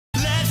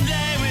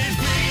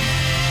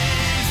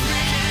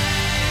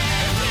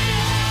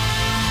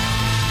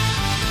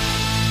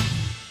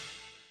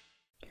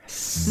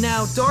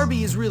Now,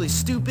 Darby is really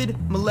stupid,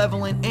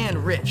 malevolent,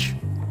 and rich.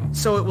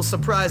 So it will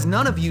surprise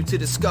none of you to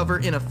discover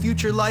in a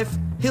future life,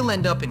 he'll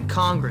end up in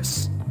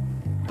Congress.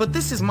 But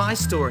this is my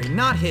story,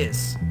 not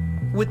his.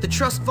 With the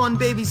trust fund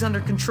babies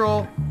under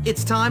control,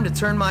 it's time to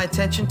turn my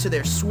attention to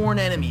their sworn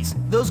enemies,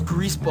 those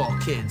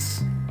greaseball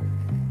kids.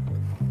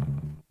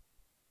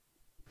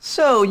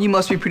 So, you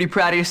must be pretty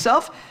proud of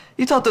yourself.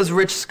 You taught those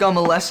rich scum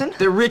a lesson.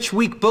 They're rich,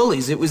 weak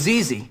bullies. It was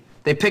easy.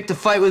 They picked a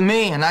fight with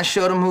me, and I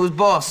showed them who was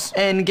boss.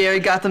 And Gary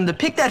got them to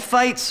pick that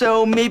fight,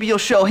 so maybe you'll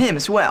show him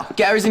as well.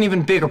 Gary's an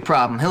even bigger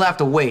problem. He'll have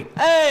to wait.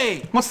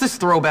 Hey! What's this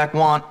throwback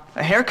want?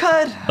 A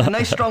haircut? A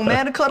nice strong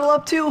man to cuddle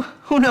up to?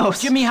 Who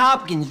knows? Jimmy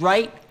Hopkins,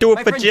 right? Do it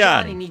My for friend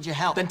Johnny. Needs your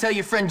help. Then tell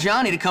your friend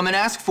Johnny to come and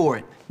ask for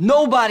it.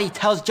 Nobody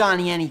tells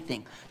Johnny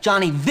anything.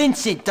 Johnny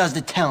Vincent does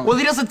the telling. Well,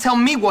 he doesn't tell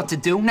me what to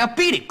do. Now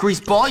beat it,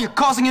 greaseball. You're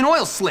causing an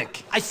oil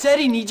slick. I said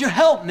he needs your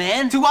help,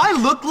 man. Do I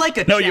look like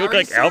a No, you look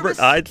like charity Albert service?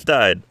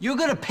 Einstein. You're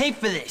gonna pay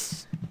for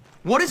this.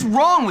 What is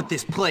wrong with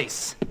this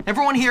place?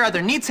 Everyone here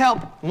either needs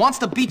help, wants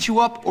to beat you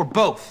up, or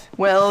both.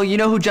 Well, you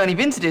know who Johnny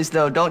Vincent is,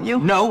 though, don't you?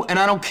 No, and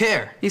I don't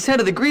care. He's head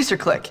of the Greaser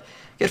Clique.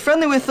 Get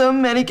friendly with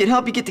him, and he can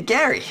help you get to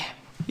Gary.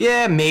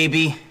 Yeah,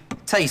 maybe.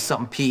 Tell you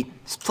something, Pete.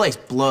 This place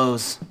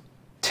blows.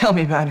 Tell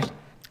me about it.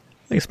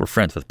 I guess we're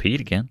friends with Pete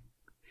again.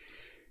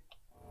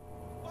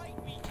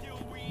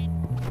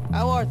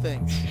 How are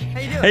things? How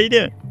you doing? How you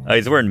doing? Oh,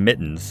 he's wearing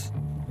mittens.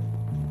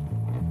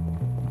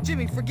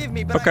 Jimmy, forgive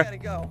me, but Okay. I gotta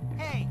go.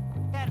 Hey.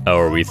 Oh,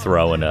 are we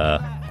throwing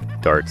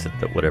darts at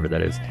the whatever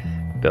that is?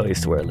 Bill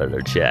used to wear a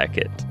leather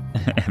jacket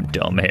and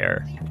dumb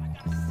hair.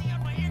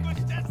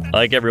 I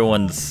like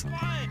everyone's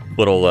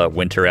little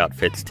winter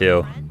outfits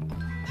too.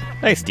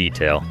 Nice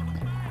detail.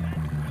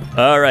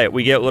 All right,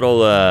 we get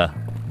little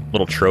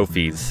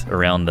trophies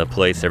around the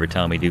place every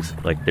time we do.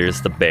 Like,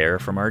 there's the bear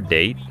from our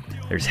date.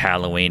 There's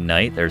Halloween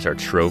night. There's our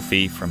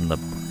trophy from the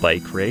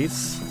bike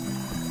race.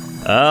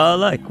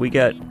 Look, we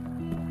got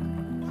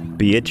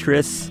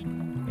Beatrice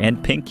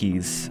and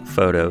Pinky's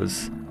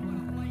photos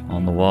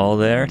on the wall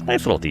there.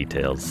 Nice little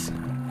details.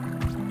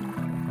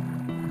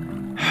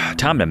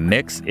 Time to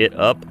mix it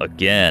up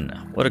again.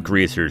 What a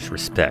greaser's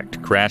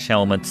respect. Crash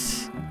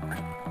helmets.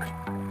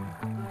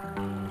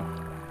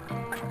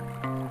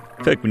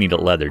 I feel like we need a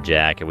leather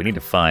jacket. We need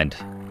to find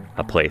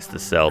a place to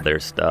sell their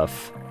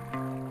stuff.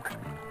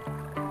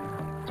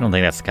 I don't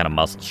think that's the kind of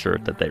muscle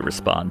shirt that they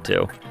respond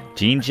to.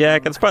 Jean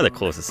jacket, that's probably the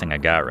closest thing I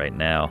got right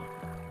now.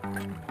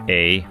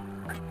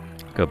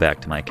 Go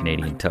back to my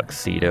Canadian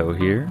tuxedo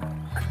here.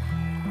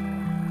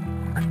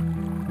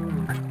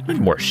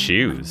 Need more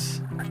shoes.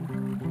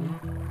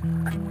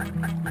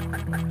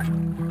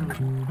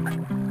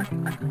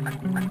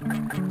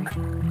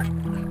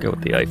 Go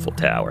with the Eiffel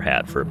Tower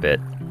hat for a bit.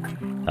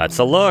 That's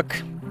a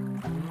look.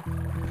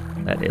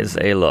 That is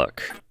a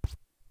look.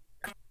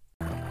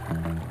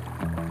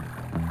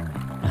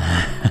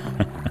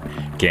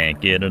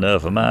 Can't get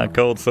enough of my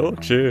cold soul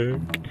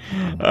chick.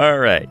 All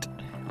right,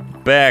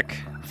 back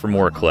for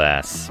more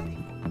class.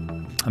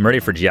 I'm ready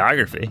for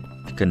geography.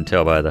 If you couldn't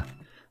tell by the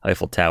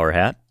Eiffel Tower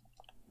hat.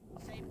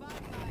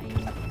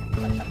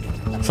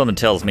 Something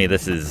tells me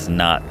this is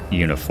not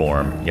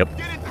uniform. Yep.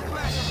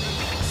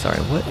 Sorry,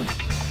 what?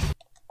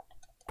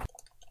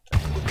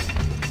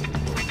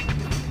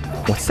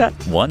 What's that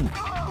one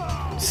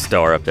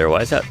star up there?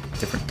 Why is that a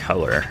different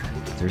color?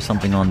 Is there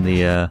something on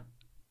the,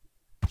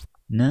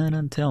 No,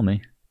 don't tell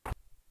me.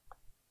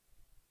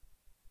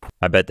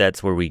 I bet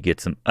that's where we get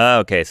some... Oh,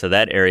 okay, so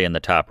that area in the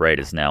top right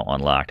is now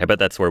unlocked. I bet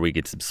that's where we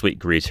get some sweet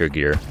greaser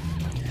gear.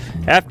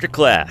 After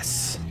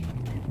class.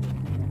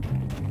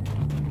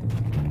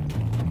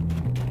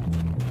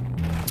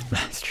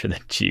 That's true,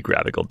 that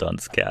geographical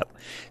dunce cap.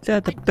 Is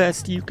that the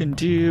best you can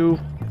do?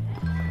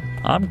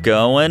 I'm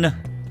going.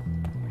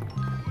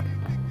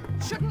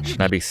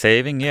 Should I be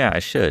saving? Yeah, I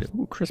should.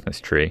 Ooh, Christmas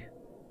tree.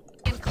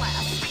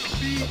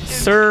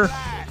 Sir,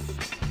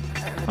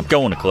 I'm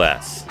going to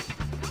class.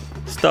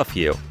 Stuff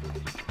you.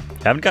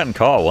 Haven't gotten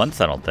caught once,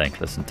 I don't think,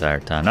 this entire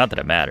time. Not that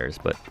it matters,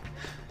 but...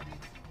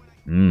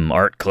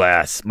 art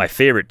class. My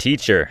favorite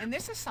teacher. In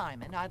this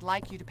assignment, I'd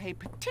like you to pay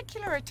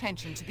particular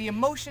attention to the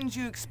emotions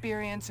you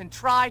experience and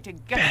try to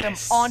get them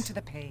onto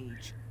the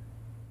page.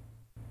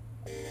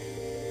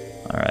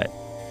 Alright.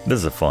 This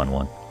is a fun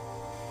one.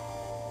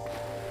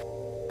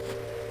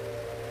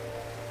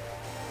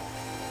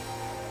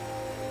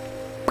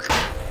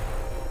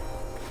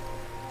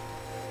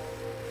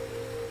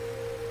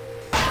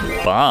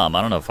 Bomb.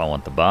 I don't know if I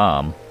want the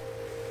bomb.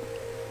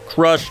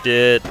 Crushed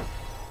it.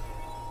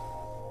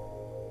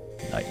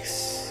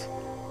 Nice.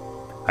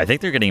 I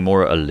think they're getting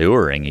more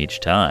alluring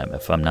each time,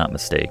 if I'm not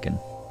mistaken.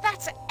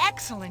 That's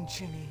excellent,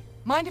 Jimmy.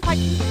 Mind if I...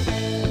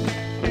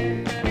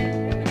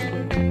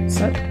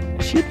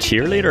 Is she a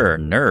cheerleader or a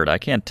nerd? I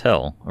can't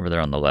tell over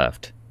there on the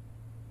left.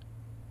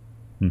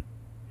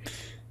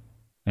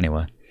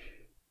 Anyway.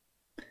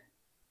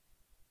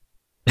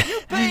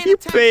 You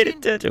paid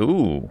attention.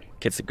 Ooh,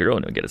 gets a girl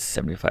and we get a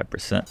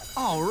 75%.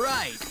 All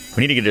right.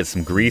 We need to get us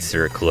some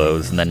greaser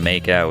clothes and then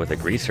make out with a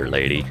greaser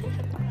lady.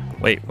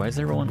 Wait, why is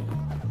everyone?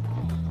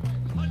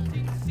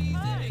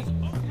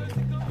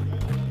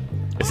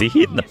 Is he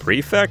hitting the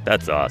prefect?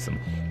 That's awesome.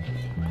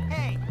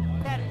 Hey,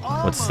 that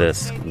What's almost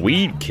this? made me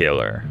Weed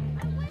killer.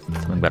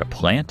 Something about a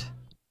plant?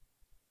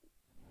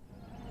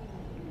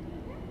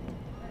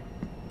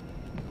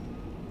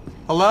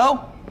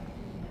 Hello?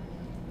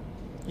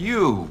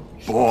 You,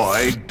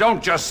 boy,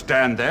 don't just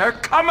stand there.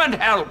 Come and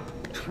help.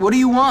 What do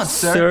you want,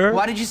 sir? Sir?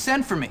 Why did you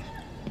send for me?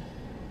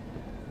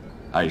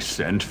 I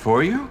sent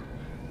for you?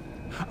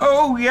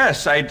 Oh,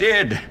 yes, I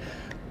did.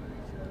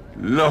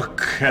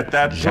 Look at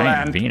that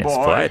Giant plant, Venus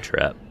boy.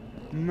 flytrap.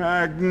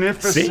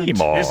 Magnificent,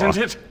 Seymour. isn't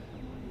it?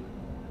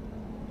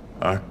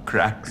 A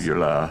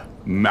crapula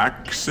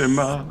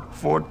maxima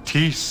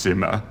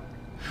fortissima.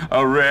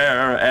 A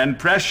rare and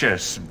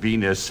precious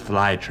Venus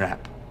flytrap.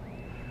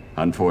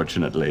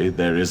 Unfortunately,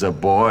 there is a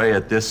boy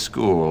at this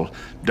school,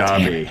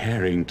 Darby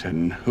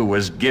Harrington, who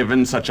was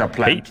given such a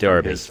plant Hate from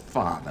Darby. his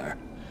father.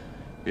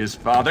 His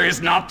father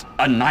is not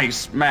a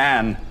nice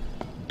man.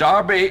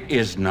 Darby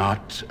is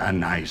not a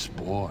nice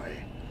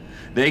boy.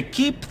 They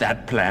keep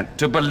that plant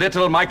to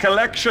belittle my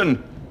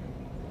collection.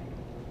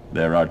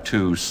 There are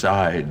two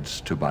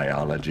sides to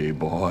biology,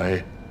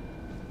 boy.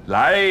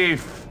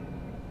 Life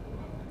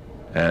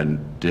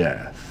and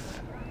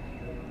death.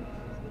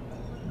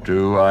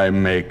 Do I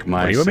make do you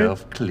want me-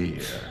 myself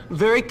clear?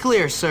 Very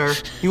clear, sir.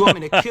 You want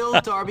me to kill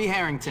Darby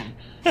Harrington?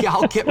 Yeah,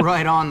 I'll get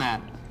right on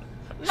that.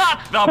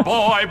 Not the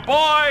boy,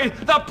 boy!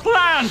 The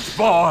plant,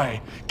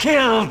 boy!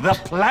 Kill the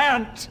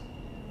plant!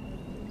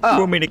 You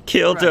want me to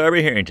kill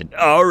Darby Harrington?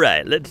 All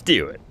right, let's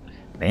do it.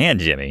 Man,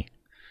 Jimmy.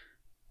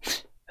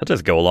 He'll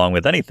just go along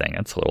with anything.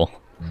 That's a little...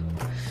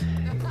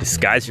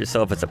 Disguise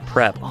yourself as a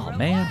prep. Oh,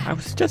 man, I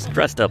was just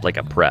dressed up like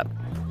a prep.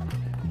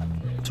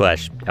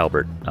 /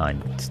 Albert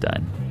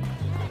Einstein.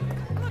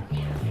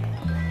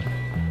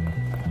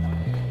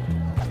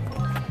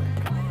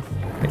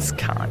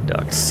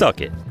 Misconduct.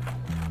 Suck it.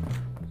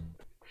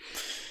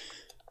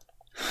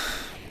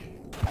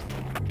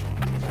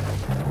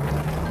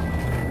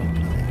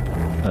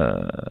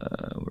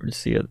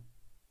 Where's the other?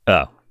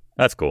 Oh,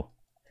 that's cool.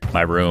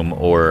 My room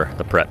or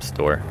the prep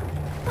store.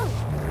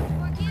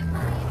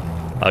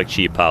 I like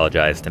she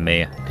apologized to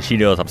me because she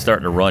knows I'm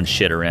starting to run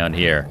shit around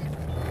here.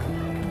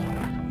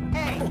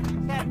 Hey,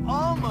 that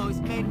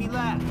almost made me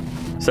laugh.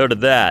 So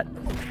did that.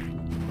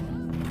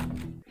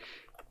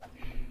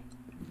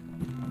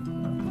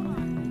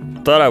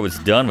 Thought I was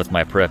done with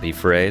my preppy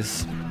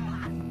phrase.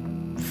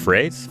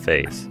 Phrase?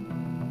 Phase.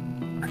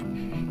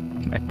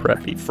 My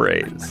preppy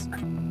phrase.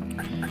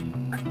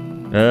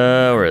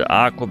 We're at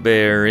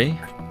Aquaberry.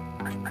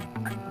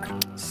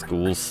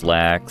 School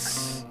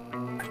slacks.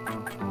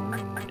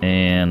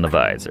 And the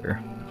visor.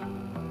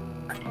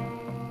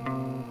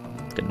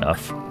 Good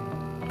enough.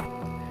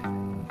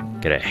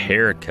 Get a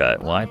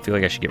haircut. Well, I feel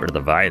like I should get rid of the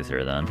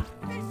visor then.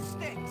 This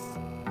stinks.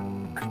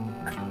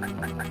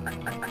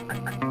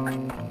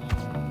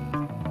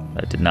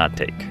 That did not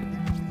take.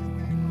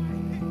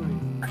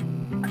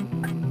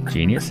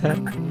 Genius head?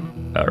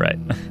 Alright.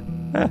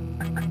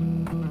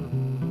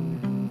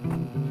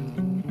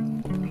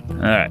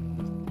 Alright.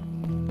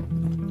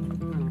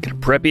 Get a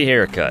preppy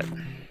haircut.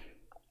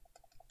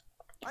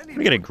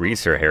 We get a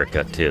greaser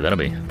haircut too. That'll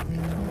be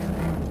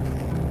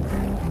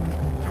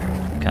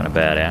kind of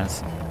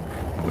badass.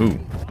 Ooh,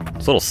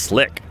 it's a little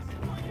slick.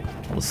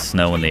 A little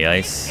snow in the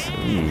ice.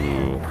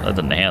 Ooh, that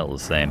doesn't handle the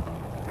same.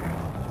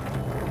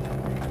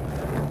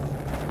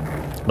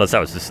 Unless I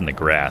was just in the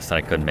grass, and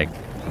I couldn't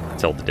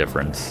tell the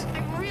difference.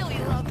 I really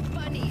love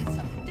bunnies.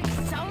 They're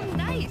so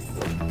nice.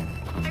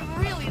 I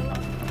really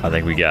love. I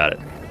think we got it.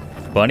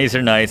 Bunnies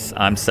are nice.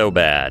 I'm so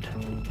bad.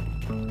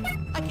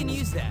 I can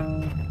use that.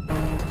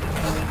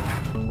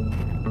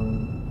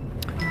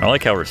 I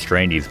like how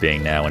restrained he's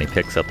being now when he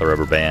picks up the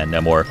rubber band.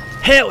 No more,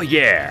 hell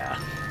yeah!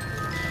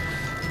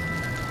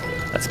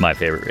 That's my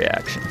favorite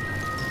reaction.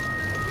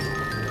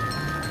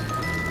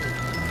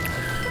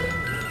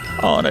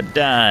 On a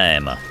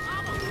dime.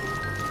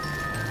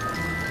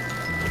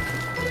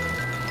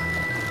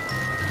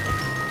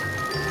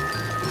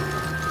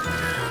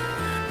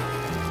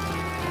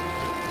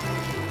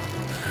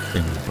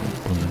 Boom, boom,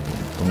 boom,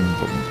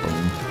 boom,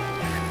 boom.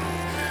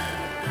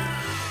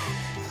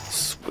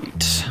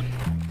 Sweet.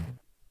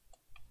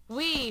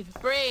 Weave,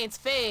 braids,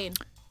 fade.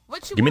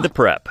 What you Give me the want?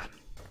 prep.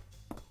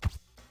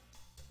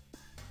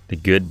 The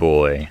good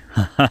boy.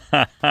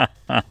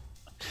 The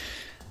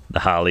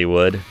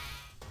Hollywood.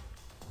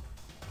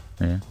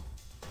 Yeah.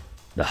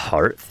 The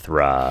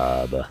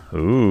heartthrob.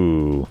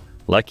 Ooh.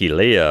 Lucky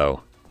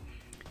Leo.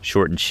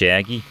 Short and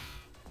shaggy.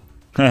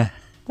 Yeah,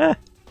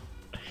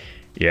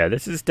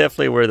 this is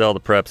definitely where all the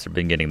preps have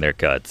been getting their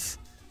cuts.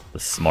 The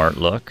smart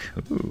look.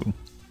 Ooh.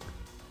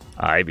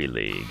 Ivy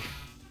League.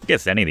 I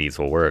guess any of these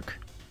will work.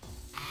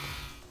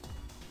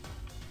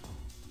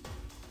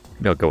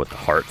 Maybe I'll go with the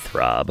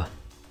heartthrob.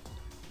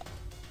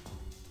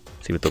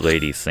 See what the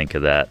ladies think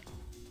of that.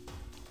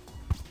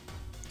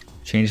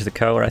 Change the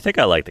color. I think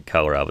I like the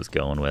color I was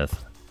going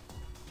with.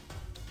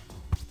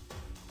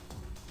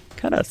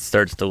 Kind of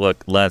starts to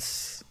look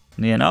less...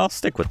 Yeah, no, I'll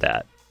stick with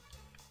that.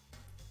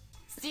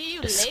 See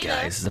you Disguise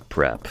later. as a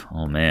prep.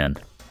 Oh, man.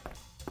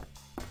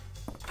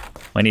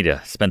 I need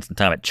to spend some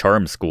time at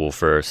charm school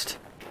first.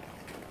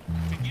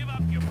 To give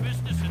up your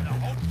business in the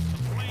hopes of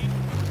fleeing.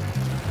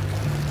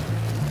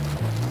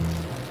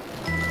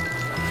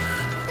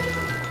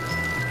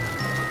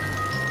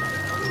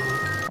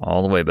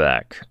 All the way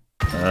back.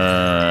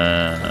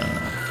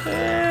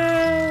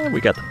 We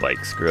got the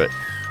bike, screw it.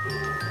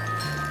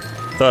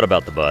 Thought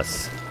about the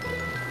bus.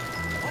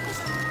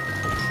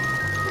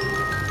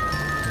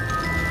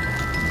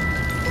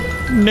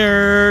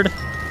 Nerd!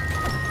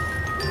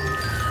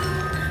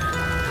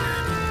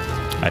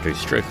 Actually,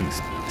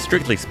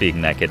 strictly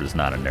speaking, that kid was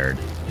not a nerd.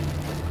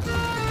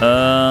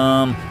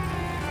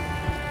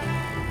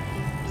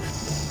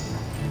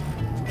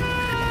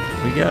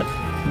 We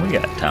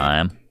got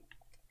time.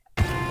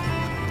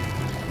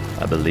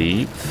 I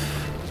believe.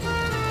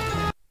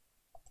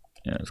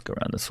 Yeah, let's go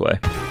around this way.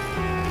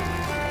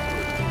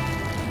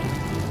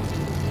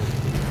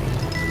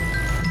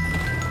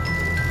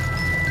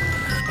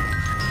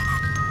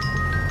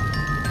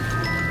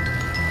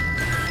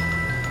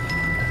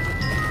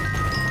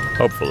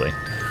 Hopefully.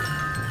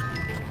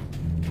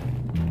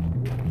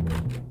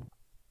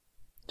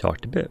 Talk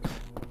to Biff.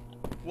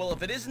 Well,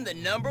 if it isn't the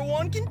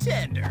 #1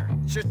 contender,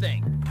 sure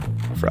thing.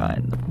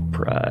 Find the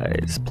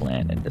prize,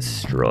 plan and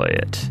destroy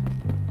it.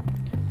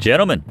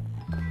 Gentlemen.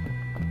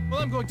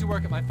 Well, I'm going to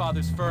work at my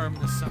father's firm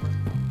this summer.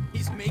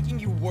 He's making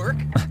you work?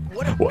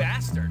 What a What?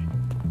 bastard.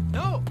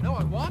 No,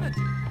 I wanted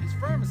to. His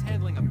firm is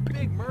handling a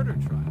big murder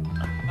trial.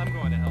 I'm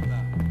going to help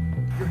out.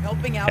 You're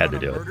helping out Had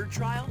on to a do it. murder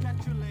trial? I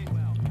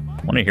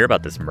want to hear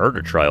about this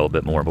murder trial a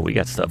bit more, but we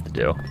got stuff to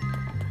do.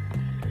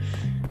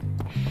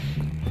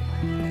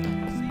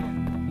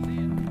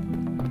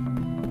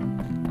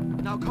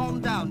 Now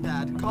calm down,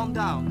 Dad. Calm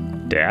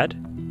down. Dad?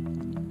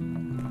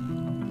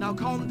 Now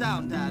calm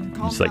down, Dad.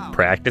 Calm He's like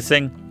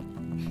practicing?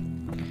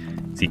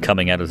 Is he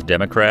coming out as a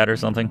Democrat or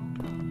something?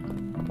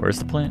 Where's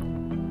the plant?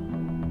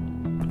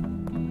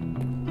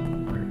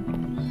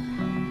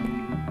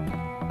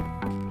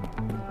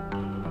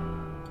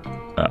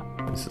 Oh,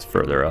 this is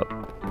further up.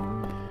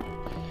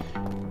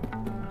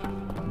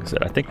 Like I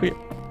said, I think we...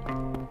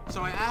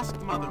 So I asked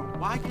Mother,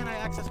 why can't I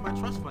access my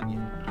trust fund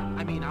yet?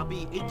 I mean, I'll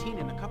be 18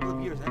 in a couple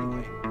of years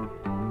anyway.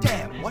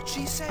 Damn, what'd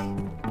she say?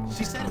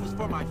 She said it was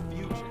for my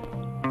future.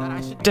 That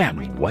I should be Damn,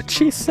 grateful. what'd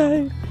she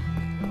say?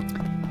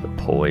 The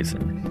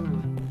poison.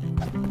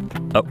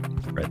 Oh,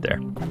 right there.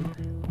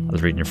 I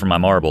was reading from my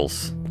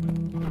marbles.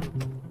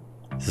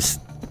 Is this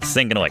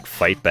thing gonna, like,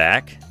 fight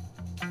back?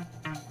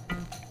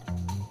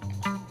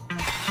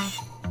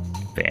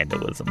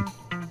 Vandalism.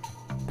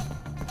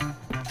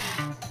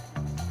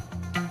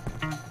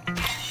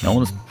 No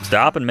one's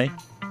stopping me.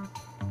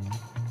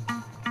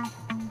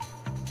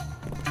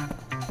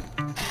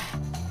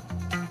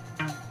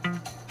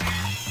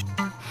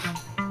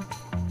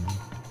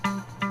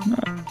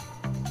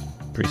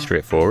 Pretty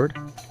straightforward. I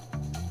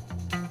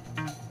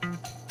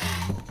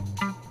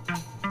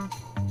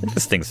think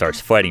this thing starts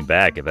fighting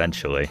back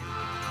eventually.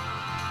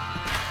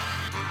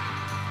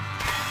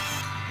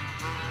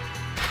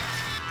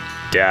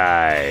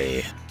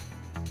 Die.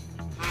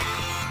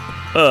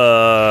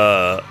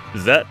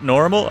 Is that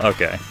normal?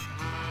 Okay.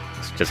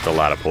 It's just a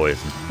lot of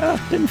poison.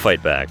 Ah, didn't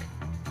fight back.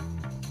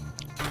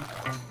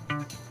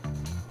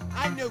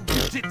 I know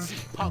jitsu,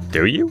 punk.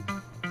 Do you?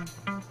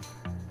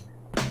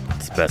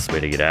 It's the best way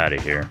to get out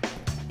of here.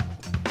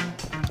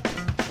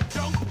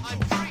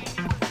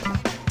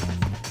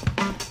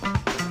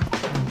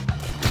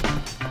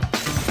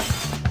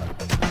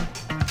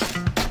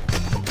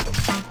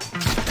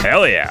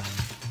 Hell yeah.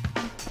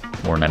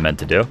 More than I meant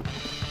to do.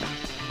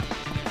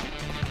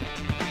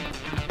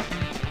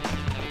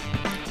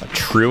 A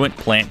truant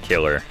plant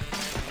killer.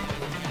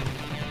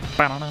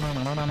 How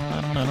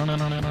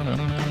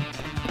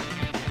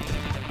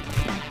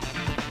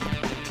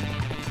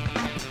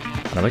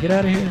do I get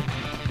out of here?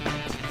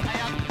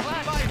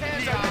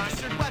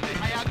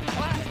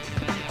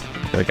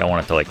 I feel like I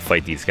wanted to like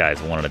fight these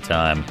guys one at a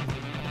time.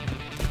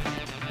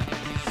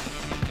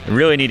 I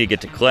really need to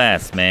get to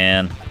class,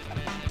 man.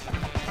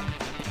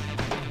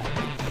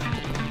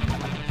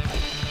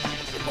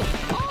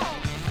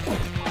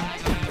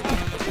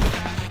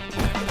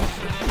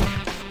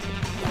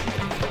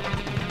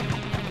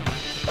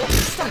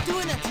 Stop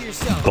doing that to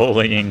yourself.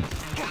 Bullying.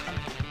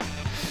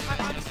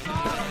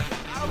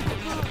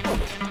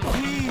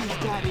 Please,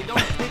 Daddy, don't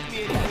hit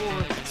me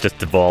anymore. It just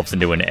devolves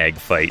into an egg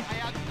fight.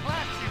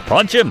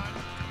 Punch him!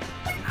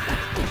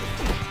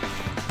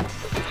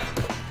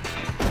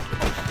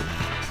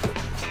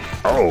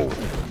 Oh.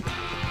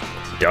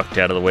 Ducked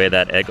out of the way of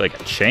that egg like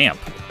a champ.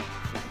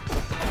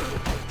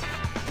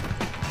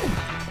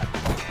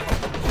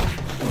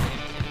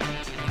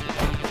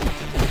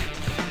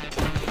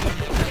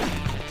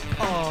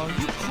 Oh,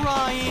 you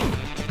crying?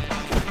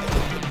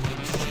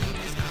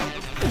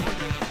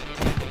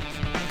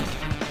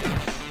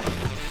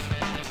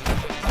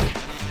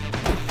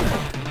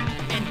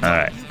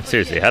 Alright,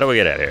 seriously, how do we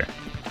get out of here?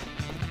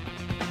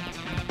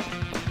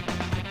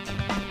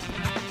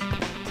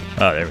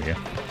 Oh, there we go.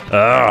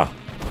 Oh.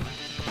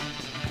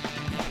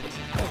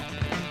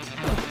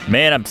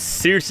 Man, I'm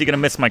seriously gonna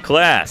miss my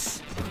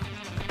class.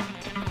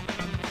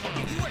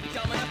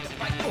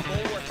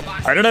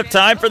 I don't have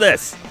time for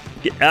this.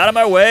 Get out of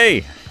my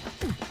way.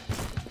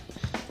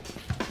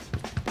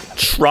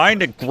 Trying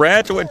to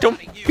graduate. Don't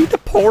beat the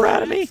poor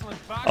out of me.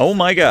 Oh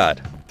my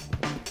god.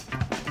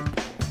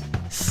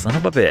 Son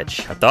of a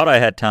bitch. I thought I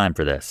had time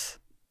for this.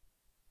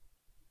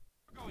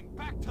 Going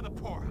back to the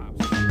poorhouse.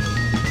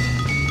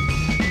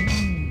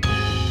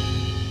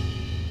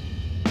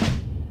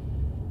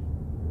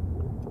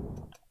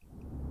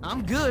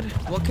 I'm good.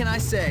 What can I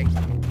say?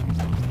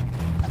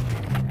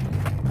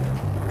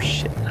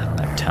 Shit, I don't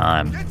have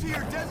time. Get to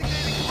your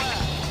designated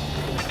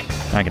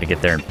class. Not gonna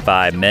get there in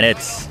 5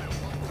 minutes.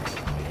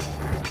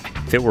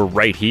 If it were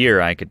right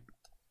here, I could...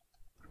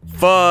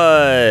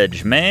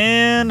 Fudge,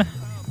 man! I'm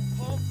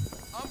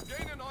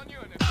gaining on you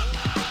and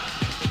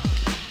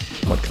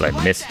What, could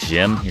I miss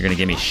Jim? You're gonna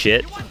give me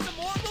shit?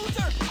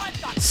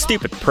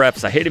 Stupid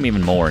preps, I hate him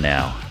even more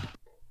now.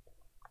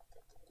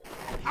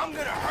 I'm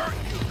gonna hurt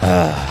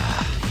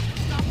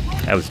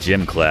you. That was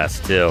gym class,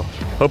 too.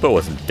 Hope it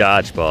wasn't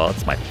dodgeball,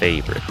 it's my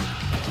favorite.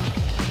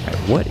 Alright,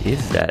 what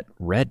is that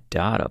red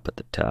dot up at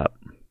the top?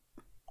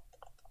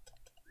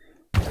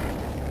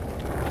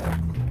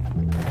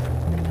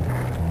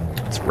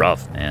 It's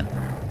rough, man.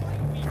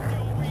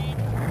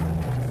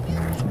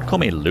 Someone call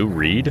me Lou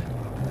Reed?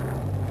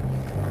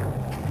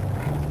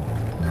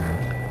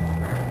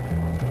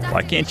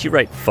 Why can't you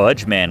write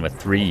Fudge Man with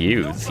 3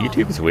 U's?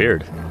 YouTube's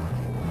weird.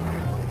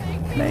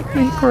 Make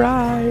me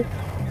cry.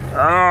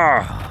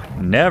 Ah,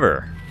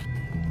 never.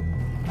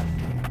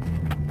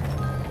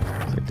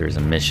 Looks like there's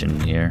a mission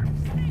here.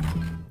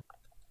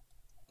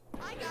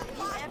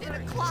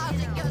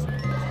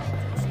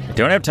 I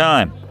don't have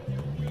time.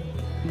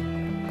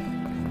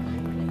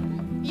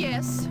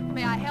 Yes,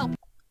 may I help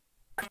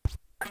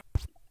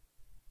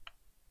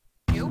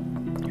you?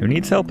 Who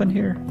needs help in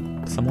here?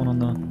 Someone on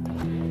the...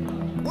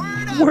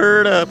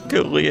 Word up,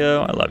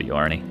 Coolio. I love you,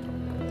 Arnie.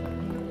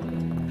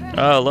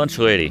 Oh, lunch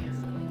lady.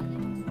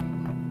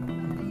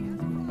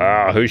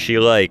 Oh, who's she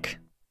like?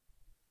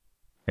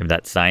 Maybe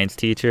that science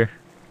teacher?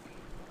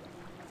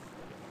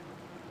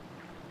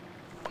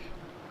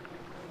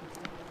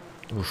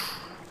 Oof.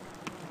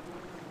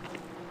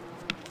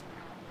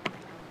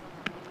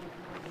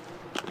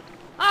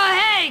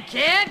 Oh, hey,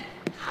 kid!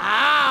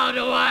 How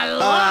do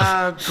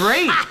I look?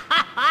 Great.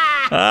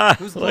 Ah,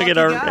 Who's the look at lucky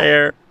her guy?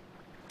 hair.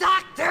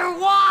 Dr.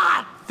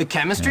 Watts! The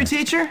chemistry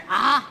teacher?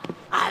 I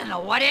don't know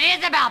what it is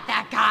about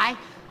that guy,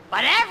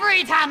 but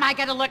every time I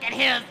get a look at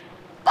his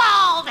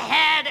bald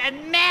head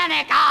and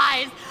manic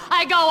eyes,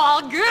 I go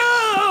all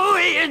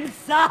gooey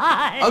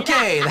inside.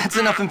 Okay, that's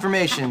enough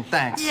information.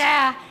 Thanks.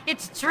 Yeah,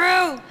 it's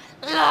true.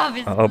 Love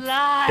is Oh,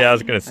 blind. yeah, I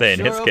was gonna say in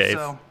Sure his hope case.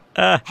 so.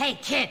 Hey,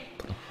 kid,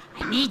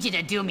 I need you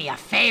to do me a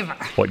favor.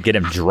 What, get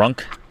him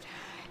drunk?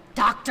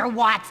 Dr.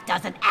 Watts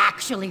doesn't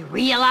actually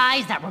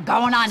realize that we're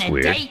going on a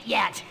weird. date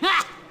yet.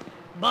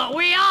 But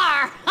we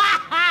are.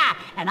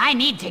 And I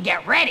need to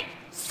get ready.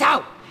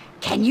 So,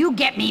 can you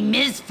get me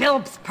Ms.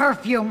 Phillips'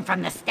 perfume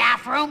from the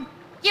staff room?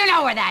 You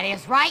know where that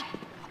is, right?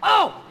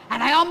 Oh,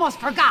 and I almost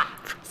forgot.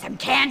 Some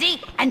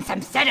candy and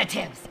some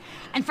sedatives.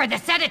 And for the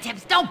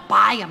sedatives, don't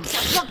buy them.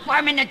 Just look for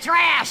them in the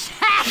trash.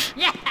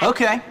 Yeah.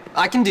 Okay,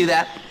 I can do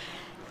that.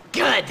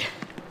 Good.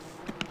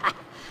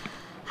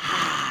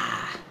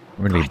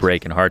 We're gonna be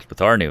breaking hearts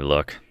with our new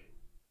look.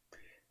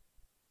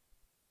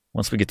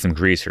 Once we get some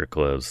greaser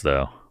clothes,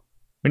 though.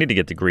 We need to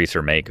get the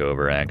greaser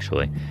makeover,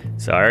 actually.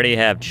 So I already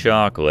have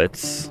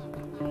chocolates.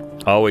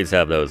 Always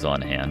have those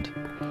on hand.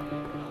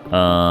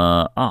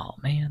 Oh,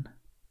 man.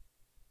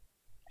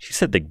 She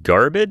said the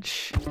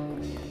garbage?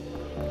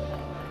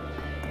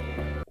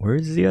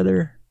 Where's the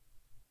other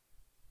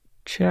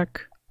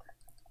check?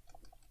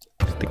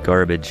 The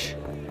garbage.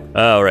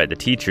 Oh, right, the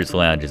teacher's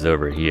lounge is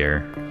over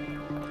here.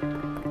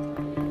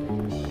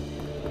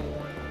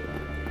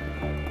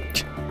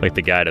 Like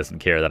the guy doesn't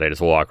care that I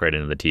just walk right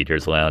into the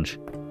teacher's lounge.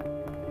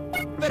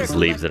 Just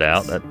leaves it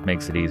out. That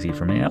makes it easy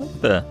for me. I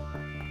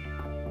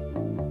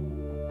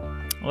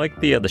like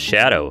the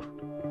shadow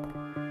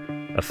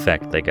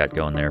effect they got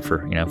going there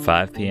for,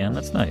 5 p.m.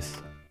 That's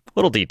nice.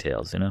 Little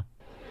details, All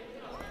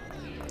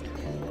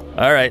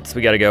right, so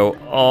we got to go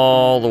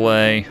all the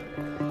way.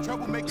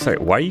 Sorry,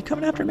 why are you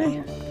coming after me?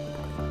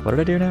 What did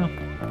I do now?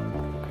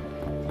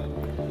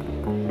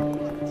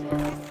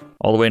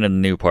 All the way into the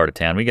new part of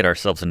town. We get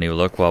ourselves a new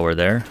look while we're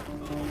there.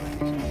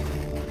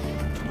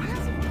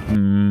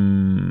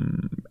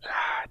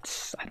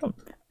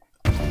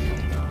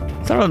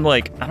 I don't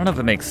know if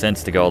it makes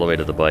sense to go all the way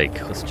to the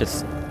bike. Let's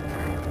just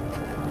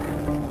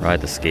ride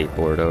the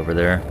skateboard over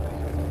there.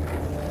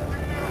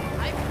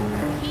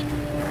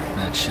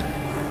 That should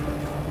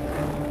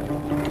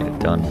get it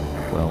done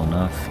well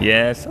enough.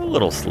 Yeah, it's a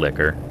little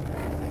slicker.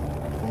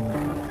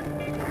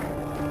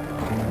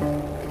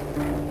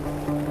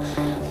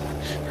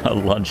 A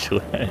lunch,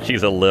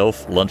 she's a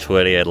Lilf. Lunch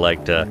lady, I'd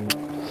like to...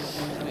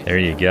 There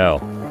you go.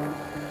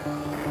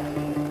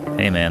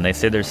 Hey man, they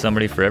say there's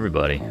somebody for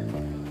everybody.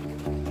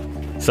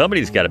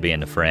 Somebody's got to be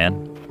into Fran.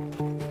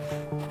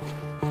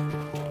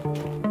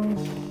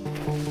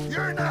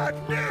 You're not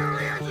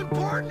nearly as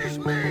important as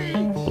me.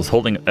 was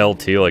holding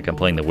L2 like I'm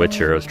playing The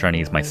Witcher. I was trying to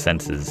use my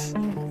senses.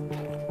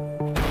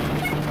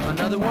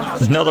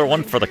 Another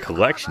one for the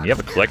collection. You have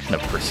a collection of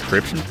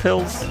prescription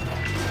pills?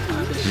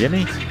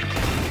 Jimmy?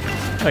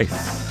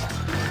 Nice.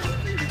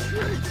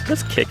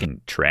 Just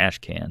kicking trash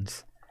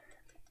cans.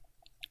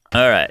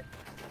 Alright.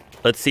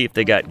 Let's see if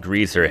they got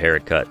greaser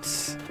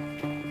haircuts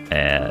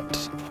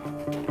at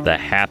the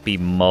Happy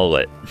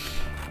Mullet.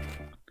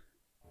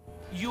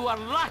 You are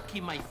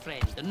lucky, my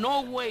friend.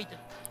 No way.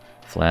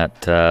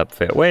 Flat top.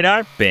 Wait,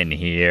 I've been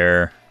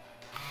here.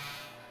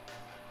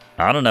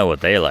 I don't know what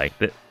they like.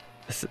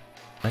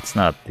 That's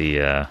not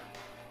the,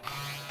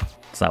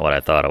 it's not what I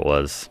thought it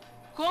was.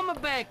 Come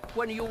back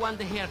when you want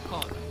the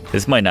haircut.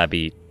 This might not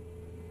be...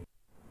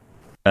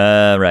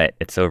 right.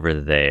 It's over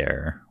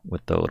there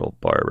with the little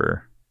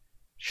barber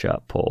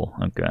shop pole.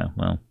 Okay,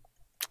 well.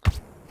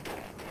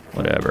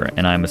 Whatever.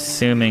 And I'm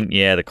assuming,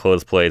 yeah, the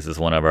clothes place is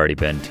one I've already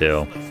been to.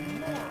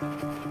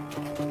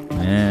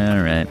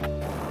 Alright.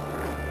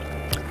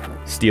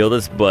 Steal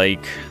this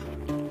bike.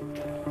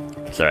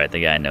 It's alright,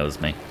 the guy knows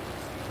me.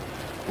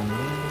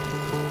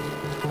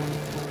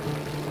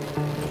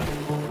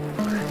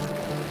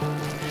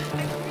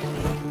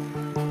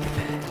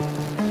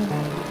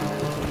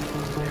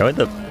 How would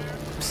the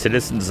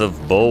citizens of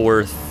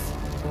Bulworth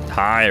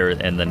High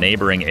and the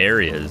neighboring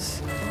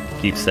areas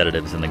keep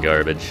sedatives in the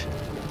garbage?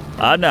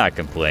 I'm not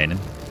complaining.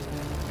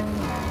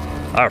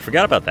 Oh, I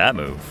forgot about that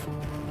move.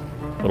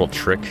 Little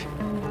trick.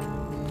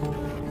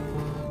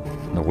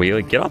 The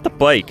wheelie. Get off the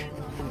bike.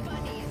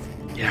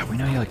 Yeah, we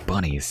know you like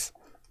bunnies.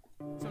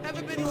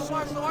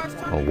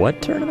 A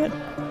what tournament?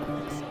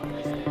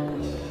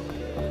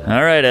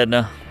 Alright,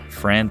 Edna.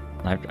 Fran.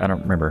 I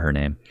don't remember her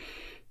name.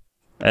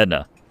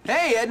 Edna.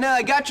 Hey, Edna,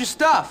 I got your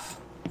stuff.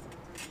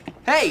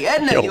 Hey,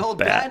 Edna, Yo, you old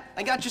bat. bat,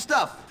 I got your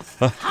stuff.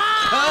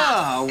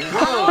 Oh,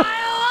 whoa.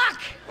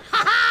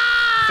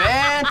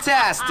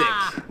 Fantastic.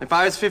 If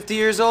I was 50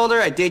 years older,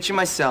 I'd date you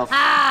myself.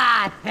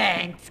 Ah,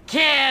 thanks,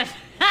 kid.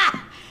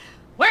 Ha!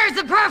 Where's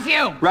the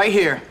perfume? Right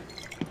here.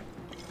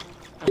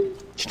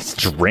 Just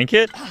drink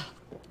it?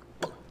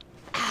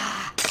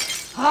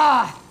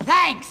 Oh,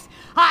 thanks.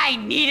 I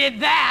needed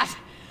that.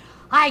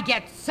 I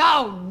get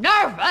so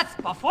nervous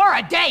before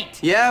a date.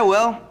 Yeah,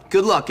 well,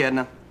 good luck,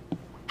 Edna.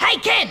 Hey,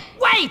 kid,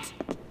 wait!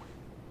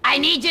 I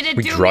need you to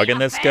We do drugging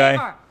me a this guy?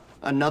 favor.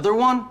 Another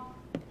one?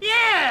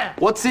 Yeah!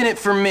 What's in it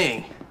for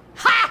me?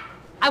 Ha!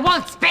 I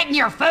won't spit in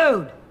your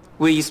food.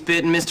 Will you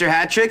spit in Mr.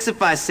 Hattricks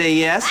if I say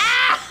yes?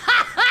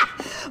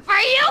 For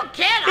you,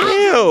 kid, I'll do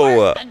Ew.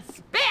 worse than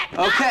spit.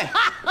 Okay.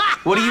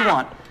 What do you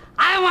want?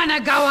 I want to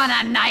go on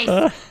a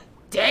nice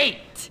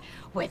date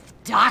with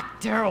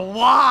Dr.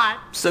 Watt.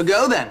 So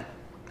go then.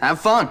 Have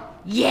fun.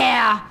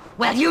 Yeah,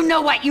 well, you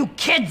know what you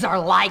kids are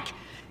like.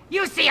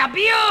 You see a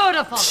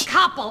beautiful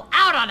couple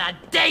out on a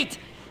date,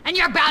 and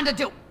you're bound to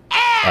do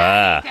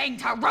anything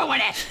to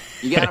ruin it.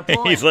 You got a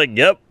point. He's like,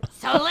 yep.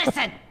 So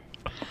listen,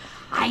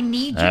 I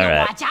need you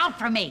to watch out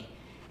for me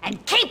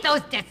and keep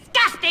those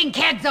disgusting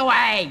kids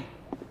away.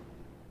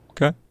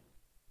 Okay.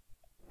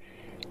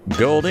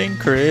 Golden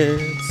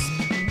Crisp.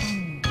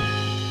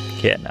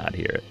 Can't not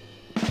hear it.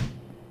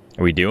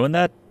 Are we doing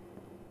that?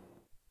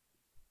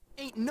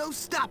 Ain't no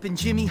stopping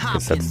Jimmy Guess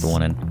Hopkins. that's the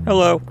one in.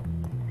 Hello.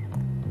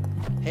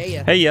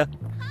 Hey, Hey, ya.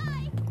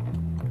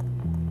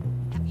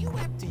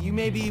 do you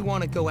maybe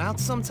want to go out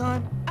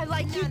sometime? I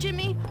like you,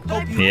 Jimmy.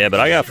 Yeah, but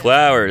I got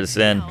flowers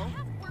and...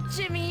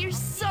 Jimmy, you're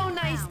so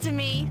nice to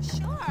me.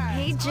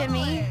 Hey,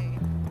 Jimmy.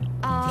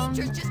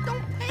 Teachers just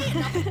don't pay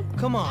enough.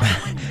 Come on.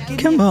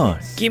 Come on,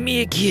 give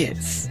me a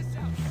kiss.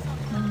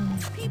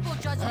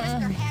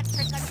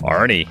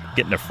 Arnie,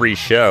 getting a free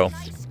show.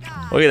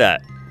 Look at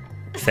that.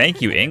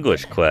 Thank you,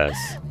 English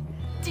class.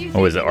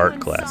 Or was it art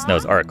class? No,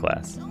 it's art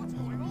class.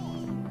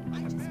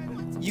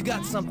 You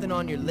got something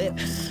on your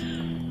lips.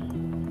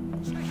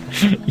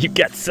 You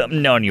got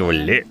something on your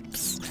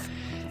lips.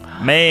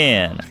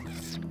 Man.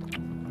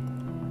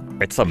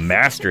 It's a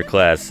master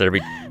class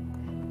every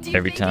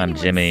time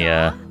Jimmy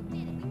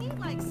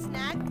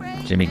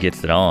Jimmy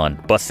gets it on.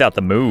 Busts out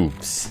the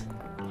moves.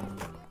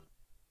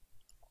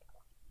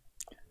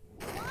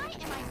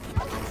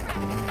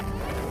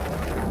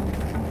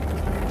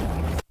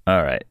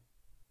 Alright.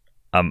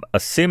 I'm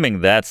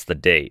assuming that's the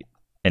date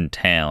in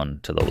town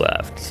to the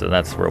left, so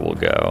that's where we'll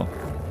go.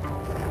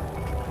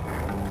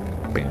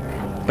 Boom,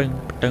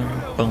 boom,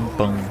 boom, boom,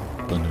 boom,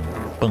 boom,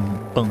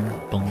 boom,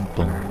 boom, boom,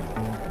 boom.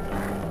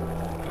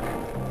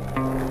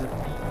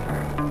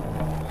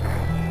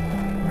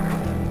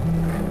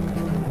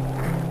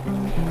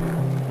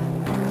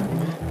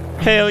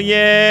 Hell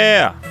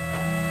yeah!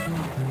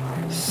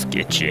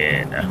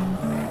 Skitchin'.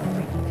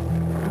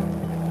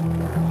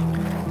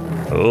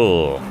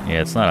 Oh,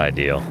 yeah, it's not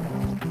ideal.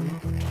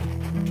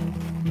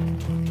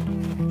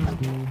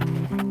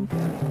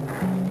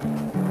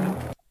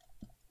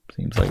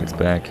 Seems like it's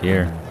back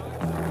here.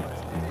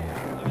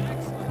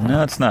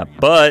 No, it's not,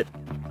 but...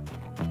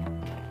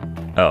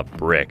 Oh,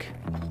 brick.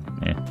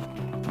 Yeah.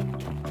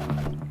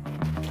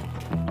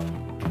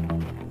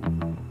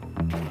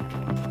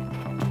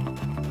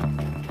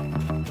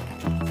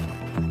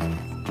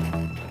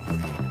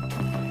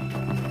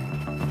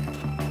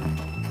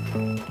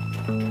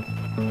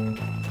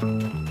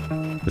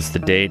 What's the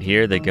date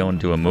here? They going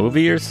to a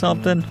movie or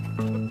something?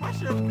 The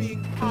pressure of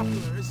being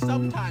popular is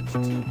sometimes too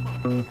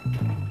much.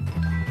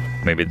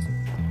 Maybe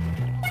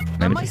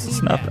this is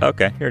snuff.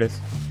 Okay, here it is.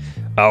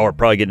 Oh, we're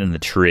probably getting in the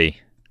tree.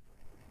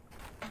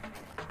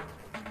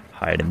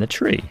 Hide in the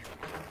tree.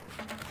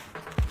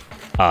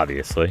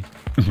 Obviously.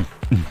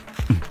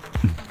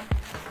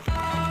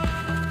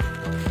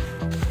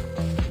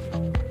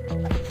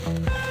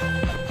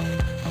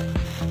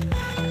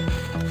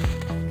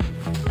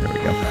 There we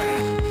go.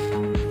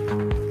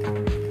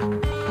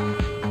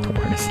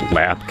 Torn his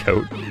lab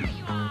coat.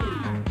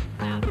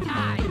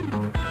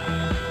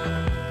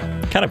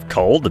 Kind of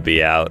cold to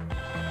be out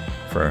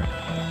for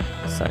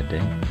a side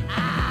day.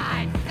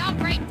 It's so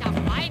great to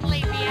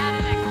finally be out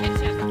of the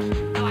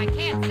kitchen. Though I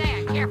can't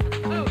say I care for the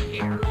food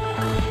here.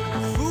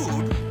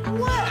 Food?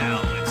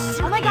 Well, it's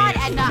Oh my god,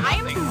 Edna, I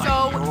am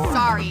so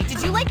sorry.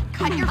 Did you, like,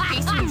 cut your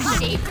face and you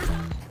shaved?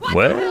 What's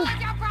What? your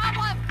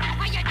problem?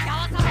 Are you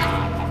jealous of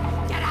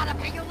me? Get out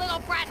of here, you little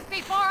brats,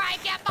 before I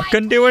get my...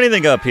 Couldn't do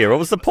anything up here. What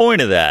was the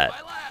point of that?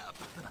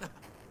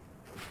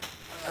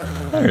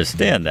 I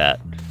understand that.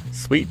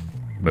 Sweet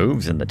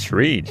moves in the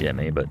tree,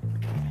 Jimmy, but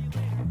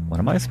what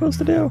am I supposed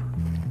to do?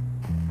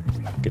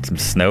 Get some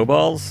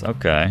snowballs?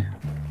 Okay.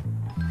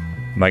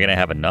 Am I gonna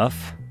have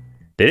enough?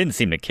 They didn't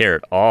seem to care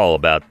at all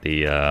about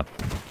the,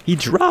 He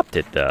dropped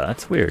it, though.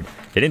 That's weird.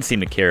 They didn't seem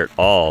to care at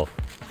all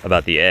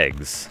about the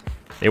eggs.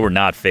 They were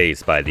not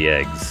fazed by the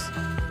eggs.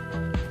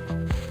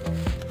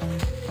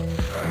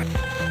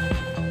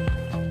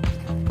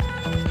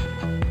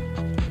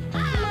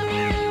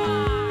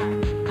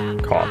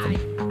 Coughing.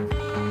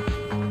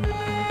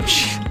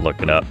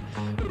 Looking up.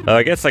 Oh,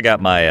 I guess I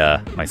got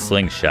my my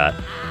slingshot.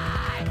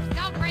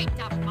 So great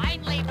to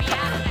finally be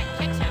out of the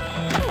kitchen.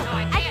 So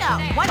I can't Edna,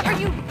 say what are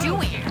you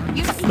doing?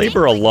 You Leave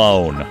her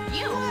alone.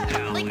 You.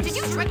 Like, did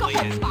you drink a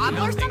whole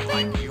bottle or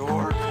something?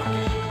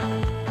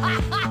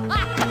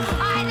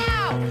 I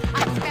know.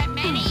 I've spent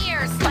many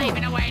years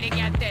slaving away to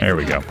get this. There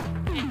we go.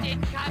 It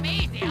didn't come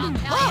easy, I'll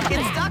tell Look, you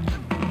it's that.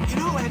 Dr. You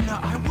know, Edna,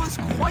 I was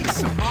quite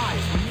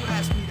surprised when you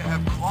asked me to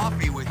have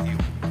coffee with you.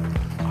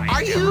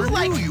 Are you,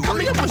 like,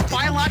 coming up with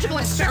biological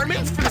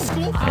experiments for the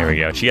school? There we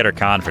go. She got her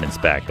confidence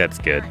back. That's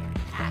good.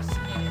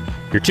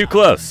 You're too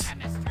close.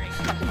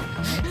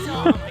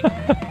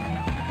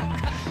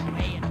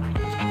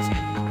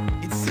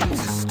 It seems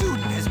a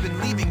student has been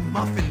leaving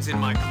muffins in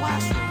my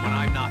classroom when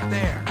I'm not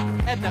there.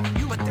 Edna,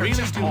 you But they're really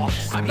just do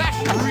awful. I mean,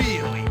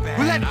 really bad.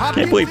 Will that I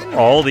can't believe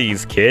all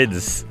these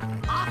kids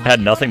had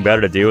nothing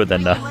better to do with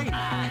than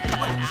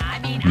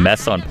to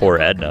mess on poor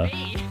Edna.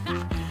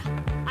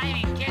 I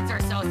mean, kids are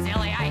so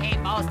silly, I hate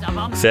most of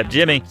them. Except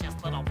Jimmy.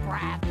 Just little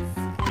brats.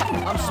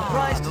 I'm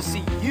surprised to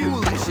see you.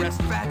 Foolish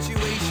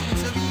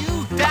infatuations of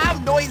youth.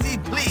 damn noisy,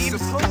 please.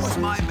 Suppose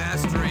my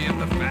mastery of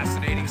the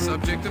fascinating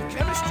subject of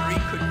chemistry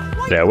could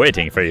quite... They're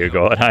waiting for you,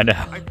 Gordon. I know.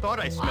 I thought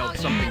I smelled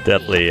something.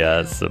 Definitely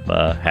some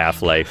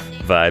Half-Life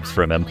vibes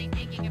from him.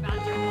 Thinking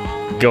about your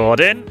balls,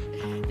 Gordon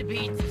the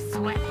beads of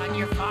sweat on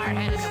your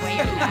forehead and the way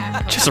you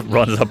laugh. just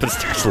runs up and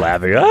starts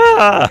laughing.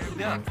 Ah!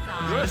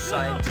 You're a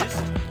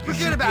scientist.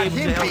 Forget about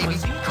him, baby.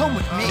 Come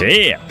with me.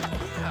 Damn.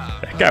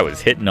 That guy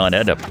was hitting on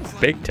Edna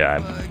big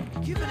time.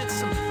 Giving it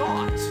some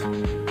thought.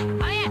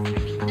 Oh, yeah.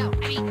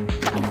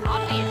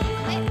 Coffee is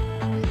lit.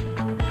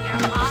 Your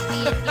coffee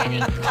is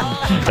getting cold.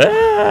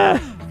 Ah!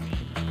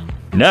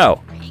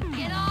 No. Drink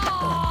it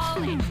all.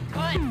 It's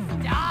good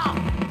stuff.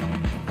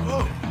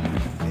 Oh,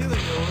 feeling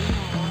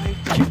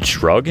a You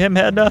drug him,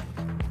 Edna?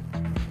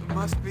 It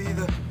must be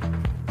the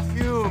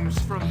fumes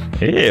from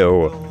the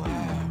Ew.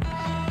 lab.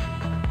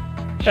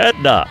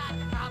 Edna.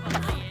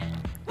 Probably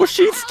is. Well,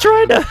 she's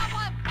trying to...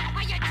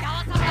 Are you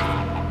jealous of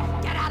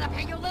us? Get out of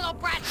here, you little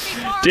brats,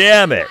 before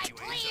Damn it.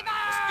 Leave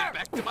her!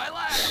 Back to my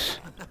lab.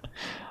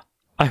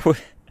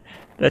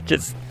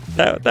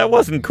 That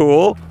wasn't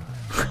cool.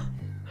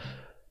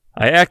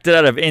 I acted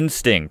out of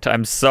instinct.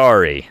 I'm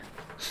sorry.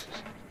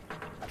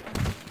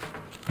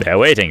 They're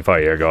waiting for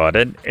you,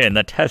 Gordon, in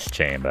the test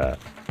chamber.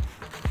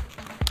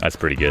 That's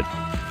pretty good.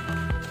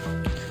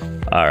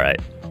 All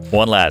right,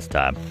 one last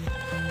time.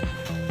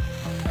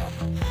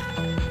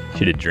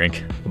 She did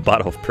drink a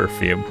bottle of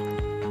perfume.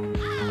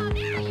 Oh,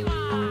 there you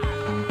are.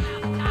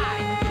 About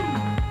time.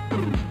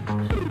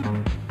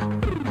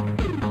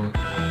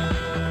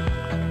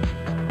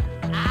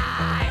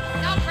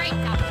 It's so great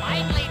to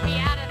finally be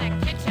out of the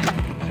kitchen.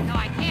 Though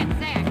I can't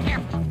say I care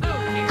for the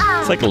food here.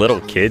 It's like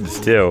little kids,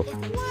 too.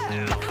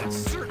 Well, it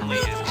certainly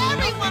is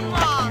Everyone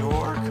wrong.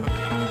 your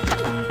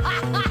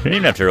cooking. You didn't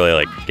even have to really,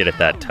 like, get it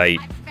that tight.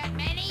 I've spent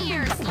many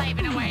years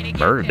slaving away to get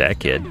Murdered this. that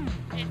kid.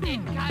 It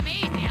didn't come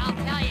easy, I'll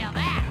tell you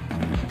that.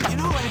 You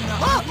know, Edna,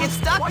 Look, I was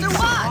it's Dr. quite Watts.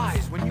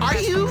 surprised when Are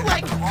asked you, me to have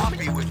like,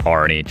 coffee with you.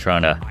 Arnie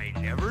trying to I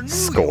never knew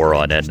score you were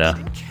on Edna.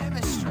 interested in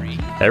chemistry.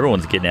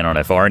 Everyone's getting in on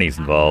if Arnie's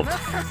involved.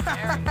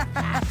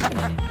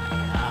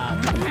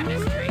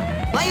 Chemistry.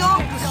 Lay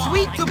off the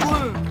sweet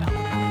doubloon.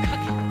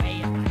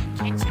 Away in my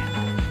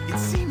kitchen. It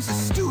seems a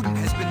student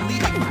has been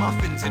leaving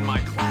muffins in my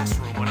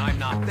classroom when I'm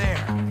not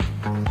there.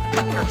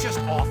 But they're just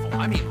awful.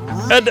 I mean,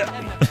 really Edna.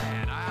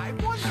 bad. I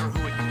wonder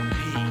who it could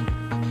be.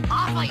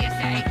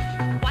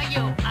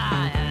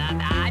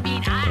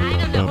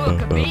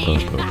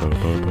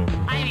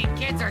 I mean,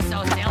 kids are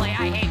so silly.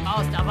 I hate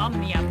most of them.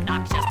 The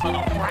obnoxious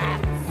little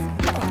brats.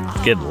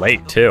 It's getting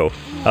late, too.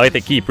 I like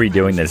they keep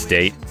redoing this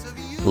date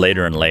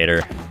later and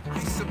later. I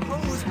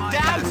suppose my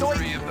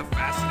mastery of the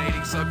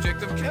fascinating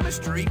subject of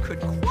chemistry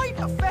could quite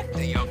affect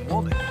a young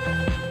woman.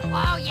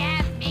 Oh,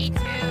 yes, me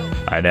too.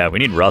 I know, we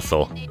need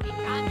Russell.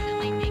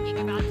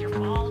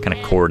 Kind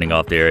of cordoning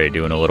off the area,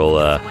 doing a little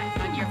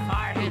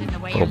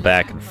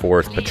back and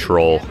forth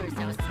patrol.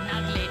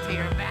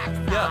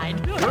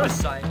 You're a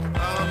sign.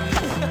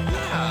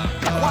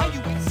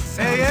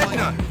 Hey,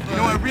 Edna, you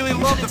know I really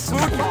love the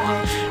food you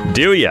cook.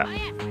 Do ya?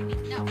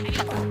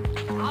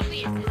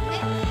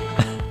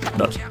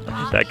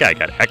 That guy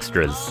got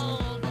extras.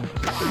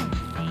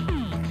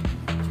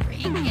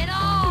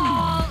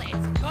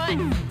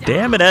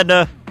 Damn it,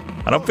 Edna.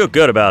 I don't feel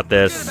good about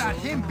this. Forget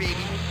about him, baby.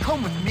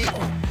 Come with me.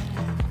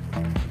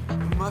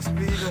 Must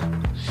be the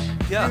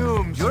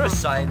fumes. You're a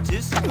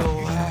scientist.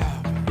 Yeah,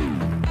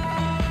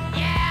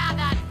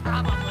 that's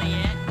probably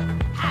it.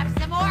 Have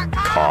some more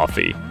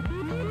Coffee.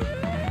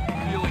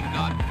 Feeling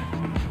not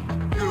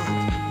good.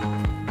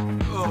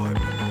 Oh,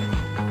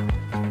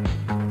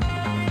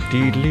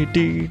 Deedly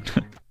deed.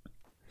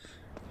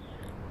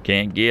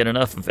 Can't get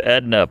enough of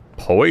Edna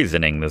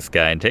poisoning this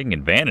guy and taking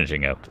advantage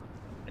of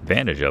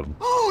him.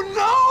 Oh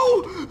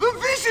no! The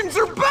visions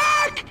are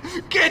back!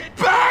 Get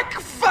back,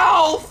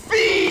 foul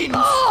fiends!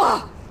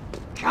 Oh,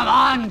 come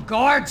on,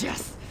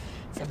 gorgeous.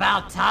 It's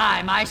about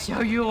time I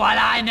show you what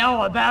I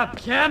know about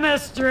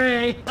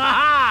chemistry.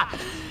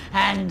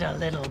 And a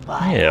little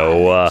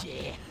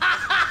biology.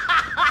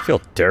 I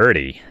feel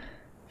dirty.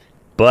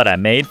 But I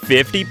made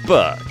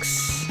 $50.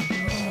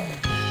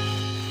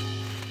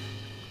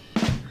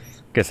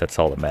 Guess that's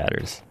all that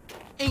matters.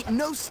 Ain't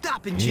no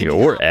stopping Jimmy.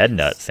 Or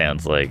Edna, it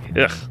sounds like.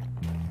 Ugh.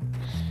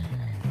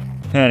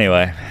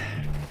 Anyway.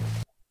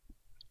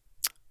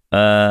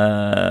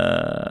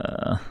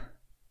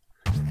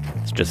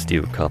 Let's just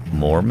do a couple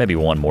more, maybe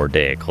one more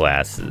day of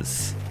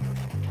classes.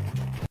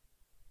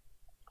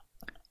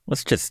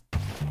 Let's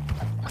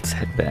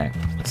head back.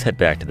 Let's head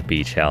back to the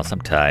beach house.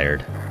 I'm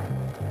tired.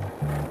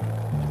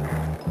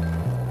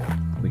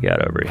 We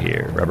got over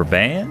here rubber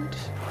band,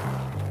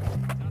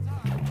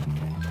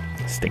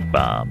 stink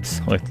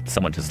bombs.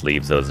 Someone just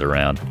leaves those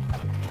around.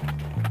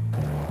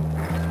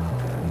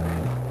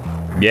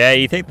 Yeah,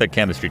 you think the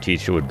chemistry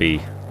teacher would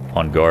be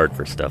on guard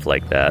for stuff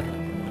like that.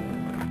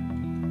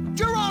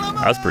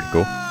 That was pretty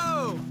cool.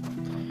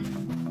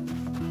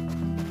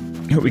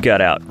 What we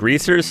got out?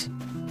 Greasers?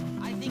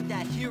 I think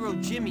that hero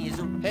Jimmy is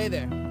a... Hey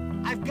there.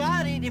 I've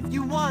got it if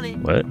you want it.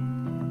 What?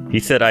 He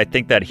said, I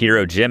think that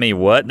hero Jimmy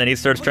what? And then he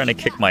starts trying to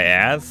kick my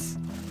ass?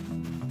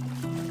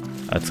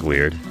 That's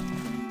weird.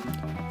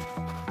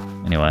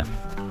 Anyway.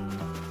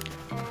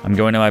 I'm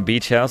going to my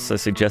beach house. I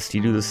suggest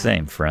you do the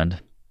same, friend.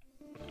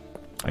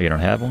 Oh, you don't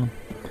have one?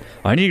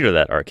 Oh, I need to go to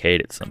that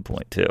arcade at some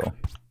point, too.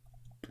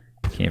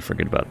 Can't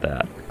forget about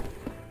that.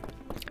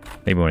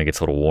 Maybe when it gets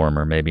a little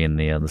warmer. Maybe in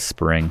the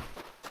spring.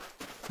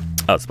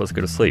 Oh, it's supposed to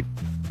go to sleep.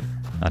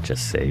 Not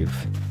just save.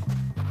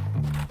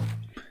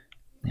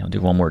 I'll do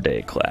one more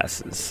day of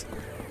classes.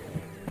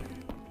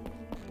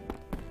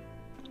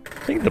 I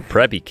think the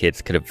preppy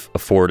kids could have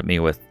afforded me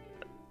with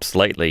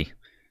slightly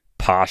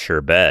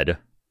posher bed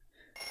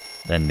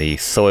than the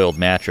soiled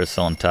mattress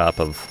on top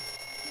of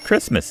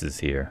Christmas is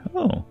here.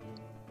 Oh.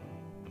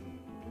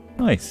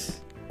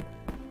 Nice.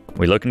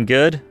 We looking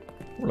good?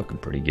 We're looking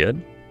pretty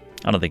good.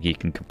 I don't think you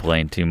can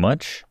complain too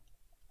much.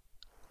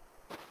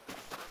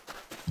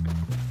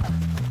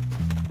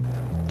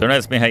 Don't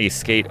ask me how you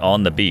skate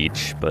on the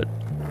beach, but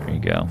there you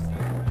go.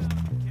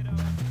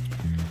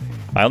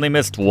 I only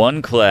missed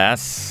one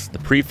class. The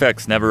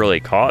prefects never really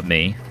caught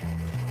me.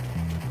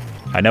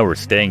 I know we're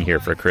staying here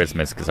for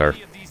Christmas because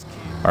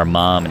our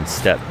mom and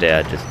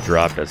stepdad just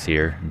dropped us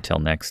here until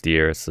next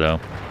year, so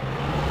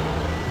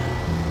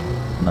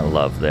no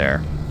love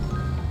there.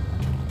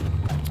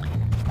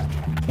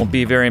 Won't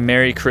be a very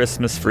Merry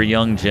Christmas for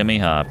young Jimmy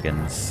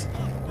Hopkins.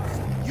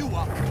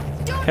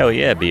 Hell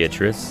yeah,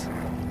 Beatrice.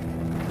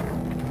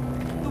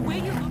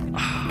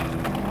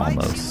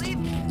 Almost.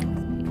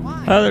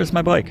 Oh, there's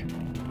my bike.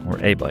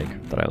 Or a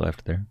bike that I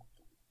left there.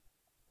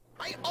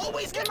 I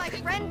always get my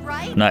friend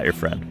right. Not your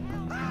friend.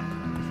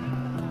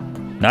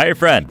 Not your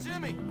friend.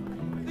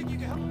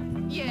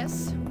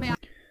 Yes. May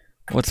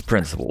What's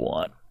principal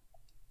want?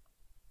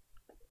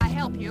 I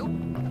help you?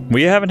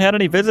 We haven't had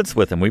any visits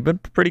with him. We've been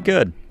pretty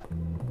good.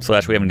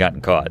 Slash, we haven't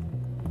gotten caught.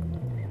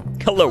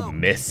 Hello,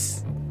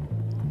 miss.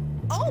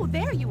 Oh,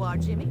 there you are,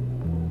 Jimmy.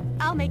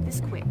 I'll make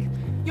this quick.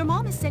 Your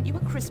mom has sent you a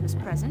Christmas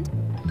present.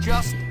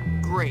 Just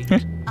great.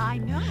 I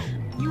know.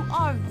 You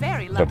are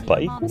very The lucky.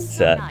 bike? Your mom is What's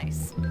so that?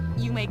 nice.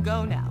 You may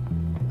go now.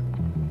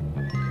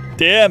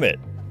 Damn it.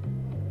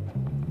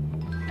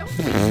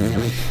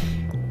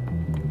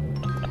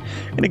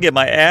 I'm gonna get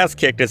my ass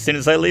kicked as soon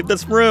as I leave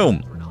this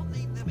room.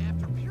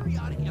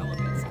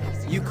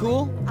 You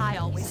cool? I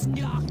always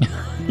knew.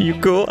 You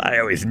cool? I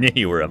always knew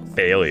you were a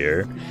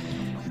failure.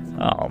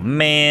 Oh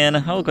man,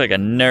 I look like a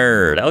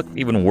nerd. I look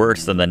even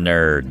worse than the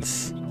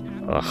nerds.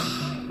 Ugh.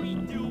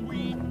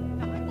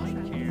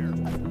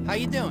 How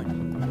you doing?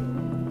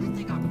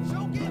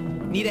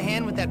 Need a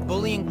hand with that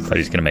bullying? Oh,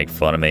 he's gonna make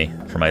fun of me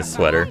for my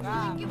sweater.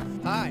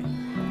 Hi.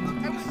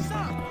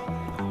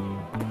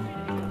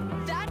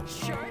 That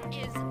shirt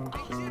is...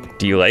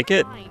 Do you like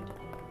it?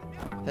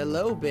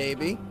 Hello,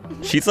 baby.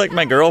 She's like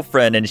my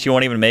girlfriend and she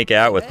won't even make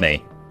out with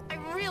me. I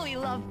really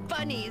love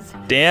bunnies.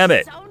 Damn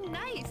it. So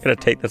nice. I'm gonna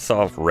take this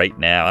off right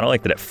now. I don't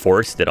like that it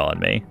forced it on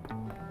me.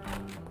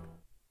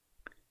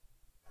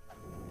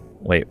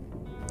 Wait.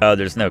 Oh,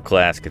 there's no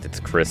class because it's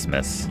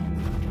Christmas.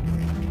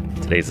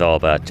 Today's all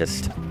about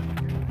just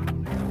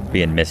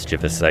being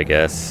mischievous, I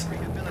guess.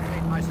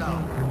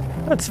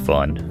 That's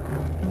fun.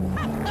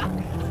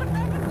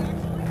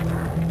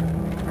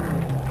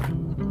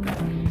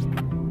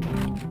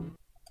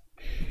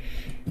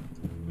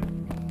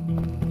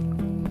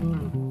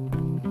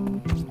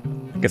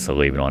 I guess I'll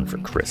leave it on for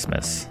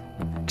Christmas.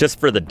 Just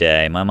for the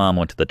day. My mom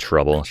went to the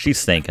trouble.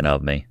 She's thinking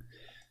of me.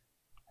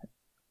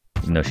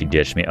 Even though she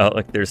ditched me. Oh,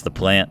 look, there's the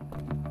plant.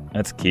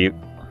 That's cute.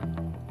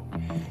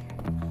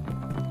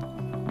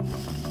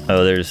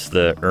 Oh, there's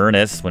the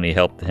Ernest when he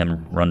helped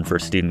him run for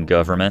student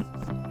government.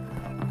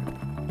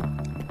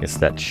 Guess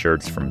that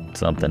shirt's from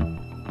something.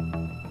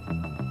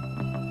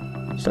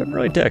 Starting to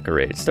really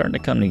decorate. It's starting to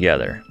come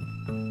together.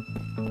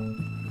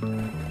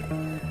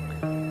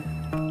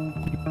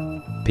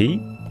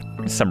 Pete?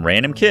 Some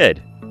random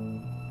kid.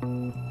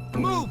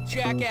 Move,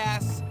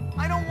 jackass.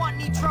 I don't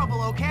want any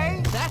trouble,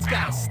 okay? That's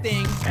gotta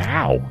sting.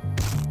 Ow.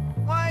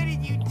 Why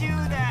did you do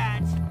that?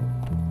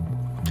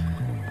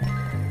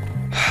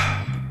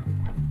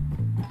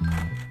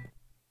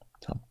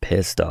 I'm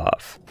pissed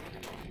off.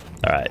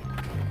 Alright.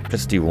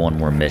 Let's do one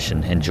more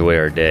mission. Enjoy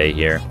our day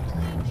here.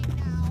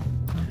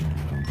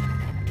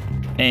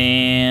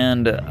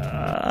 And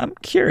I'm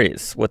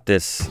curious what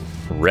this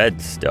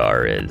red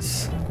star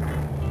is.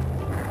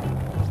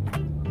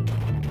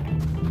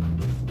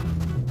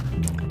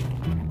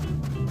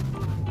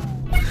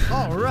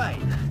 All right.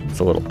 It's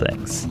the little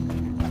things.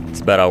 It's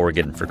about all we're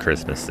getting for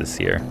Christmas this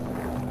year.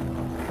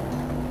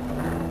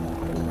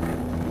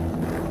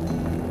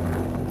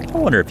 I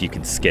wonder if you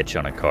can sketch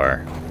on a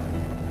car.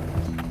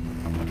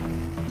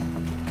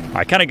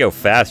 I kind of go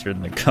faster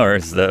than the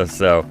cars though,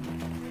 so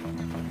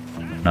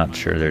not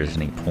sure there's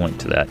any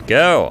point to that.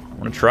 Go! I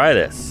want to try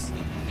this.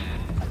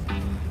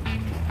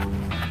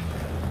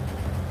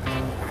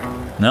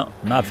 No,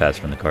 I'm not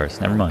faster than the cars.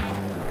 Never mind.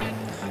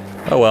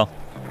 Oh well.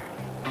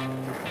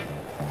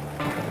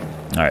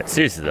 Alright,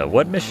 seriously though,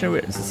 what mission are we...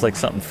 Is this like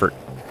something for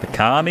the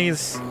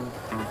commies?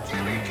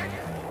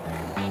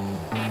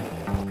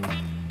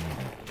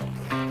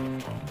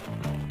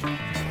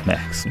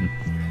 Max,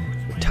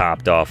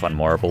 topped off on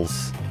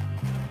marbles.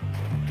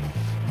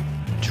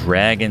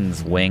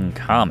 Dragon's Wing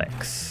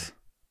Comics.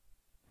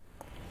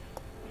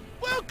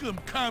 Welcome,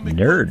 comic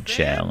Nerd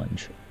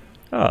Challenge.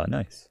 Oh,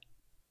 nice.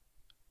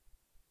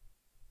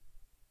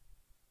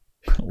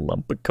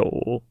 Lump of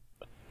coal.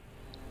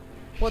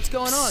 What's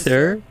going on,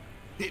 sir?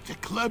 It's a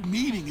club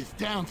meeting. It's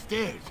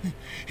downstairs.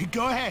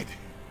 Go ahead.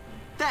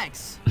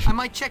 Thanks. I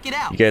might check it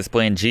out. You guys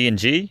playing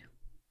G&G?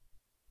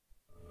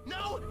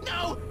 No!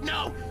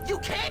 You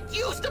can't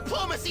use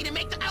diplomacy to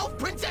make the elf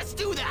princess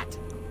do that!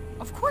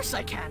 Of course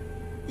I can.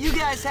 You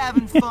guys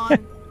having fun?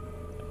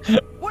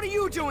 What are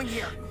you doing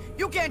here?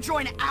 You can't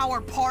join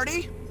our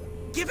party.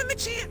 Give him a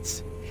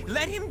chance.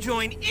 Let him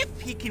join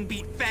if he can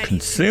beat Fatty's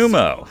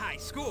Consumo. high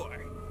score.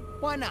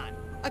 Why not?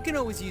 I can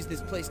always use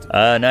this place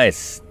to...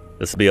 Nice.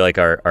 This will be like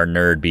our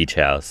nerd beach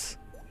house.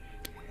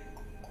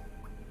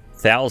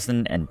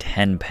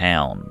 1,010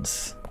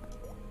 pounds.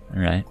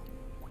 Alright.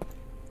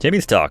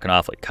 Jimmy's talking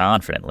awfully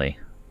confidently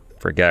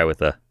for a guy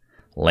with a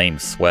lame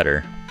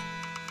sweater.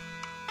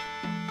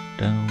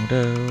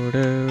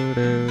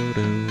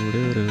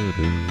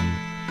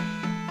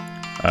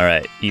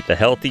 Alright, eat the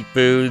healthy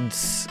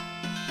foods,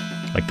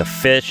 like the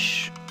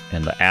fish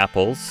and the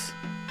apples,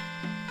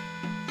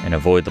 and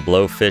avoid the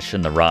blowfish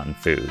and the rotten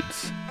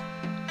foods.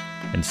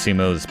 And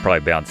Sumo's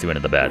probably bounce you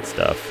into the bad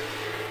stuff.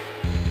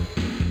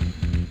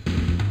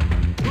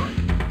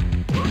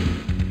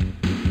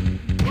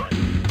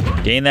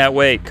 Gain that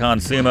weight,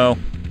 Consumo.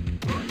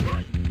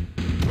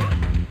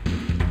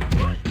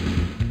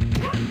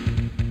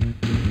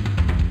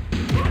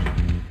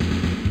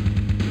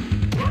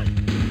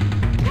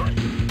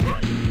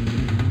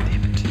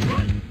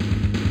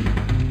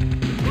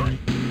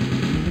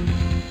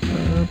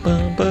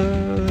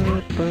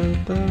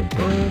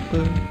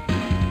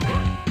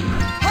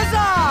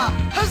 Huzzah!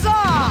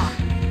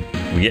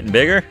 Huzzah! We getting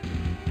bigger?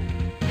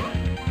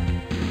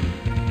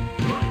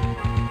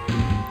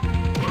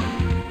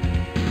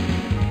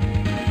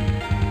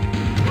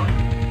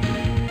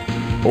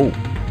 Oh.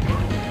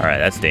 Alright,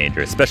 that's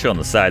dangerous. Especially on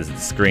the sides of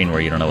the screen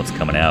where you don't know what's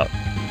coming out.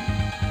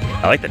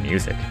 I like the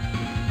music.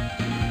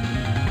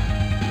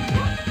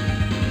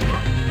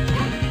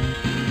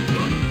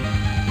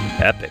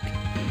 Epic.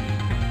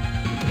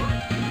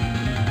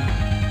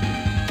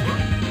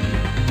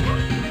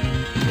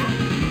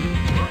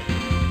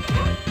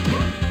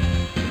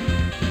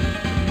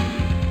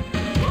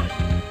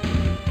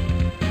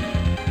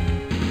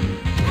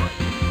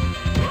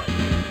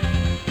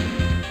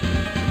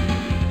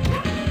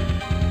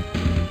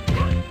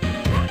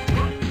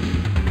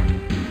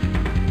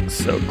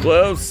 So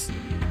close.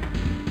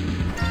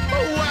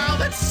 Oh wow,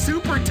 that's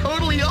super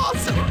totally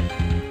awesome.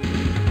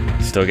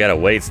 Still got a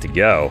ways to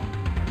go.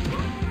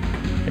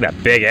 Look at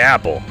that big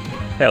apple.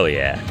 Hell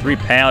yeah.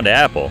 3-pound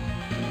apple.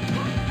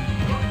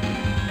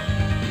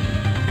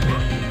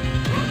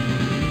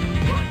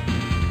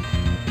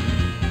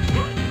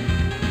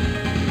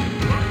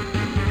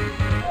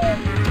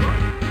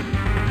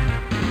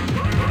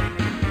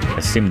 I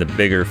assume the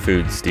bigger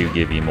foods do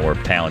give you more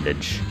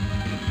poundage.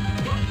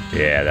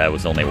 Yeah, that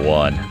was only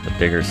 1. The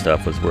bigger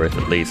stuff was worth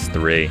at least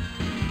 3.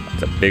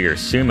 It's a bigger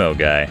sumo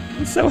guy.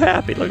 He's so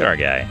happy. Look at our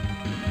guy.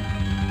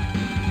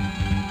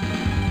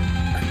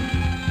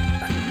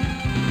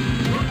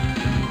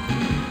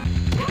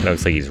 It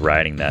looks like he's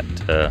riding that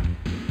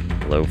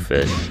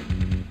blowfish.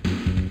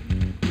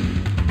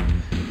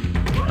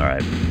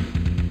 Alright.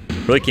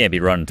 Really can't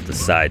be running to the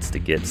sides to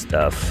get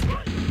stuff.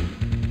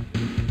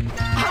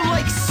 I'm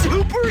like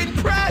super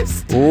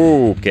impressed.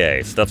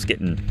 Okay, stuff's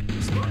getting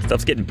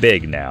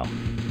big now.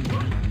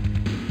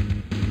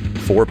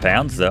 4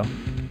 pounds though.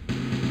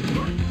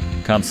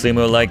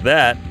 Consumo like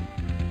that.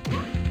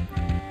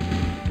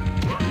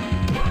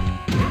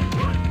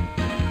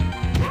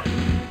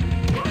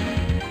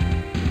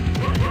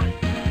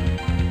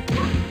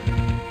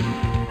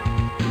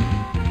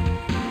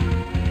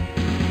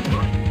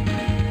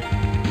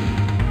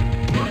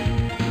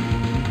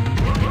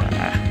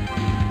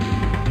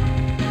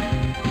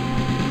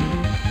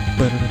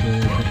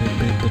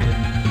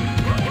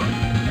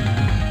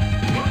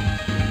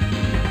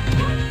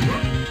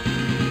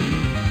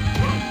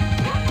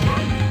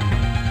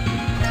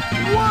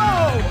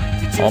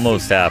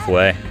 Almost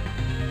halfway.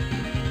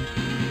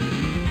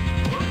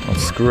 Don't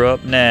screw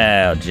up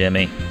now,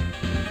 Jimmy.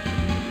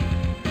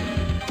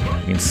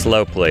 You can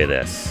slow play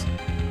this.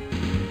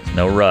 There's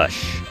no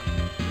rush.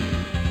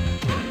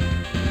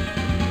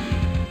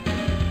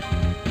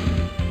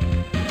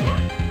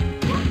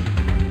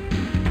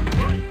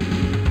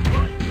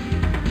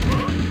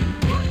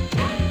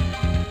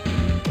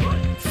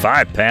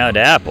 $5-pound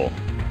apple.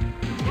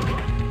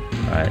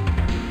 All right.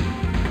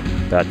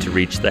 About to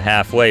reach the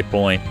halfway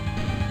point.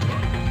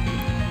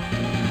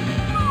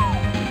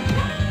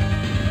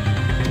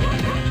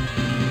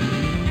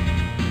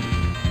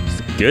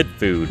 Good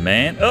food,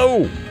 man.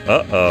 Oh!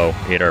 Uh-oh.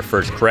 Ate our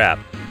first crap.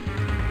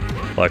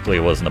 Luckily, it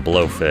wasn't a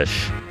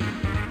blowfish.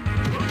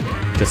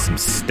 Just some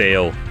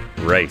stale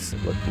rice,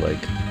 it looked like.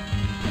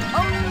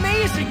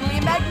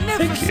 Amazingly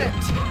magnificent!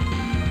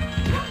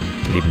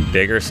 Even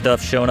bigger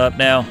stuff showing up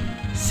now.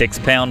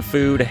 6-pound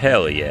food?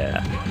 Hell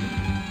yeah.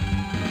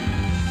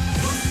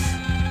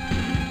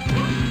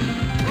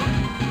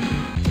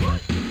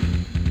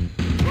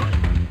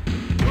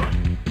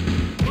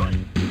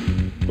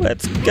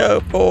 Let's go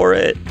for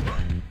it.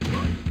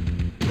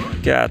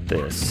 Got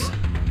this.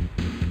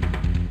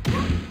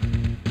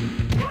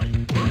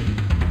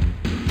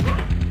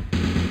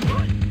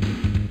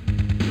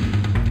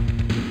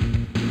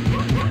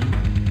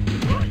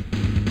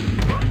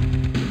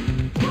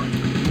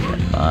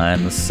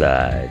 Mind the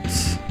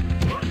sides.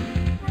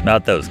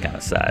 Not those kind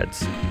of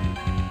sides.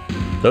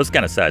 Those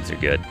kind of sides are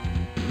good.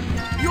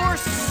 You're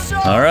so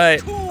all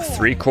right, cool.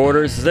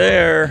 3/4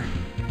 there.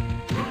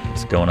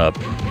 It's going up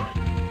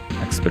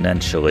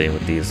exponentially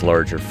with these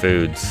larger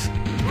foods.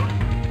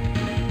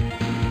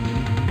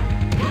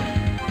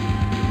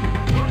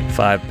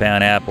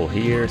 5-pound apple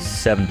here,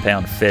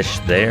 7-pound fish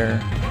there.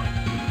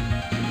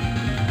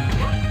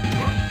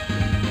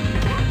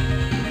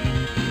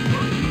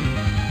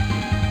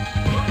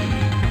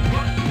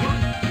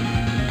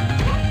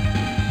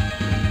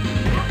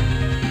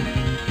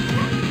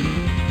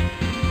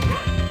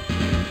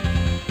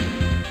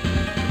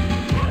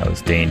 That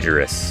was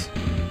dangerous.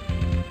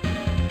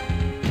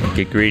 Don't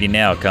get greedy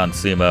now,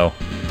 Consumo.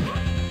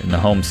 In the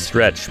home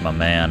stretch, my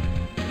man.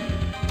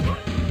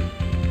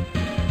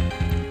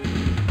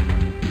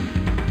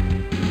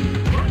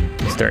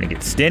 Starting to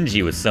get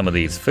stingy with some of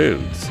these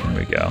foods. Here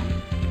we go.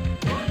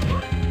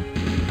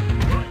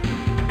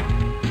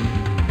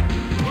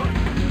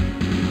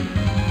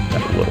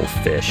 That little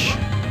fish.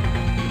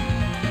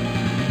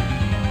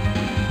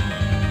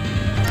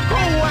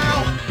 Oh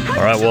wow!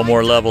 All right, one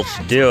more level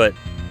should do it.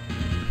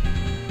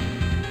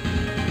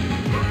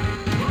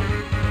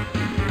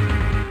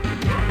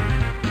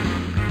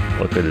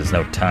 Look, there's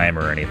no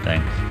timer or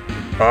anything.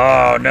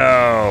 Oh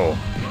no!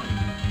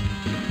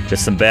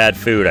 Just some bad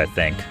food, I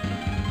think.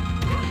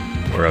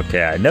 We're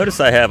okay. I notice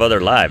I have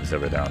other lives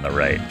over there on the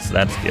right, so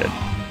that's good.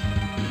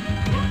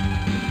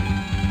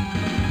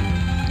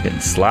 Getting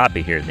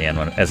sloppy here at the end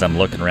as I'm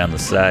looking around the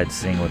side,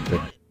 seeing what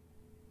the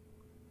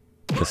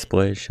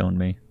display is showing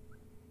me.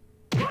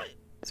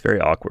 It's very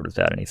awkward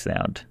without any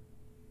sound,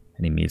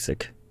 any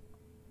music.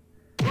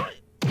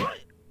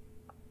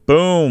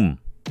 Boom!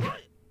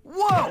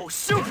 Whoa,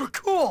 super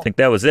cool! I think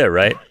that was it,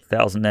 right?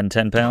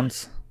 1,010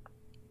 pounds?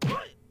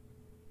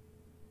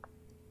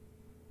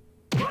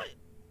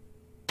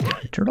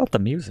 Turn off the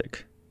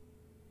music.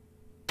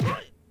 Don't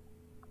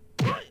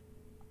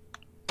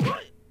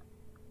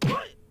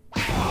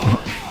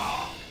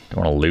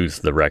want to lose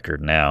the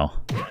record now.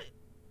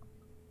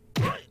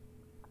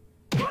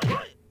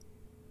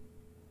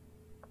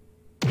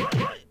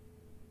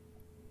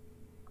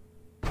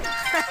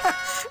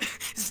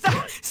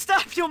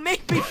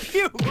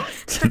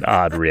 An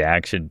odd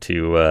reaction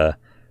to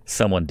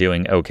someone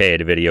doing okay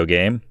at a video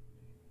game.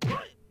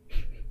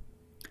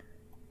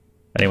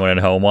 Anyone at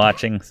home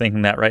watching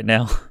thinking that right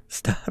now?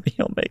 Stop,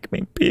 you'll make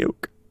me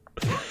puke.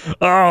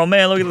 Oh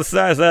man, look at the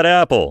size of that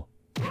apple.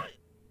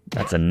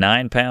 That's a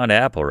 9-pound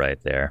apple right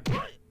there.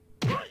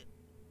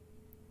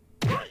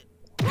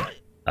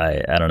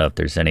 I don't know if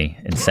there's any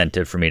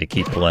incentive for me to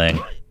keep playing.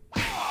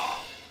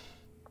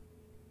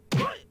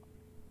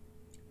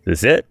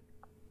 Is this it?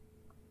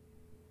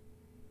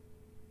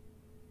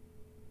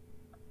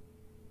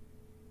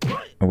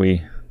 Are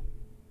we...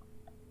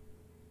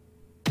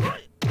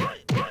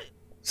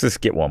 Let's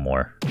just get one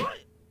more.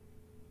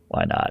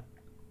 Why not?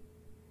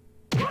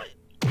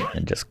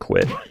 And just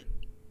quit.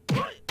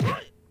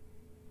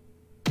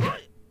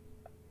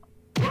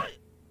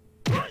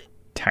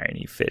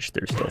 Tiny fish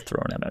they're still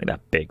throwing at me. Look at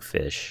that big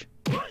fish.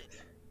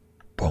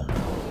 Boom.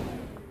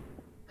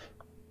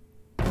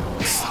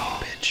 Son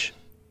of a bitch.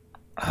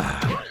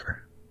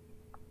 Whatever.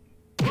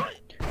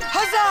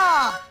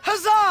 Huzzah!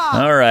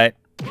 Huzzah! Alright.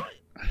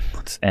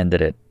 Let's end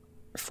it at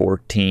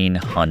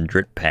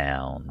 1,400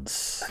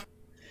 pounds.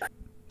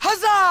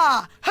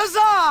 Huzzah!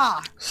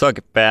 Huzzah! Suck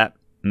it, Bat.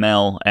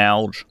 Mel,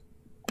 Alge.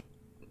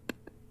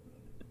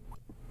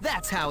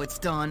 That's how it's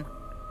done.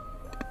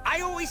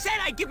 I always said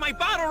I'd give my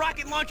bottle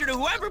rocket launcher to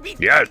whoever beats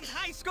the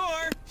high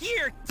score.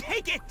 Here,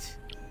 take it.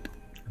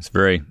 It's a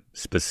very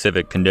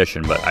specific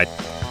condition, but I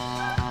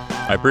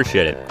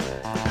appreciate it.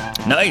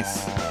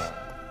 Nice.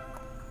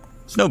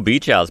 It's no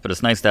beach house, but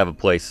it's nice to have a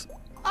place.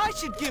 I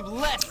should give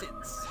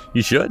lessons.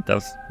 You should.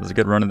 That was a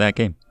good run of that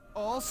game.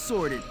 All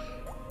sorted.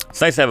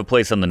 It's nice to have a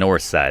place on the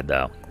north side,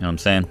 though. You know what I'm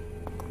saying?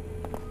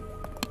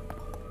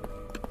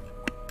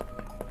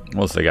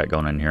 What else they got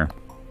going in here?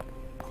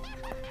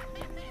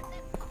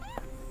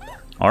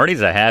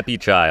 Artie's a happy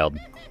child.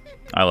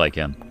 I like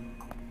him.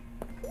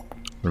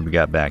 What do we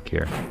got back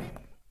here?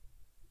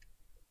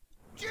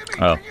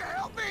 Oh.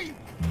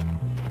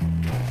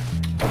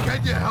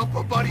 Can you help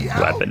a buddy out?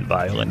 Weapon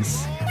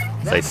violence.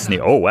 They sneak.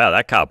 Oh wow,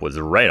 that cop was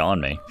right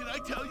on me. Did I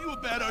tell you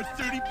about our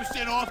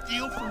 30% off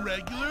deal for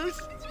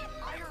regulars?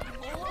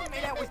 I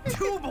made out with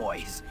 2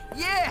 boys.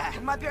 Yeah,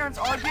 my parents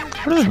argue.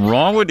 What is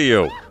wrong with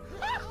you?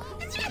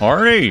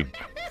 Artie!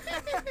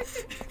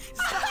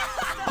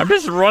 I'm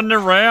just running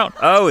around.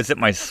 Oh, is it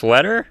my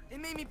sweater?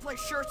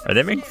 Are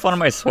they making fun of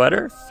my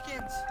sweater?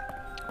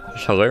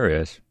 It's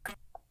hilarious.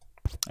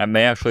 That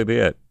may actually be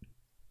it.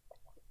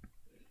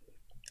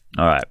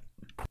 Alright.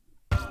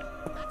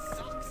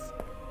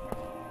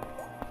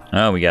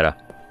 Oh, we gotta...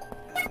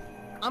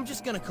 I'm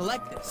just gonna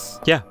collect this.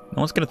 Yeah,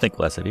 no one's gonna think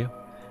less of you.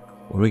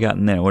 What do we got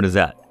in there? What is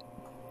that?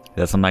 Is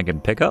that something I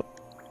can pick up?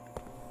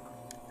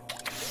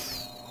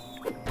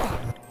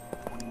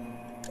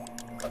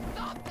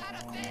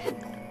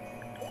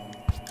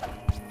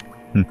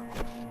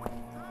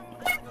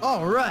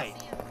 All right.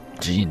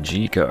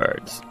 G&G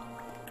cards.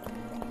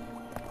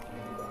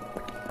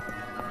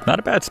 Not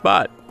a bad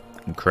spot.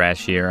 Can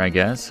crash here, I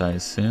guess, I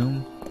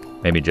assume.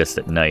 Maybe just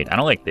at night. I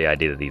don't like the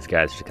idea that these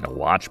guys are just gonna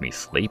watch me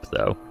sleep,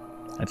 though.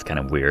 That's kind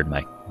of weird.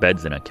 My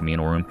bed's in a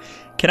communal room.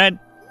 Can I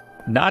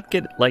not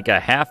get, like, a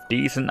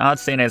half-decent... I'm not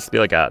saying it has to be,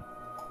 like, a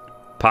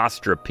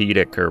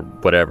posturepedic or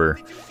whatever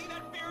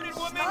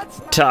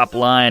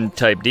top-line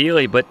type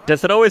dealy, but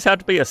does it always have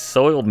to be a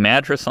soiled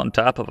mattress on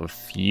top of a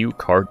few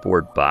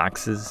cardboard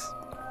boxes?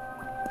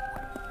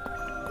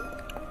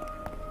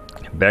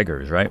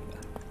 Beggars, right?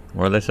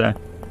 What do they say?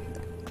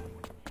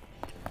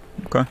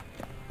 Okay.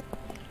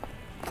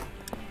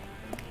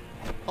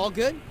 All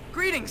good?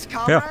 Greetings,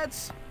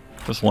 comrades.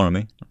 Yeah. Just one of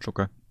me. That's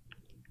okay.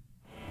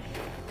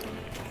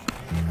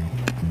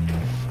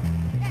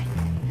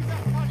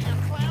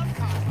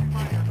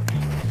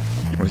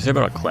 What do you say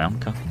about a clown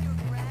car?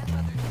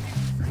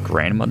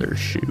 Grandmother's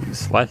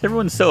shoes. Why is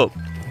everyone so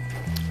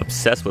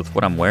obsessed with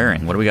what I'm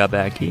wearing? What do we got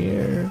back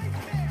here?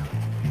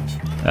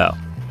 Oh,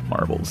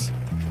 marbles.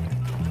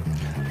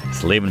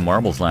 It's leaving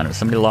marbles line.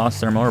 Somebody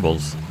lost their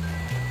marbles.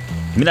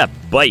 Give me that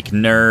bike,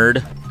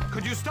 nerd.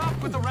 Could you stop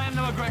with the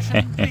random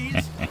aggression,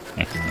 please?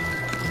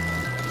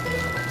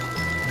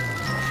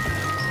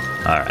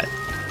 Alright.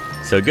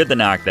 So good to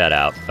knock that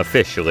out,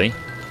 officially.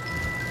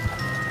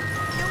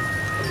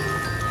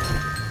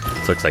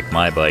 This looks like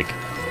my bike,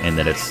 in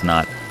that it's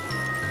not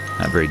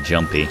very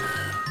jumpy.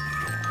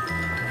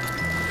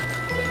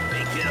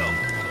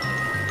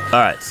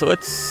 Alright, so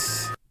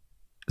let's...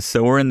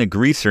 So we're in the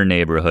greaser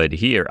neighborhood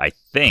here, I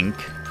think.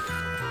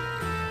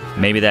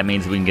 Maybe that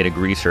means we can get a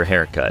greaser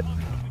haircut.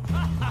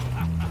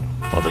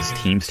 All this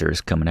Teamster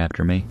is coming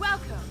after me.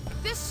 Welcome.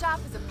 This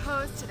shop is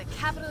opposed to the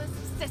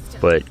capitalist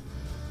system. But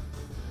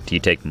do you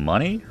take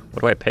money?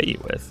 What do I pay you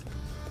with?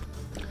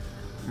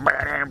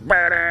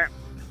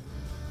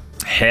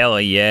 Hell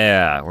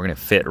yeah. We're gonna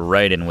fit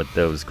right in with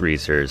those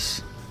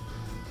greasers.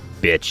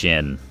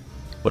 Bitchin'.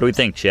 What do we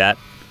think, chat?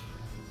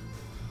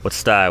 What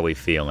style we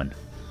feeling?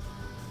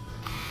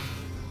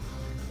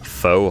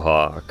 Faux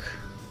hawk.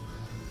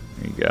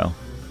 There you go.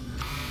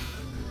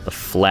 The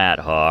flat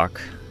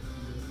hawk.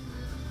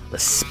 The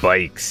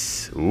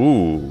spikes.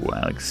 Ooh,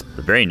 Alex.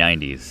 Very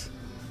 90s.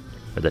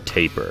 Or the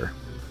taper.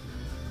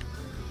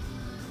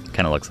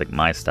 Kind of looks like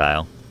my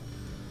style.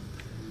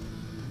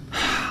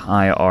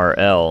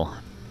 IRL.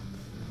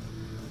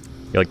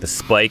 You like the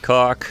Spike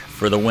Hawk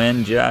for the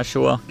win,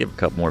 Joshua? Give a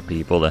couple more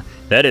people.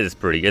 That is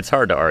pretty. It's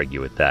hard to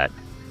argue with that.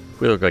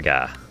 We look like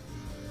a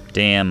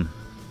damn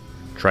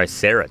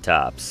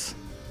Triceratops.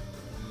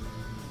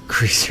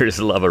 Greasers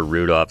love a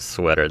Rudolph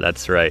sweater.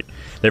 That's right.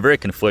 They're very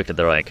conflicted.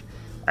 They're like,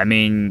 I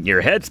mean,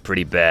 your head's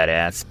pretty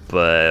badass,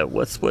 but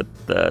what's with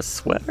the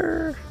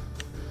sweater?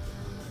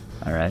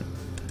 All right.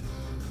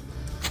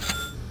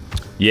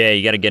 Yeah,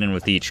 you got to get in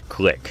with each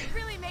click.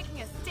 Really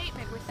making a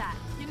statement with that,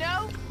 you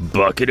know?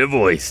 Bucket of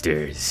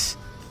oysters.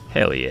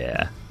 Hell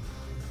yeah.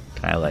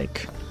 Can I,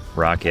 like,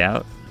 rock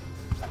out?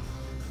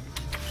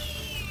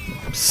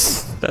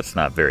 Psst, that's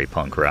not very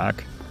punk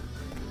rock.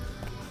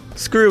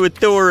 Screw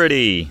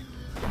authority.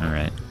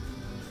 Alright.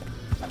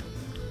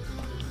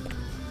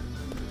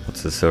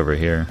 What's this over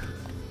here?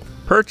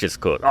 Purchase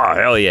code. Oh,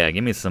 hell yeah.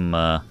 Give me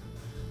some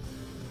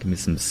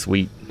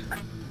sweet...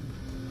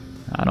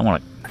 I don't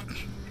want to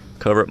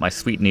cover up my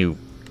sweet new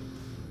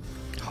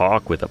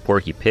hawk with a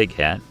Porky Pig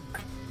hat.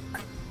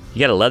 You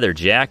got a leather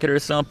jacket or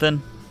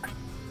something?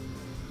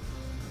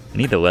 I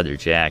need the leather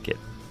jacket.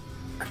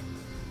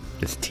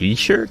 This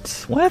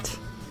t-shirts? What?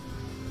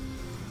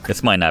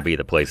 This might not be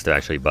the place to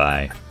actually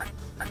buy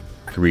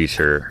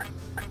Greaser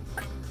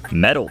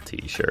metal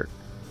t-shirt.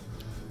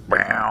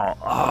 Wow.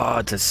 Oh,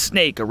 it's a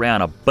snake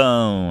around a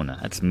bone.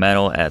 That's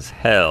metal as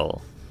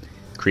hell.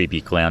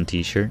 Creepy clown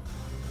t-shirt.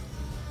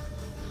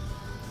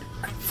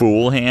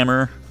 Fool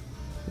hammer.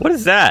 What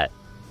is that?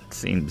 It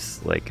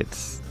seems like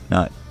it's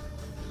not...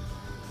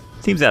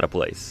 Seems out of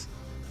place.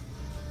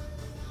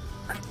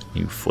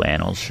 New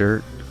flannel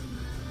shirt.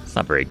 It's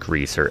not very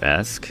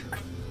Greaser-esque.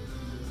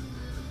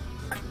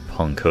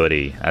 Punk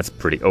hoodie. That's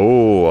pretty...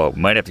 Oh,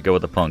 might have to go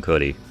with the punk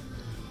hoodie.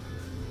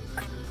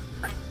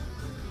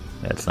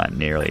 That's not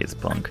nearly as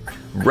punk.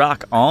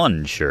 Rock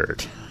on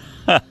shirt.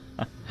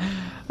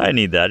 I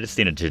need that. I just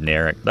need a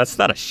generic... That's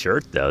not a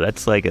shirt, though.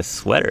 That's like a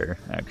sweater,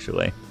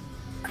 actually.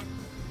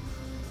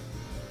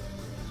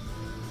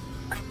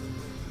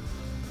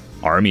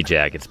 Army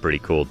jacket's pretty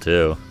cool,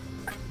 too.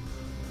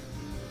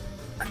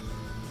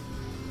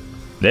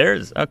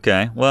 There's...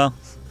 Okay, well,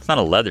 it's not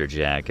a leather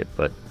jacket,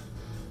 but...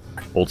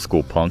 Old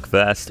school punk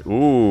vest.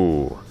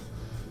 Ooh.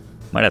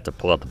 Might have to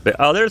pull out the...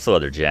 Oh, there's the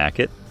leather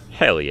jacket.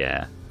 Hell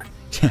yeah.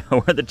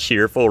 We're the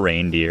cheerful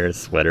reindeer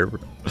sweater,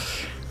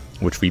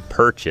 which we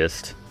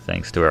purchased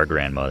thanks to our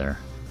grandmother.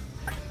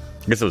 I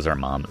guess it was our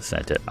mom that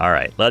sent it.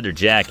 Alright, leather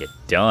jacket.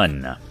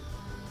 Done.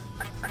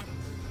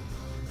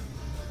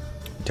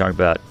 You talking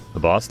about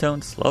the Boss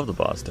Tones? Love the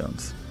Boss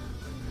Tones.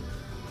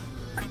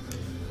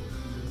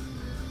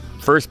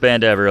 First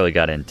band I ever really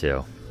got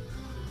into.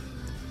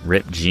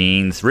 Ripped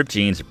jeans. Ripped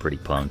jeans are pretty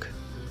punk.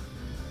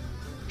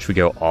 Should we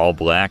go all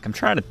black? I'm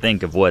trying to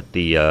think of what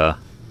the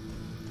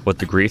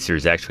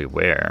Greasers actually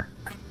wear.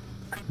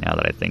 Now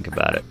that I think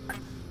about it.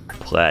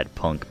 Plaid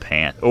punk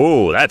pant.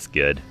 Oh, that's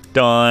good.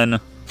 Done.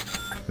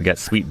 We got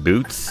sweet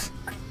boots.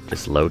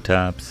 Just low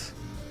tops.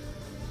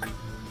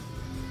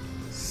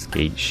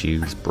 Skate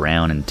shoes,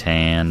 brown and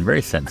tan.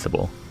 Very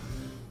sensible.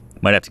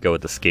 Might have to go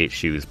with the skate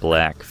shoes,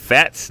 black.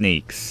 Fat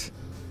sneaks.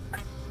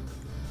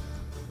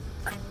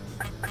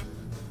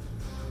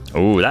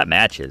 Oh, that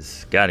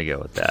matches. Gotta go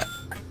with that.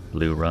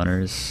 Blue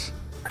runners.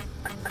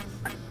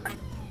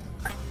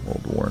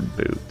 Old worn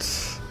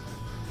boots.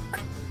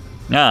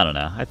 I don't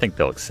know. I think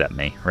they'll accept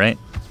me, right?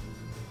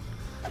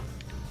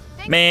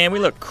 Man, we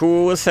look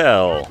cool as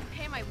hell.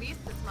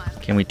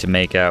 Can't wait to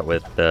make out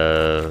with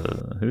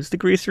who's the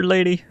Greaser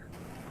lady?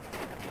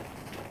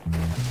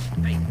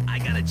 Hey, I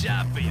got a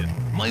job for you.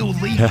 My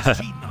old lady's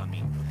cheating on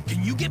me.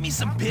 Can you get me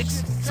some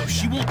pics so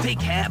she won't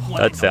take half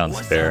what That sounds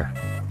fair.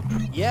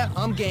 Yeah,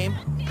 I'm game.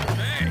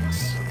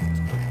 Thanks.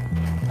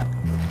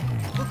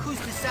 Look who's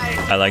decided.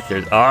 I like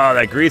their... Oh,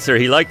 that Greaser,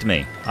 he liked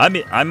me.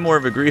 I'm more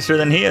of a Greaser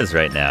than he is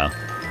right now.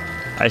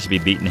 I should be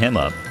beating him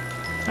up.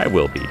 I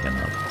will beat him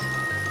up.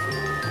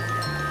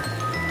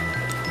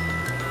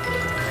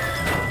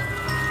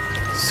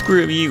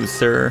 Screw you,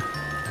 sir.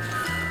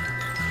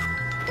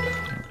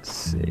 Let's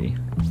see.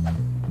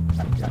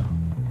 There we go.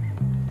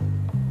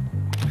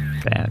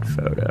 Bad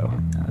photo.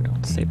 No,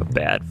 don't save a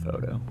bad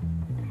photo.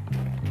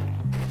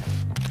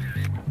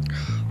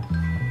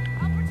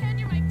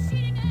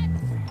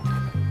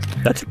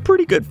 That's a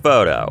pretty good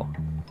photo.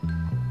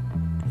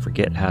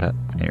 Forget how to...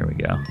 There we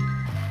go.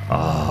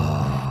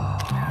 Oh.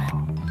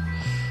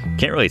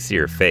 Can't really see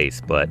her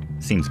face, but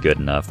seems good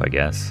enough, I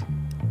guess.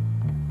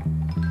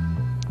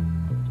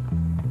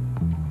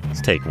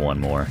 Let's take one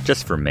more,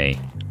 just for me.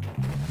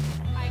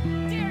 I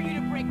dare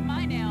you to break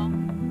my nail.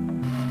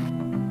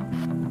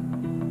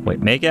 Wait,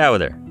 make out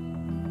with her.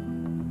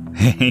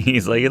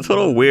 He's like, it's a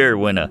little weird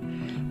when a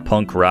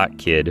punk rock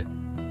kid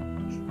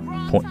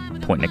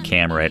pointing a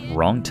camera at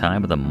wrong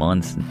time of the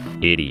month,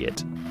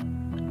 idiot.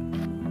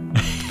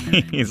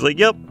 He's like,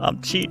 yep,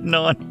 I'm cheating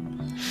on.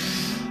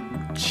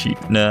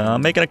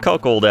 I'm making a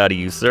cuckold out of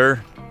you,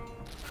 sir.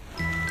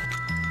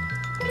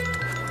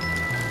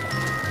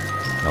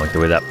 like the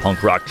way that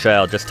punk rock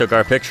child just took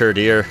our picture,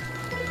 dear.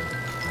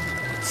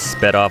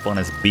 Sped off on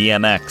his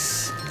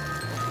BMX.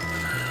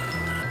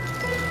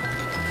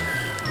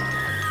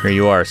 Here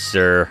you are,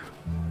 sir.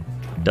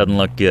 Doesn't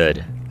look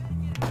good.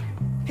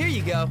 Here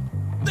you go.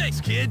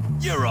 Thanks, kid.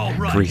 You're all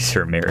right.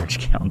 Greaser marriage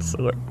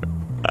counselor.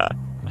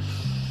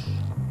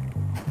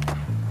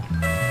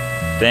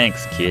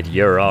 Thanks, kid.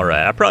 You're all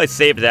right. I probably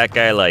saved that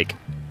guy like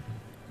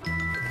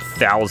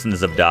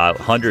thousands of dollars,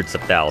 hundreds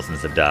of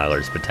thousands of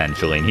dollars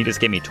potentially, and he just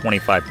gave me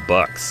 25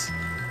 bucks.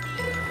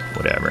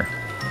 Whatever.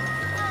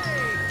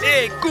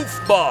 Hey,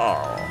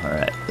 goofball! All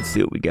right, let's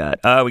see what we got.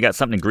 We got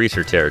something in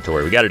Greaser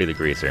territory. We got to do the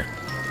Greaser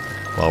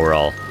while we're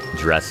all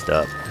dressed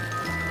up.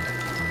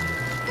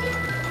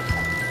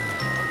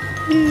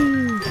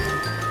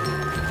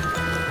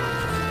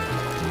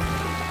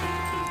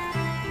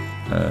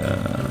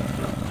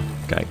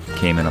 Guy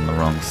came in on the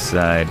wrong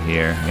side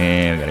here.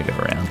 And we gotta go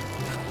around.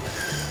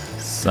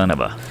 Son of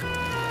a...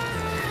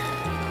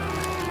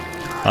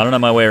 I don't know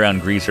my way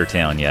around Greaser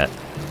Town yet.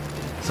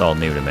 It's all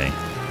new to me.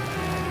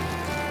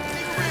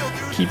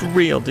 Keep it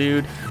real,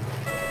 dude.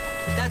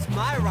 That's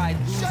my ride,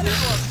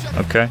 loser.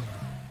 Okay.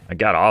 I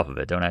got off of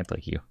it. Don't act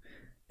like you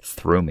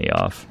threw me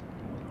off.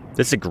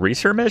 This is a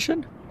Greaser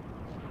mission?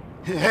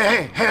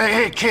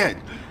 Hey, kid.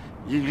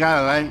 You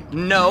got a line?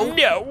 No.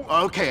 No.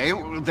 Okay,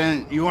 well,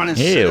 then you want to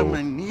sit on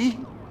my knee?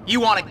 You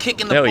want a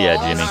kick in the Hell balls?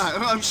 yeah, Jimmy.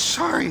 I'm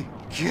sorry,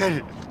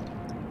 kid.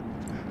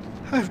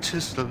 I'm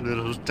just a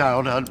little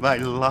down on my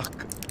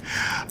luck.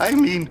 I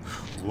mean,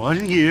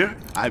 1 year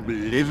I'm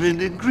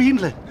living in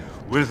Greenland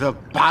with a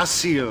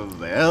posse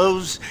of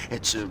elves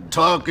and some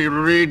talking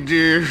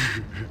reindeer.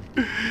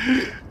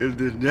 And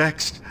the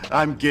next,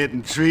 I'm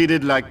getting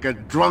treated like a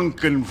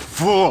drunken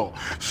fool,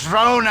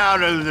 thrown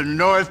out of the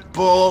North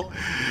Pole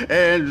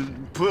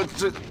and put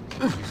to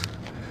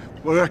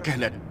work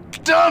in a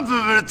dump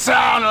of a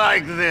town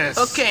like this.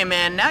 Okay,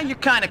 man, now you're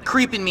kind of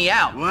creeping me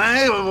out.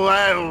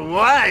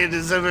 Why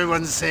does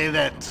everyone say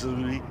that to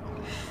me?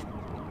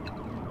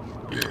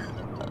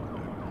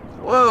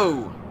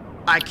 Whoa,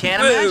 I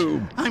can't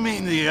imagine. I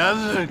mean, the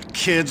other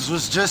kids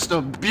was just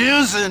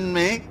abusing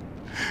me,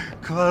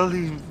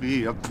 calling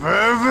me a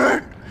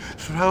pervert,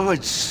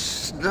 throwing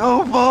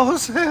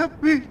snowballs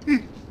at me.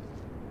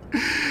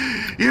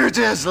 You're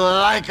just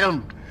like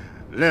them,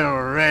 little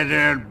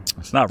red-haired.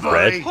 It's not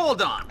red.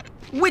 Hold on.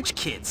 Which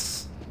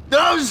kids?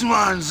 Those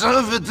ones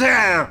over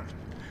there.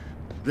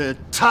 The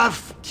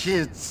tough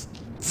kids,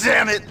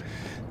 damn it.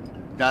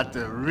 Not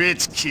the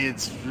rich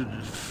kids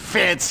from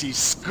fancy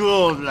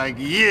school like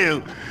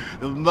you.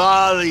 The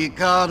Molly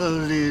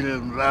Connolly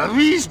and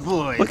Maurice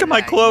boys. Look at my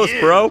like clothes, you.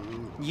 bro.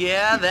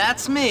 Yeah,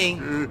 that's me.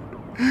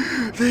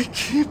 They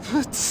keep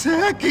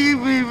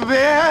attacking me,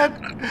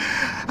 man.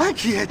 I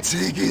can't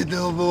take it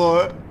no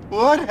more.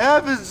 What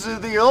happens to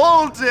the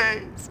old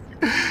days?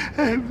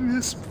 I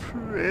miss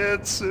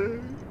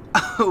Prancer.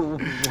 Oh,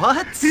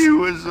 what? He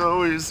was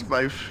always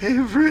my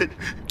favorite.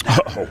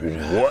 Oh,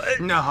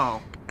 what?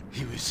 No.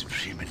 He was a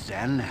prima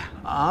donna.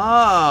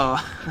 Oh.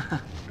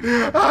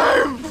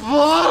 I'm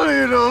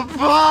falling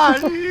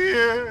apart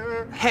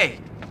here. Hey,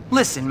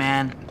 listen,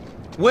 man.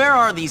 Where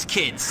are these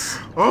kids?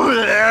 Over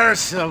there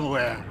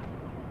somewhere.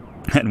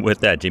 And with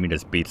that, Jimmy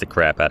just beats the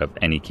crap out of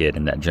any kid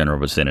in that general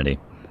vicinity.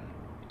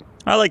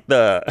 I like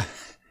the...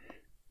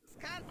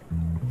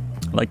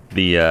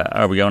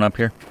 are we going up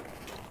here?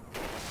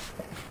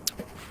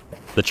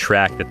 The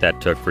track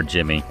that took for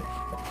Jimmy.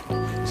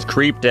 He's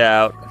creeped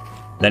out.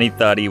 Then he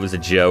thought he was a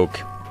joke.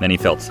 Then he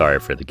felt sorry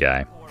for the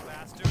guy.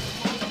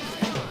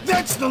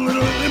 That's the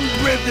little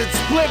inbred that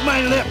split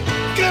my lip.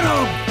 Get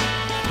him!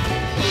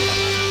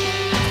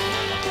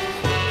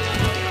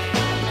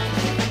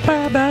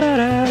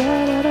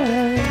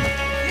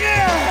 Yeah!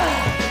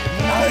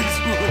 Nice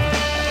one.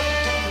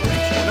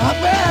 Not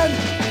bad,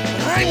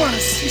 but I want to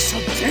see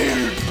some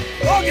tears.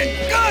 Okay,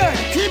 good!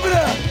 Keep it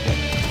up!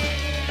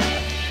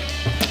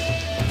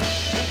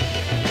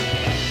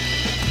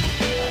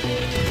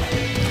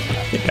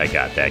 I think I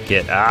got that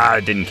kid. Ah,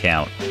 it didn't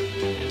count.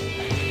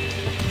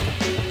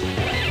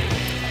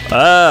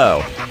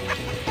 Oh.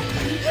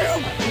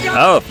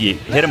 Oh, if you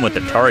hit him with the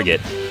target,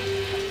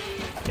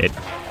 it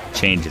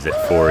changes it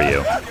for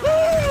you.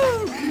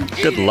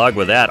 Good luck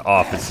with that,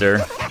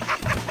 officer.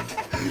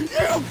 You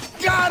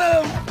got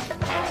him!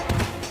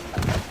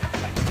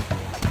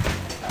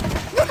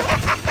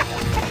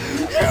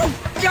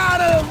 You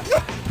got him!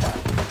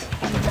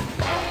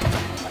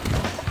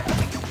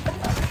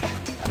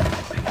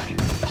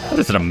 That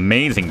is an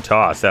amazing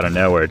toss out of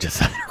nowhere.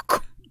 Just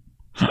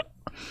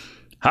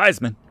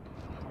Heisman.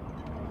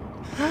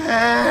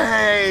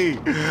 Hey!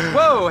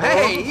 Whoa,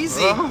 hey,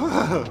 easy.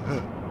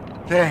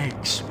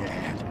 Thanks,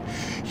 man.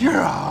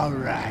 You're all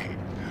right.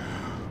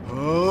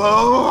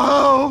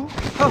 Oh,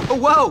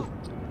 whoa.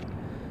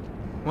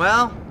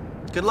 Well,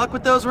 good luck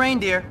with those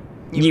reindeer.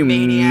 You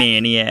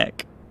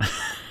maniac.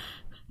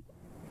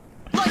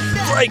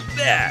 Like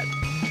that.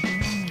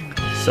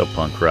 So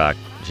punk rock,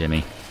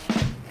 Jimmy.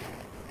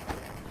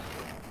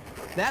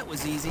 That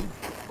was easy.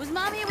 Was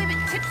Mommy a wee bit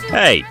tipsy when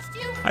Hey, I dressed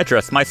you? I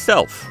dressed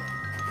myself.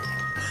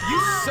 You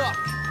suck.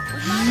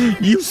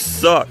 You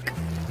suck.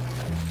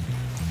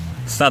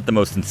 It's not the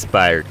most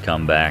inspired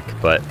comeback,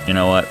 but you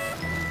know what?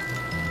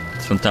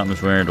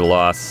 Sometimes when you're at a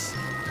loss,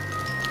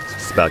 it's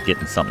just about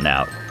getting something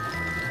out.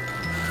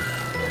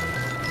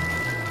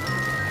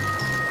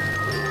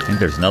 I think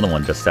there's another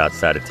one just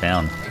outside of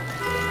town.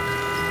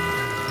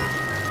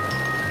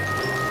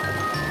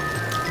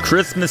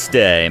 Christmas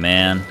Day,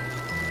 man.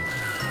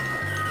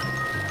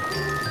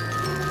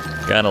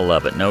 Gotta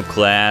love it. No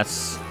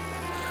class.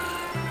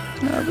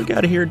 We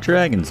gotta hear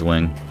Dragon's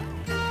Wing.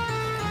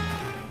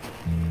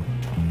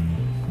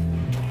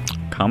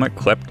 Comic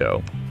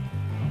Klepto.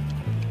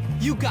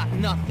 You got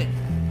nothing.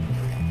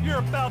 You're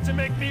about to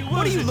make me lose.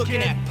 What are you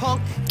looking at,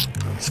 punk?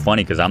 It's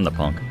funny because I'm the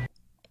punk.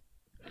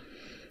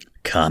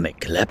 Comic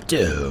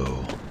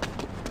Klepto.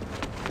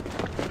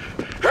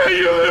 Hey,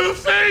 you little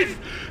thief!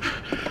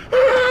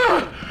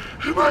 Ah,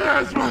 my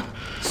asthma.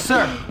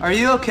 Sir, are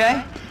you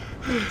okay?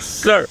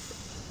 Sir.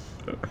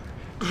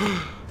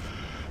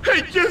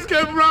 I just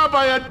got robbed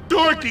by a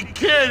dorky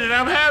kid and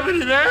I'm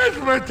having an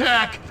asthma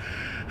attack.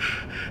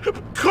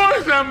 Of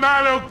course I'm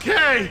not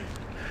okay.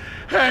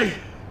 Hey,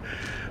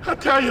 I'll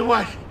tell you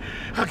what.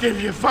 I'll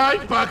give you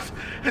 $5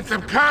 and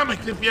some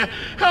comics if you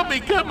help me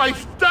get my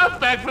stuff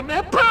back from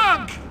that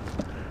punk.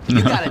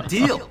 You got a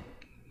deal.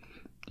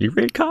 You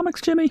read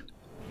comics, Jimmy?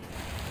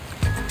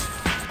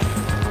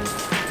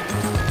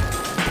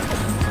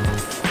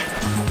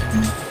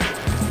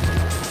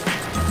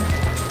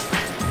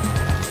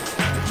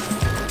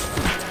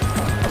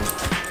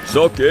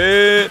 Suck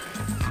it!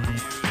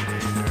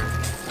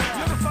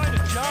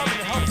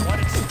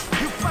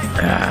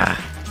 Ah,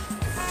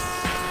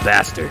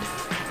 bastard.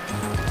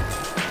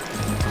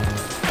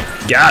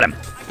 Got him.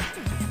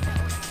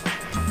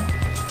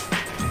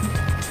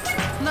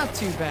 Not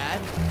too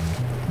bad.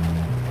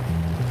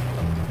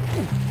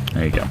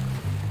 There you go.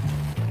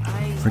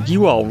 Are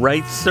you all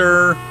right,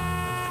 sir?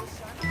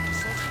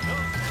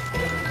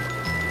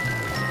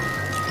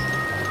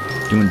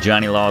 Doing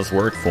Johnny Law's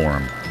work for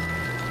him.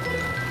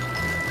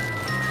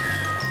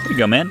 There you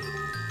go, man.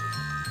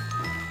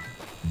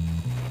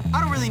 I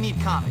don't really need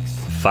comics.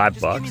 $5.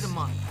 Just give me the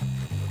money.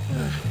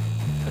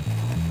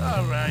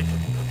 All right.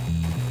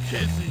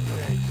 Kissy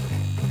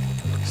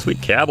face.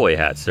 Sweet cowboy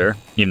hat, sir.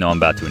 Even though I'm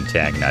about to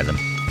antagonize him.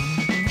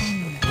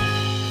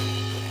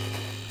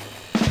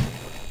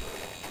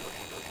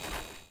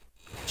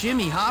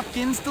 Jimmy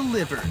Hopkins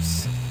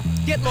delivers.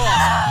 Get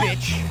lost,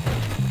 bitch.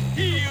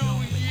 You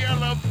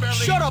yellow belly.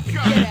 Shut up and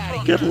get out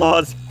of here. Get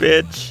lost,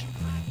 bitch.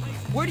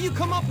 Where do you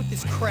come up with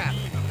this crap?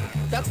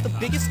 That's the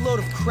biggest load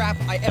of crap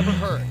I ever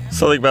heard.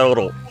 Something about a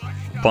little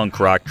punk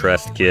rock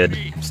dressed kid.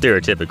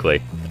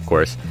 Stereotypically, of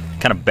course.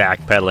 Kind of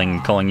backpedaling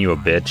and calling you a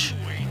bitch.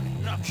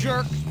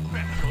 Jerk.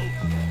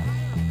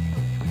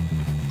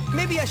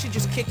 Maybe I should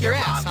just kick your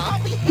ass, huh?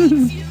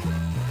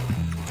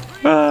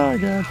 Oh,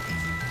 God.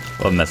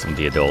 Love messing with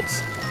the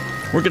adults.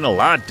 We're getting a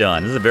lot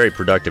done. This is a very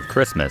productive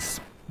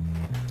Christmas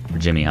for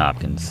Jimmy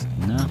Hopkins.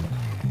 No.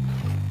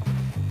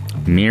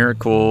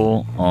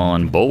 Miracle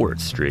on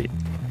Bulward Street.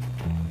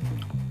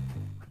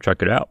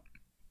 Check it out.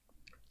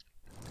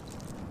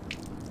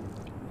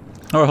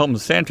 Oh, home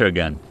with Santa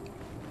again.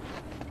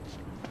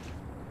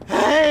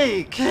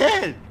 Hey,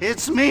 kid,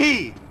 it's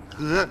me.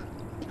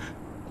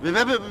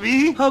 Remember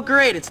me? Oh,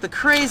 great, it's the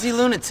crazy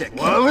lunatic.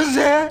 What was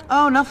that?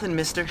 Oh, nothing,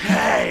 mister.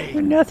 Hey,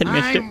 nothing,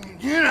 mister. I'm,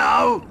 you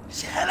know,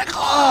 Santa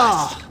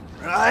Claus,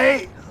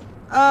 right?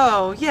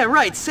 Oh, yeah,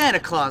 right, Santa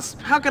Claus.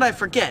 How could I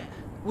forget?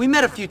 We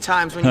met a few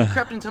times when you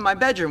crept into my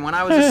bedroom when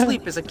I was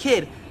asleep as a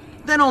kid.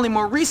 Then only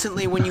more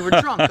recently when you were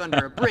drunk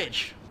under a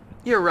bridge.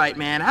 You're right,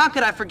 man. How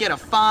could I forget a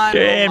fine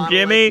role model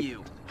Jimmy. like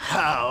you?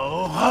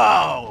 Ho,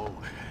 ho.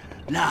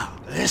 Now,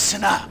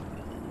 listen up.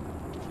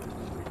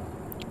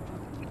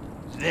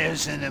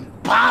 There's an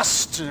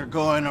imposter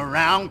going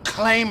around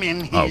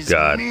claiming he's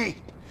me.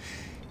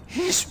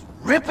 He's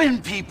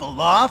ripping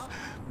people off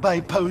by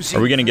posing.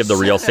 Are we gonna give the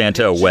real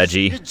Santa a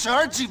wedgie? You're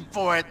charging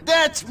for it.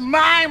 That's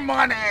my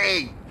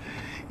money.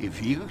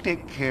 If you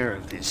take care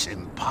of this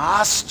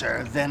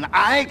imposter, then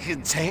I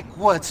can take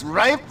what's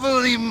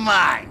rightfully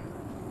mine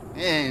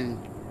and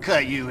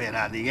cut you in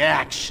on the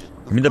action.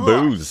 Give me the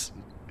booze.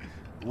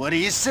 What do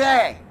you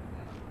say?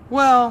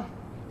 Well,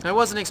 I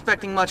wasn't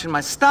expecting much in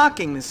my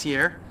stocking this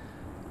year.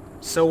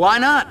 So why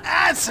not?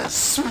 That's a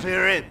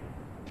spirit.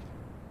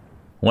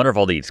 I wonder if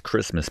all these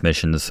Christmas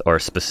missions are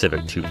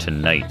specific to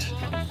tonight.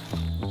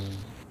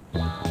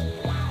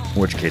 In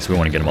which case, we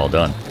want to get them all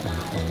done.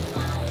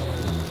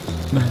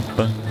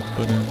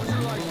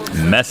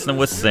 Messing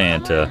with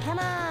Santa. Come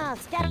on,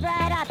 step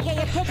right up. Get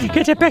your picture.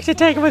 Get your picture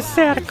taken with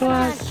Santa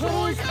Claus. Tell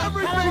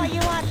them what you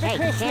want for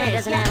Christmas. Santa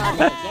doesn't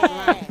have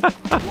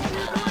all day.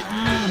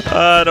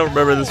 I don't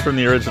remember this from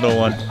the original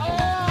one.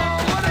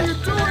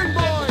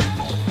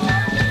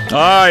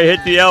 I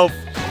hit the elf.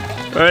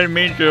 I didn't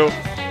mean to.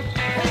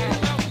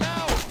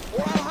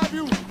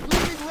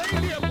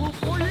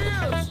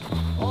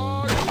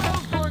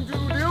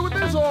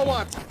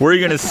 Where are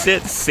you gonna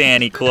sit,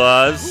 Santa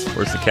Claus?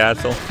 Where's the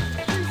castle?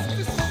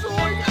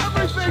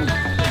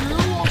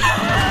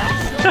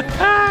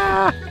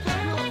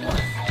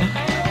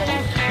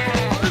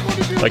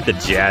 Like the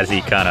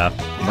jazzy kind of.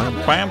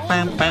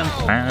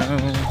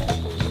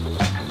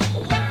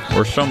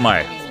 Or some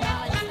mic.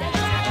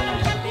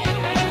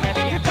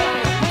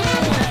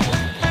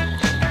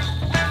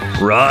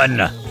 Run!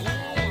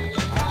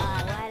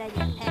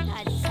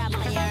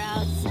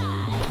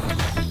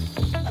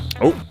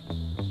 Oh,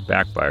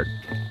 backfired.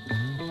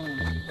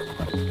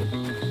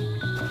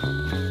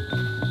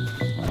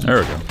 There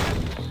we go.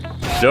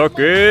 Suck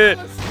it!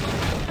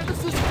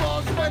 Mrs.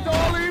 Claus spent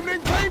all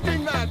evening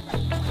painting that.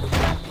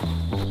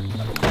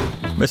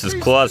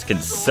 Mrs. Claus can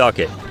suck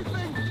it.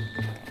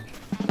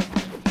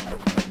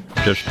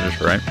 Just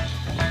right.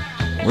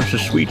 Where's the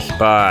sweet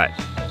spot?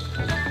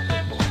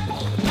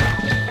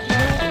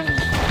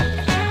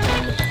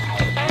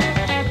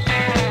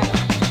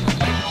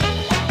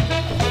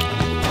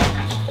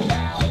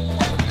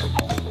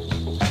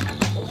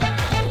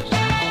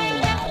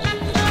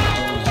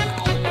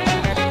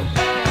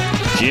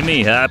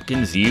 Jimmy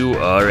Hopkins, you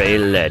are a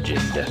legend.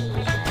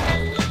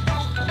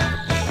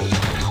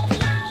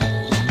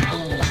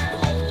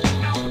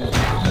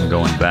 I'm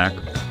going back.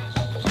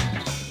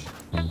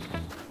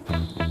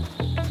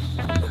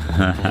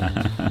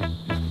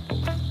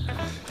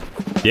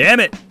 Damn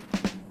it!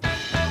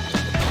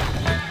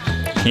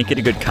 Can't get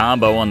a good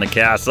combo on the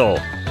castle.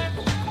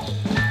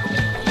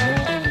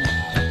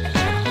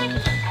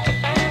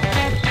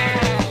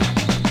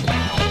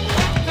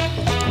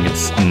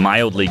 It's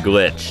mildly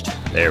glitched.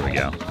 There we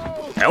go.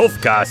 Elf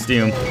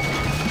costume.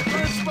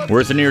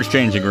 Where's the nearest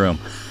changing room?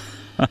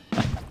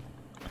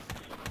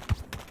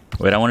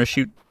 Wait, I want to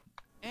shoot.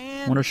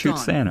 I want to shoot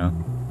Santa.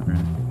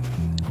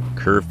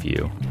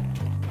 Curfew.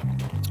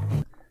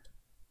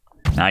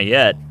 Not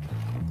yet.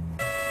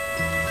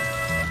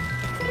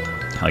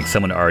 Like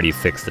someone already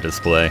fixed the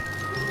display.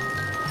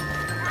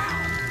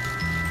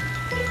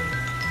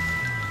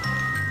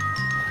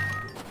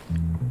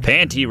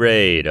 Panty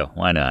raid.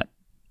 Why not?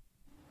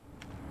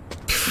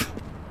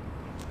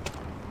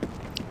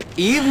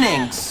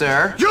 Evening,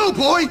 sir. You,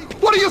 boy!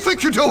 What do you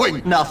think you're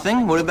doing?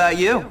 Nothing. What about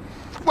you?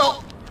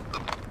 Well,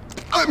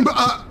 I'm,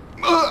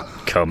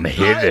 Come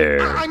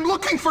hither. I'm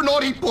looking for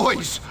naughty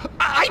boys.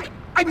 I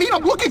mean,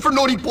 I'm looking for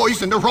naughty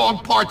boys in the wrong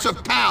parts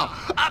of town.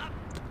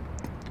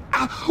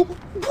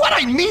 What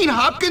I mean,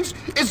 Hopkins,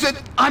 is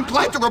that I'm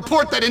glad to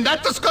report that in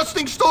that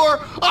disgusting store,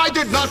 I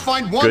did not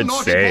find one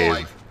naughty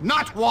boy.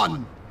 Not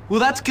one. Well,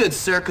 that's good,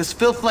 sir, because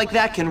filth like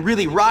that can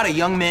really rot a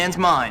young man's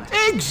mind.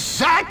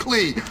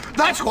 Exactly!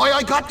 That's why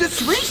I got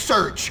this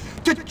research,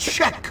 to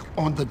check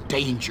on the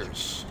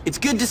dangers. It's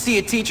good to see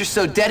a teacher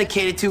so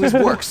dedicated to his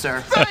work, sir.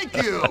 Thank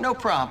you! No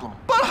problem.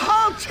 But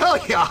I'll tell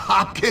you,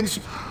 Hopkins,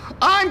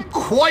 I'm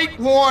quite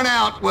worn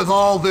out with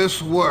all this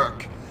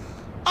work.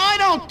 I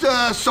don't,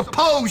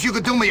 suppose you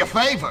could do me a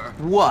favor.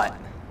 What?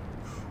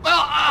 Well,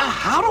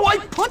 how do I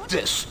put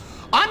this?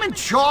 I'm in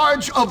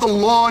charge of the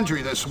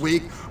laundry this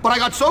week, but I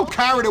got so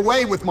carried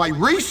away with my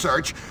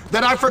research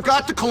that I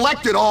forgot to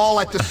collect it all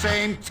at the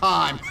same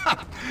time.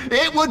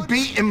 It would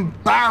be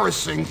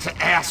embarrassing to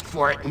ask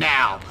for it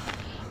now.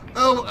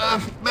 Oh,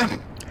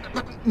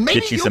 maybe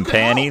get you some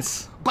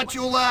panties? Help, but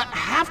you'll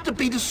have to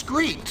be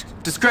discreet.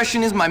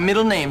 Discretion is my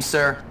middle name,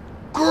 sir.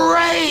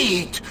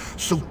 Great!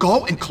 So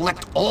go and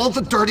collect all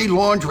the dirty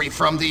laundry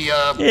from the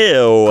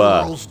Ew.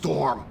 girls'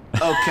 dorm.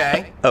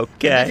 Okay.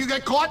 Okay. And if you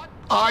get caught,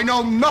 I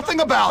know nothing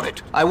about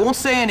it. I won't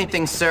say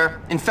anything, sir.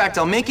 In fact,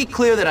 I'll make it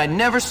clear that I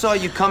never saw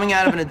you coming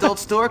out of an adult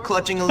store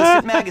clutching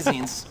illicit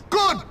magazines.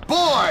 Good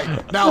boy!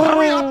 Now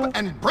hurry up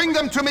and bring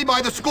them to me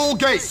by the school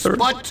gates,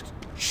 but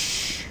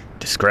shh.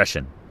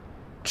 Discretion.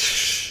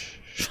 Shh.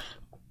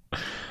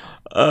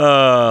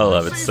 Oh, I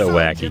love it. So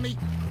wacky.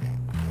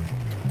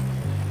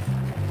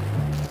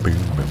 Boom,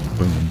 boom,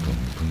 boom, boom,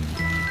 boom.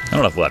 I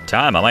don't know if we'll have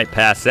time. I might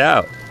pass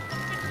out.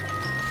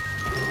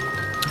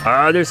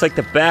 Ah, there's like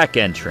the back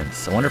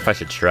entrance. I wonder if I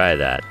should try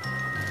that.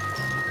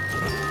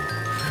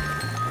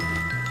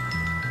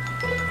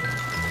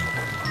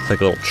 It's like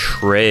a little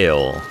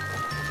trail.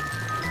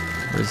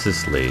 Where does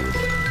this lead?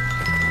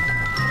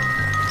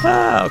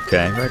 Ah,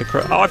 okay. Right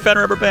across. Oh, I found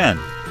a rubber band.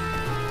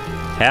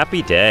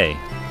 Happy day.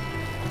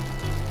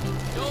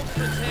 Don't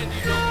pretend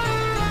you don't.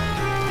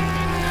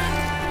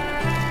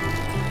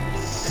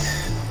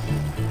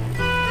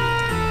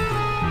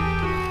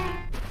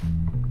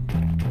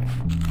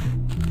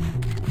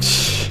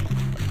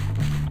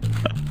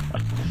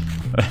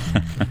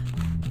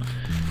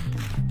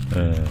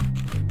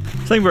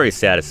 Something very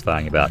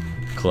satisfying about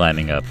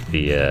climbing up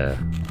the,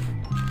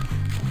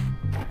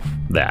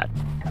 that.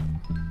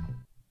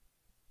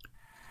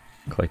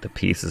 Quite the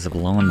pieces of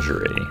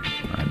laundry.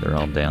 Alright, they're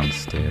all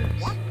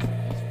downstairs.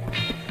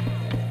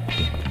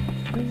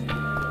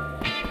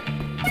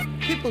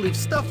 People leave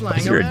stuff lying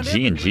Is there a around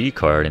G&G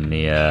card in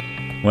the,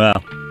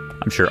 well,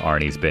 I'm sure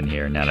Arnie's been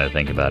here now that I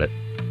think about it.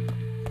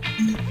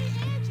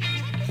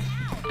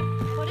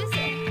 What is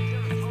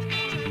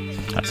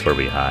it? That's where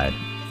we hide.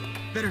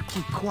 Better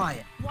keep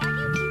quiet. Why do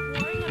you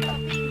keep worrying about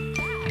being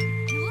fat?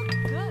 You look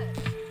good.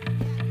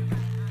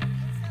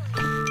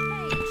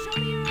 Hey, show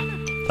me your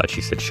underpants. Thought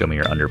she said, show me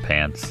your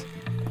underpants.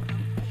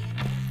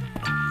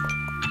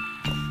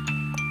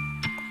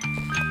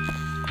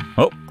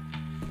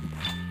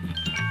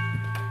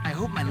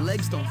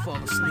 Please don't fall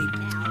asleep.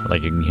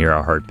 Like you can hear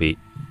our heartbeat.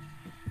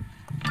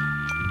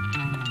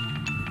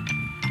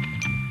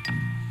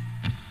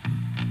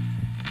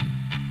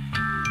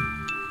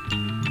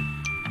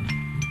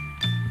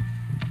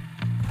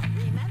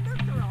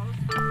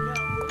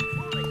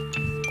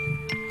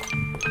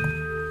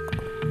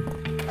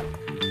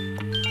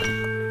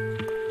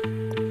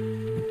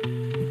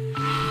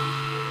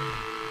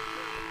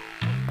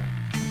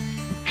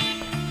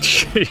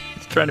 He's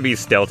trying to be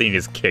stealthy and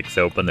just kicks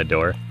open the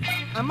door.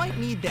 I might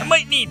need that. I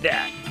might need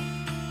that.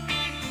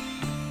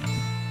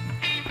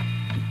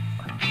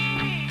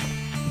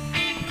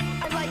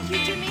 I like you,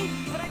 Jimmy,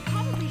 but I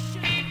probably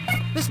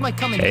shouldn't. This might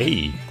come in Hey.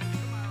 handy.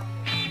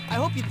 I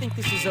hope you think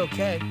this is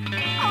okay.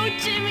 Oh,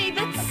 Jimmy,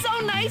 that's so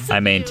nice of I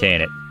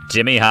maintain it.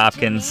 Jimmy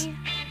Hopkins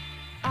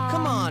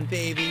Come on,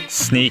 baby.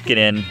 sneaking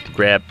in to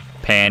grab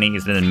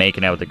panties and then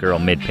making out with the girl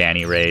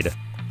mid-panty raid.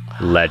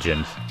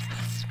 Legend.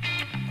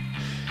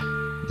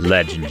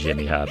 Legend,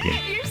 Jimmy Hopkins.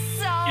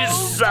 You're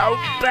so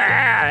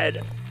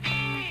bad.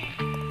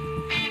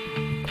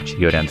 Did she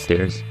go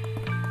downstairs?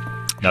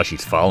 No,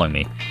 she's following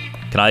me.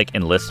 Can I like,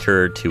 enlist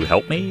her to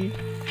help me?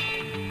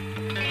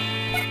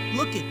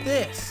 Look at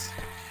this.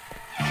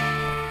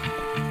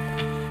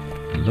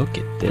 Look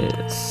at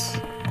this.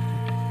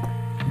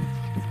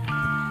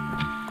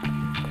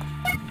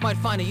 Might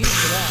find a use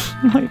for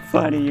that. Might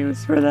find a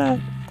use for that.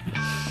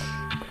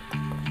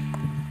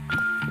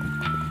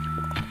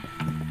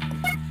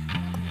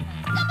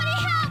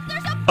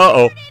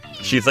 Uh-oh.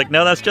 She's like,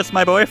 no, that's just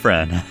my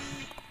boyfriend.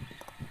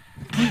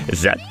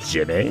 Is that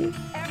Jimmy?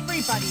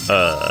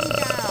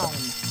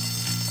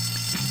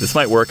 This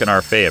might work in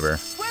our favor.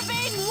 We're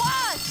being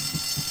watched.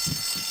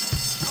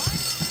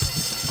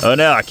 Oh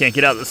no, I can't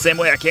get out the same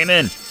way I came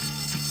in.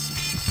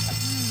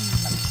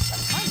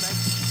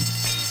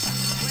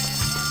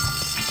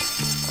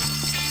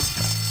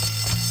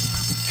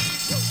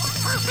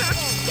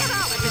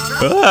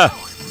 Ah!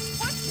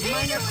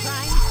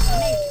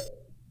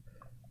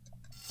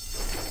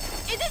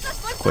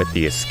 Quite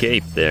the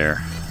escape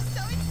there.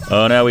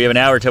 Oh no, we have an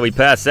hour till we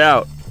pass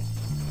out.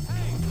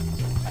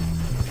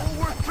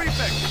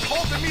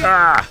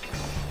 Ah!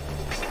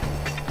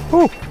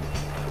 Whew.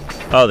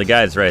 Oh, the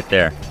guy's right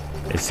there.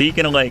 Is he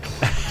gonna like...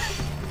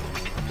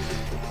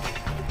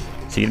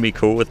 Is he gonna be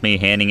cool with me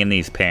handing in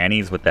these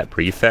panties with that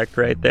prefect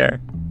right there?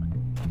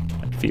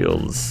 It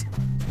feels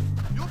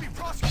a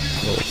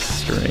little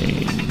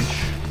strange.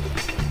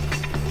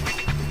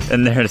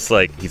 And there's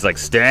like, he's like,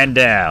 stand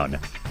down.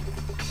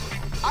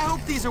 I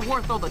hope these are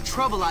worth all the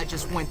trouble I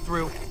just went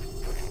through.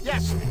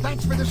 Yes,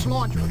 thanks for this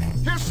laundry.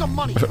 Here's some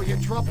money for your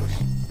troubles.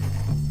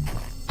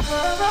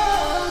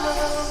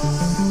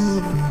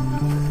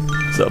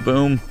 What's up,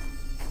 Boom?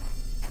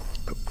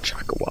 Boom,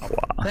 chaka wah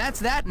wah.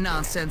 That's that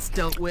nonsense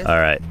dealt with. All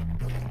right,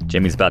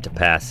 Jimmy's about to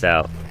pass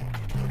out.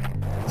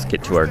 Let's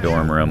get to our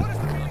dorm room.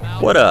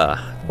 What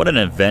an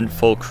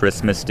eventful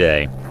Christmas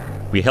day.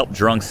 We helped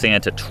drunk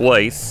Santa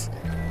twice.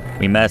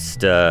 We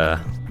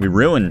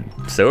ruined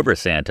sober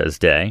Santa's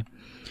day.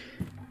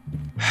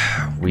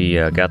 We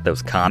got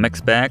those comics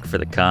back for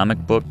the comic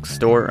book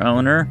store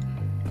owner,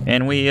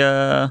 and we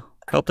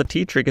helped the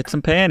teacher get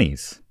some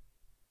panties.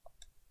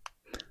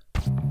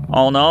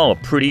 All in all, a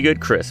pretty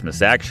good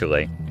Christmas,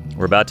 actually.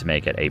 We're about to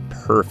make it a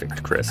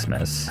perfect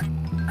Christmas.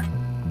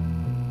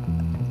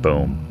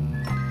 Boom.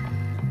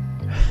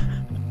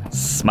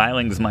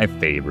 Smiling's my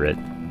favorite.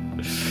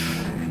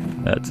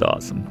 That's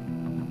awesome.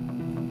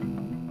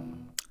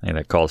 I think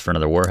that calls for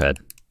another warhead.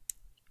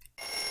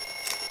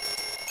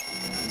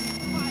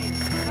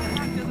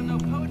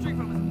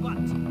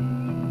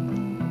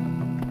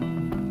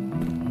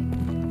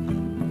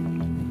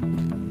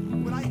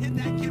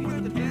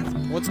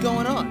 What's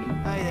going on?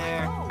 Hi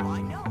there. Oh,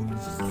 I know.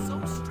 This is so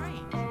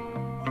strange.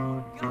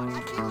 Oh, gosh. I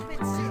feel a bit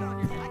sick.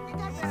 I think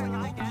I better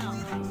lie down.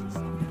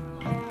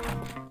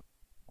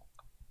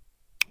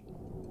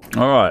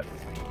 All right.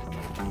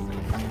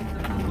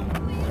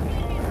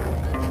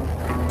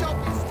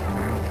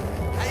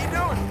 How you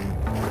doing?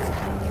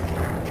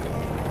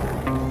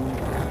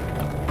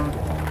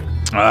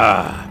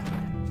 Ah.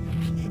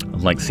 I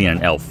like seeing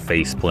an elf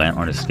faceplant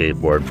on a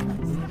skateboard.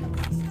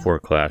 4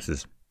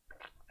 classes.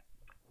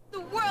 The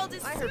world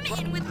is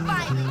smitten with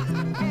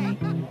violence.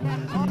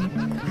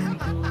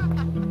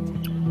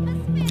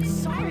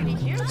 Sorry to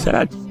hear Is that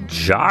a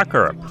jock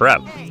or a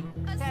prep?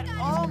 That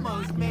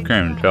almost made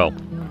Can't even tell.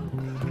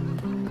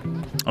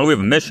 Oh, we have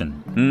a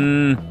mission.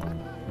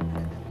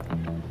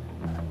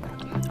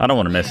 I don't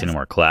want to miss any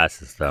more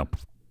classes, though.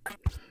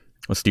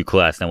 Let's do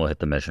class, then we'll hit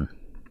the mission.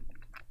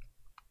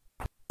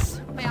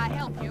 May I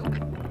help you?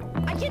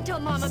 I can't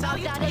tell Mom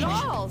about that at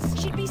all.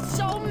 She'd be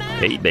so mad.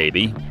 Hey,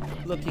 baby.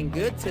 Looking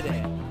good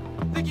today.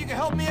 Think you can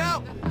help me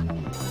out?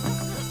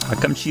 How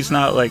come she's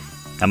not like...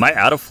 Am I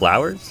out of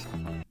flowers?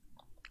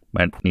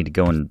 Might need to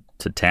go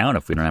into town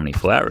if we don't have any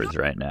flowers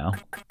right now.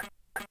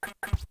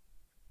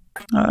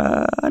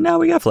 No,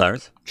 we got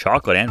flowers.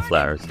 Chocolate and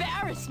flowers.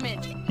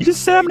 Embarrassment. You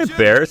just said I'm an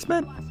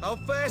embarrassment? How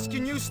fast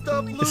can you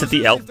stop Is it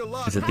the elf?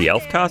 Is it the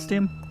elf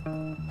costume?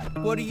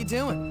 What are you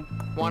doing?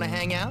 Want to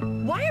hang out?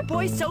 Why are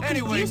boys so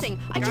confusing?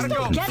 I just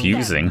don't get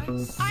Confusing.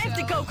 them. I have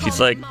to go call She's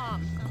my like,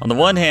 mom. on the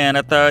one hand,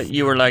 I thought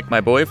you were like my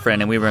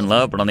boyfriend and we were in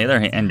love, but on the other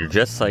hand, you're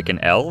just like an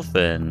elf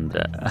and...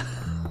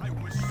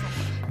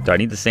 Do I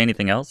need to say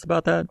anything else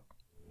about that?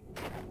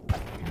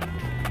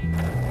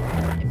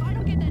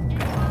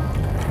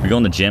 You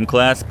going to gym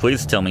class?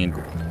 Please tell me.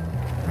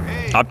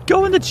 I'm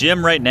going to the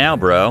gym right now,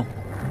 bro.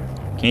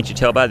 Can't you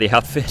tell by the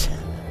outfit?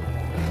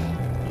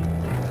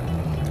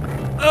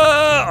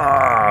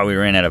 We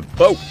ran out of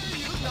boat.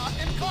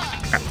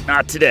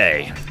 Not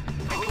today.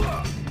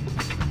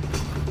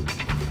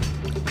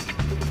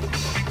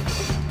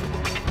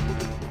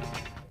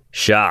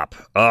 Shop.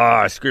 Oh,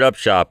 I screwed up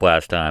shop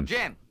last time.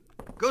 Jim,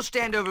 go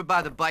stand over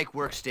by the bike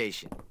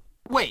workstation.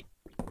 Wait,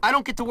 I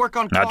don't get to work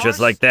on cars? Not just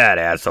like that,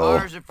 asshole.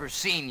 Cars are for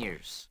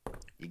seniors.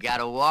 You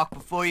gotta walk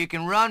before you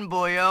can run,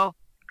 boyo.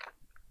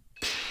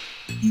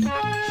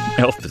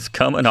 Elf is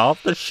coming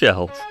off the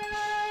shelf.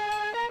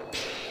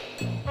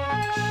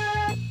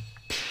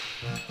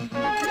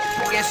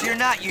 Guess you're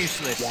not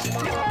useless.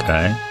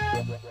 Okay.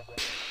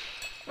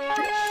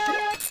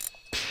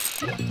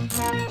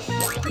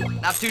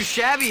 Not too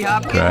shabby,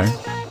 Hopkins.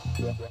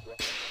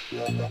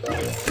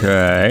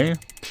 Okay.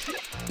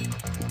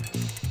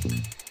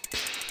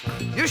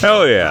 You're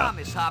Hell yeah.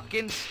 promise,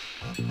 Hopkins.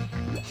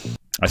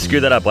 I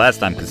screwed that up last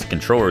time because the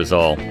controller is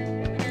all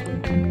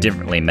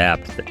differently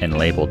mapped and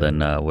labeled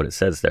than what it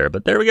says there.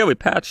 But there we go, we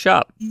passed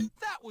shop.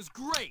 That was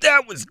great.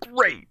 That was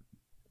great.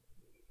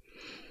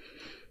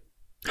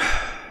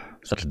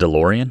 Is that a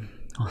DeLorean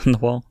on the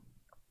wall?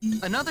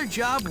 Another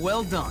job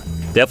well done.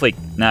 Definitely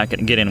not going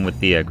to get in with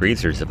the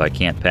greasers if I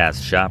can't pass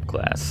shop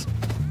class.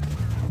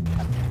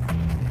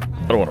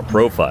 I don't want a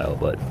profile,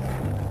 but...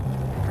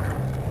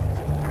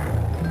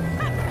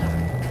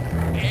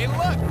 Hey,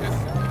 look.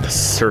 The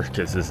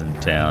circus is in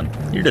town.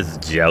 You're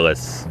just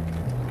jealous.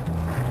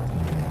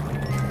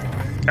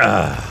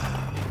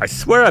 I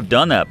swear I've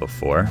done that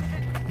before.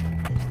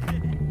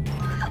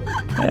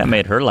 Yeah, I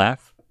made her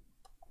laugh.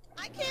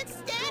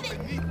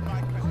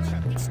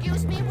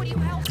 Excuse me, would you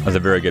help? That's a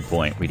very good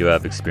point. We do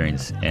have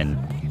experience in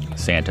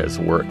Santa's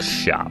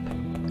workshop.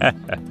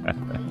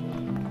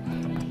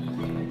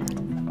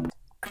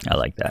 I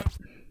like that.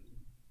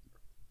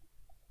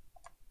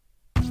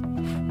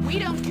 We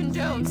don't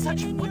condone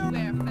such footwear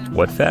fashion.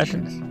 What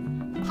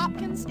fashions?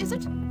 Hopkins, is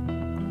it?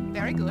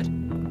 Very good.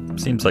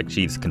 Seems like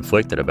she's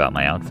conflicted about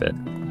my outfit.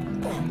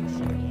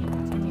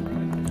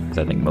 'Cause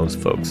I think most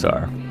folks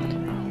are.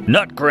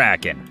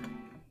 Nutcracking!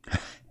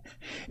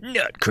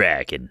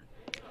 Nutcracking.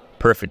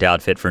 Perfect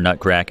outfit for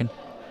nutcracking.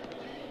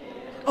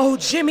 Oh,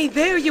 Jimmy,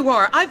 there you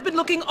are. I've been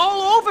looking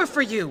all over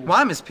for you.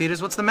 Why, Miss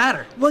Peters? What's the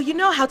matter? Well, you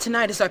know how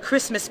tonight is our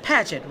Christmas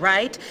pageant,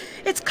 right?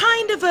 It's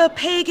kind of a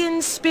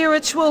pagan,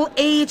 spiritual,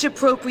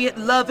 age-appropriate,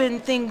 loving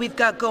thing we've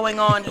got going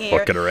on here.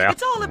 Looking around.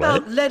 It's all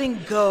about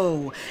letting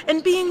go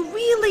and being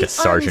really The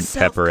Sergeant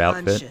Pepper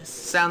outfit.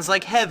 Sounds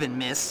like heaven,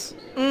 miss.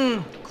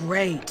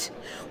 Great.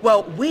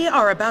 Well, we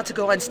are about to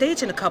go on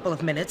stage in a couple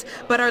of minutes,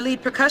 but our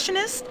lead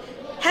percussionist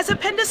has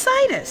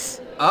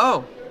appendicitis.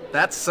 Oh,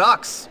 that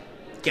sucks.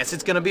 Guess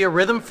it's gonna be a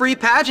rhythm-free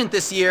pageant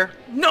this year.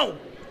 No!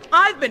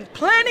 I've been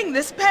planning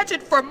this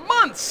pageant for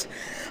months.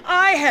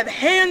 I have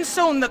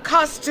hand-sewn the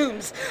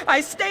costumes.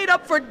 I stayed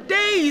up for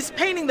days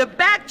painting the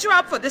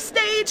backdrop for the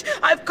stage.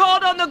 I've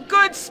called on the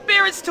good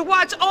spirits to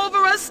watch over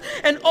us,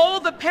 and all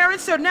the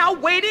parents are now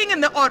waiting in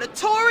the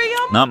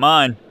auditorium. Not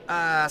mine.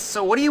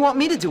 So what do you want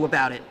me to do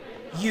about it?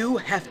 You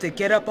have to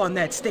get up on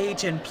that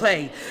stage and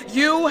play.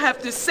 You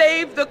have to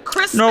save the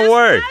Christmas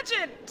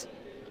pageant.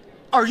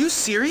 Are you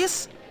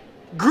serious?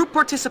 Group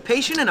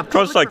participation in a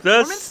public Just like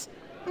performance?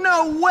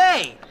 No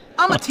way!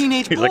 I'm a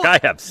teenage boy. He's like, I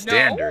have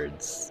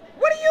standards.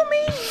 What do you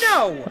mean,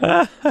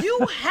 no?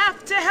 You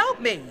have to help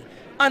me.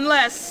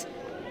 Unless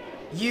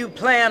you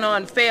plan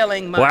on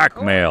failing my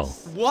Blackmail.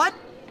 course. What?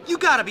 You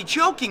gotta be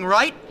joking,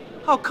 right?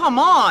 Oh, come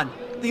on.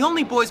 The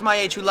only boys my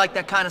age who like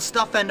that kind of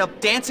stuff end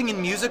up dancing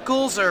in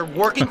musicals or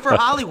working for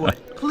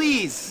Hollywood.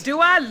 Please. Do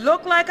I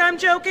look like I'm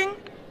joking?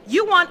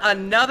 You want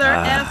another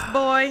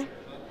F-boy?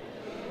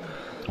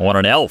 I want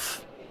an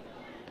elf.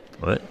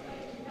 What?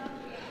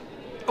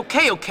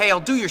 Okay, I'll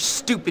do your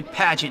stupid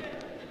pageant.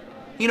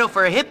 You know,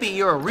 for a hippie,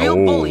 you're a real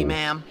bully,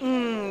 ma'am.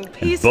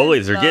 Peace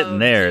Bullies and are getting love,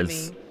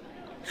 theirs. Jimmy.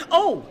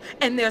 Oh,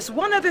 and there's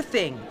one other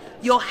thing.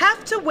 You'll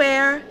have to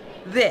wear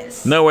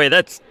this. No way,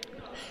 that's...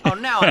 Oh,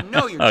 now I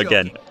know you're joking.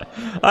 Again,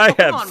 I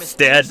Come have on, Miss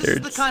Peters, standards. This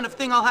is the kind of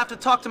thing I'll have to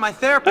talk to my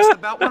therapist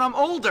about when I'm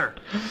older.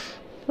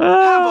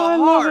 Have a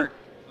heart.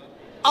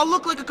 I'll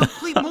look like a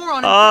complete moron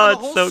in front of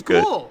the whole so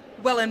good. school.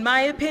 Well, in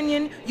my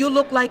opinion, you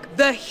look like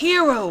the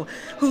hero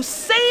who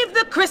saved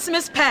the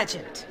Christmas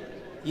pageant.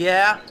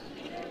 Yeah?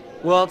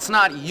 Well, it's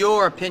not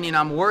your opinion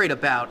I'm worried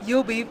about.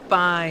 You'll be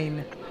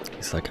fine.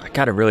 It's like, I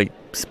got a really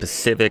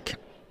specific,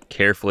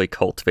 carefully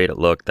cultivated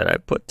look that I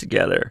put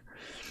together.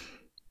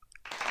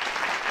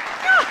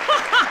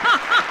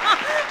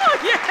 Oh,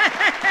 yeah!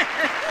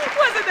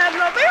 Wasn't that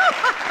lovely?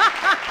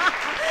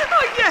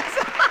 Oh, yes!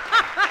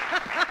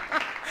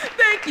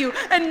 Thank Thank you.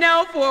 And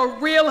now for a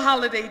real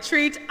holiday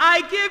treat,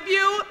 I give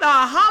you the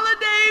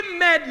holiday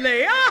medley.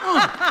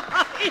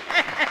 Yes.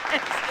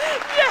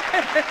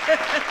 Yes.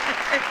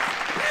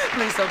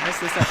 Please don't mess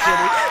this up,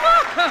 Jimmy.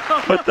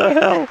 What the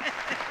hell?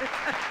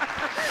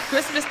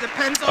 Christmas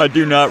depends on I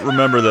do not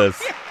remember this.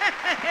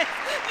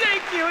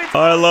 Thank you. Oh,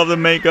 I love the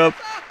makeup.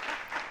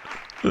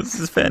 This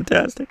is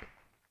fantastic.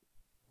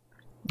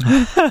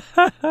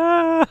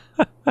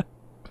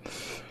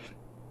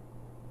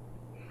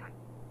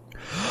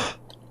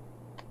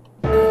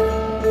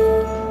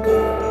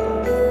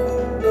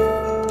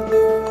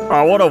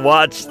 I want to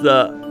watch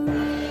the...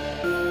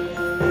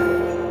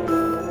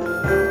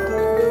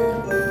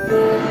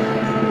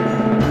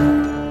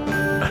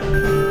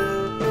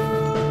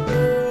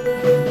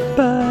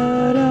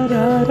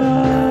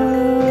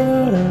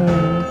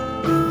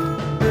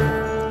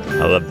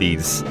 I love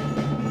these.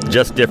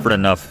 Just different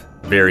enough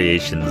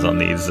variations on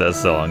these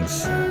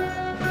songs.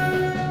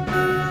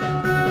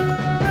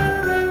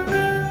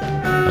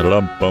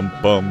 Bum bum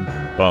bum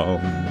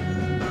bum.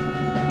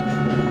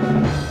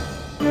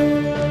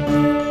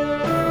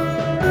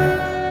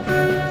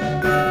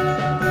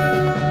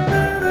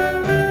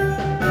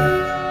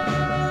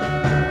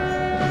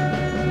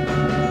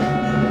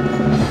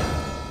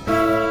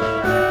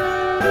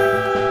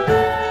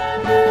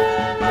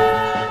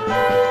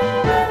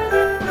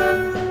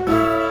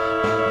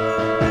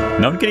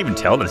 No one can even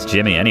tell that it's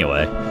Jimmy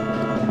anyway.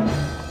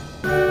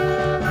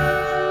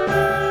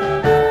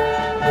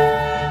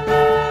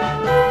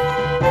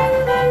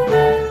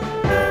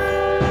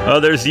 Oh,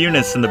 there's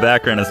Eunice in the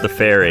background as the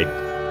fairy.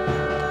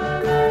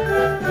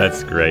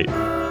 That's great.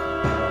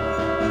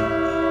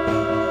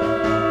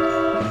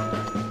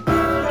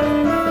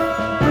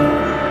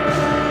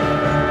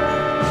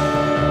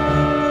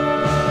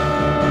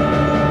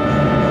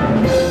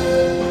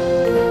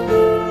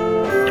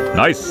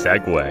 Nice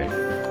segue.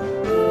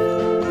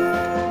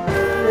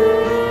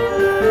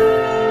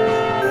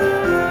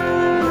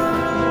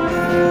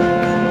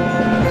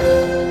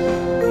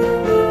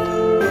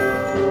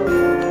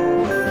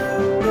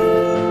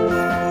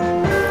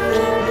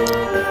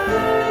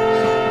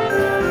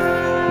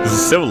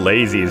 So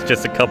lazy. It's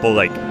just a couple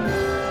like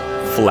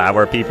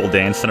flower people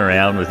dancing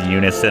around with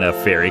Eunice in a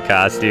fairy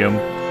costume.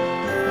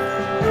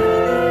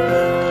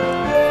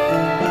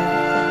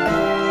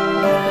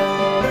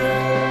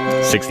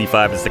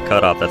 $65 is the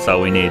cutoff. That's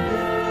all we need.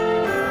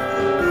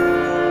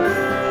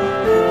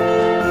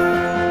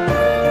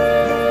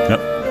 Yep.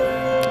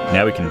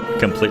 Now we can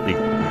completely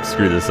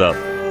screw this up.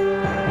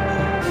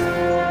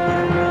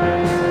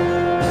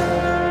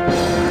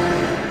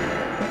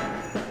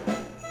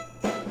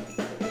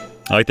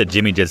 I like that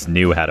Jimmy just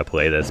knew how to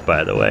play this,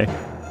 by the way.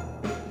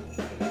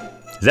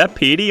 Is that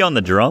Petey on the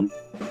drum?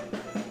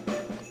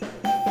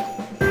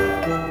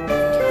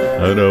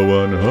 I know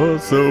one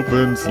horse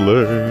open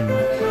sleigh.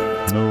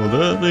 No,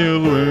 that the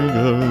way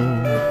go.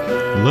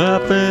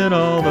 Laughing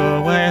all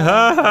the way.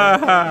 Ha ha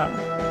ha.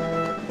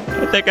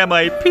 I think I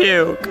might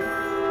puke.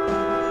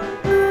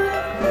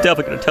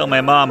 Definitely gonna tell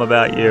my mom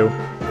about you.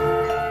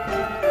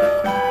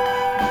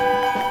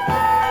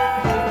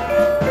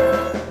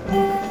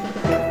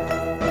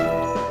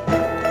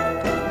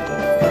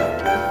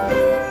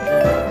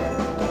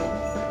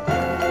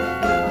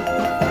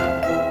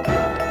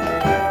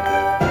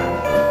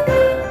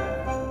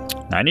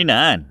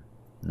 $99.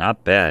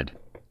 Not bad.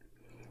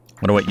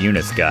 Wonder what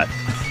Eunice got.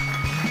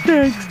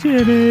 Thanks,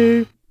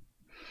 Jimmy.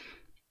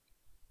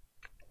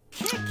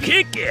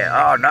 Kick it!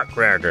 Oh,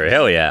 Nutcracker.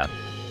 Hell yeah.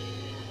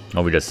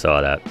 Oh, we just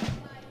saw that.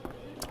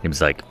 He was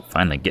like,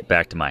 finally, get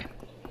back to my...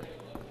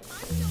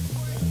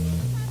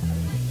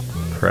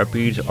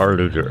 Preppies are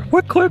loser.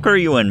 What clique are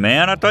you in,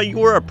 man? I thought you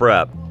were a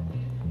prep.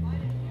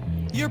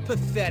 You're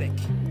pathetic.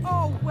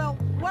 Oh, well,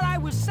 what I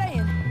was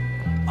saying...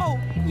 Oh,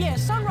 yeah,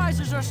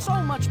 sunrises are so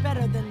much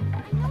better than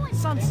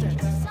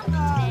sunsets.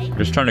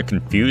 Just trying to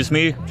confuse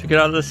me to get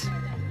out of this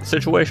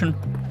situation?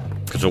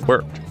 Because it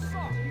worked.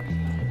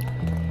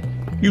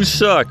 You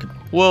suck.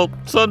 Well,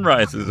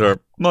 sunrises are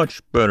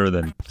much better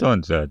than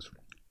sunsets.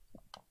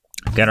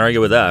 Can't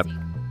argue with that.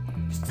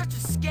 You're such a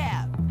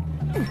scab.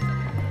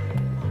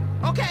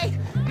 Okay,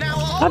 now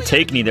I'm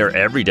taking you there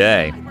every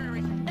day.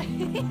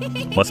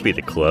 Must be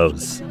the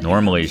clothes.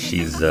 Normally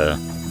she's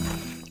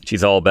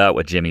all about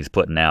what Jimmy's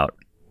putting out.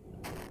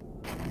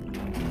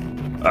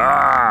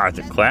 Ah, is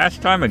it class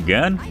time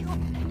again?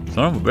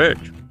 Son of a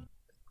bitch.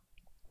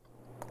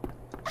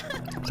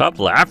 Stop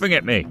laughing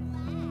at me.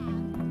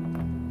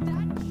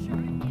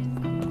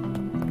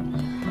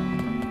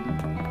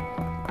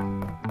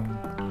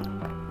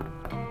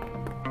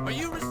 Are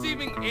you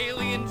receiving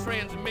alien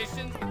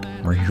transmissions?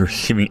 Are you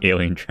receiving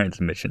alien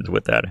transmissions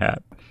with that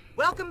hat?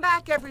 Welcome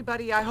back,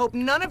 everybody. I hope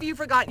none of you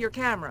forgot your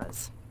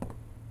cameras.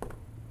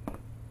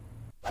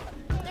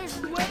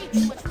 There's way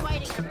too much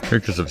fighting.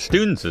 Pictures of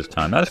students this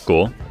time. That's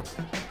cool.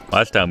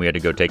 Last time we had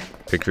to go take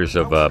pictures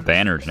of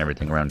banners and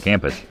everything around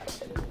campus.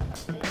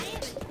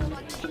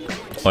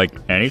 Like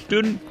any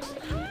student?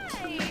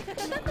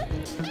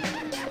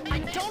 I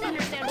don't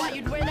understand why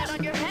you'd wear that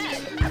on your head.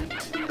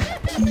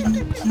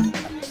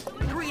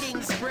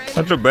 Greetings, Brigands.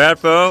 That's so bad,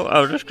 Fo.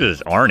 Oh, just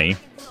because it's Arnie.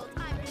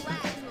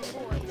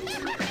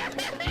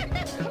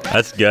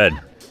 That's good.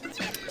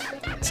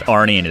 It's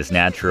Arnie in his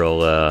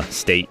natural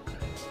state.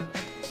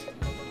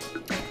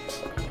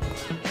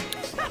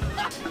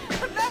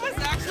 That was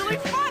actually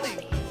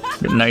funny.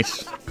 Good,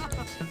 nice,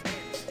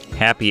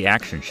 happy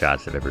action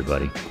shots of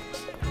everybody.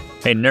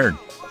 Hey, nerd.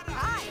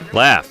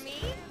 Laugh.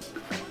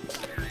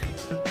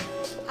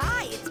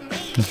 Hi, it's me.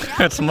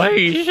 It's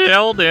me,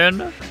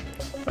 Sheldon.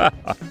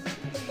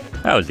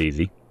 That was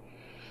easy.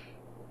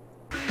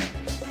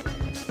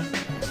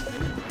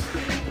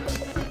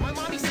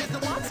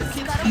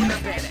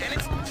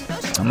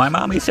 My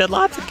mommy said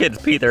lots of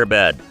kids pee their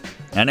bed.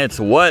 And it's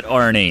what,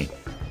 Arnie?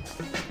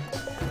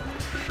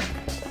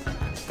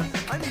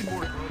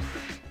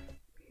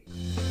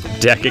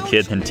 Deck a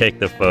kid and take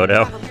the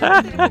photo.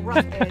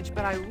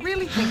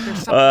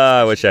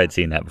 I wish I'd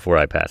seen that before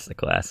I passed the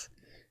class.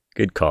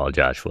 Good call,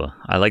 Joshua.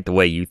 I like the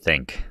way you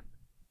think.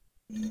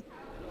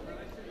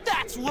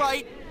 That's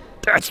right.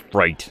 That's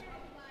right.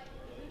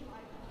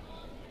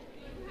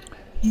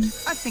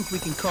 I think we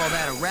can call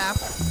that a wrap.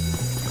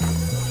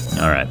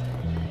 All right.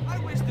 I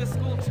wish this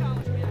school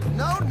challenged me.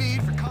 No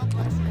need for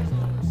complex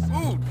reasons.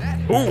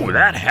 Ooh,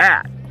 that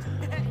hat.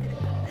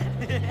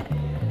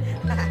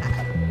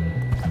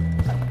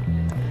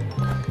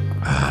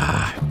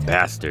 Ah,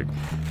 bastard.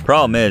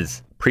 Problem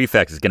is,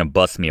 Prefect is gonna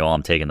bust me while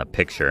I'm taking the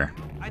picture.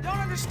 I don't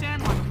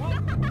understand what.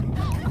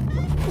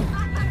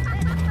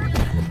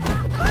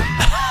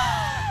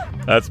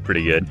 That's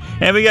pretty good.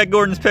 And we got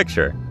Gordon's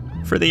picture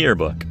for the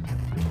yearbook.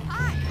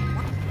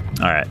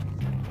 Alright.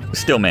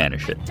 Still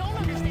managed it.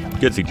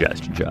 Good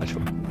suggestion,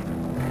 Joshua.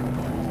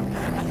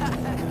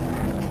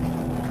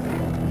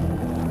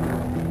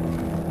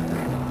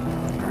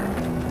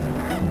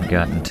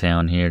 Got in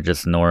town here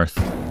just north.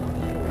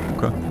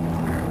 Okay.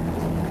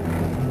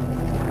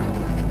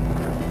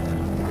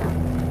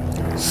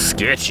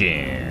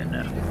 Sketching.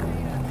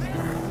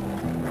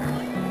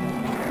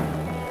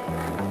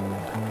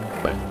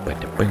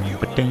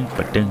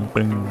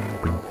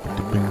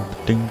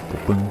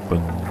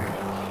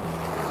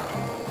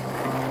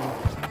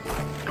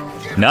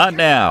 Not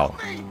now.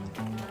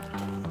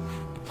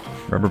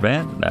 Rubber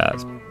band? Nah,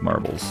 it's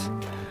marbles.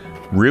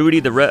 Rudy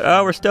the Red.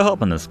 Oh, we're still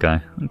helping this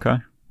guy. Okay.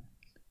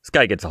 This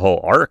guy gets a whole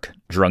arc.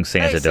 Drunk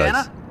Santa does.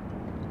 Santa?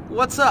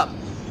 What's up?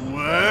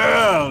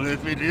 Well,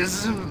 if it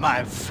isn't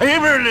my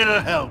favorite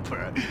little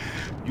helper.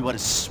 You want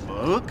to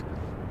smoke?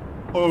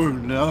 Oh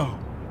no,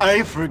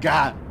 I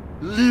forgot.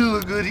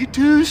 Little goody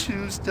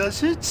two-shoes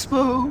doesn't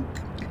smoke.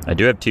 I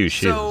do have 2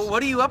 shoes. So,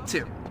 what are you up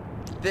to?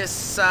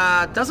 This,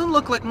 doesn't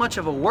look like much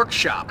of a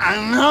workshop. I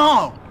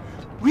know!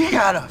 We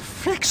gotta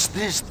fix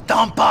this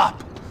dump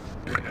up.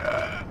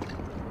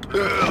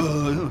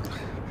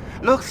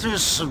 Look through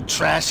some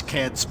trash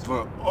cans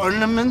for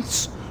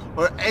ornaments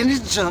or any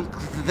junk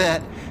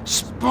that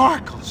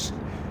sparkles.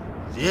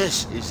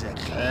 This is a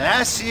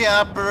classy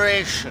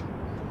operation.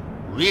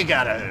 We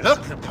gotta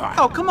look the part.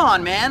 Oh, come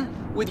on, man.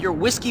 With your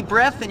whiskey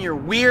breath and your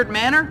weird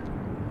manner?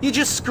 You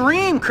just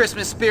scream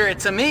Christmas spirit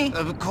to me.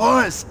 Of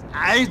course,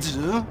 I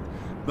do.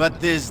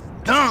 But this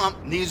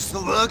dump needs to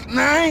look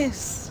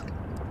nice.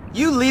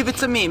 You leave it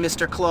to me,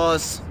 Mr.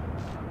 Claus.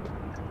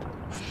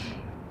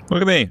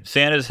 Look at me.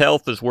 Santa's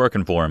health is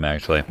working for him,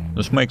 actually.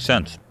 This makes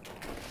sense.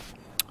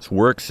 This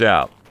works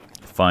out.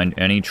 Find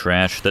any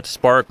trash that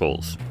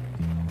sparkles.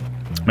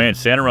 Man,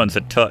 Santa runs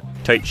a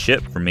tight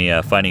ship for me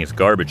finding his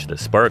garbage that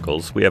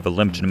sparkles. We have a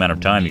limited amount of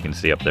time, you can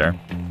see up there.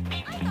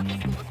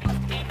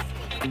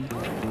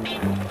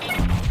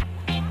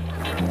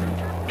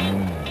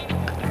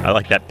 I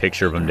like that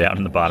picture of him down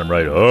in the bottom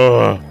right.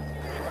 Oh.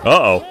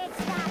 Uh-oh.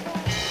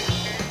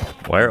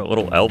 Why are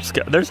little elves...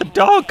 There's a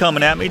dog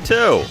coming at me,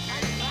 too.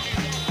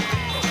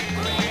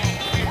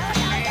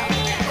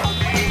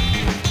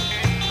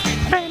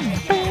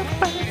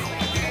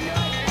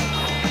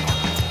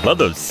 Love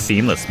those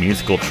seamless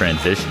musical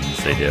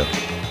transitions they do.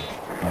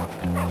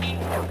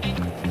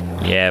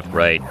 Yeah,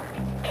 right.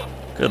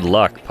 Good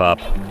luck, pup.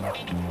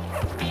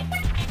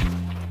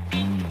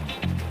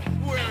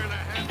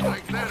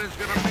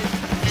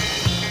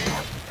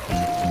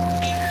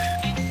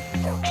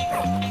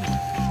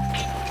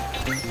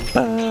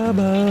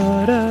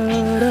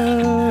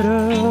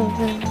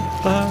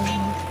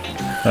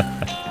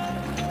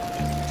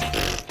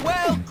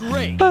 Well,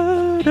 great.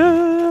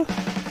 I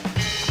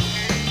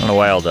don't know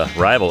why all the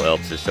rival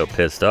elves are so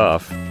pissed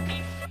off.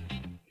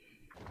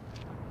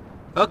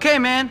 Okay,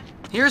 man.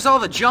 Here's all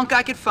the junk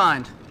I could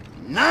find.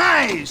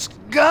 Nice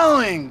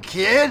going,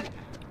 kid.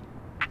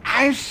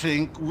 I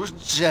think we're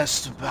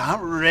just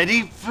about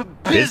ready for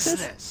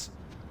business.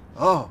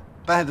 Oh,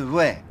 by the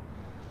way,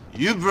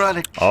 you brought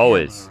a camera,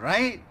 Always.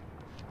 right?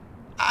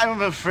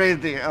 I'm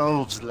afraid the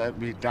elves let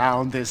me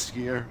down this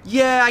year.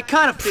 Yeah, I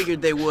kind of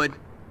figured they would.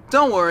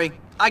 Don't worry,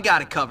 I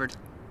got it covered.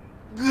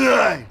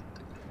 Good.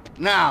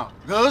 Now,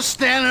 go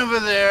stand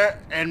over there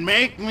and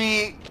make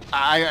me,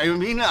 I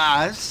mean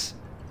us,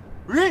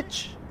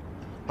 rich.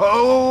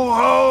 Ho,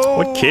 ho,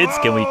 What kids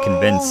can we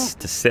convince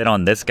to sit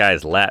on this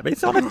guy's lap?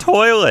 He's on a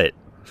toilet.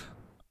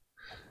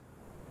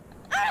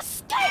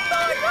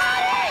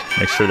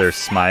 Make sure they're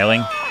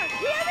smiling.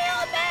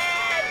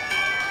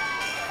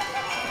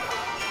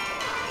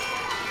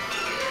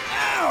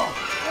 Ow!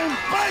 I'm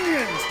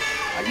bunions!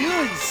 Are you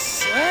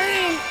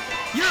insane?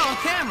 You're on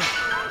camera.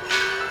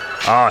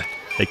 Oh,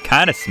 they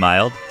kind of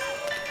smiled.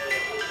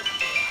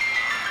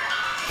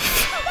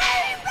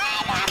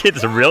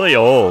 Kid's really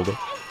old.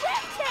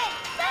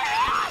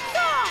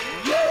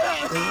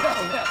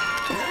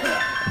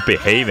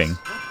 Behaving.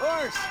 Of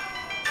course.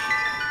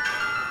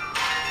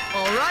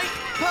 All right,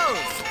 pose.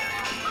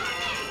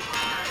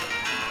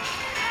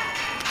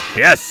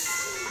 Yes.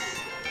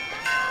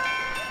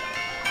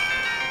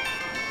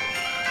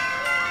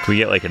 Can we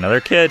get like another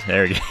kid?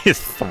 There he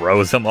just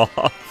throws him off.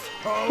 This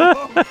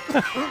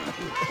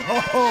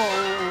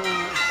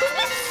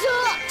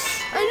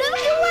sucks. I never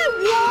get what I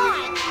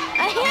want.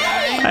 I hate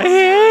it. I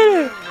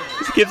hate it.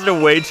 These kids are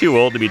way too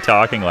old to be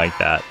talking like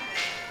that.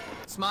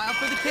 Smile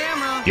for the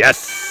camera.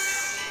 Yes.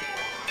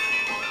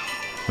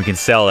 We can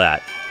sell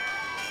that.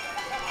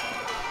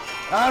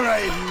 All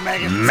right,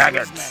 maggots.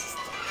 Maggots.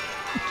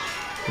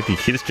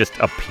 He's just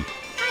a pea.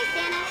 Hi,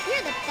 Santa.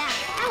 You're the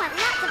best. I want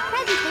lots of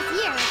presents this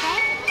year,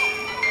 okay?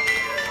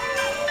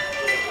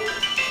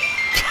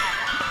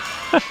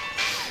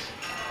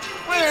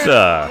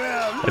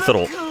 It's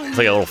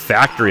like a little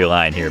factory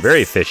line here.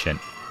 Very efficient.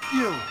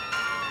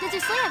 Does your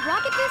sleigh have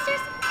rocket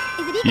boosters?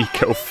 Is it even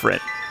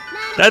Eco-friend.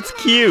 That's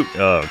cute.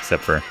 Oh,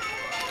 except for...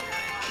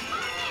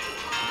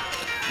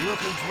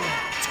 Looking for a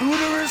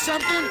tutor or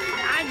something?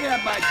 I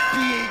got my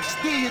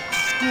PhD at the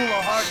School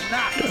of Hard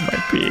Knocks. Got my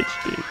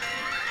PhD.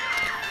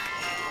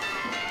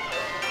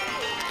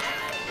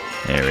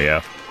 There we go.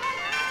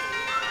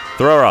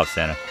 Throw her off,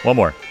 Santa. One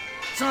more.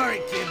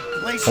 Sorry, kid.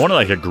 I want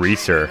like a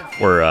greaser.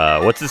 Or,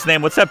 what's his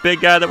name? What's that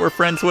big guy that we're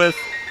friends with?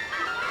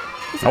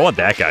 I want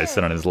that guy to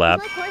sit on his lap.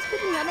 Like horse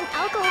picking rum and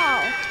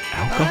alcohol.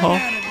 Alcohol? I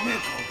had a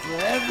nickel for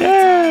every Yay.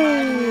 time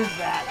I hear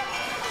that.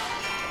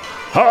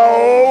 Ho,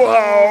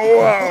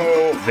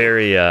 ho, ho.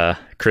 Very,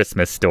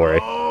 Christmas story.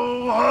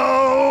 Ho,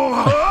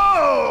 ho!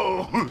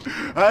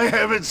 I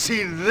haven't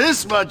seen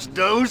this much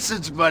dough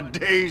since my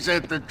days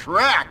at the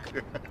track.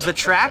 The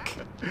track?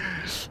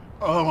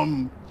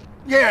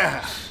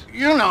 Yeah,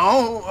 you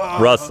know.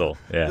 Russell,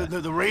 yeah.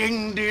 The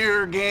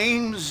reindeer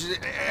games,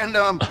 and,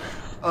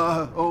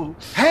 oh,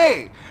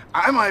 hey,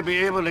 I might be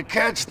able to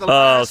catch the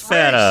last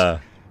Santa.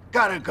 race.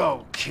 Gotta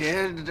go,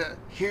 kid.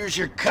 Here's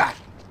your cut.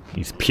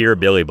 He's pure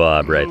Billy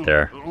Bob right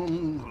there.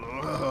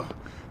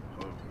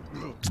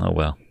 Oh,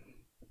 well.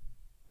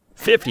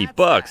 50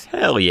 bucks,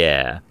 hell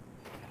yeah.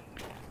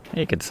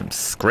 Making some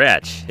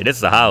scratch. It is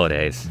the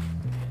holidays.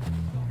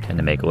 Tend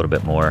to make a little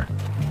bit more.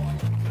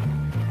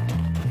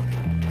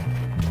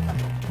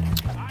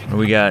 What do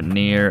we got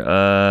near,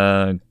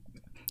 and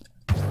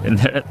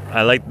there,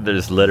 I like that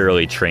there's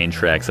literally train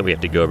tracks that we have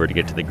to go over to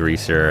get to the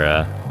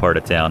greaser part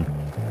of town.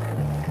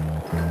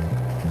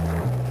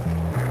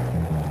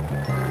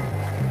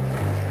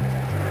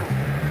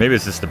 Maybe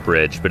it's just the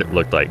bridge, but it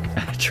looked like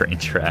train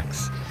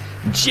tracks.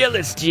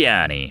 Jealous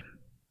Johnny.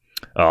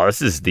 Oh,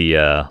 this is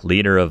the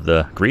leader of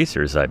the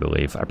greasers, I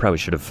believe. I probably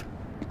should have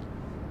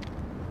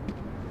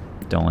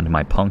donned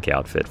my punk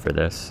outfit for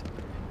this.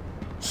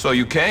 So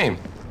you came?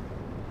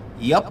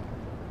 Yup.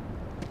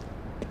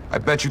 I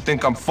bet you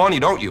think I'm funny,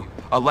 don't you?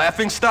 A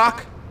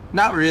laughingstock?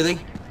 Not really.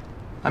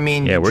 I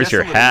mean, yeah, where's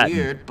your hat?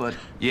 Weird, but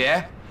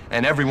yeah,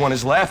 and everyone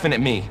is laughing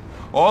at me.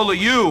 All of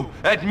you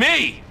at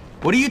me.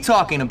 What are you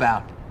talking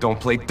about? Don't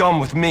play dumb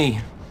with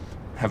me.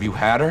 Have you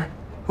had her?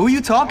 Who are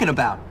you talking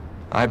about?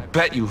 I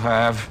bet you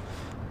have.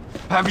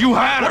 Have you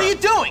had her? What are you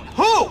doing?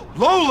 Who?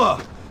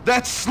 Lola!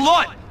 That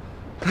slut!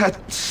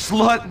 That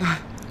slut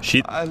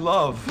I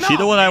love. She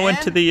the one I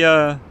went to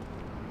the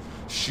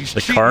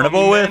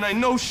carnival with? And I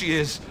know she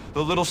is.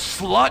 The little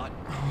slut.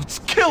 Oh, it's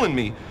killing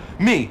me.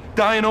 Me,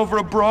 dying over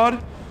a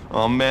broad?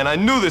 Oh man, I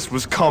knew this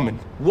was coming.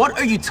 What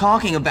are you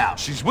talking about?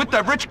 She's with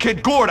that rich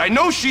kid Gord. I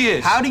know she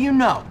is. How do you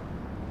know?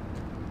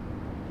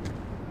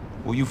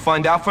 Will you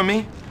find out for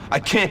me? I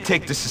can't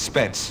take the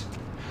suspense.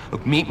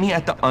 Look, meet me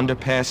at the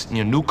underpass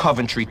near New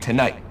Coventry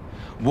tonight.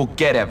 We'll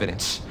get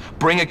evidence.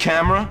 Bring a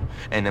camera,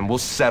 and then we'll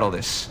settle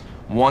this.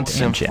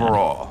 Once and for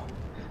all.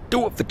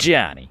 Do it for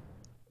Johnny.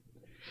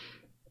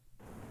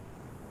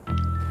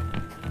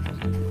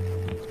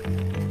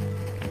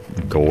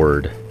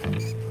 Gord.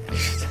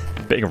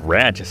 Big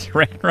rat just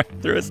ran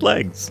right through his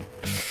legs.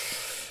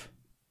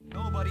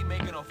 Nobody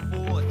making a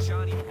fool of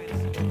Johnny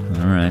Vincent.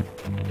 All right.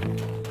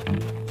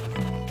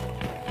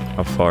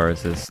 How far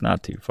is this?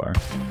 Not too far.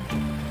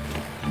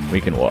 We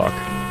can walk.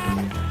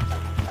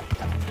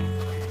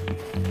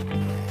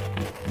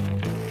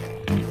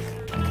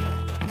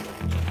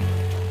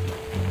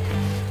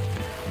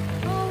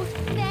 Oh,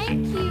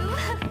 thank you.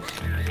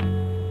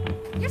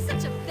 You're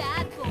such a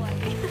bad boy.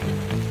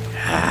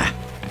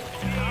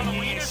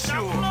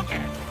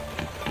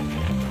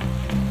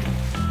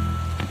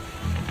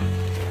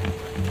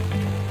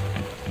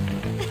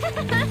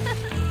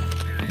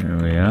 Here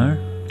we are.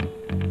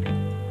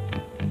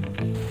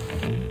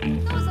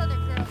 Those other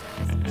girls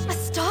are a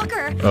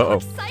stalker. Uh-oh.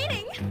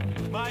 Exciting.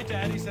 My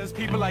daddy says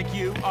people like like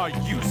you are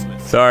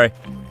useless. Sorry.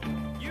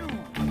 You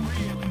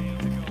really need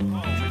to go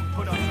home and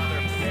put on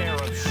another pair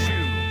of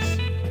shoes.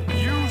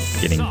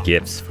 You Getting suck.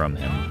 gifts from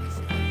him.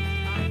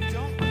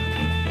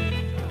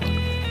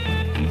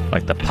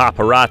 Like the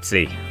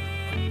paparazzi.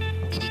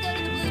 Did you go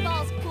to the Blue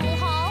Balls pool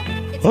hall?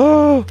 It's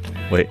Oh!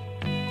 Wait.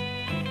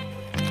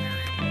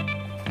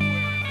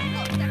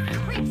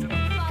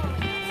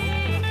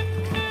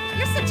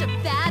 You're such a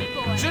bad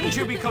boy. Shouldn't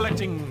you be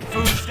collecting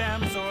food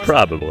stamps or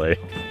Probably.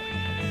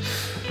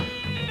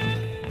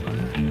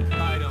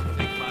 I don't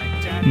think my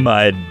daddy.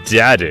 My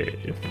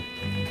daddy.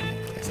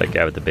 It's that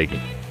guy with the big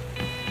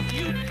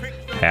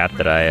hat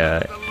that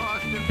I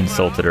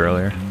insulted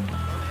earlier.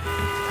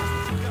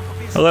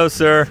 Hello,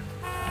 sir.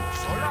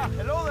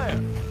 Hello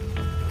there.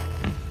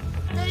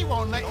 They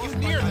won't let you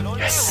near them.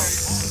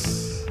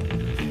 Yes.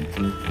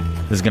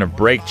 This is gonna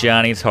break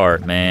Johnny's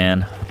heart,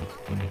 man.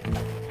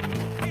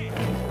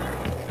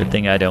 Good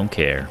thing I don't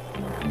care.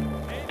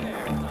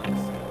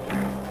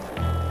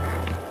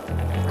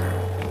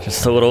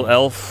 Just a little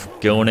elf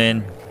going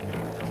in,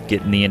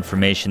 getting the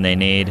information they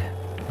need,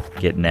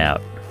 getting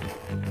out.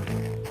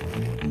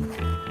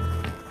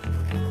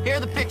 Here are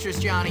the pictures,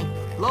 Johnny.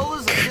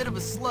 Lola's a bit of a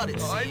slut, it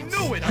seems. I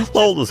knew it!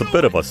 Lola's a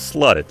bit of a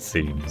slut, it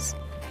seems.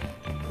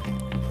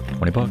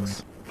 20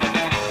 bucks.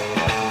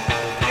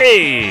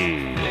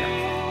 Hey!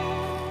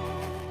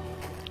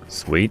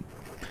 Sweet.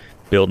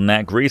 Building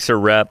that greaser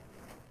rep.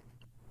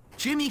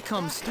 Jimmy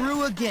comes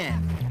through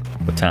again.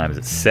 What time is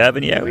it?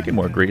 7? Yeah, we do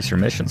more greaser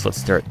missions. Let's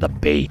start the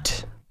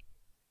bait.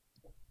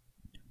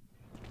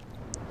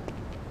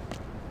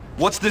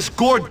 What's this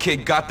Gord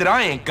kid got that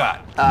I ain't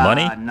got?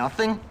 Money?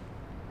 Nothing.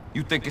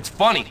 You think it's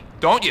funny,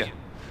 don't you?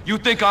 You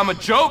think I'm a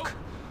joke?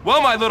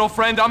 Well, my little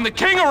friend, I'm the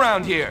king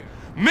around here.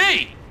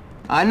 Me!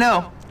 I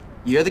know.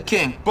 You're the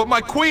king. But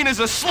my queen is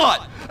a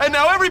slut, and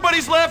now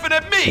everybody's laughing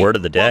at me. Word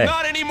of the day. Well,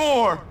 not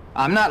anymore.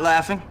 I'm not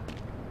laughing.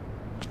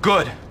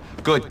 Good.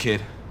 Good,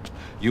 kid.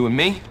 You and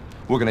me,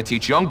 we're gonna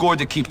teach young Gord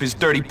to keep his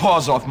dirty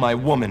paws off my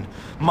woman.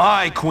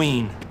 My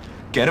queen.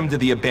 Get him to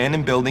the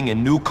abandoned building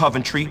in New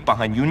Coventry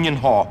behind Union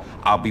Hall.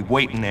 I'll be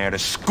waiting there to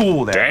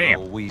school that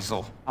little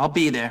weasel. I'll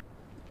be there.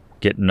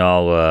 Getting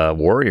all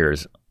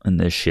warriors in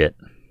this shit.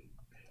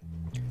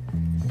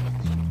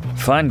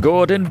 Find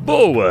Gord in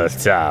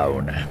Bulworth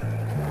Town.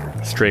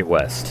 Straight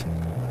west.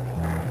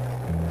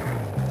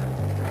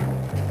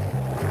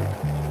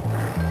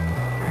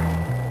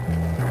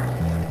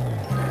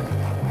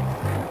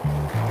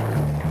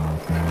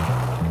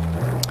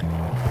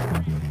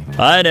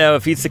 I know,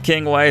 if he's the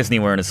king, why isn't he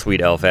wearing a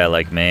sweet elf hat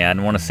like me? I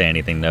don't want to say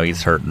anything, though.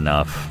 He's hurt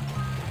enough.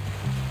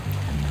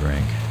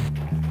 Drink.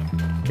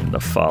 Get him to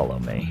follow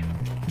me.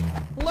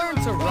 Learn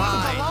to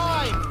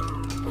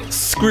ride.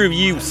 Screw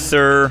you,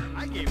 sir.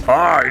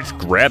 Ah, just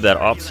grab that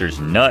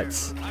officer's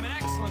nuts.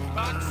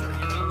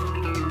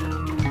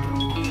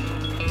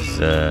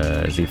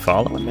 Is he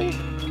following me?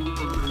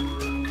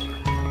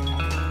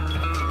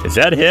 Is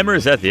that him or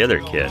is that the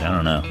other kid? I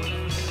don't know.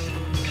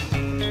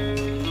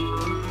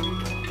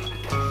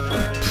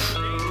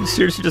 You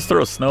seriously just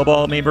throw a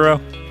snowball at me, bro?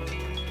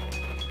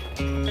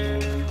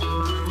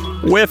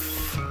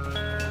 Whiff.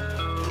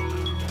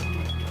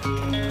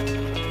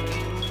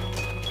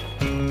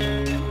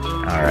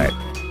 Alright.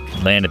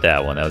 Landed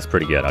that one. That was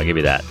pretty good. I'll give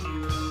you that.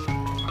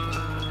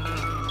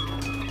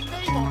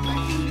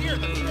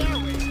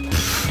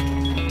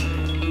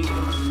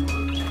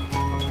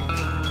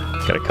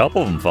 Got a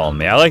couple of them following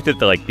me. I like that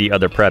the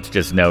other preps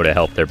just know to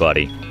help their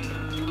buddy.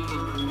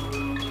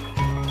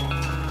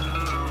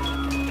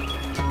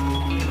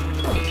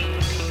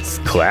 It's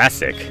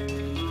classic.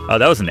 Oh,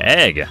 that was an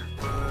egg.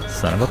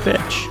 Son of a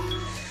bitch.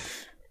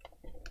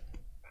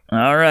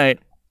 Alright.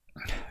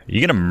 You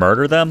gonna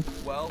murder them?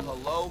 Well,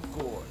 hello,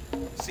 Gord.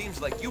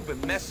 Seems like you've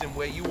been messing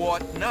where you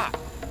ought not.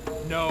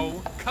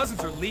 No,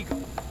 cousins are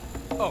legal.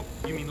 Oh,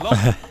 you mean law?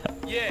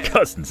 Yeah.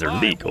 Cousins are my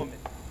legal. woman.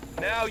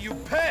 Now you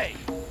pay.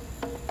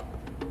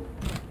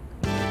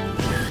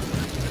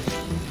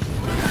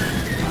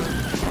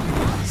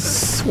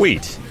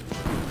 Sweet.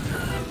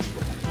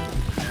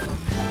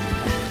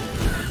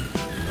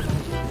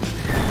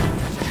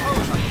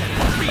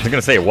 I was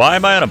gonna say, why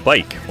am I on a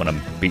bike when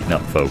I'm beating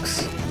up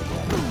folks?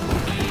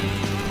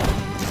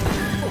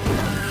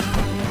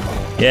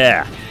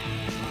 Yeah.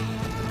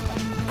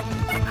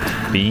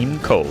 Beam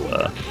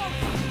Cola.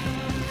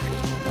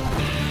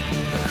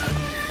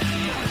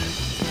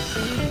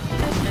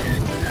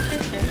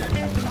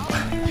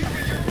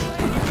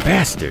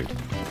 Bastard. You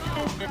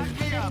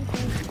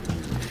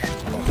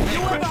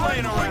quit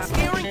playing around.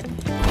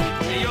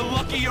 Hey, you're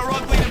lucky you're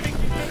ugly to me.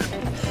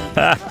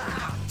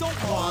 Don't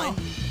whine.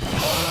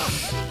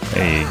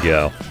 There you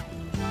go.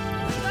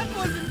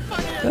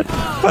 That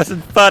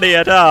wasn't funny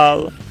at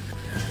all.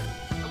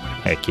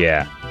 Heck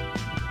yeah.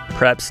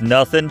 Preps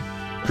nothing.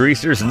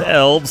 Greasers and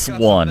elves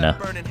won.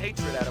 Burning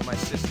hatred out of my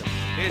system.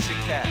 Here's your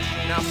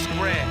cash. Now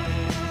scram.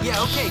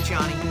 Yeah, okay,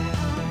 Johnny.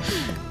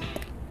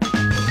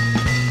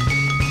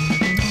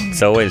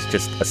 It's always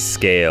just a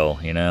scale,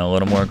 you know? A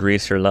little more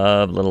greaser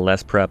love, a little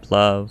less prep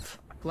love.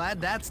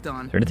 Glad that's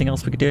done. Is there anything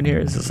else we could do in here?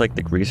 Is this like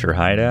the greaser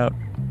hideout?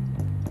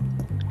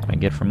 Can I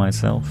get for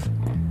myself?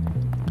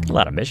 A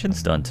lot of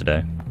missions done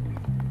today.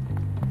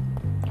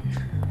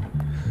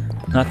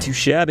 Not too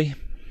shabby.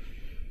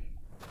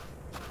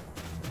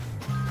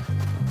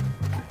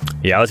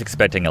 Yeah, I was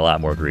expecting a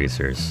lot more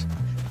greasers.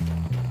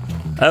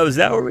 Oh, is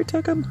that where we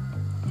took them?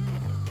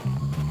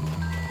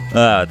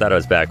 Oh, I thought I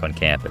was back on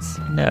campus.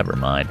 Never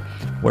mind.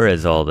 Where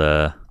is all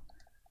the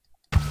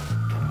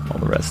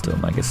rest of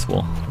them? I guess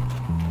we'll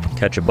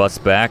catch a bus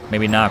back.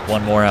 Maybe knock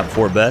one more out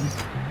before bed.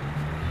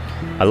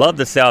 I love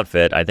this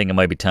outfit. I think it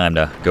might be time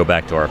to go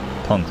back to our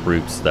punk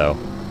roots, though.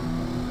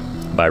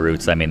 By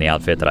roots, I mean the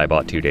outfit that I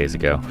bought 2 days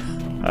ago.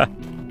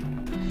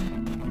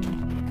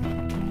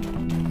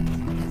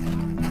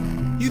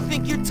 You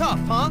think you're tough,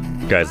 huh?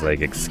 Guys,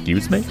 like,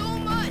 excuse me?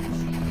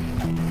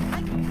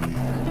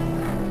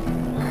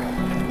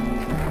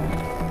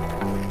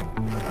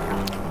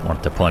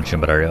 Wanted to punch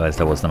him, but I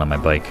realized I wasn't on my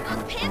bike.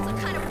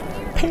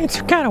 Pants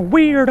are kind of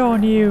weird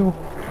on you.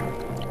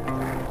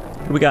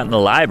 What do we got in the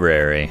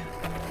library?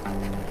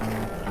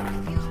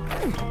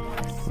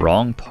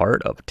 Wrong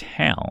part of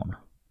town.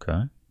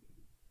 Okay.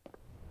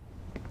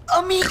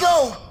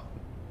 Amigo!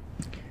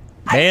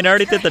 Man, I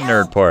already did the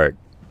nerd part.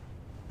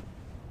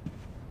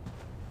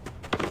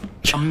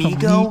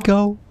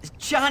 Amigo?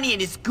 Johnny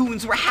and his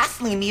goons were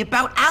hassling me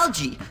about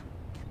Algie.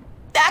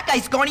 That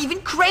guy's gone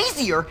even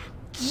crazier.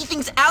 He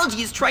thinks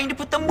Algie is trying to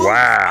put the moves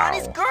on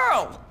his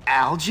girl.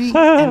 Algie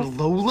and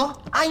Lola?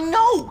 I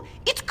know.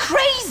 It's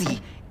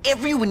crazy.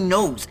 Everyone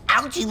knows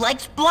Algie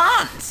likes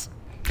blondes.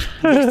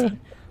 Listen,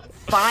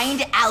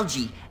 find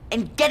Algie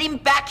and get him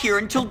back here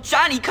until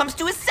Johnny comes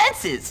to his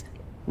senses.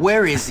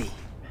 Where is he?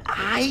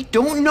 I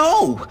don't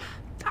know.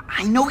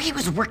 I know he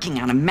was working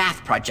on a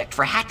math project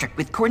for Hattrick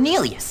with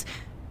Cornelius.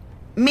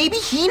 Maybe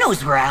he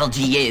knows where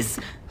Algie is.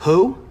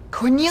 Who?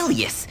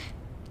 Cornelius.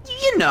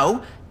 You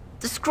know,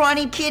 the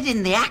scrawny kid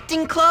in the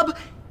acting club.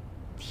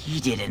 He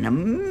did an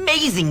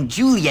amazing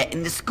Juliet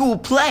in the school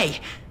play.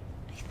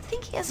 I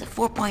think he has a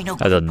 4.0.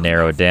 That doesn't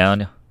narrow it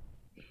down.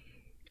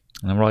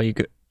 And all you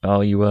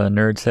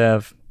nerds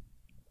have.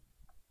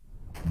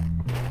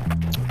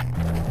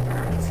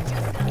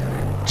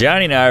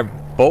 Johnny and I are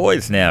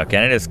boys now.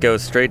 Can I just go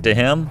straight to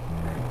him?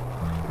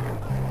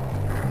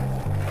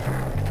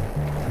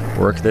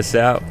 Work this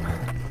out.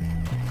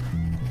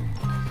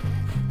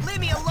 Leave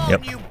me alone,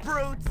 Yep. you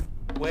brutes!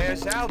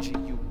 Where's Algie,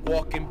 you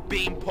walking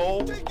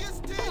beanpole?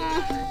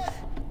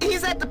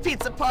 He's at the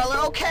pizza parlor,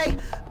 okay?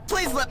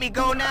 Please let me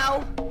go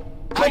now.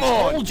 Come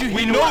on, told you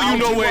we he know knew you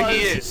know Algie where was.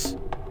 he is.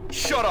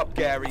 Shut up,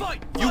 Gary.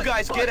 You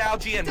guys get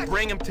Algie and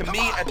bring him to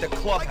me at the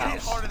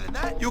clubhouse.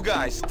 You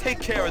guys, take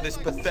care of this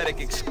pathetic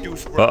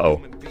excuse for a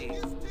human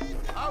being.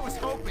 I was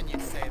hoping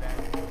you'd say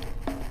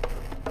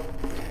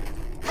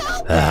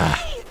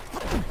that.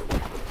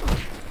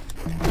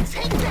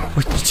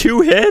 With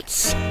 2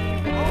 hits? I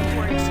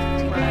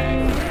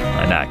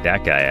knocked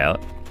that guy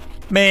out.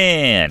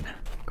 Man,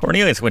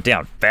 Cornelius went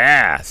down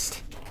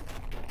fast.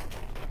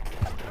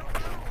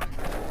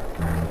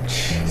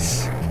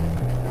 Jeez.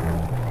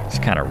 It's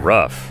kind of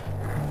rough.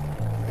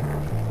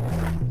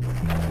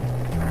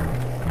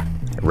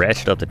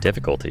 Ratchet up the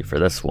difficulty for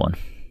this one.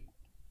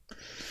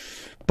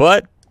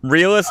 But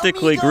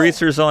realistically,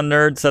 greasers on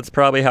nerds, that's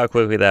probably how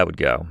quickly that would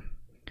go.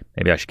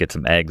 Maybe I should get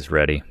some eggs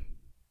ready.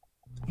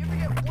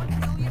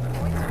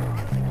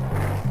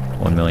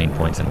 1 million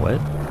points in what?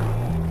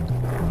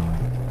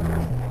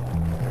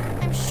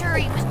 I'm sure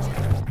he was just...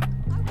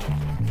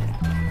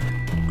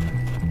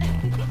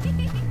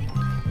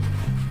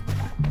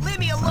 Leave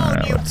me alone,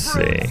 Alright, you let's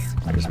see.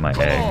 There's my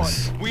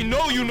eggs. We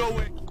know you know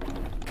it.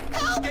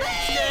 Help me!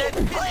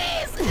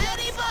 Please,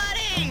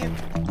 anybody!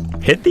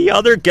 Hit the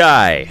other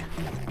guy!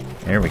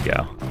 There we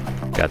go.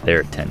 Got their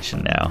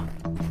attention now.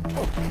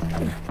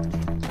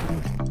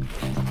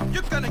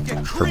 You're gonna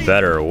get For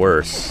better or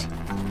worse.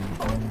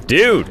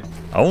 Dude!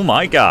 Oh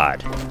my god.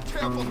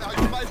 Careful now,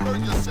 you might hurt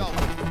yourself.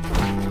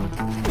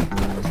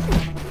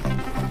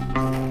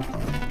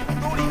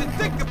 Don't even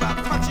think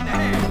about touching a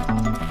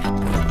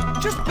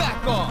hand. Just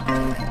back off.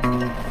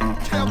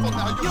 Careful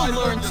now, you You'll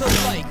learn to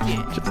like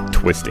it. Just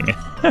twisting it.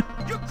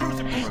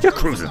 You're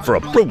cruising for a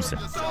bruising.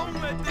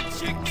 Don't let the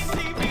chick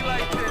see me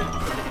like this.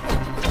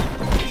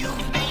 You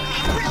make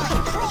me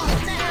really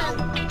cross now.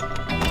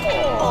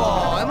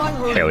 Oh, am I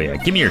hurting? Hell yeah.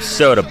 Give me your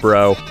soda,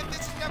 bro.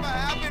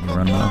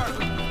 Run off.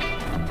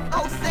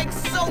 Oh, thanks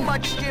so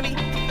much, Jimmy.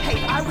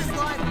 Hey, I was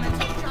lying when I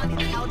told Johnny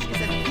that Algie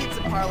is at the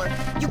pizza parlor.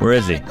 You Where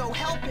is he? gotta go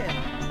help him.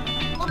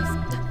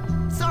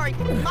 Oops. Sorry,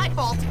 my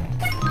fault.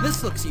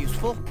 This looks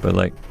useful. But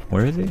like,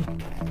 where is he?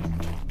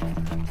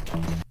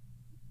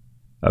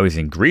 Oh, he's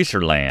in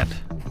Greaserland.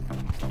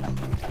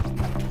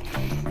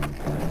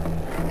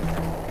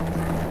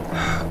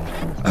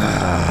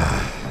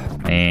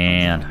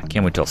 Man, I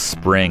can't wait till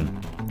spring.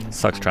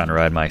 Sucks trying to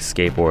ride my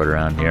skateboard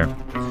around here.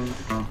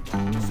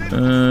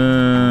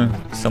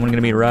 Someone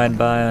gonna be riding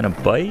by on a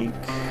bike?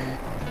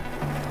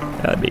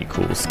 That'd be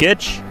cool.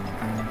 Sketch?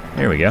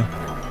 Here we go.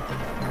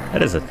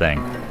 That is a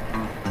thing.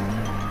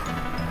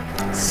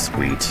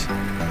 Sweet.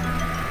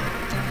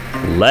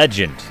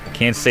 Legend.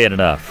 Can't say it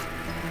enough.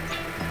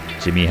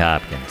 Jimmy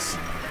Hopkins.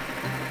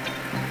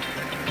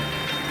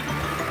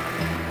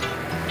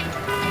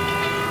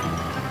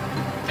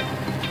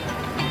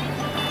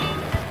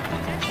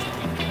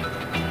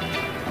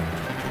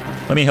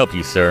 Let me help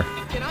you, sir.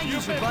 Can I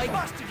use your bike?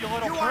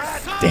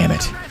 Damn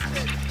it.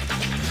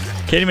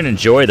 Can't even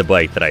enjoy the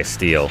bike that I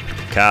steal.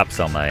 Cops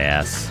on my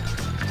ass.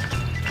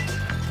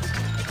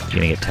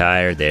 Gonna get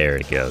tired. There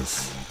it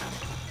goes.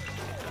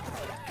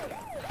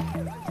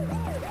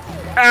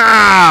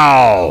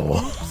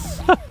 Ow!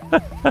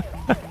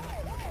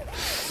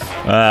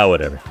 Ah,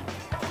 whatever.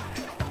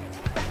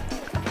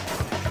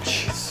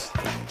 Jeez.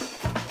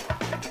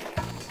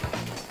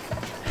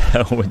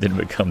 When did it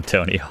become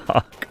Tony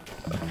Hawk?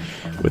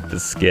 With the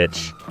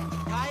sketch.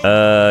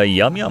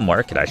 Yum Yum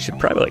Market. I should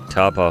probably like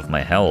top off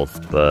my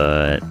health,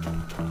 but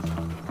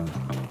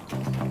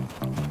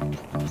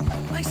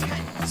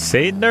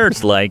say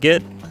nerds like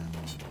it.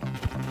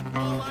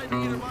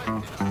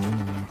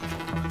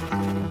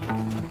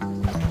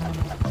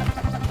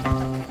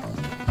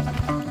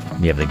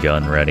 You have the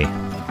gun ready.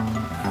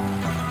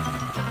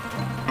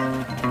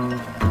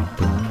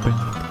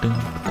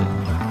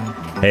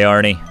 Hey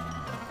Arnie,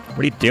 what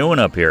are you doing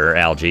up here,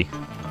 Algie?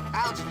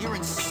 Algie, you're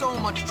in so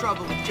much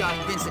trouble with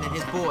Johnny Vincent and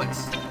his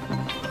boys.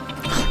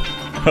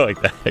 I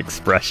like that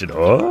expression.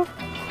 Oh,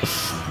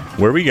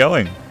 where are we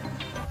going?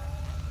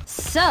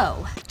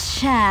 So,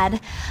 Chad,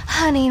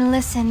 honey,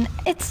 listen,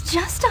 it's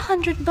just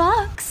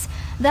 $100.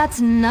 That's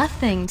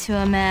nothing to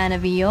a man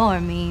of your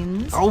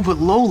means. Oh, but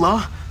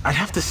Lola, I'd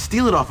have to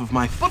steal it off of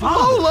my father. But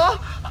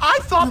Lola, I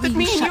thought that Will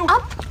me you and shut you...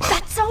 up,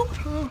 Fatso?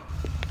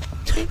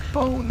 Big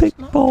bones. Big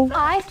bone.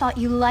 I thought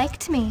you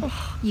liked me.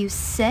 You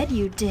said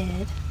you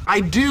did. I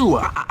do.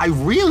 I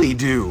really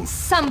do.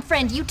 Some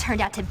friend you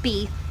turned out to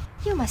be.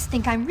 You must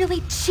think I'm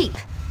really cheap.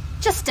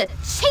 Just a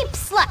cheap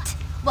slut.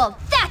 Well,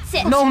 that's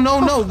it. No,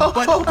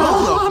 but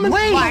Lola,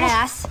 wait. Smart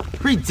ass.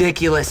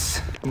 Ridiculous.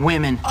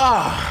 Women.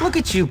 Look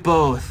at you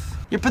both.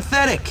 You're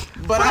pathetic.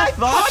 But I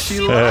thought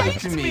she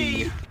liked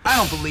me. I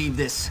don't believe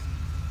this.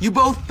 You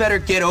both better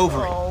get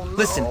over it.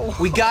 Listen,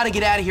 we gotta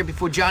get out of here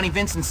before Johnny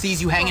Vincent sees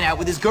you hanging out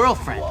with his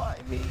girlfriend.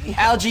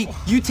 Algie,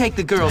 you take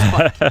the girl's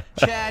bike.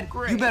 Chad,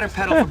 you better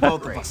pedal for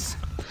both of us.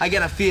 I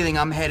got a feeling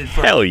I'm headed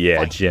for Hell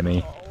yeah,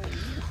 Jimmy.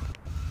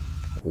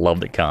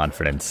 Love the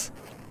confidence.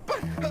 But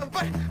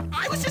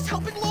I was just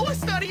helping Lola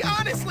study,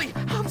 honestly.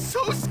 I'm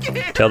so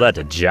scared. Tell that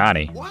to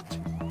Johnny. What?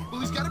 Well,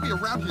 he's got to be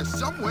around here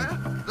somewhere.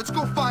 Let's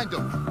go find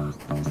him.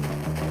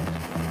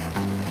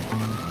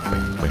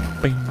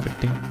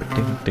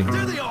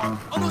 There they are,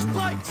 on those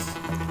bikes.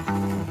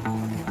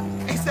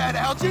 Is that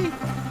Algie?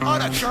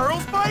 On a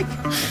girl's bike?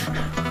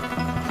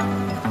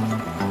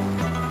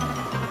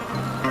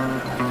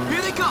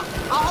 Here they come.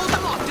 I'll hold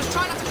them off. Just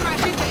try not to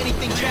crash into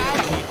anything, Chad.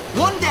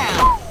 One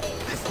down.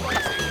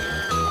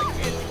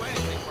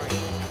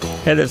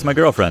 Hey, there's my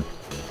girlfriend.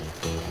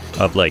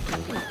 Of like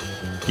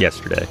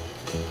yesterday.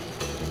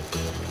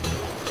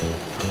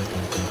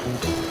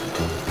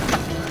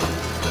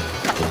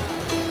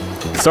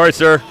 Sorry,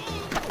 sir.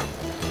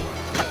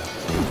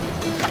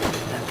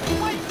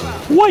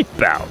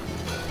 Wipeout.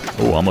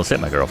 Oh, almost hit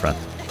my girlfriend.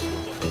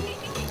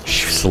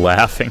 She was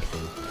laughing.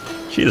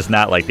 She does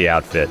not like the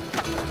outfit.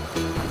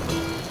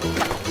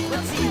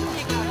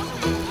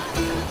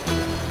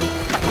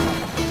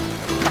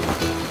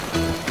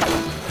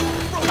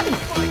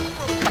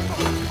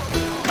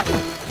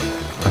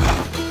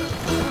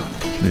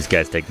 These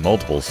guys take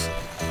multiples.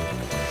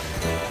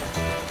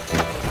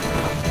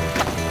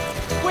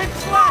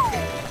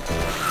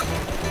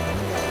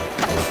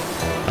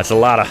 That's a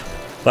lot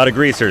of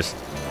greasers.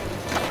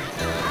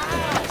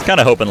 I was kind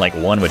of hoping like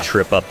one would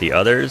trip up the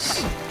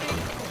others.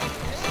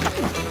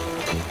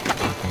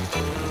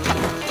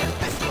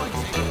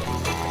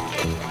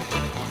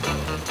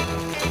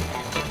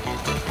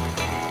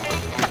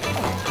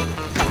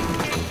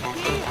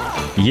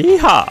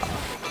 Yeehaw!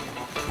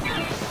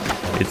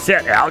 It's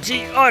that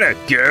Algie on a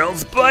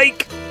girl's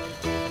bike.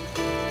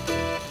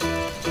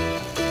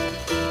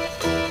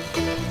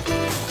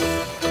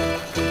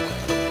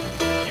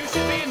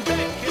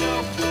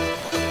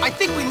 I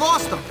think we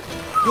lost them.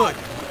 Good.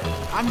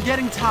 I'm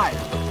getting tired.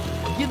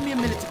 Give me a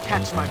minute to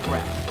catch my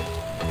breath.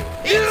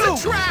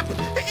 It's a trap!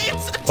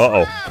 It's a trap!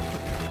 Uh-oh.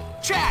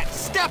 Chad,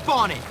 step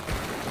on it.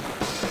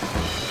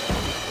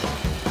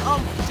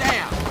 Oh,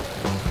 damn.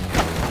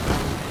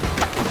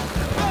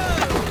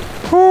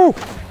 Whew.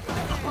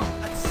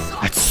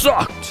 That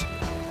sucked.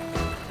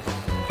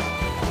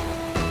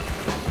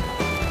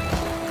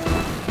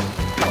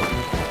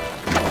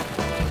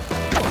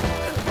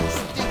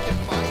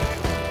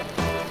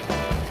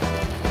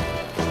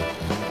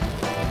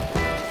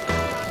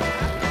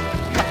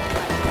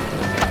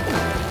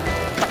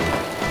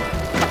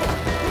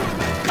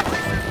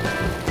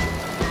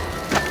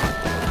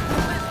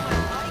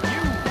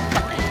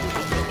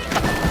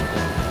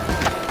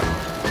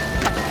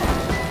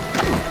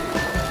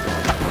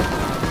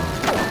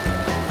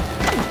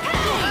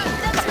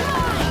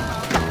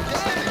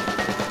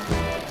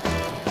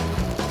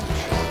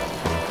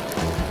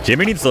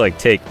 Jimmy needs to like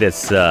take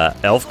this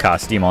elf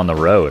costume on the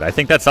road. I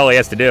think that's all he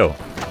has to do.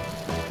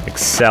 Like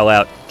sell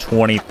out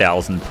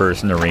 20,000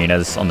 person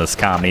arenas on this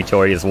comedy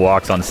tour. He just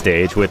walks on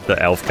stage with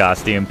the elf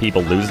costume.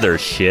 People lose their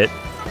shit.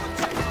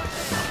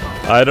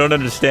 I don't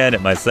understand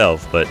it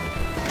myself, but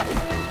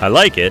I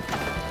like it.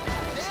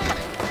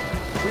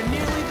 We're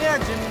nearly there,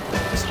 Jimmy.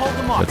 Just hold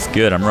them off. That's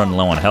good. I'm running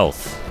low on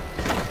health.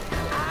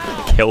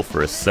 Kill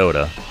for a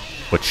soda,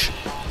 which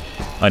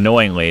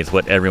annoyingly is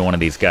what every one of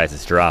these guys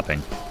is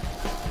dropping.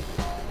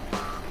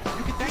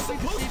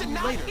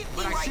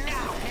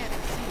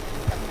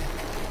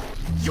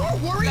 You're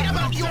worried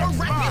about your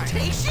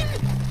reputation?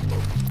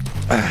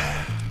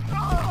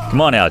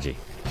 Come on, Algie.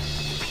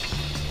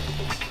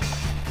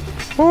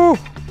 Woo!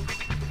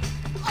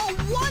 Oh,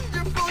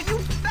 wonderful! You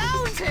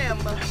found him!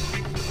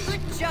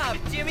 Good job,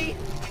 Jimmy.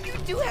 You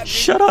do have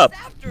Shut up.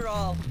 after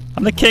all.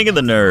 I'm the king of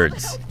the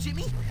nerds.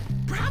 Jimmy,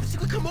 perhaps you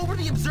could come over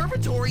to the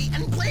observatory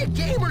and play a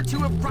game or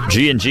two of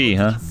G&G,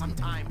 huh?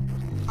 sometime.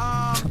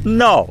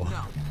 No.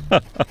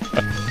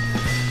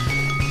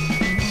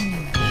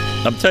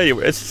 I'm telling you,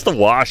 it's just a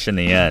wash in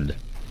the end.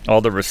 All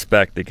the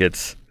respect that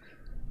gets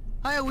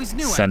I always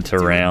knew sent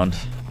around.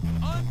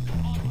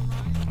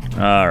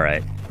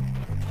 Alright.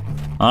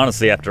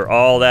 Honestly, after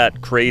all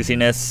that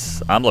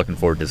craziness, I'm looking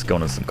forward to just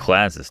going to some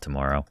classes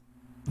tomorrow.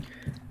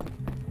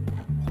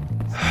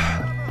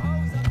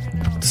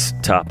 Let's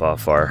top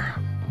off our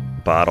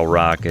bottle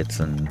rockets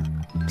and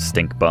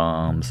stink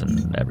bombs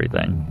and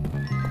everything.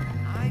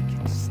 I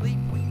can sleep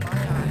with my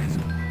eyes.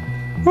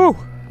 Woo!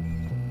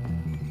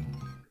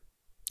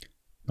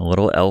 The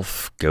little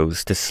elf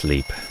goes to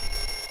sleep.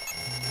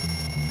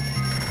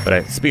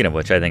 But speaking of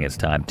which, I think it's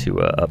time to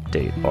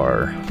update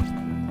our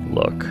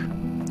look.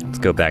 Let's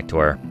go back to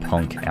our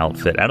punk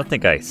outfit. I don't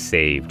think I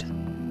saved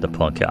the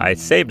punk. I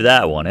saved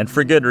that one, and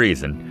for good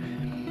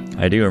reason.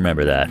 I do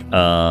remember that.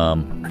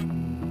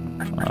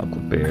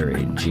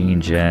 Huckleberry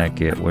jean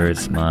jacket.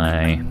 Where's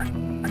my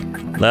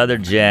leather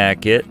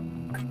jacket?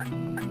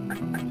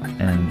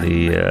 And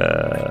the,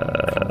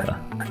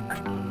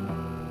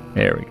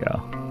 there we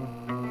go.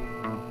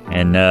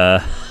 And,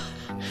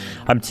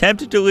 I'm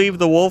tempted to leave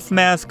the wolf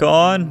mask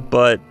on,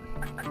 but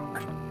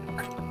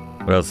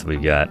what else have we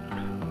got?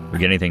 We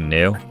get anything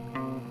new?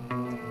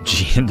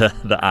 Gee,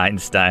 the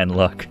Einstein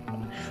look.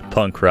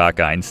 Punk rock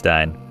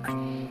Einstein.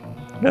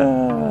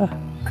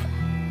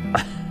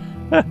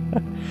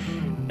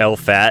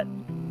 Elf-at.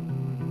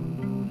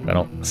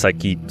 So I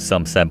keep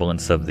some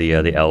semblance of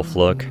the elf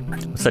look.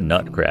 What's a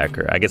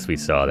nutcracker? I guess we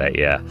saw that,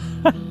 yeah.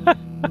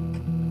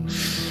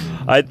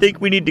 I think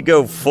we need to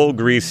go full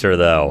greaser,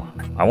 though.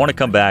 I want to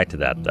come back to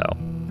that, though.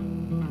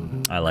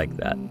 I like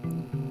that.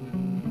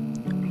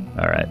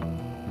 Alright.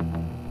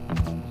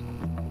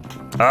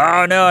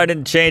 Oh, no, I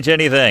didn't change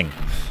anything.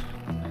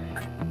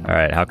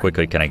 Alright, how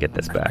quickly can I get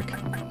this back?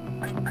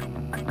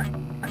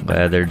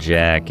 Leather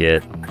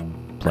jacket.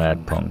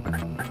 Plaid punk.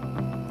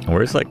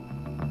 Where's, like...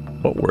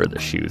 What were the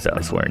shoes I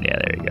was wearing? Yeah,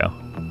 there you go.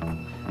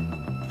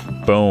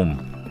 Boom.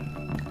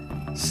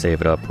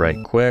 Save it up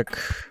right quick.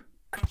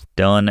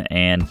 Done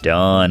and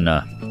done.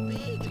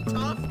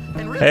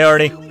 Hey,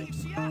 Artie.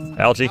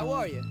 Algie. How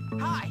are you?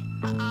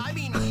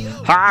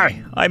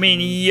 Hi. I mean,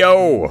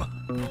 yo.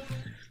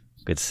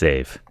 Good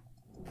save.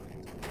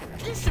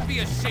 You should be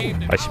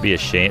ashamed. I should be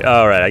ashamed.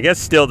 All right. I guess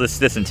still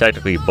this isn't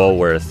technically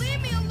Bulworth.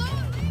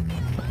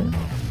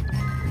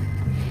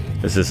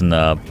 This isn't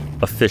a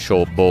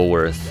official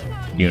Bulworth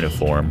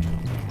uniform.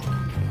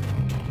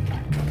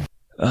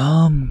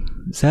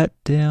 Is that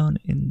down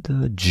in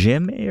the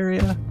gym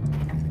area?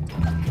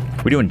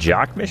 We doing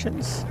jock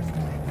missions?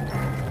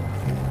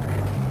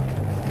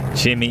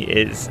 Jimmy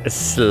is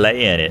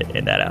slaying it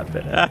in that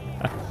outfit.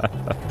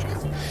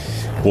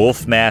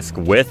 Wolf mask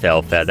with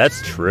elf-at. That's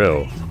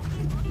true.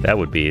 That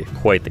would be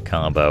quite the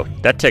combo.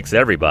 That ticks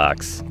every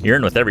box. You're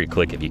in with every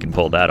click if you can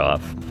pull that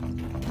off.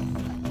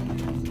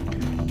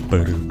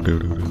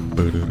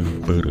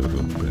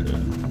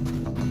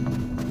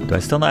 Do I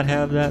still not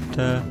have that?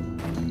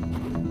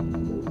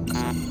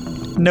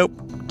 Nope.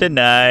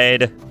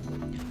 Denied.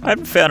 I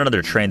haven't found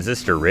another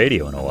transistor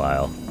radio in a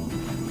while.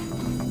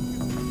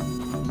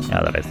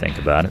 Now that I think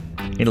about it.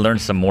 Need to learn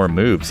some more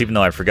moves, even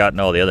though I've forgotten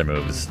all the other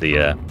moves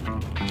the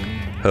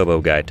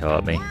hobo guy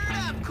taught me.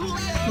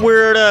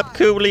 Word up,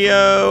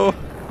 Coolio!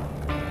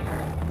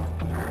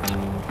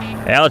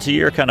 Algie,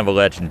 you're kind of a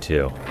legend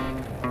too.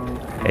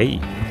 Hey.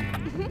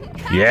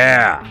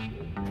 Yeah!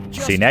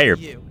 See, now you're...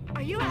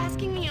 Are you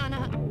asking me on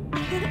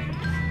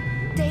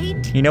a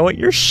date? You know what?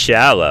 You're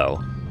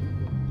shallow.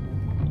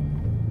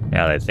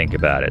 Now that I think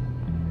about it.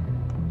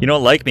 You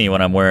don't like me when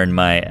I'm wearing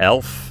my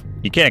elf.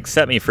 You can't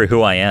accept me for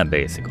who I am,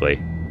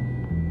 basically.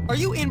 Are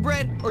you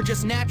inbred or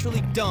just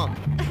naturally dumb?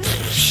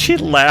 She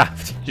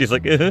laughed. She's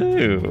like,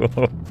 ooh.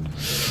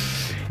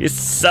 You're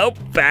so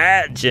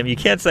bad, Jim. You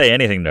can't say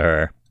anything to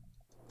her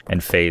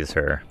and phase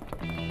her.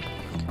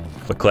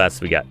 What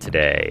class we got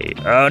today?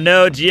 Oh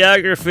no,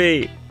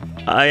 geography!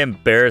 I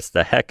embarrassed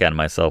the heck out of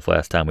myself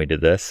last time we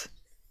did this.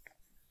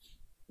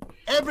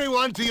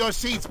 Everyone to your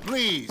seats,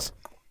 please.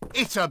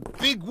 It's a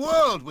big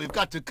world we've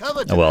got to cover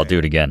today. Oh well, I'll do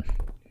it again.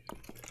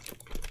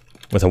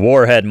 With a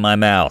warhead in my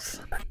mouth.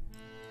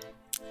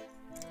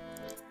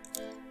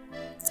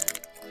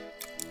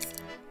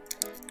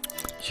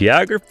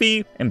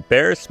 Geography,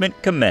 embarrassment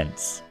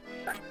commence.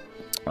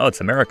 Oh, it's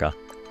America.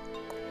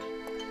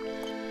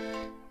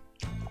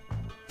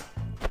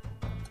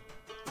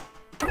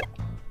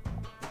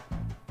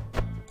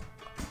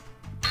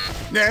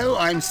 No,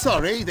 I'm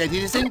sorry, that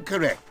is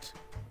incorrect.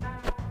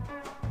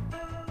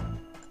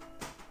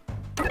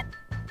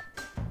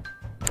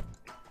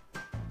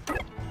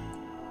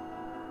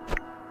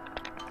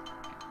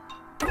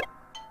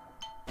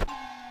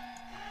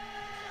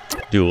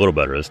 Do a little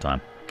better this time.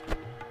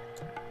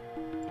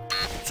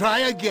 Try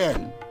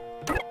again.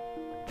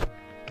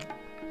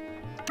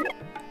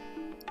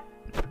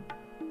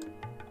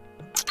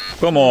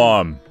 Come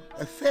on.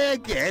 A fair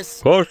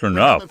guess. Close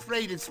enough. I'm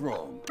afraid it's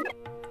wrong.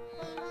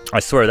 I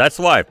swear, that's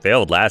why I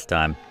failed last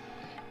time.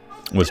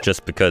 Was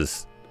just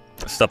because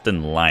stuff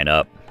didn't line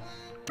up.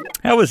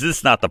 How is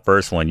this not the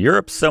first one?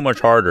 Europe's so much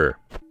harder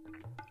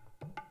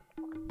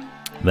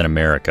than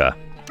America.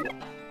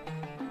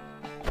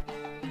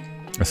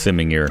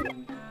 Assuming you're,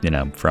 you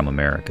know, from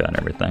America and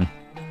everything.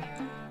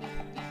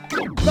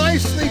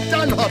 Nicely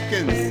done,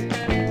 Hopkins.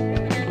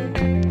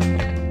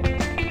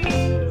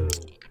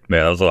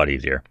 Yeah, that was a lot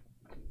easier.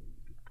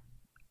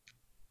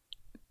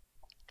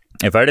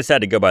 If I just had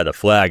to go by the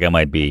flag, I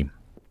might be...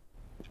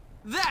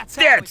 That's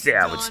how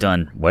it's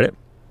done. What?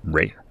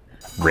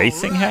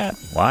 Racing hat?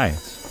 Why?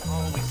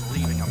 Always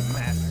leaving a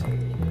mess.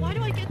 Why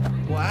do I get...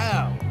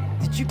 Wow.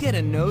 Did you get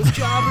a nose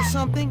job or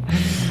something?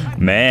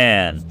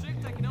 Man.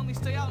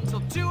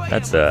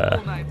 That's,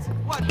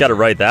 gotta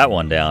write that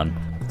one down.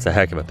 It's a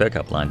heck of a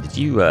pickup line. Did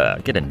you,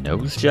 get a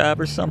nose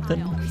job or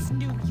something?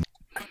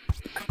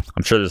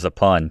 I'm sure there's a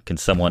pun. Can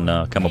someone,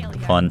 come up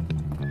with a pun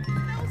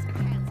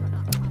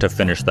to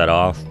finish that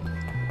off?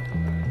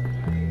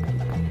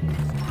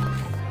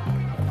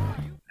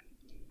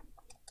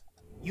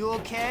 You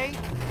okay?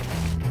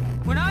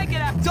 When I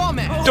get up,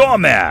 dumbass!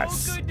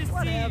 Dumbass! Good to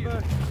see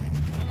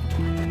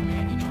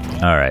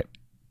you. All right,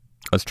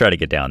 let's try to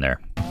get down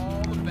there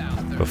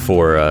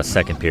before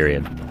second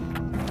period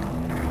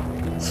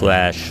 /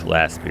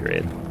 last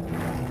period.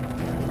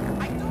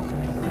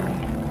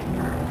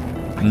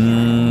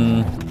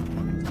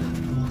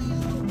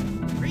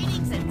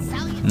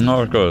 No,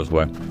 let's go this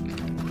way.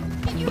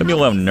 Leave me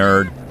alone,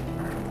 nerd.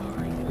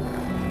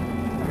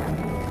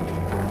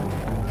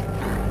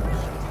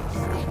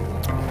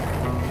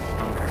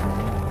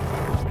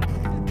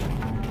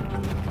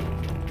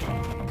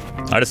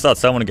 I just thought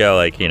someone would go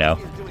like, you know,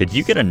 did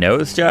you get a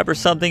nose job or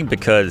something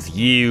because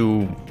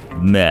you,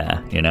 meh,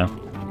 you know?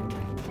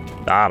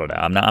 I don't know.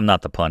 I'm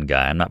not the pun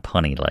guy. I'm not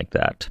punny like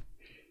that.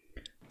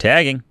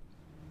 Tagging.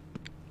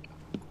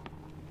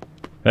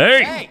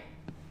 Hey!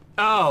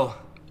 Oh.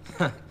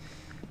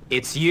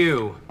 It's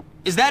you.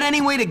 Is that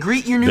any way to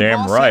greet your new Damn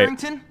boss, right.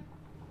 Harrington?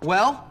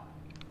 Well,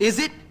 is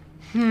it?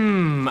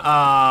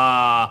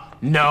 No.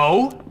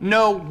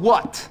 No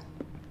what?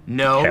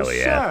 No, Hell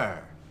yeah.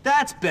 sir.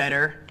 That's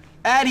better.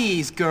 At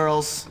ease,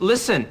 girls.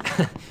 Listen,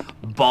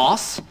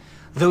 boss,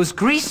 those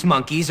grease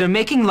monkeys are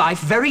making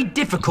life very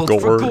difficult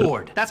for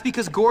Gord. That's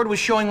because Gord was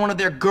showing one of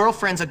their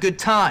girlfriends a good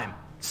time.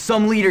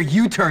 Some leader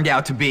you turned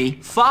out to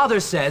be. Father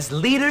says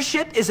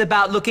leadership is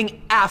about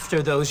looking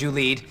after those you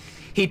lead.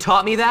 He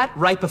taught me that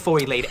right before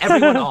he laid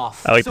everyone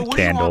off. I like So the what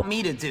do you candle. want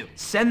me to do?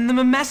 Send them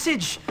a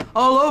message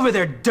all over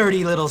their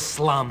dirty little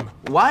slum.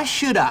 Why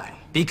should I?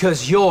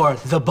 Because you're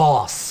the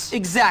boss.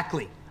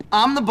 Exactly.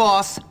 I'm the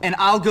boss, and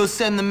I'll go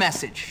send the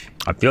message.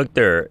 I feel like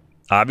they're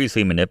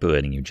obviously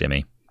manipulating you,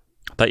 Jimmy.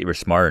 I thought you were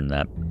smarter than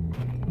that.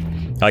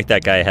 I like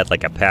that guy had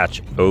like a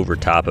patch over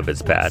top of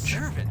his patch.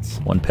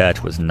 One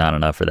patch was not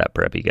enough for that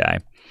preppy guy.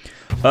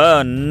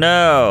 Oh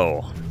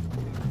no!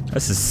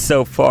 This is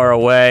so far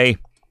away.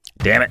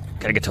 Damn it!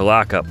 Gotta get to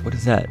lockup. What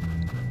is that?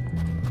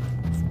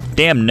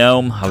 Damn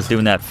gnome! I was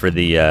doing that for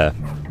the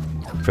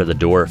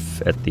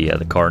dwarf at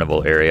the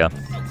carnival area.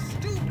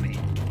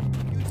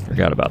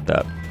 Forgot about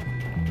that.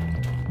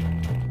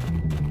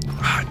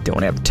 I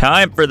don't have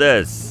time for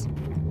this.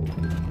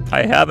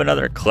 I have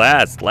another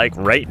class, like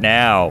right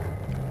now.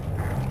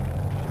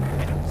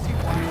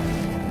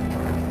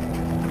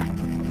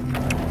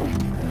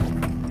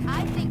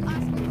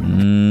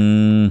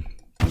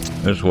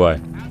 This way.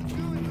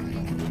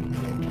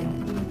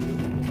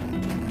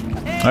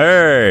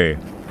 Hey!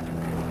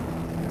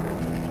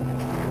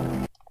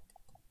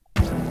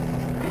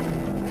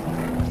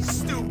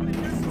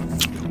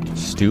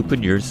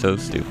 Stupid, you're so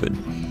stupid.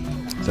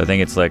 So I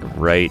think it's like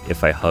right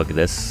if I hug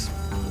this.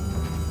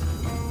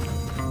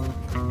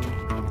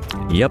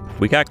 Yep,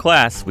 we got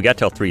class. We got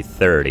till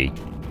 3:30.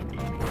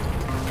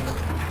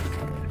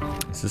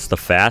 Is this the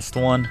fast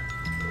one?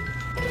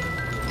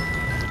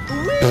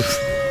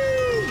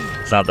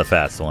 It's not the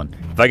fast one.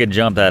 If I could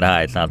jump that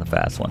high, it's not the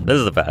fast one. This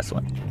is the fast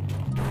one.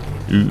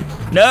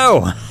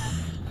 No!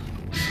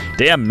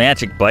 Damn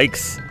magic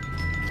bikes.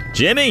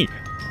 Jimmy!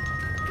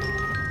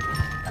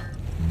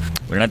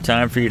 We don't have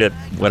time for you to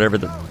whatever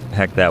the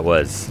heck that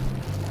was.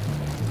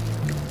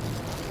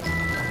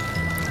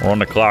 We're on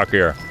the clock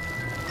here.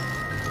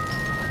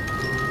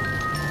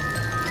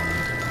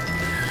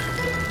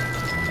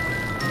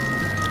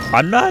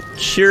 I'm not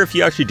sure if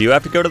you actually do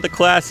have to go to the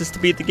classes to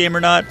beat the game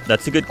or not.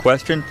 That's a good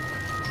question.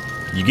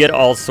 You get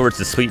all sorts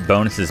of sweet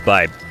bonuses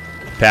by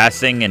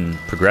passing and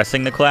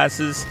progressing the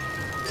classes,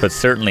 so it's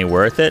certainly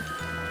worth it.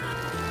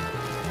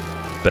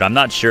 But I'm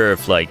not sure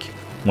if, like,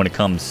 when it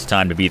comes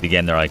time to beat the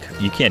game, they're like,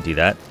 you can't do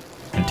that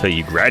until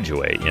you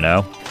graduate, you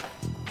know?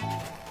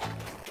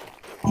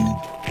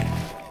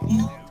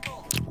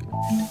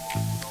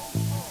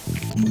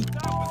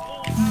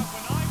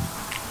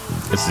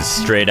 This is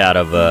straight out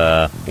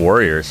of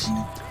Warriors.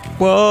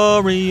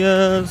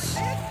 Warriors.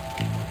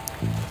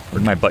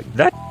 Where'd my bike?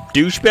 That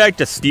douchebag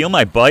to steal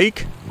my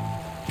bike?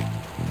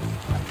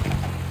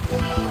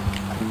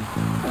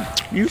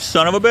 You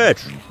son of a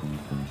bitch.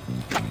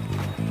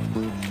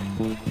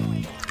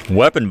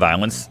 Weapon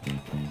violence.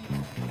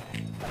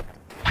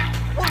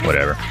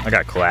 Whatever. I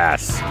got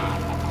class.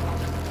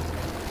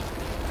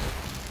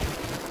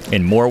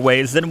 In more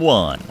ways than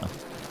one.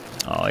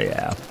 Oh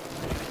yeah.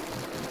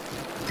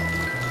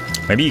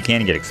 Maybe you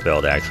can get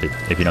expelled, actually,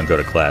 if you don't go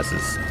to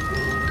classes.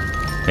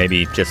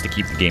 Maybe just to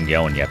keep the game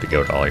going, you have to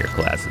go to all your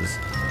classes.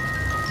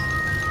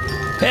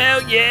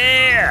 Hell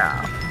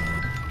yeah!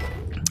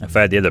 If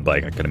I had the other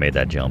bike, I could have made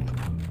that jump.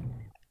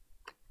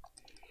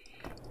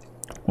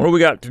 What do we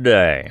got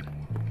today?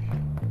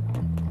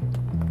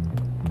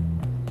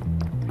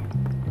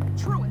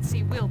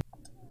 Truancy will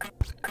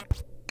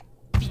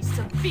be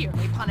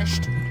severely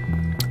punished.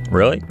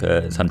 Really?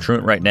 Because I'm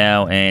truant right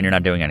now, and you're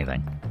not doing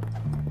anything.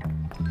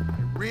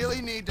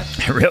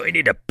 I really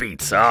need a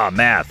pizza. Oh,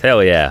 math.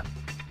 Hell yeah.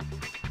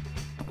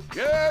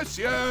 Yes,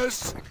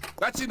 yes.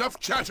 That's enough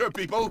chatter,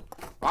 people.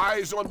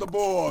 Eyes on the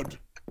board.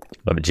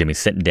 Love it, Jimmy.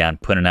 Sitting down,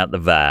 putting out the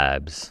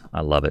vibes.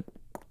 I love it.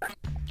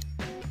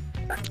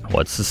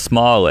 What's the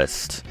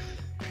smallest?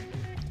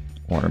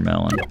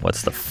 Watermelon.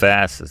 What's the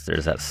fastest?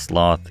 There's that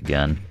sloth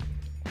again.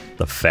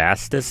 The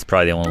fastest?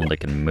 Probably the only one that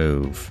can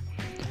move.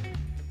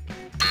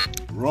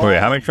 Wait,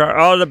 how many try?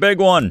 Oh, the big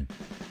one.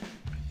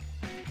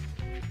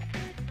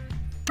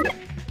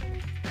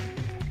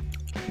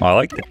 I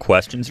like the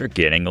questions are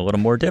getting a little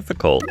more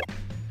difficult.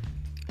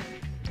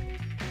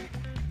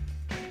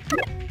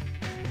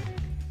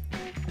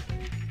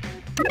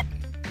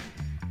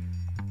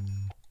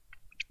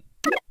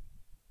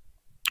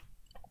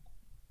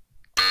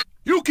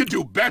 You can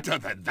do better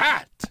than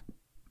that.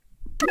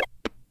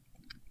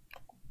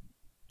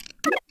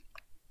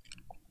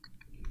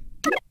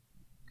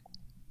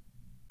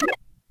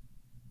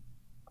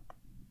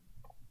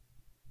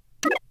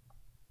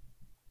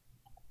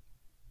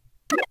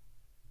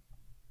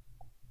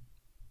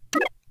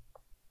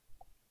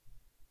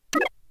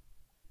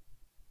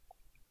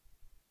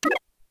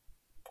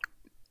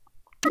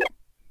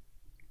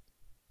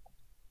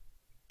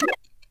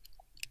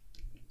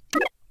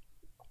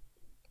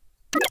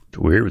 It's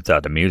weird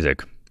without the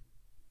music.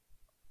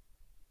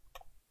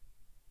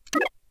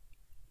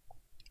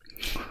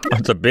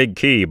 It's a big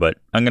key, but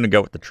I'm gonna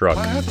go with the truck.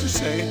 I have to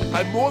say,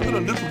 I'm more than a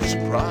little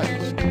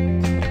surprised.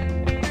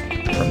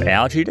 From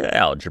algae to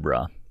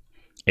algebra.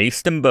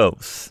 Aced them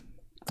both.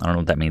 I don't know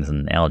what that means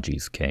in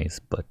algae's case,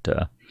 but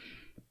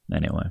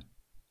anyway.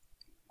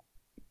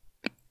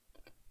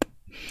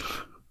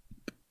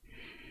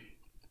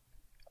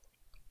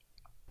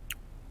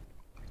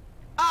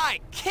 I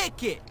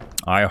kick it.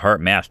 I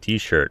Heart Math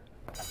t-shirt.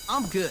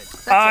 I'm good.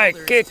 That's I all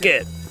there is kick to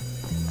it.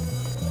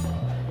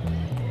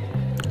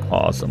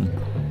 Awesome.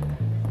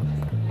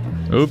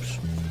 Oops.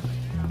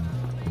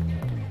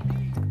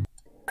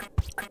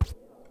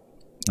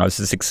 I was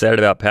just excited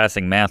about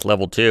passing math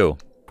level 2.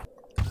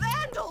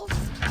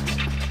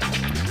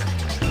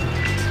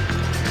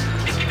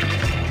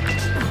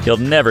 You'll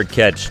never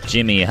catch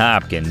Jimmy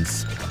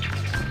Hopkins.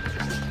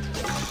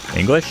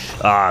 English?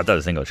 Ah, I thought it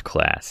was English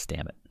class.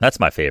 Damn it. That's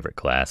my favorite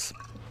class.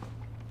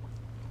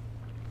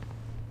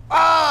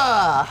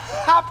 Ah,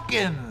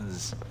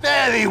 Hopkins.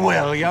 Very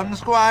well, young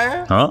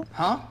squire. Huh?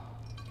 Huh?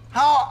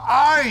 How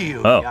are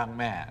you, Oh. young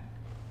man?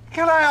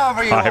 Can I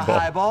offer you Highball. a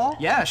highball?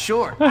 Yeah,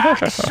 sure.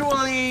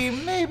 Actually,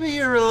 maybe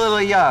you're a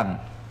little young.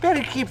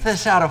 Better keep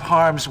this out of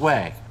harm's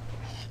way.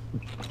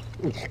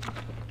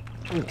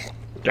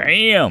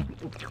 Damn.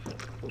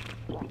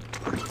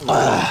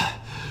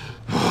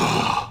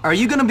 Are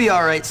you gonna be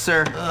all right,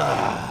 sir?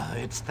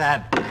 It's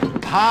that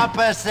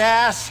pompous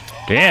ass.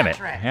 Damn it.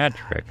 Patrick. Hat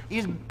trick.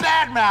 He's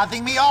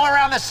bad-mouthing me all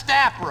around the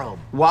staff room.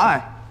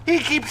 Why? He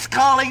keeps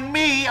calling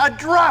me a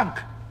drunk.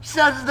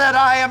 Says that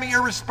I am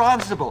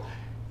irresponsible.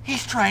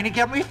 He's trying to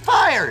get me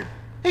fired.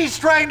 He's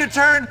trying to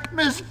turn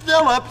Miss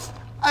Phillips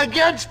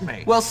against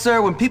me. Well,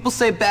 sir, when people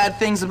say bad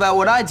things about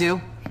what I do,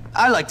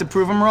 I like to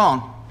prove them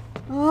wrong.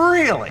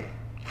 Really?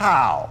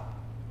 How?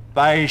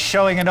 By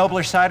showing a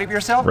nobler side of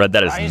yourself? Read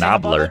that as Rising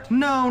above Nobler. it?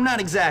 No, not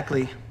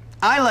exactly.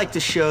 I like to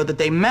show that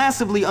they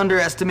massively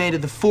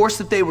underestimated the force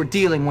that they were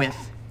dealing with,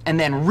 and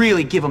then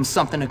really give them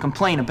something to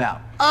complain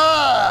about.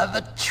 Ah,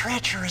 the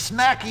treacherous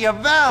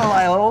Machiavel.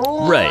 I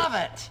love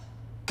Right. it.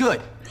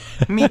 Good.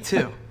 Me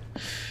too.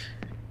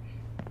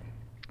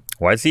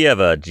 Why does he have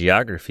a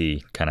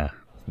geography kind of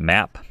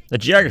map? A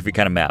geography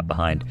kind of map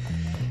behind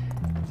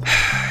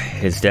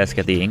his desk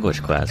at the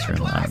English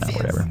classroom. I don't know,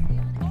 whatever.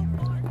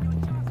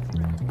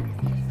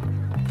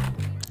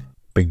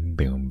 Bing,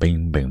 boom,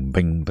 bing, boom,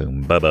 bing,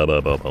 boom, ba ba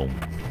ba ba boom.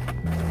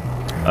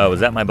 Oh, was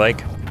that my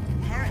bike?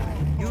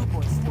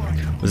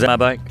 Was that my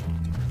bike?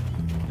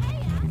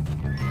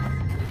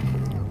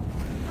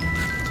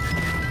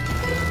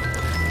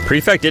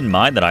 Prefect didn't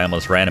mind that I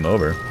almost ran him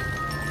over.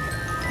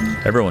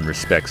 Everyone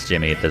respects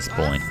Jimmy at this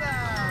point.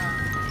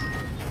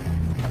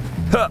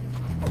 Huh.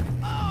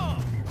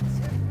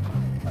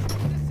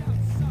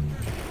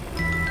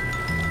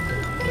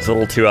 It's a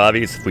little too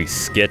obvious if we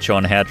sketch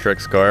on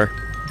Hattrick's car.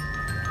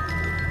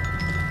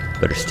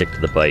 Better stick to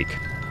the bike.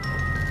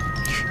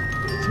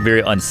 It's very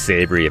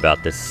unsavory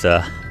about this,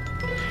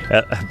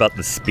 about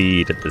the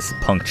speed that this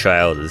punk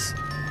child is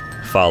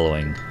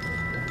following.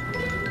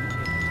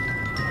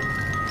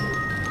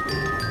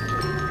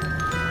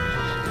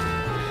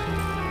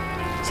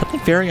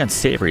 Something very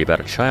unsavory about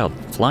a child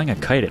flying a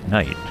kite at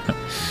night.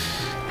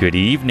 Good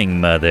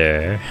evening,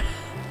 Mother.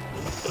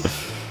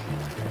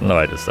 No,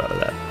 I just thought of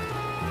that.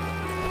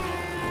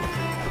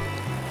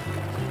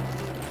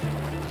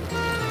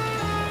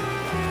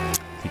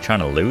 Is he trying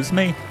to lose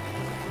me?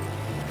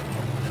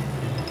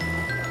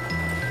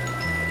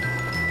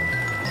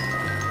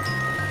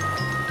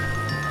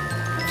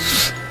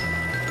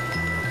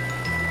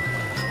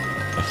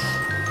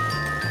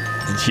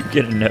 Did you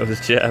get a nose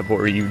jab or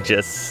were you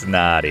just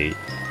snotty?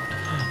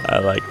 I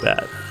like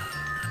that.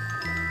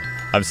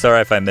 I'm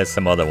sorry if I missed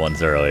some other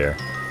ones earlier.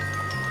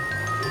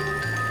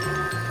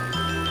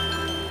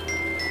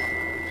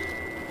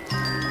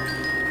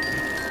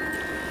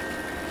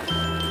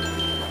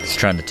 He's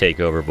trying to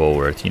take over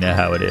Bullworth. You know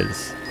how it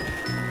is.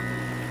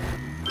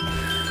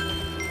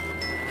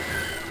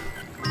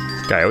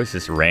 This guy always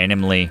just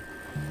randomly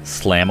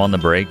slam on the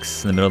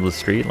brakes in the middle of the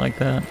street like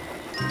that.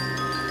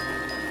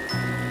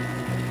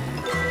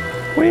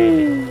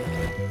 Whee!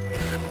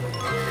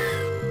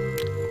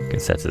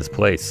 Guess that's his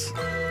place.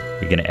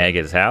 We gonna egg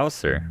his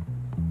house, or?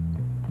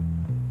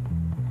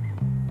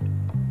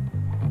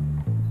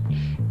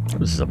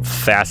 Those are some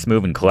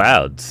fast-moving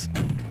clouds.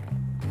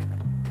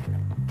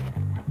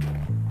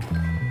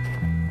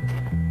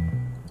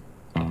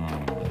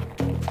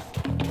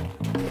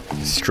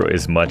 Destroy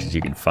as much as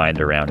you can find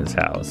around his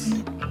house.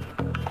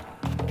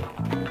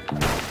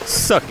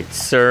 Suck it,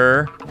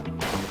 sir.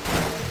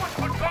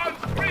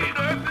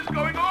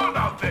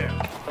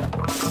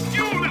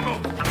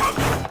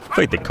 I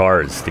feel like the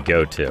car is the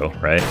go-to,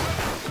 right?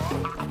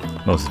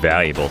 Most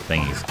valuable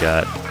thing he's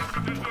got.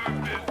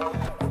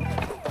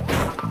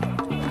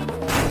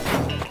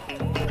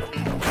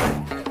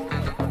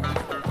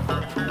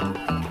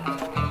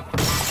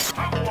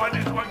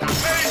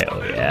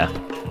 Hell yeah.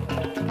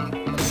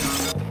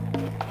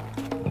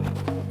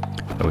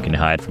 Oh, we can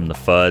hide from the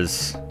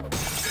fuzz.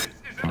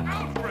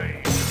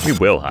 We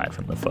will hide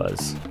from the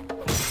fuzz.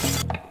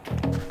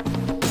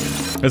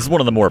 This is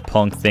one of the more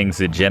punk things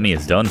that Jimmy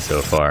has done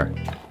so far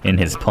in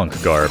his punk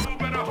garb.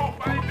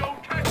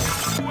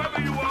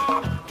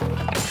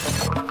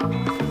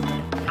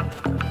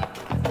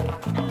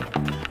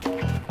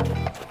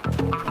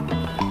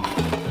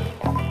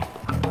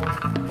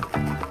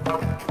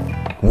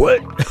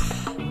 What?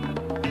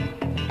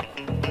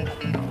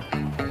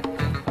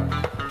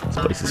 This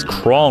place is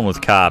crawling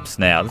with cops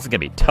now. This is gonna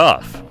be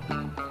tough.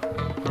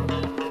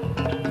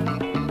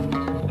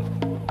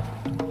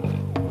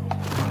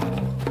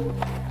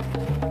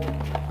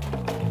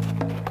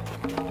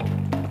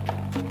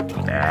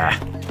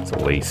 It's a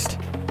waste.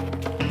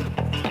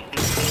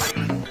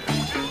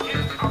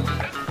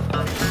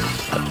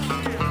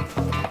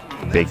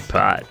 Big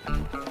pot.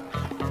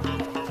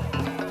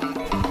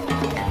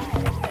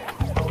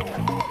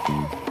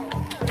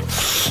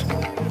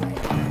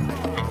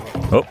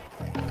 Oh.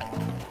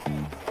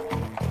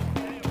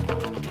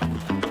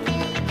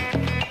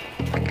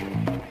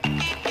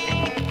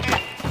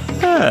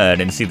 I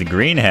didn't see the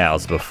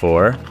greenhouse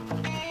before.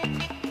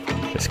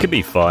 This could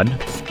be fun.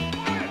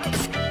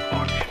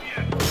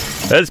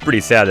 That's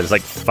pretty sad. There's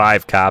like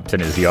 5 cops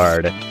in his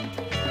yard.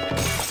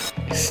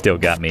 Still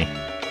got me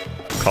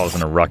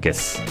causing a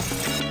ruckus.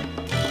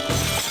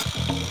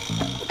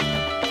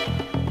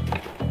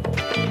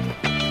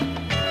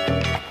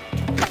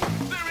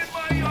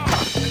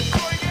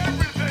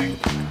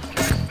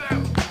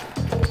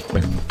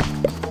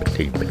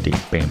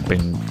 Bing,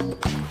 bing.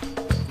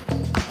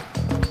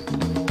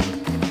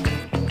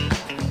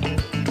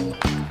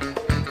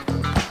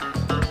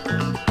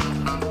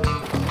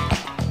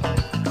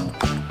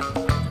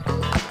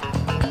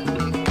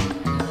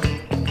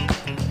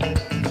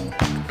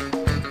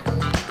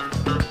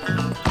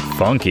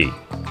 Funky.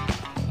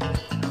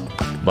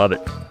 Love it.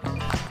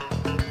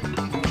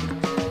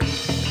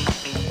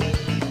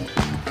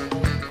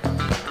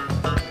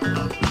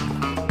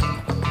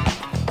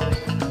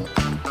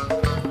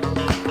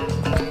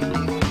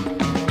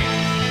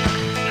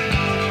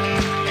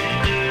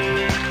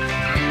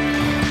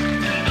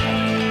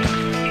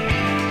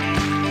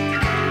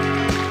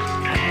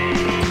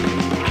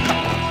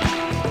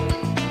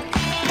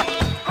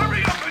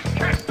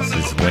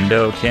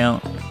 hundo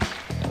count.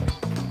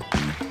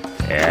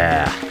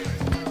 Yeah.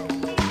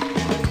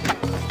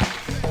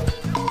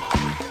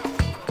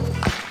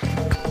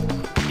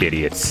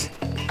 Idiots.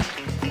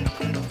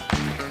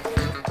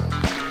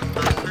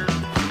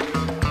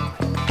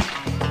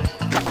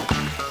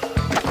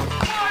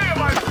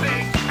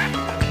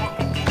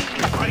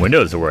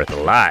 Windows are worth a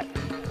lot.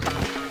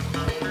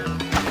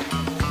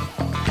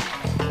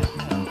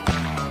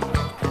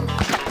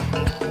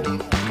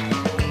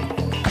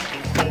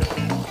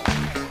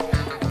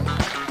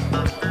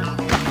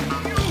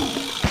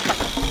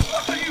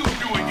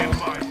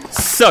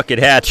 Suck it,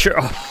 Hatcher.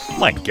 Oh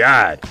my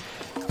god.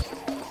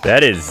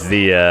 That is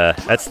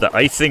that's the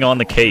icing on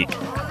the cake.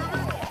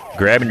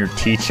 Grabbing your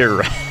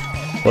teacher.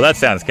 Well, that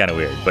sounds kind of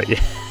weird, but yeah.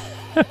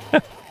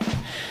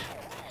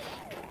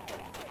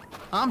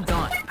 I'm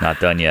done. Not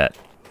done yet.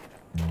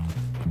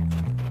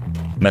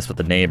 Mess with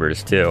the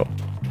neighbors too.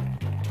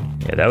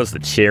 Yeah, that was the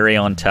cherry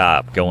on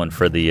top, going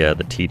for the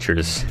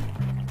teachers.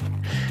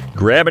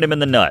 Grabbing him in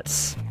the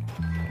nuts.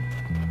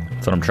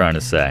 That's what I'm trying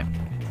to say.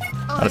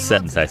 Not a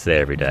sentence I say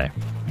every day.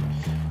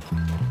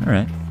 All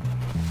right.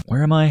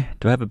 Where am I?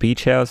 Do I have a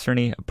beach house or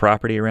any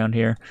property around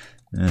here?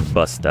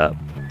 Bust up.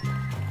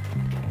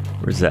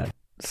 Where's that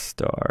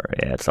star?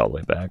 Yeah, it's all the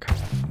way back.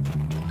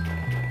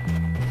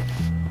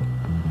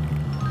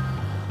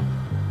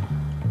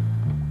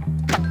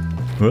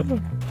 Whoa.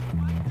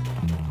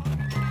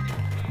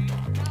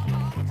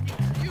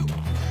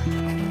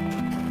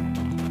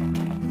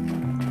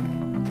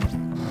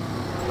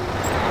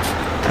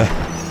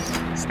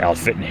 This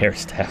outfit and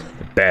hairstyle,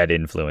 the bad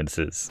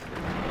influences.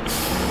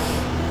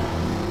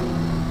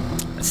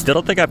 I still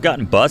don't think I've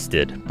gotten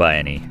busted by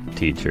any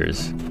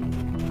teachers.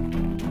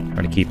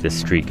 Trying to keep this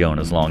streak going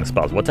as long as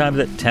possible. What time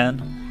is it?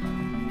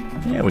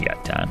 10? Yeah, we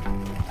got time.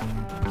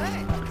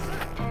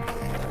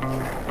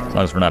 As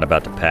long as we're not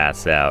about to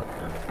pass out.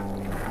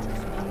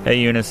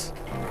 Hey, Eunice.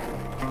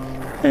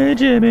 Hey,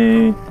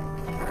 Jimmy.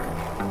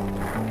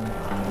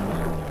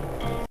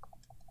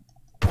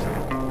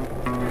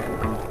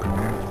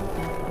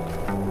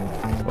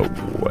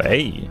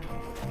 Away.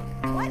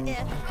 What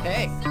if?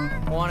 Hey,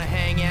 wanna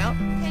hang out?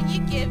 Can you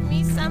give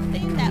me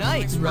something that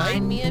Nice, would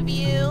remind me of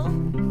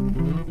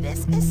you?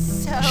 This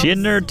is so She a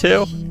nerd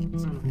too?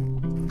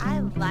 I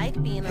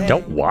like being a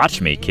Don't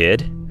watch me,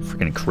 kid.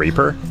 Freaking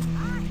creeper.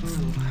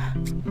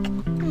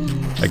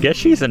 I guess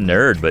she's a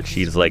nerd, but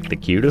she's like the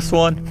cutest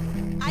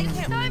one. I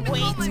can't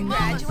wait to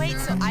graduate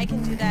so I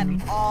can do that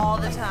all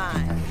the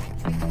time.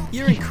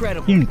 You're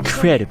incredible.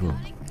 Incredible.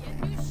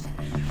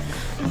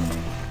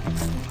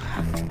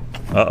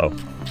 Uh-oh.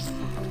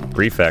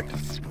 Prefect.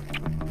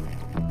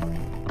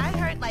 I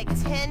heard like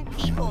 10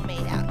 people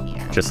made out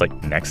here. Just like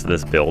next to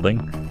this building.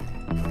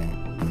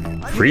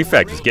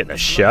 Prefect was getting a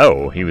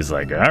show. He was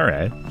like, all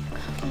right.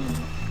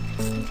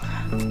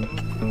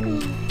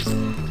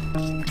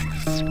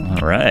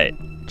 All right.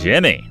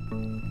 Jimmy.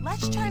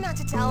 Let's try not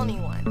to tell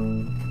anyone.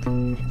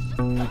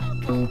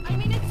 I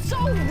mean, it's so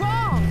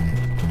wrong.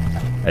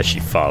 As she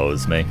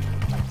follows me.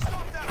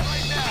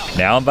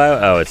 Now I'm by.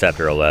 Oh, it's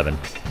after 11.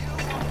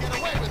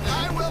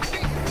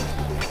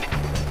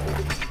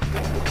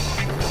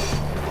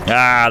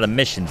 Ah, the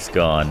mission's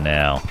gone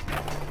now.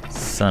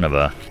 Son of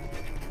a.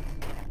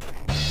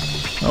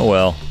 Oh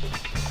well.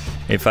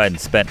 If I hadn't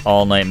spent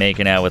all night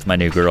making out with my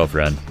new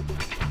girlfriend.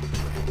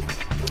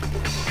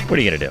 What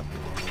are you gonna do?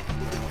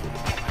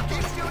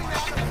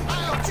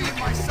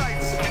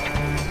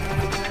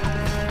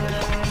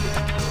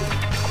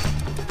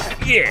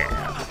 Yeah.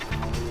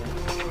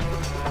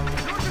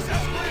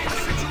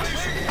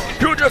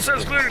 You just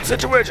escalated the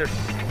situation.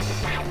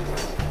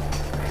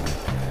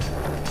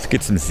 Let's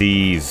get some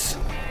Z's.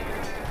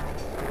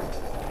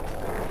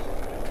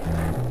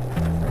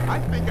 I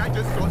think I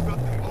just saw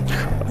something over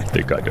there. I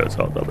think I just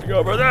saw something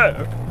over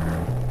there.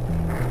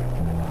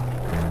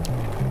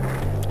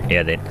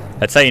 Yeah,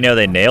 that's how you know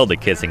they nailed the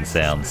kissing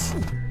sounds.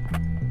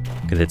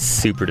 Because it's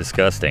super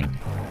disgusting.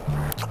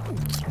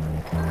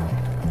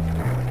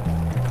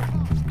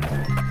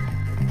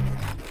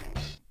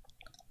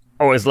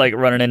 Always like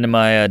running into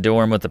my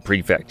dorm with the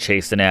prefect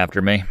chasing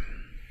after me.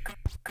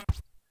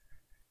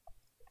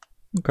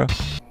 Okay.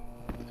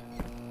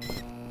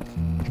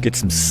 Get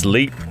some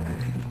sleep.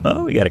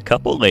 Oh, we got a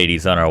couple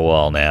ladies on our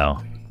wall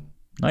now.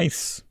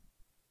 Nice.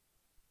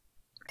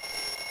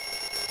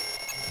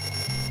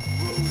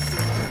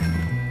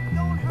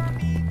 Don't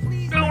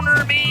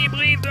hurt me,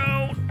 please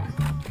don't.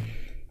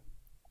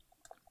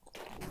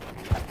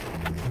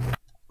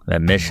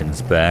 That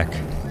mission's back.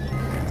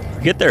 If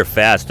we get there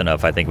fast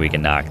enough, I think we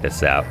can knock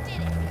this out.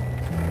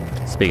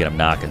 Speaking of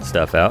knocking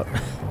stuff out.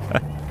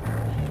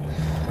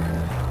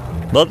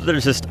 Love that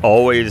there's just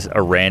always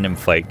a random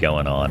fight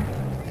going on.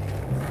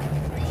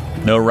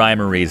 No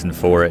rhyme or reason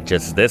for it,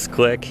 just this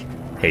clique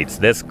hates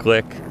this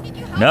clique.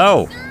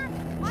 No!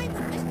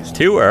 It's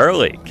too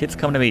early. Kids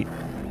come to me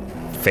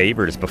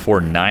favors before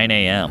 9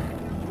 a.m.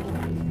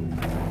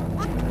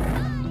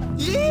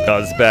 I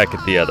was back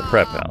at the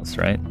prep house,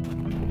 right?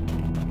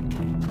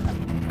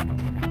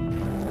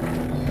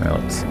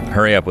 Alright, let's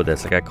hurry up with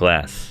this. I got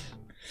class.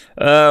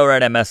 Oh,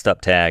 right, I messed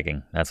up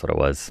tagging. That's what it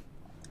was.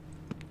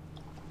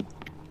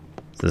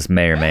 This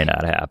may or may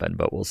not happen,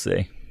 but we'll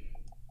see.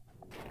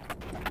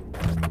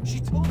 She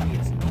told me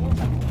it's normal.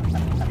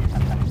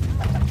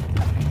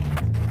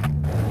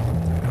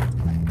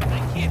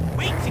 I can't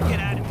wait to get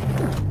out of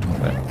here.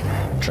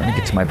 I'm trying to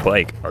get to my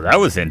bike. Oh, that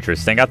was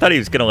interesting. I thought he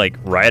was gonna like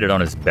ride it on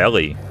his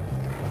belly.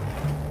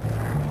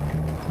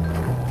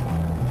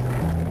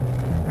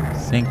 I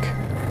think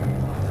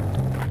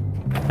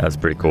that was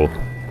pretty cool.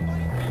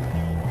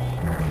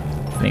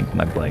 I think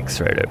my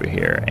bike's right over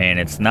here, and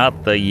it's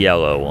not the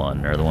yellow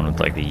one or the one with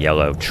like the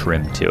yellow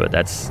trim to it.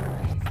 That's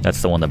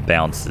the one that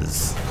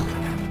bounces.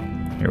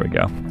 Here we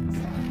go.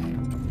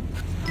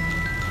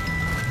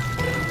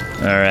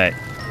 All right.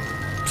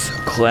 So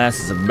class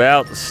is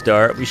about to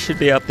start. We should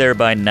be up there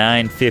by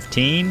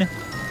 9:15.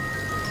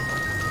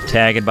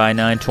 Tagging by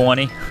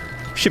 9:20.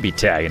 Should be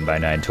tagging by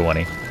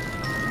 9:20.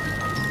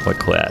 What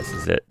class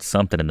is it?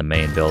 Something in the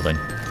main building.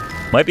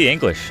 Might be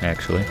English,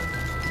 actually.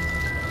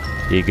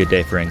 Be a good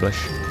day for English.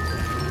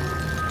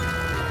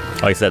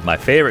 Like I said, my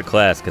favorite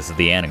class because of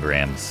the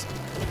anagrams.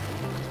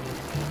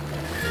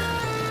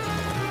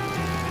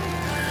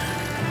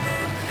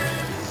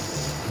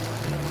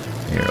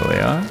 Here we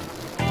are.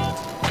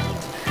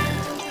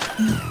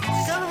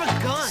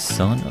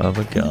 Son of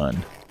a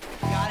gun.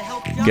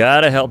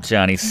 Gotta help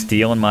Johnny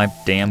stealing my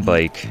damn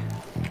bike.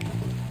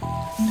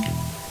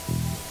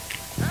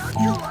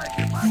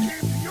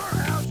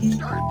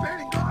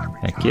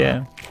 Heck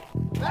yeah.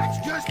 That's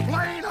just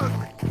plain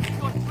ugly.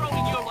 You're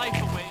throwing your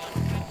life away.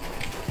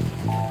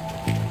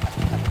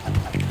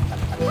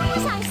 What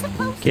was I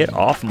supposed to Get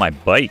off my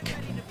bike.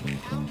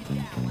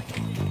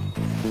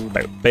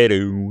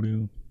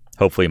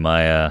 Hopefully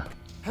my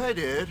Hey,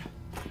 dude.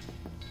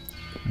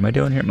 What am I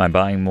doing here? Am I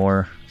buying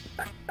more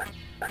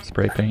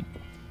spray paint?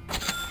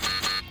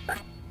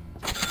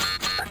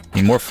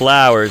 Need more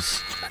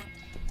flowers.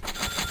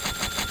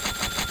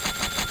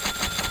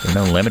 There's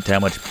no limit to how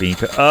much bean.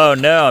 Oh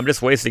no, I'm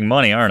just wasting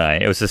money, aren't I?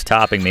 It was just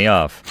topping me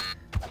off.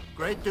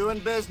 Great doing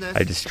business.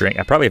 I just drank.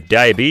 I probably have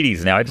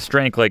diabetes now. I just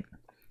drank like.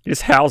 I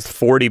just housed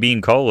 40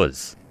 bean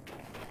colas.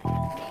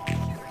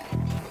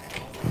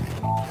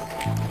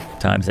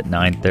 Time's at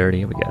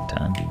 9:30. We got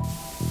time.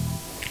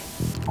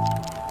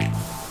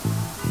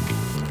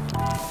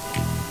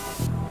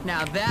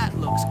 Now that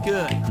looks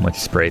good. How much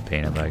spray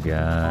paint have I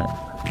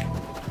got?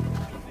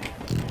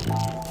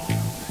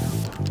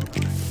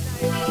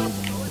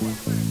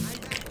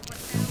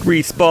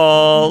 Grease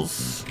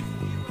balls.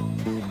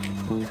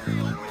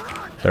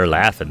 They're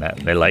laughing.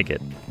 They like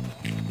it.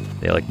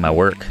 They like my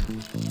work.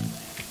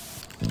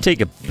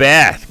 Take a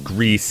bath,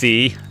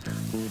 Greasy.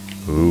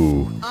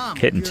 Ooh,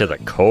 hitting to the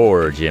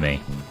core, Jimmy.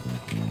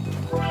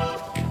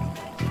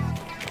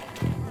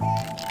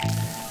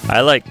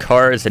 I like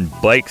cars and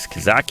bikes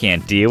because I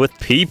can't deal with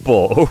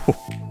people. Oh,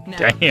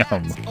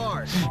 damn.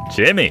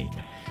 Jimmy.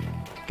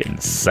 Getting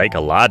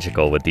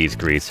psychological with these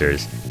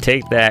greasers.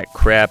 Take that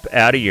crap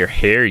out of your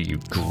hair, you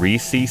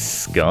greasy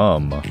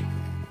scum.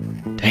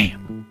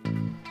 Damn.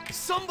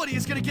 Somebody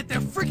is gonna get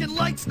their freaking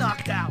lights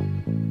knocked out.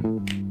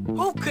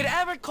 Who could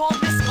ever call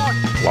this art?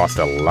 Lost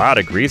a lot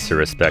of greaser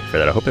respect for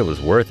that. I hope it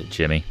was worth it,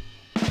 Jimmy.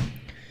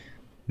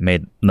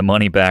 Made the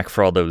money back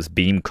for all those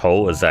beam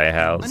colas I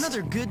housed.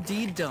 Another good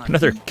deed done.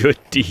 Another good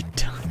deed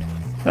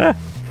done.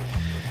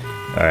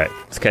 Alright,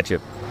 let's catch a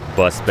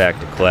bus back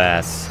to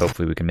class.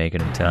 Hopefully we can make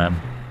it in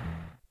time.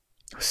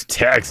 Those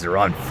tags are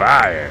on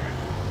fire.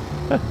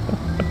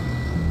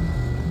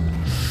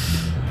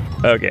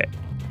 Okay.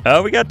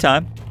 Oh, we got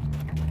time.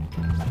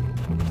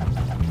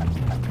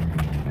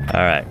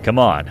 Alright, come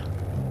on.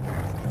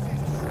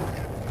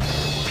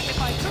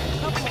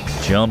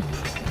 Jump.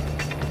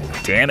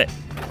 Damn it.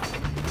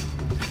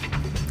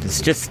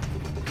 It's just...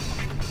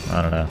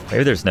 I don't know.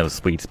 Maybe there's no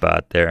sweet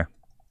spot there.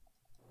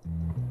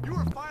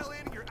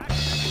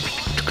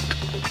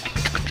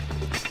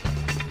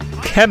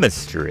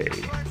 Chemistry.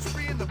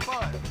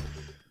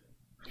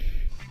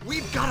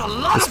 We've got a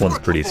lot This of one's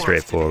work pretty before us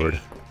straightforward.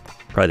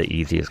 Probably the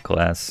easiest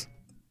class.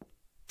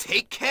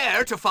 Take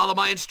care to follow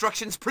my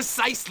instructions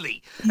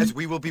precisely, as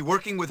we will be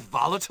working with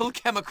volatile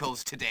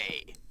chemicals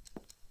today.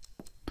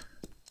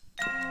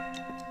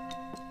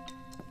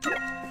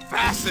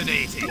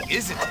 Fascinating,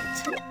 isn't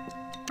it?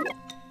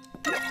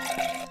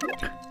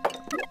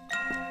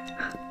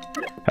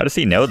 How does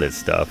he know this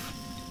stuff?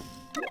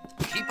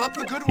 Keep up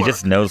the good work. He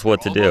just knows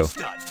what to do. Almost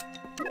done.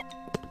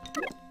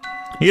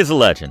 He is a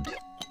legend.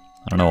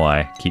 I don't know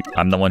why.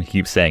 I'm the one who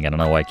keeps saying it. I don't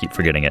know why I keep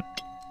forgetting it.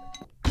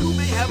 You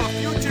may have a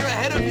future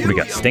ahead of you. We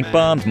got stink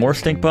bombs, more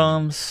stink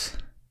bombs.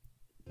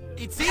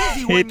 It's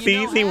easy when It's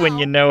easy when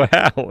you know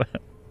how.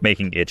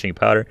 Making itching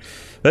powder.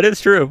 That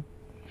is true.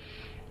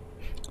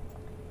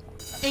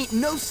 Ain't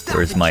no stopping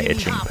Where's my Jimmy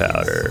itching Hopkins.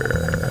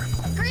 powder?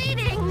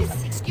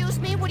 Greetings! Excuse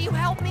me, would you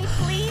help me,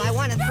 please? I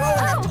want to throw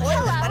in the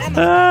toilet, but I'm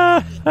Ah.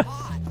 afraid of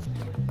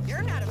getting caught.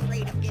 You're not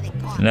afraid of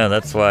getting caught. No,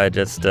 that's why I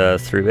just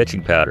threw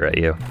itching powder at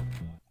you.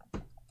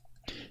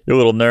 You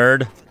little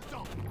nerd.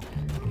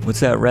 What's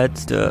that red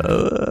stuff?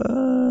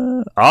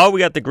 Oh, we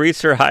got the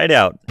greaser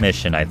hideout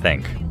mission, I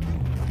think.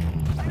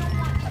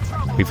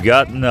 We've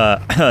gotten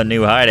a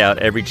new hideout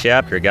every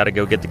chapter. Gotta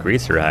go get the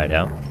greaser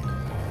hideout.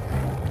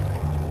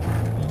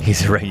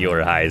 He's a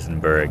regular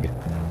Heisenberg.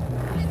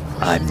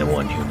 I'm the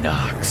one who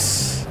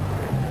knocks.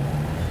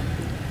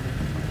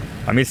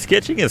 I mean,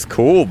 sketching is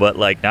cool, but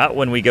like not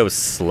when we go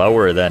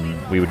slower than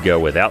we would go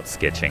without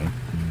sketching.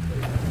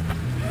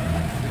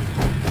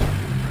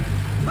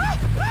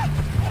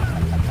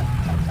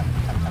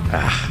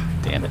 Ah,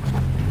 damn it.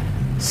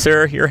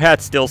 Sir, your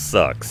hat still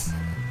sucks.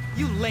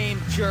 You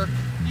lame jerk.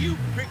 You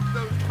picked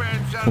those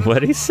pants out.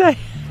 What'd he say?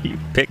 You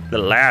picked the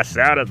last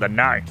out of the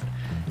night.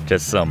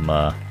 Just some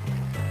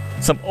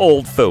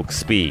old folk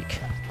speak.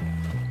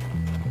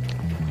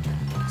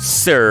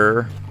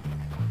 Sir.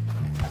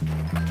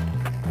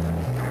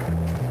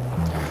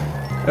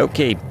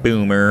 Okay,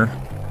 boomer.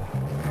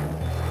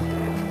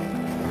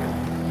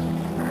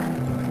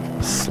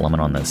 Slumming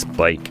on this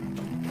bike.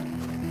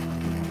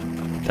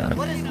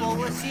 What is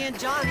Lola seeing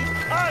Johnny?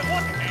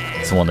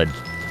 It's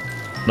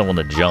the one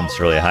that jumps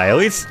really high. At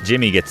least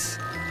Jimmy gets...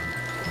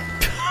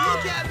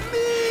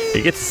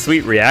 He gets a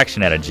sweet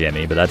reaction out of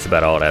Jimmy, but that's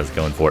about all it has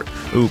going for it.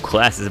 Ooh,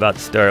 class is about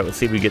to start. Let's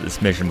see if we get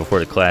this mission before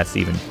the class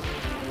even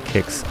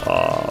kicks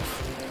off.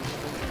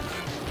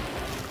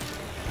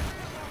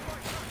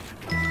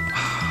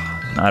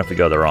 Not if we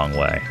go the wrong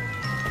way.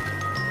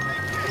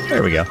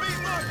 There we go.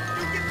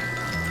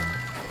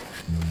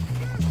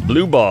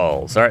 Blue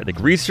balls. All right, the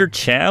Greaser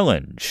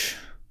Challenge.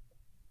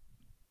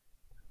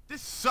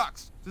 This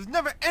sucks. There's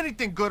never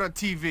anything good on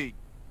TV.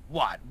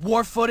 What,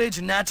 war footage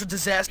and natural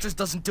disasters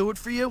doesn't do it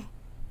for you?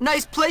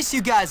 Nice place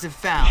you guys have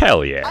found.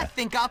 Hell yeah. I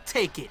think I'll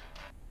take it.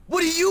 What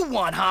do you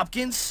want,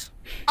 Hopkins?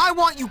 I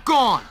want you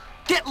gone.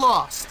 Get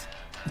lost.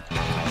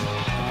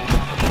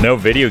 No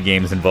video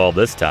games involved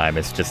this time.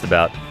 It's just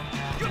about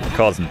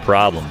causing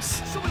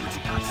problems.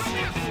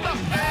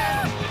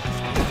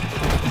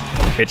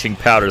 Pitching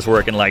powder's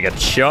working like a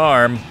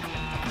charm.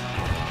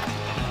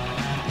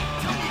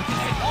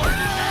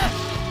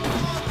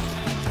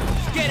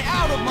 Get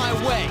out of my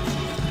way.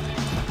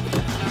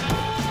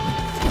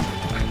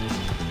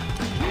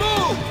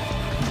 Move.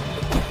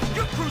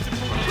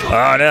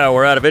 Oh no,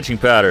 we're out of itching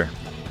powder.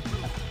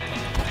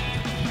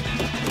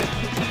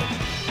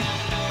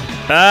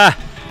 Ah,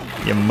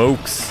 you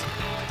mooks.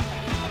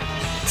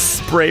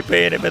 Spray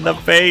paint him in the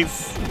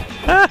face.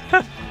 Stop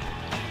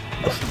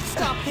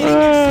hitting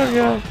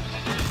yourself.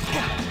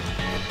 God.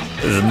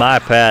 This is my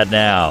pad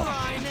now.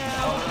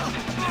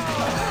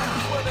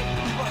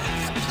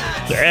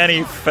 And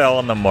he fell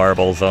on the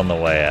marbles on the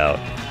way out.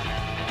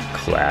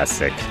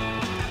 Classic.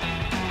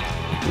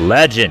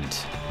 Legend.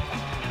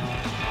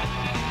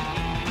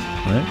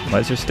 What? Why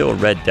is there still a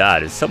red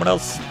dot? Is someone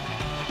else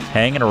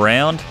hanging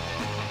around?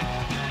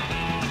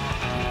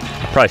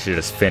 I probably should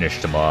have just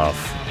finished him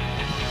off.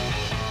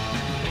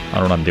 I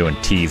don't know what I'm doing,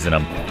 teasing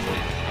him.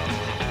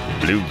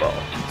 Blue ball.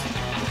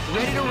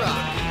 Ready to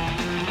rock.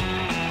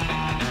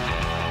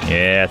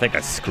 Yeah, I think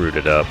I screwed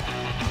it up.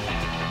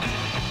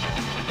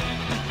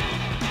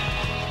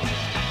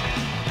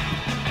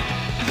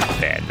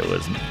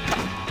 Vandalism.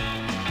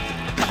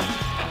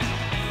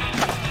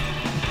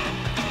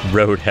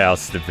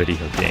 Roadhouse, the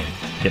video game.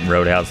 Getting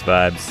Roadhouse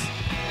vibes.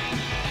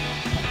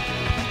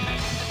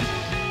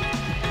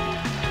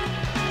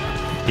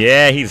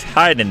 Yeah, he's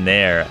hiding in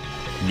there.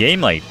 The game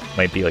might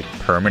be like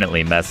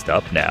permanently messed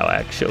up now,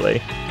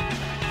 actually.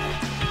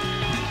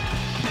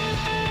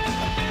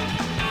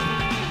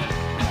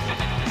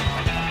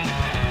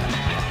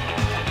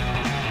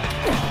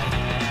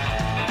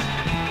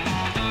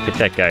 Hit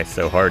that guy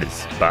so hard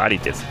his body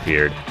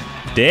disappeared.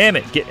 Damn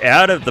it, get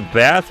out of the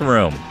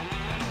bathroom.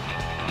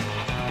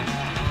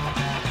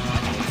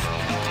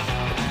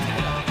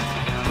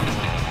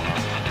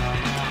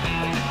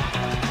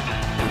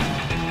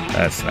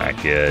 That's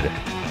not good.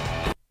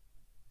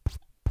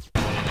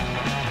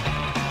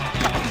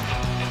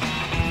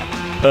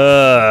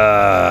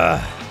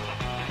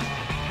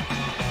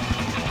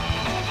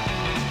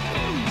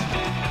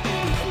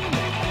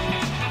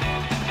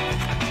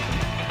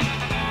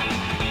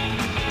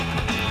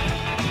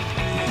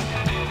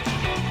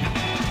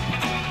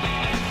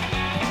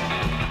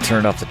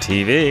 Turned off the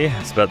TV.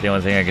 That's about the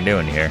only thing I can do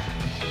in here.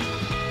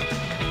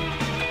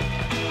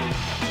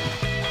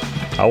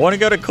 I want to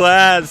go to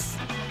class.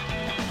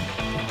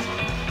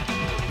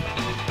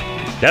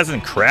 It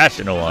hasn't crashed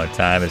in a long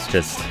time. It's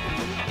just,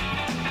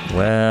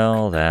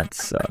 well, that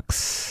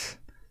sucks.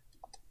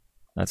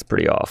 That's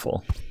pretty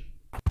awful.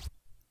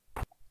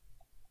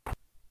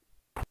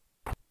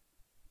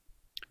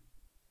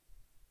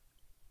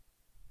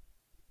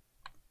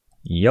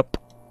 Yep.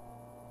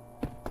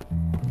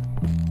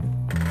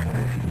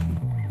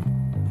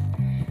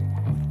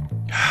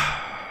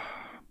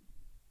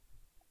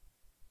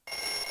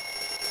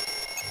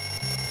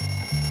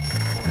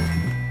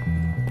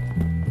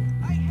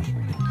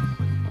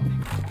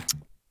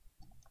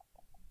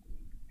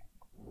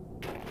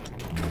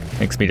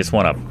 Makes me just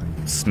want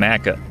to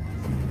smack a...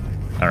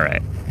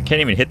 Alright.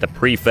 Can't even hit the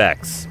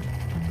prefix.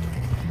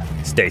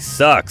 This day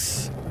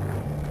sucks.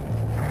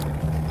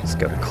 Let's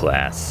go to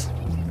class.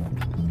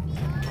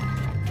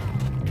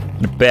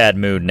 In a bad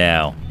mood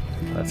now.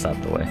 That's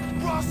not the way.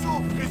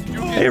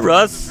 Hey,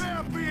 Russ.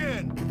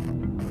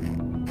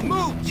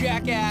 Move,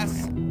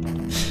 jackass.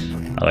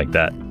 I like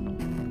that.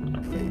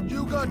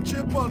 You got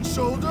chip on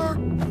shoulder?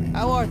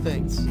 How are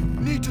things?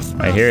 Need to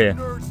I hear you.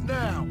 nerds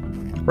now.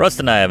 Rust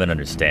and I have an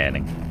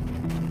understanding.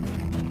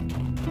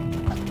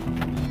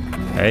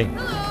 Hey.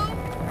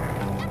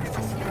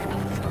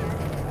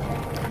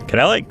 Can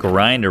I like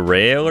grind a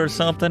rail or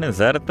something? Is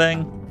that a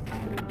thing?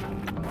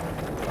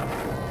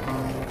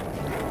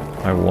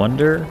 I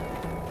wonder.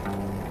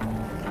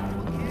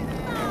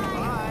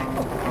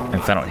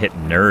 If I don't hit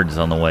nerds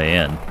on the way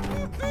in.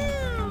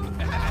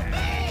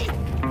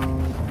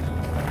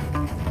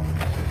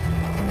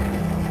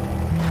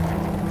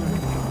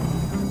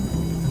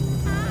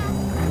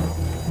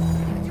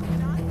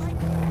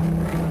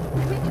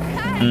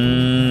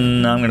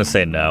 I'm gonna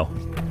say no.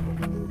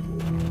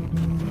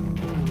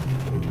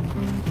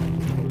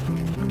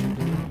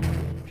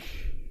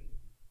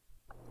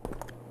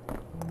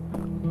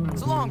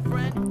 So long,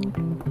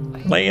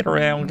 friend. Later,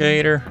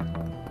 alligator.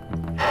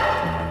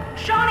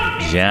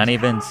 Johnny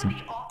Vincent.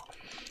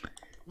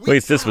 At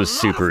least this was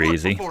super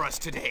easy. For us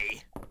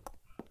today.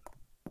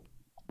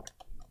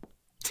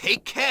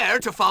 Take care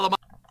to follow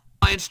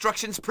my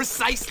instructions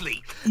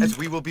precisely, as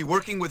we will be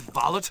working with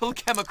volatile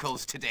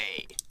chemicals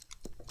today.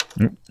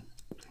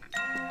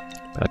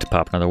 About to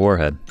pop another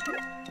warhead.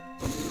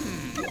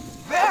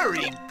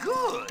 Very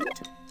good.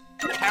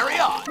 Carry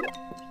on.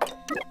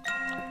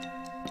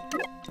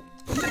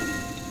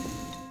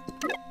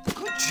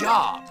 Good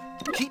job.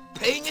 Keep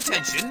paying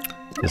attention.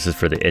 This is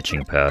for the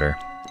itching powder.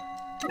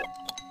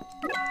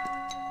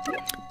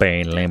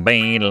 Bailing,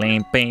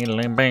 bailing,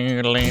 bailing,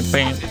 bailing,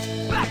 bailing.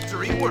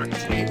 Factory work,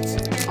 James.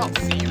 I'll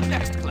see you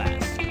next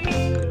class.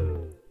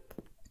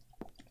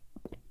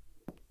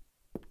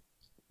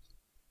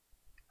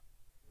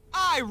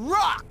 I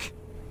rock!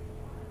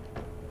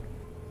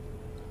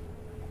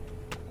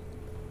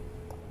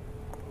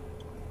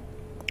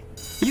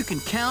 You can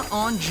count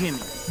on Jimmy.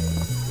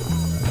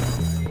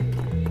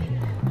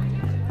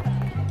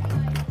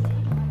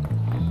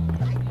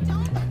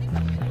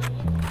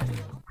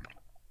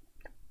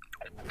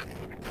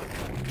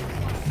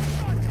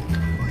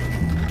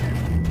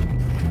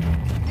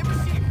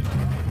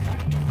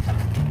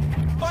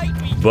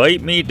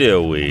 Bite me,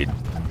 dillweed.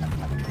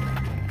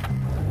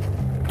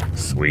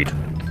 Sweet.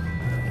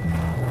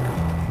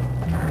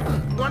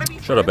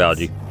 Shut up,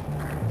 Algie.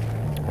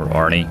 Or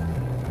Arnie.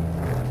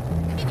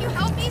 Can you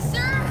help me,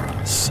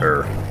 sir?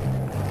 Sir.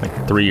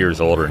 Like 3 years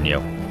older than you.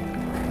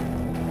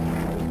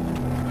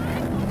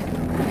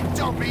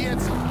 Don't be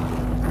insolent.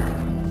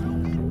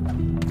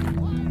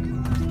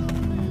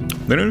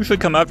 They don't usually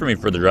come after me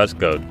for the dress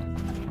code.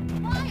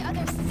 Why are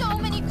there so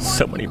many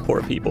So many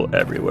poor people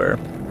everywhere.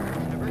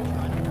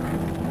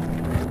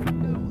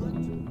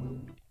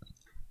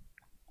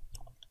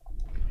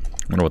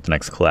 I wonder what the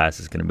next class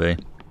is going to be.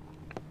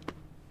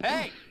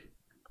 Hey!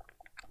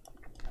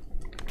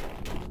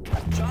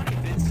 Johnny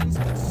Vincent's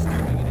been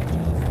staring at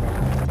each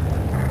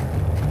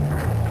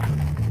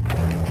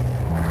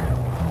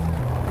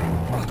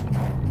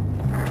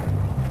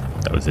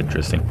That was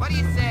interesting. What do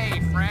you say,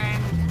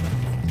 friend?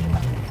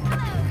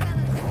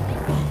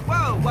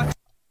 Whoa, what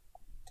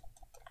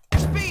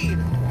speed?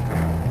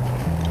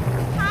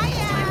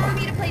 Time for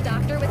me to play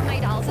doctor with my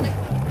dolls in a...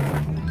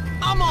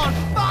 I'm on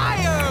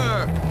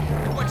fire!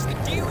 What's the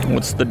deal?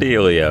 What's the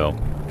dealio?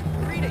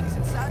 Greetings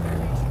and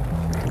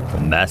salutations. The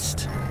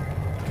nest.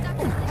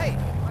 Hey!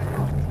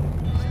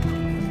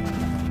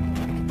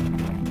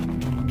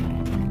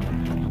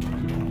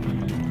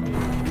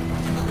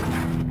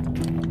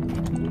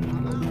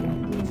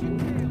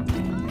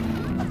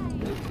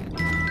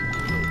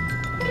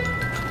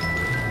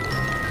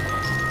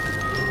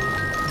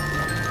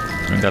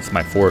 I think that's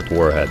my 4th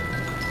warhead.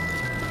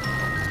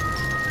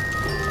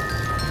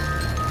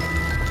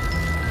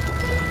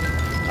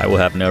 I will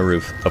have no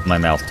roof of my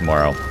mouth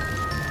tomorrow.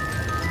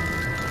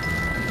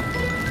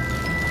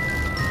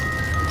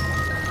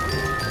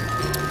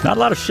 Not a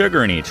lot of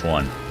sugar in each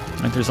one. I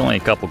think there's only a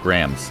couple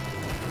grams.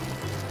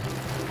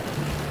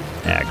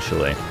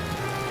 Actually.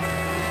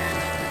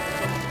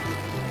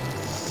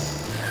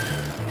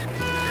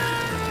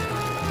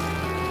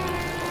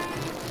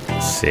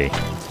 Let's see.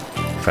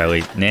 If I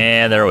leave...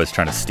 Nah, they're always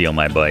trying to steal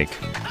my bike.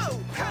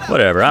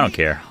 Whatever, I don't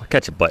care. I'll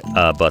catch a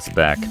bus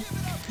back.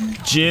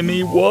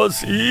 Jimmy was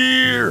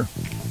here!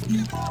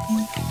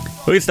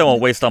 At least I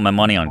won't waste all my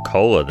money on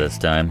cola this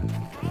time.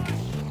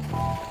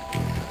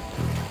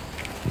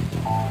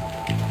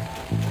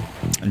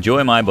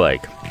 Enjoy my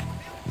bike.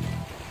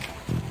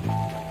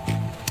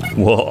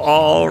 Well,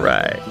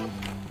 alright.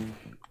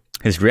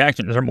 His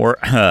reactions are more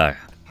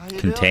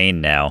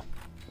contained now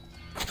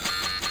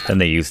than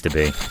they used to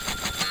be.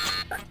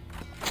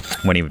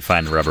 When he would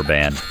find the rubber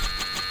band.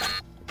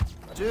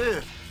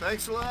 Dude,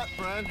 thanks a lot,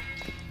 friend.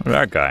 Look at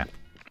that guy.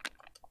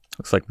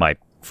 Looks like my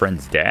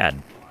friend's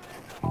dad.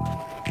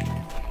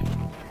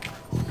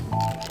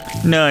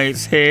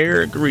 Nice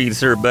hair,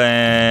 greaser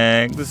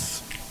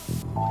bags.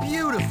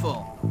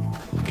 Beautiful.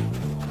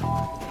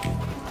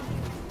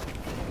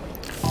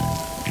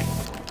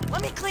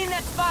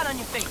 spot on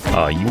your face.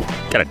 Oh, you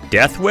got a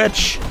death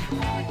wish?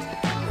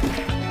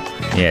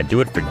 Yeah,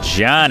 do it for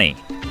Johnny.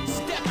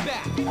 Step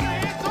back.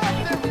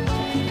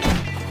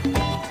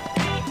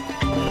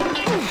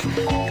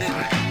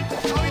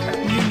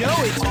 You know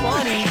it's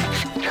funny.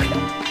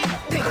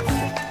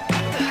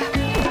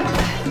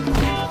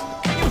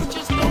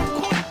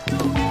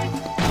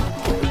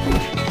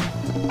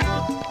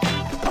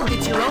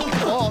 It's your own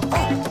fault.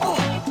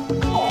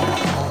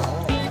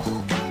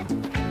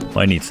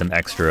 I need some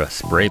extra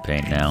spray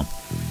paint now.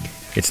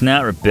 It's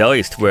not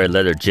rebellious to wear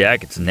leather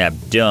jackets and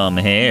have dumb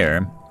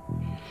hair.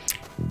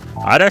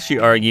 I'd actually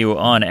argue,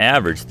 on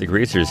average, the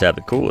greasers have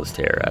the coolest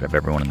hair out of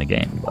everyone in the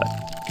game, but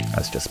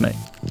that's just me.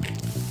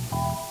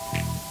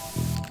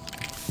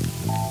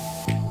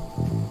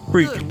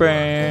 Freak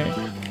bag.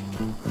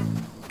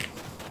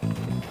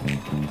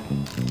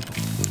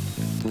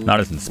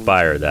 Not as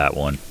inspired, that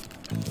one.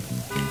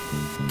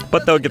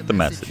 But they'll get the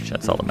message,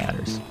 that's all that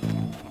matters.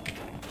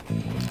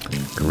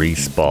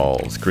 Grease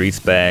balls. Grease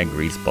bag,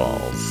 grease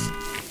balls.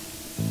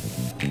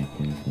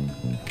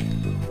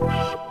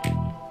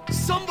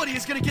 Somebody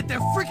is gonna get their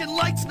freaking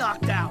lights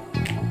knocked out.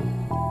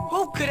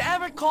 Who could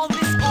ever call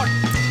this art?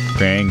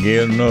 Can't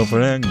get enough of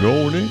that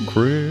golden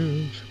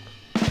crisp.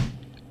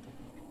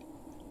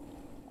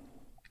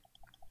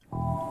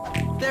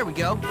 There we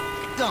go.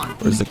 Done.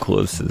 Where's the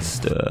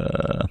closest?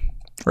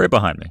 Right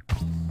behind me.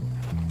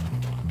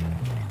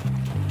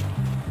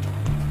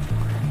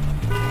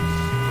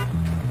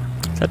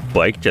 Is that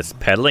bike just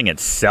pedaling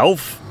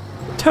itself?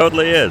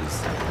 Totally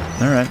is.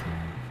 All right.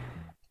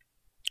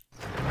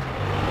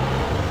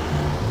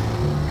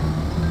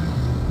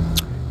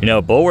 You know,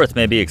 Bulworth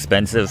may be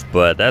expensive,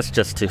 but that's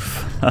just to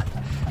fund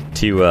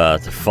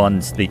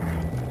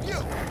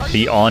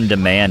the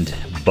on-demand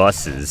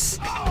buses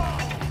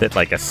that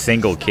like a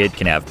single kid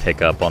can have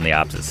pick up on the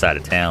opposite side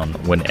of town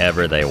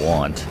whenever they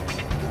want.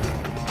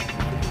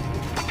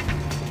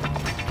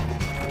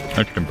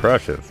 That's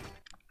impressive.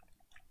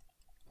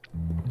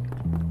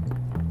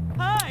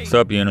 What's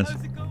up, Eunice?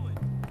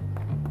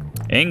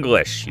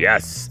 English,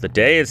 yes, the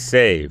day is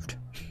saved.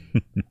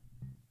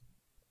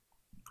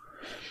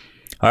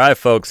 All right,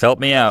 folks, help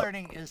me out.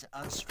 Learning is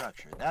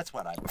unstructured. That's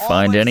what I'm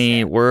Find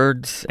any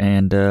words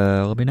and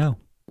let me know.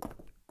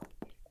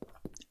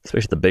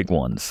 Especially the big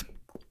ones.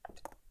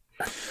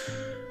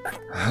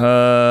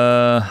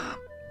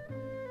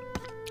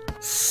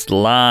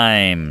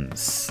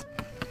 Slimes.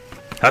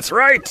 That's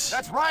right.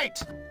 That's right.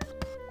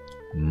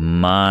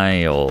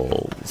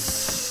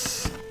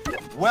 Miles.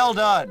 Well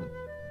done.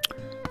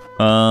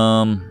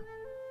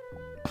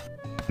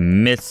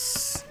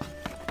 Missile.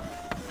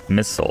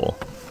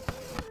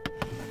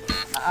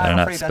 I'm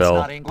afraid that's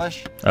not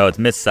English. Oh, it's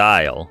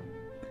missile.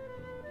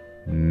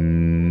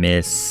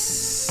 Missile?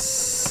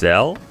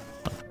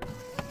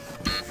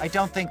 I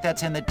don't think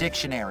that's in the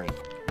dictionary.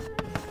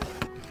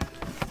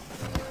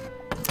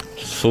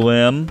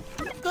 Slim.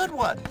 Good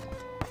one.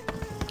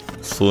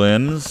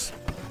 Slims.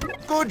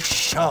 Good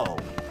show.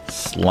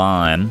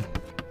 Slime.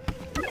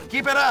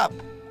 Keep it up.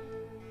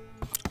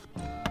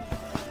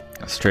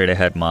 Straight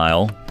ahead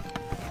mile.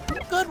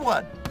 Good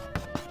one.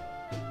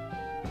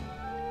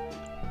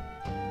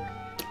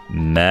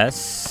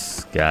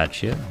 Mess.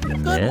 Gotcha.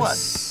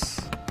 Miss.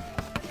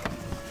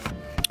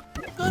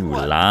 Good Ooh,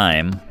 one.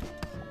 lime.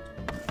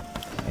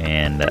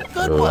 And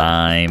Good one.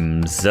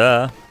 limes.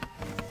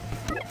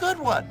 Good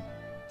one.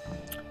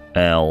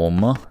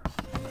 Elm.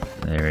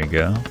 There we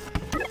go.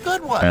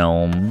 Good one.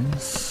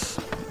 Elms.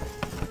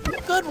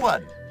 Good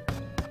one.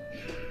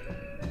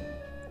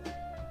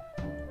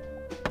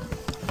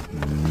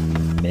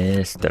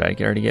 Miss. Did I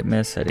already get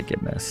miss? I did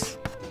get miss.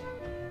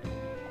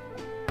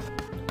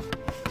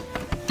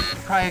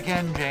 Try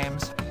again,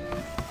 James.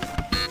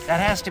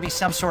 That has to be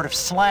some sort of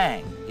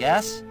slang,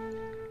 yes?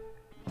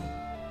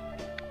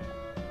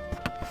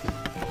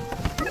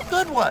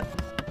 Good one.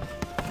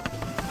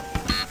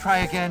 Try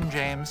again,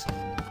 James.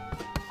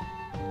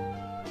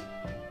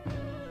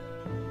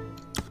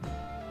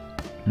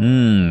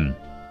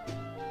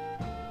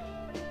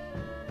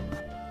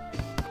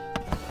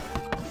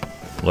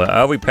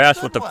 Well, we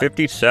passed with the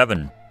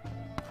 57.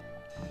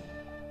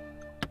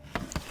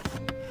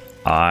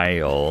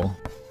 Aisle.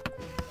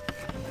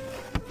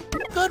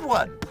 Good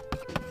one.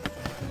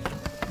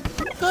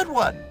 Good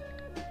one.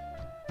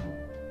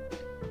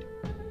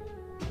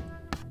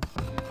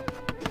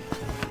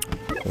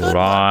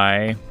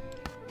 Lie.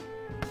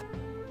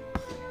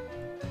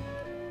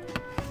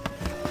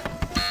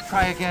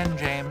 Try again,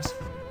 James.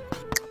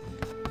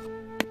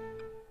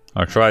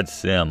 I tried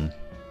sim.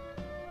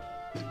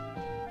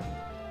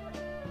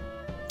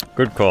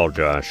 Good call,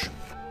 Josh.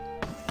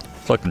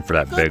 Just looking for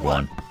that big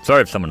one.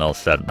 Sorry if someone else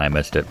said it and I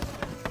missed it.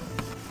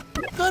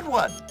 Good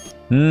one.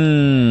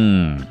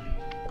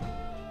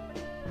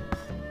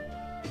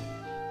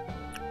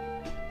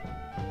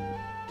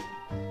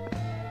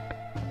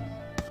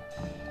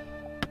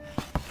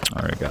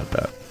 Already got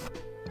that.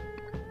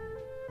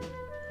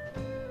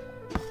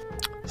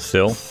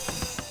 Sill.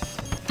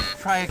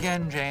 Try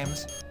again,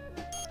 James.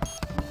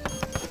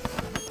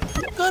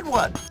 Good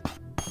one.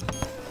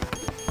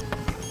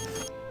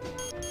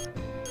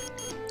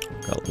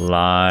 Got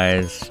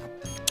lies.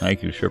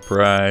 Thank you,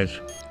 surprise.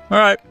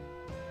 Alright.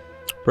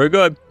 Pretty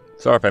good.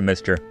 Sorry if I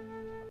missed you.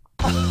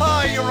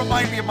 Oh, you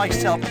remind me of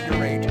myself at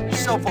your age.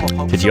 So full of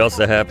hope. Did you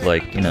also have,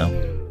 like, you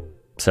know,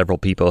 several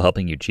people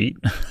helping you cheat?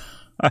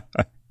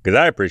 Because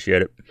I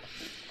appreciate it.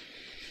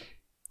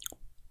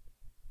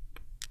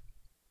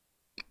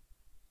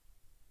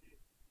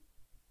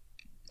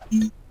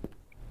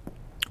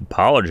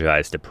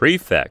 Apologize to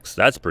prefects.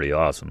 That's pretty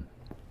awesome.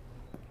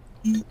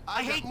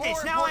 I hate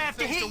this. Now I have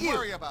to hit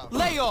you.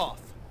 Lay off.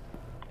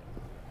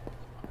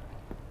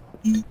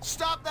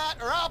 Stop that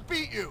or I'll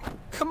beat you.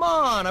 Come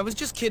on, I was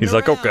just kidding He's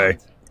like, around. okay.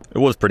 It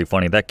was pretty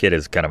funny. That kid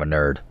is kind of a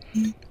nerd.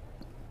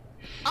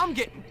 I'm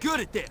getting good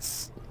at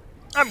this.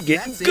 I'm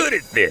getting good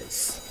at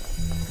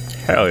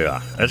this. Hell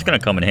yeah. That's going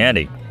to come in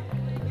handy.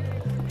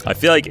 I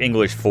feel like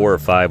English 4 or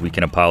 5, we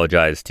can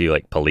apologize to,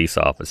 like, police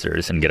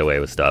officers and get away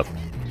with stuff.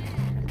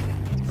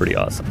 Pretty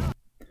awesome.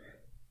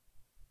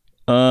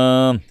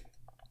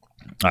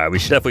 Alright, we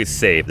should definitely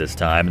save this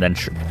time,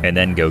 and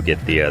then go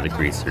get the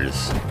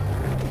greasers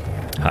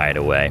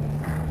hideaway.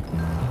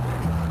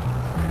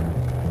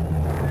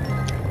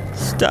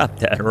 Stop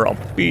that, or I'll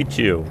beat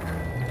you.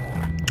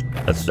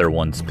 That's their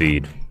one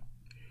speed.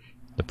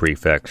 The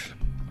prefects.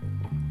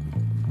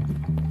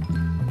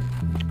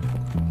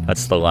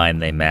 That's the line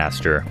they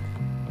master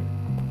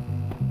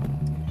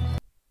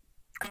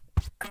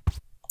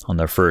on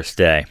their first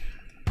day.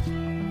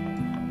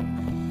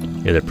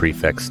 Yeah, the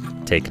prefects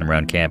taking them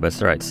around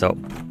campus. Alright, so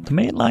the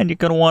main line you're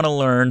gonna want to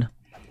learn.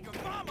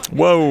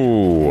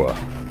 Whoa!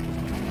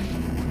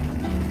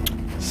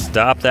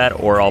 Stop that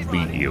or I'll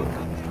beat you.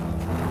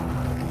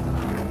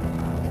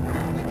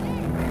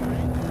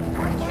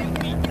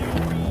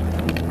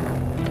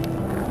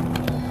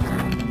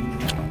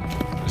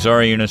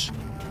 Sorry, Eunice.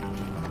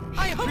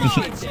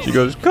 She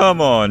goes,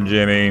 come on,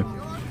 Jimmy.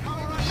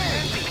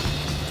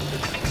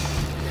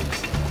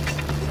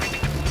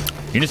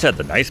 Eunice had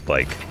the nice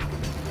bike.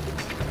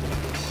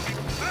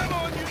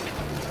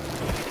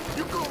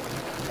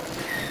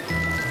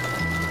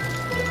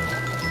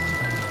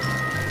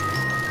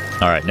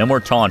 Alright, no more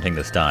taunting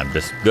this time.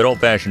 Just good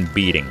old-fashioned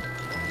beating.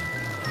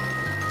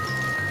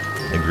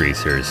 The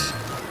greasers.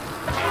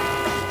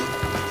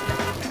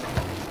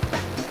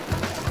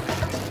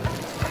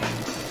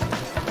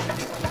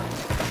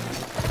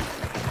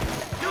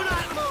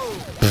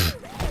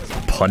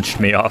 Punched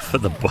me off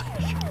of the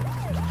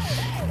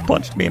bike.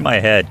 Punched me in my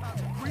head.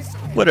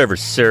 Whatever,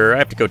 sir. I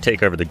have to go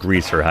take over the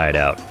greaser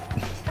hideout.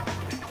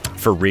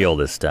 For real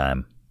this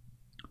time.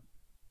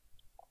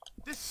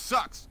 This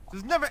sucks.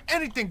 There's never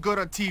anything good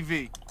on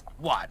TV.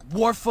 What,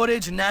 war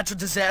footage and natural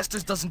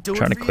disasters doesn't do it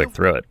for you? Trying to click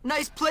through it.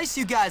 Nice place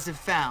you guys have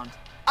found.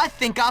 I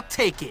think I'll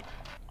take it.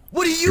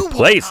 What do you want?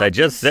 Place, I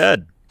just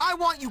said. I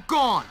want you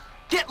gone.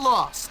 Get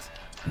lost.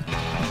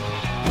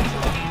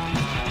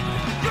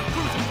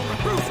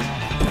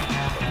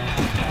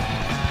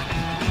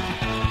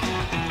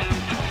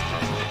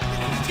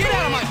 Get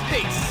out of my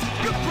face!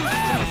 You're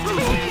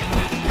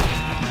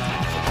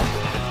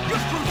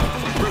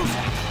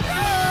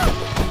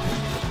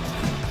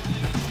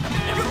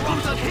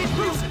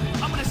cruising.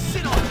 I'm gonna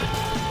sit on it.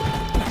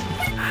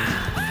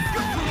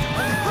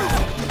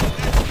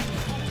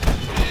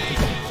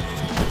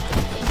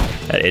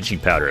 That itching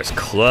powder is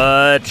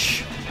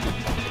clutch.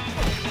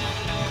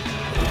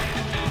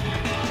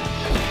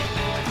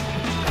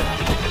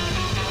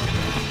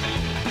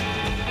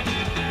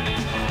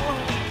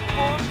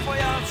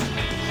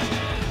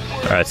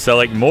 Alright, so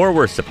like more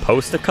were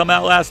supposed to come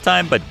out last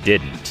time, but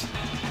didn't.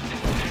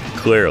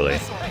 Clearly.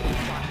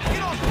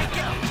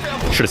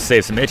 Should have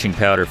saved some itching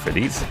powder for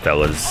these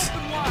fellas.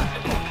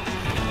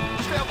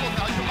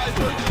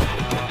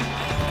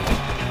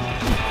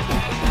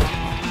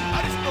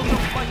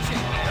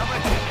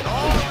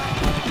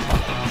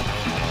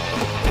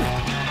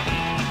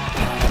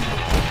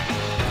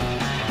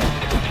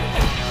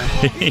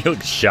 He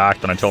looked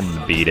shocked when I told him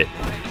to beat it.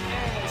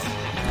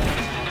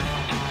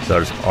 So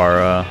there's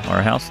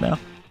our house now.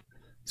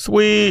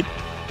 Sweet.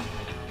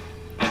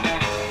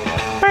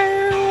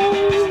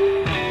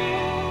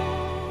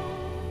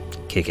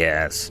 Kick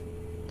ass.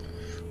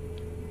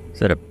 Is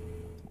that a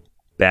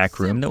back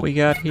room that we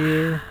got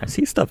here? I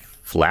see stuff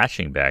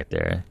flashing back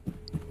there.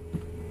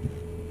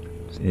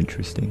 It's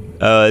interesting.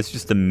 Oh, it's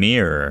just a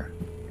mirror.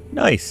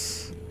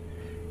 Nice.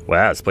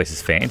 Wow, this place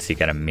is fancy.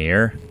 Got a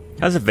mirror.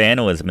 How's the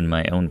vandalism in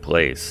my own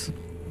place?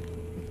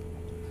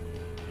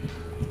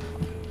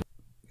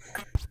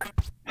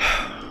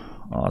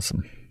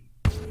 Awesome.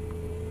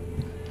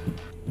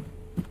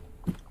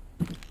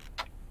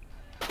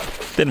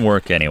 Didn't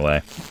work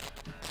anyway.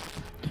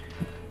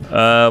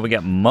 We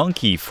got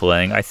monkey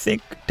fling. I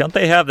think, don't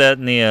they have that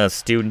in the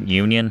student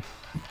union?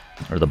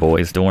 Or the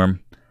boys'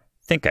 dorm? I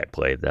think I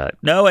played that.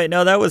 No, wait,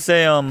 no, that was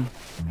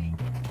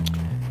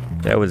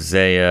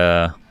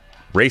a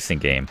racing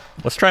game.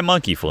 Let's try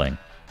monkey fling.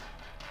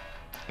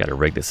 Gotta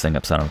rig this thing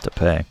up so I don't have to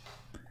pay.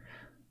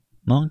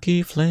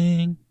 Monkey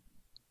fling.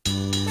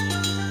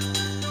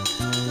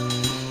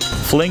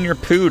 Fling your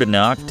poo to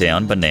knock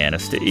down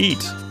bananas to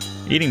eat.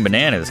 Eating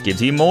bananas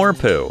gives you more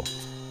poo.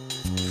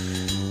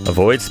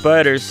 Avoid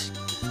spiders.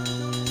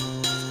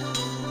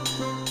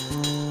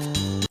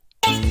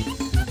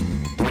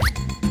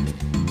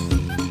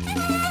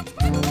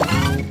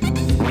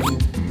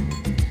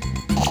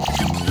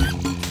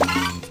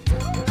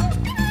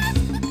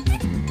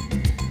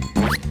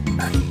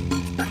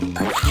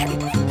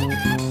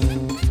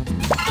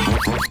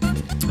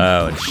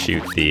 Oh, and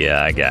shoot the,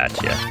 I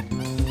gotcha.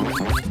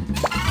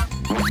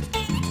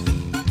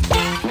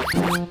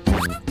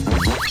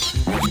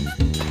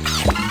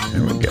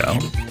 There we go.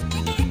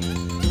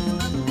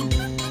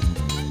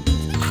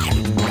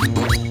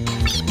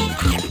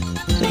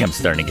 I think I'm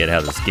starting to get how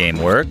this game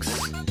works.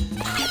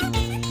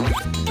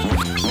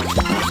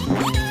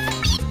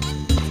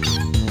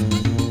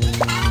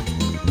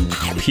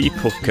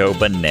 People go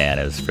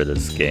bananas for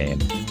this game.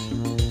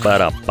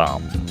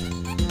 Ba-da-bum.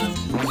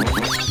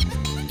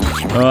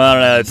 Oh, I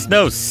don't know, it's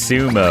no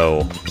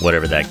sumo,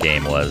 whatever that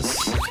game was.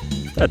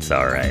 That's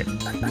alright.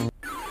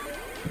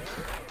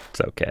 It's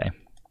okay.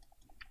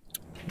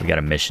 We got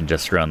a mission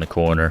just around the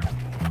corner.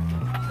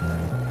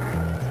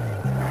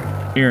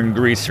 Here in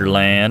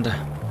Greaserland.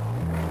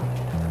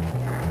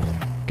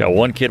 Got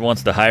one kid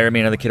wants to hire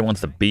me, another kid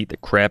wants to beat the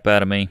crap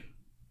out of me.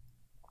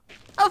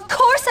 Of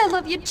course I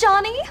love you,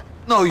 Johnny.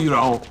 No, you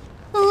don't.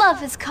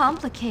 Love is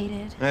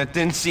complicated. That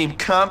didn't seem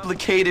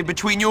complicated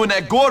between you and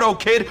that Gordo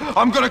kid.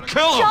 I'm gonna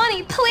kill him!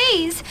 Johnny,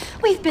 please!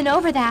 We've been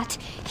over that.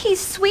 He's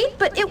sweet,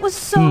 but it was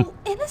so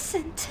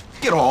innocent.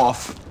 Get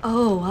off.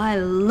 Oh, I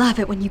love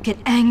it when you get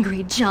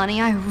angry,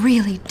 Johnny. I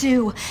really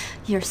do.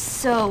 You're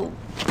so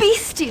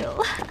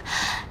bestial.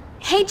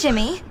 Hey,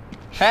 Jimmy.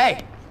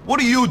 Hey, what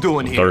are you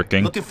doing here?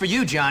 Lurking. Looking for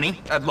you, Johnny.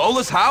 At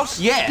Lola's house?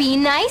 Yeah. Be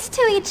nice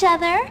to each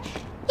other.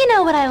 You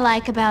know what I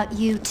like about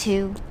you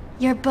two?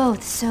 You're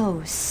both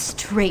so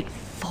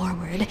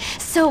straightforward,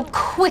 so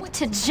quick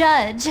to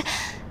judge,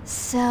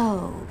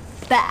 so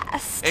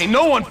fast. Ain't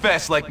no one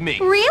fast like me.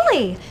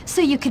 Really?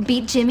 So you could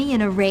beat Jimmy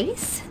in a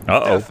race?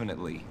 Uh-oh.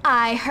 Definitely.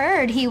 I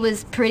heard he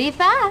was pretty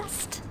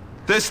fast.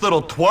 This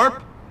little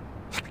twerp?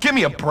 Give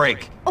me a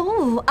break.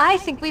 Oh, I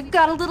think we've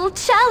got a little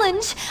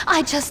challenge.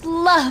 I just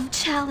love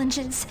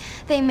challenges.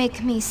 They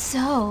make me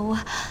so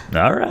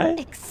Alright.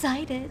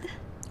 excited.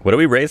 What are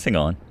we racing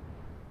on?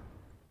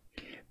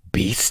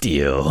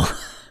 Bestial.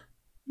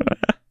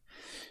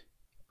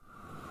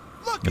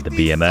 With the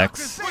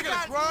BMX. We're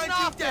gonna grind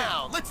you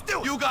down. Let's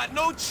do it. You got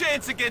no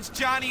chance against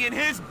Johnny and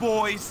his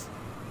boys.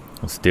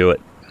 Let's do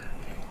it.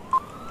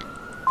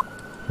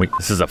 Wait,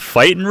 this is a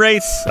fighting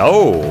race?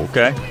 Oh,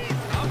 okay.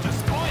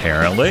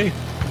 Apparently.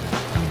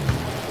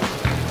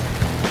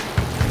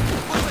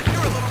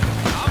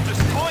 I'm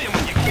just toying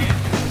when you can.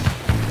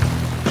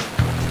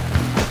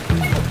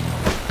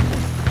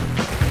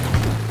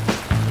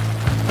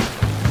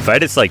 If I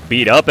just like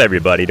beat up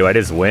everybody, do I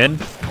just win?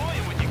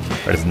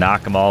 Or just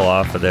knock them all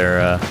off of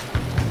their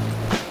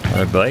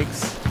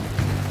bikes?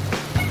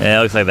 Yeah,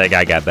 it looks like that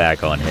guy got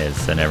back on his,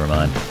 so never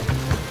mind.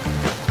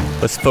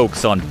 Let's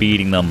focus on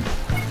beating them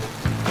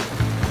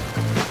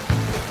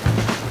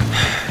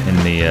in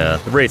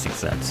the racing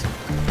sense.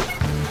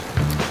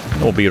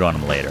 We'll beat on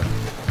them later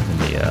in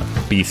the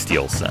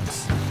bestial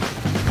sense.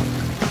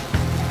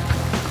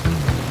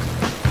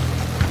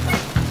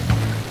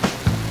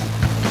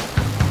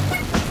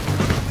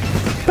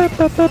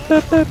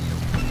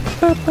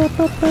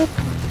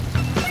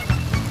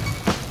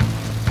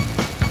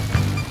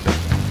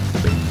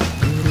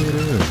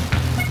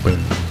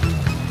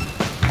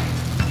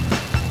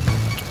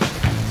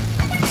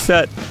 What's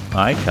that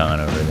icon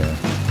over there?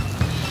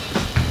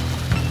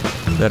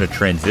 Is that a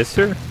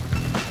transistor?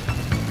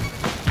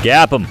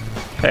 Gap him!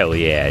 Hell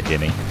yeah,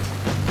 Jimmy.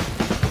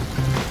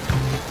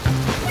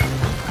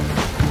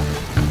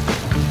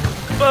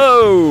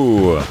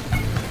 Whoa!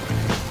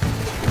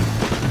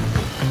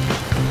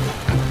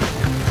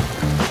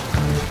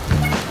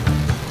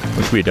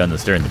 Wish we had done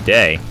this during the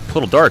day. It's a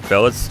little dark,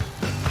 fellas.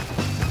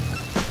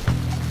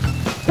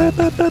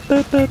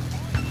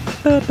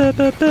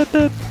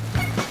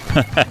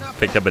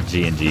 Picked up a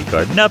G&G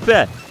card. Not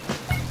bad.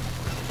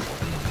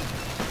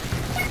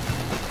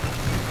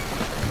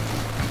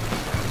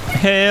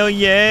 Hell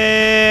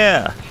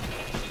yeah!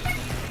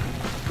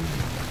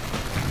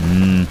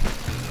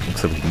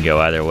 Looks like we can go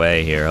either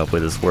way here.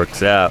 Hopefully this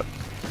works out.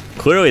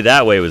 Clearly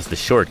that way was the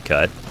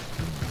shortcut.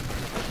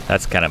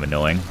 That's kind of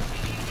annoying.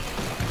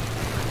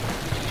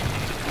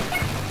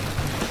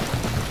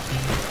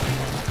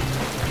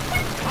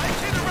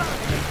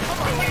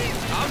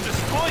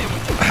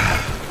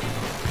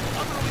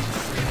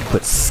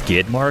 Put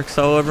skid marks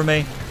all over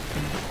me?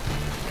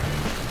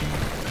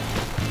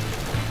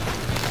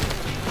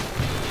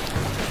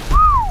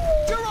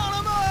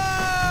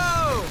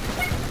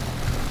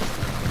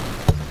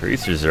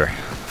 Greasers are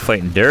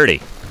fighting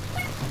dirty.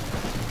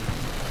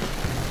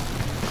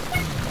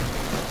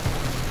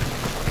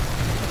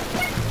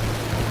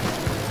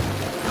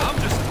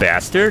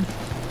 Bastard.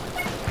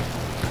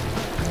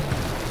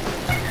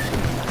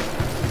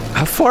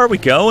 How far are we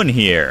going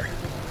here?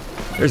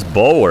 There's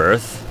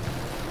Bulworth.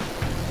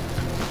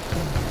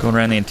 Going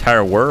around the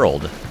entire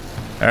world.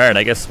 Alright,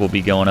 I guess we'll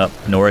be going up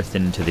north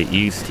and to the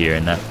east here,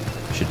 and that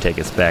Should take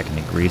us back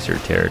into greaser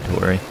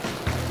territory.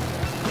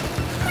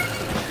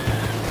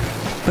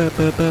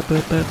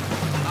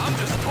 I'm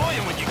just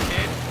toying with you,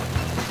 kid.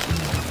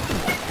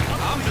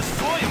 I'm just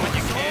toying with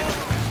you, kid.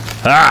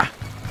 Ah!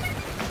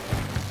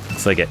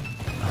 Looks like it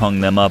hung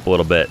them up a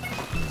little bit.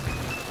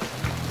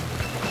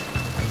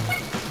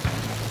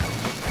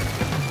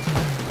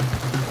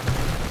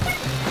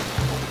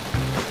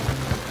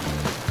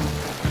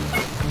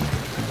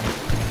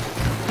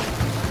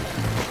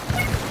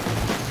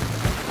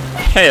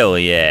 Hell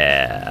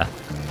yeah!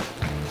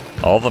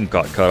 All of them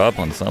got caught up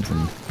on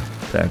something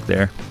back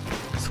there.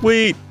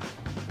 Sweet!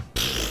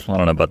 I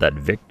don't know about that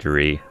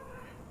victory.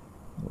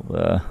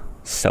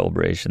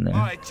 Celebration there.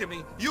 All right,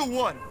 Jimmy, you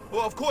won.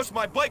 Well, of course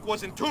my bike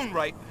wasn't tuned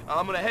right.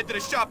 I'm gonna head to the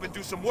shop and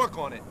do some work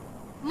on it.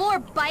 More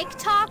bike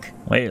talk?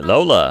 Wait,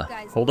 Lola,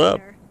 hold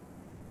up.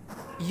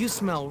 You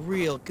smell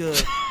real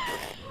good.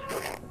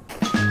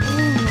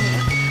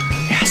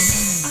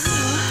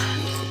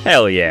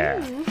 Hell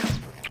yeah!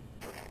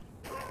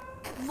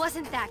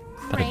 Wasn't that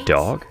That great? a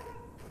dog?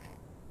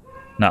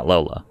 Not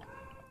Lola.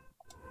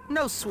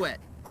 No sweat.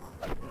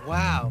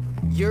 Wow,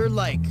 you're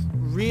like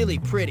really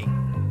pretty.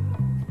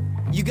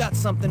 You got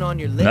something on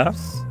your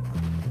lips.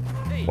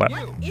 What?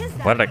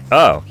 What did I?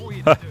 Oh.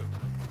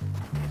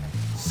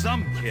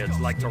 Some kids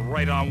like to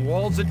write on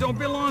walls that don't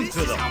belong to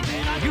them.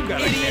 You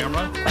got a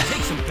camera.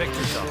 Take some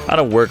pictures of them. I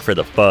don't work for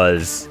the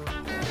fuzz.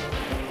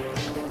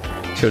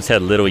 Shows how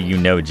little you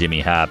know Jimmy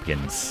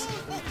Hopkins.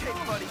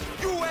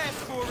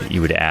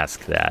 You would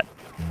ask that.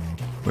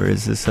 Where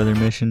is this other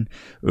mission?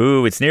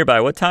 Ooh, it's nearby.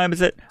 What time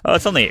is it? Oh,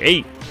 it's only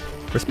 8.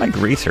 Where's my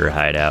greaser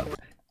hideout?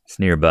 It's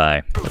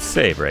nearby. Let's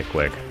save right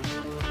quick.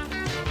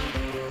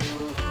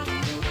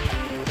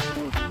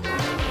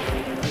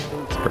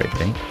 Spray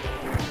paint.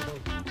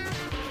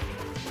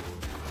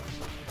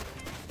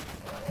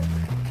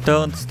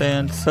 Don't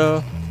stand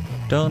so.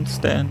 Don't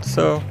stand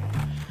so.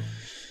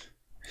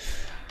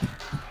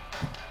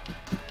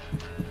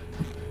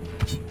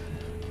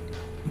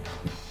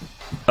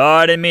 Oh,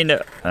 I didn't mean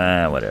to.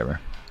 Whatever.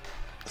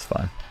 It's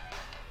fine.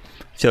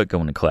 I feel like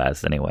going to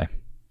class anyway.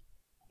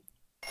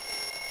 I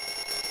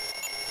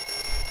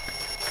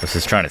was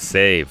just trying to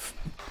save,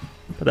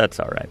 but that's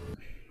all right.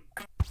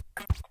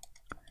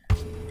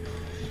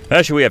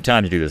 Actually, we have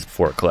time to do this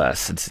before class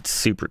since it's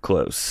super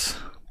close.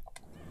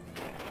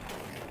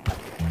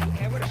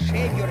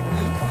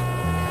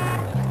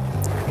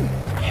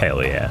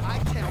 Hell yeah.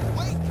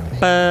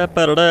 Ba,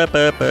 ba, da, da,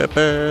 ba, ba,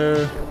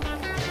 ba.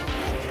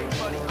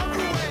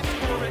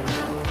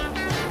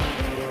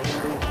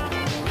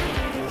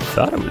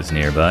 Thought it was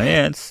nearby.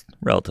 Yeah, it's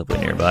relatively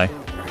nearby.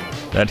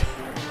 That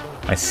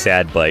my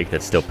sad bike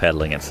that's still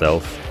pedaling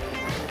itself.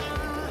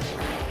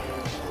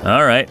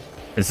 All right.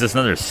 Is this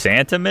another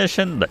Santa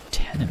mission? The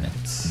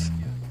tenements.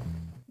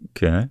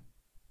 Okay.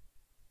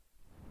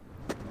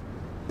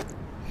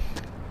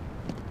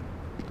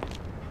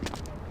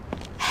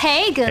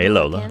 Hey, good Hey,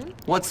 Lola. looking.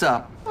 What's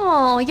up?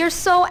 Oh, you're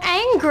so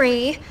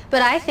angry.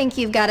 But I think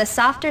you've got a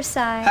softer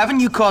side. Haven't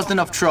you caused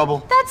enough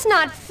trouble? That's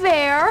not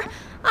fair.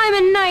 I'm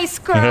a nice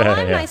girl.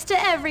 I'm Yeah. nice to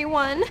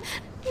everyone.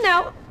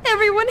 Now,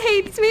 everyone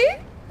hates me.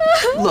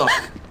 Look,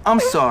 I'm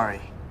sorry.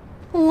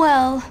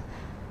 Well,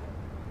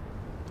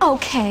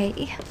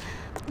 okay.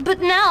 But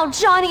now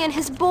Johnny and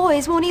his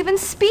boys won't even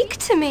speak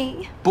to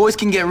me. Boys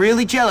can get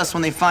really jealous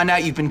when they find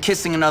out you've been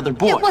kissing another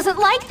boy. It wasn't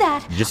like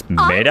that. You just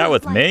made out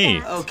with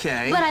me.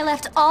 Okay. But I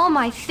left all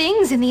my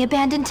things in the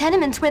abandoned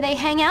tenements where they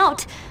hang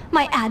out.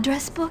 My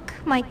address book,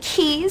 my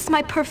keys,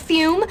 my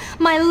perfume,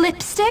 my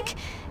lipstick,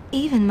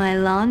 even my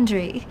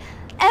laundry.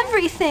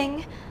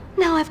 Everything.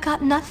 Now I've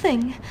got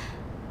nothing.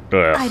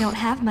 Ugh. I don't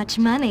have much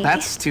money.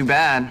 That's too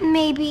bad.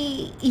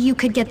 Maybe you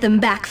could get them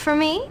back for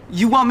me?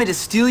 You want me to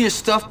steal your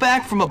stuff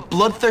back from a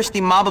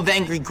bloodthirsty mob of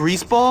angry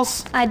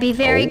greaseballs? I'd be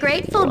very Oh.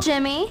 grateful,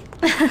 Jimmy.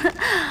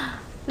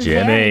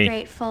 Jimmy. Very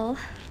grateful.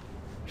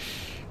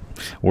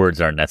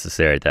 Words aren't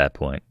necessary at that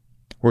point.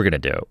 We're gonna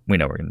do it. We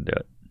know we're gonna do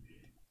it.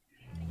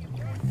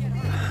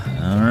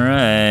 All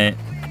right.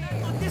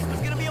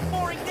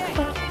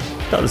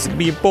 Thought this was gonna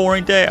be a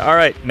boring day. All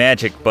right,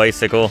 magic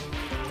bicycle.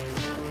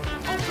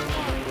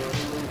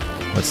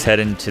 Let's head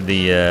into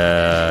the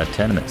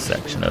tenement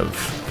section of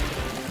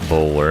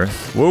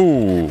Bulworth.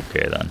 Whoa,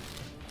 okay then.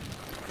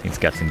 I think it's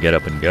got some get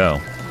up and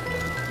go.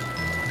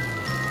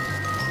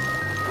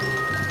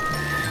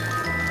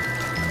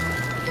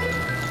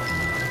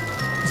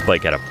 This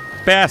bike had a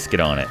basket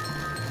on it.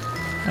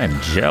 I'm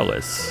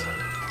jealous.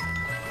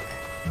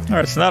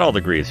 Alright, so not all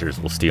the greasers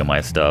will steal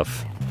my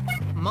stuff.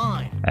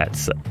 Mine.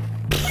 That's...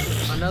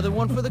 Another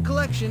one for the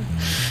collection.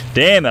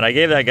 Damn it, I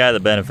gave that guy the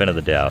benefit of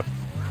the doubt.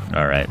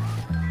 Alright.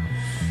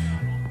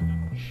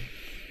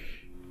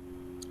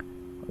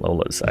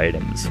 Lola's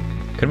items.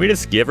 Can we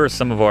just give her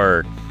some of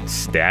our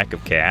stack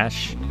of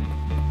cash?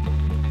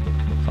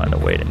 Find a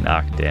way to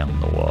knock down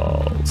the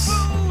walls.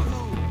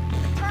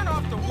 Turn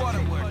off the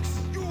waterworks.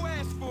 You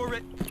asked for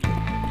it.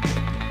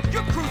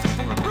 You're cruising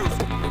for a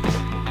roost.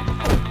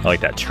 I like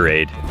that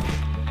trade.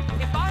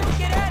 If I don't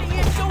get out of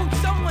here soon,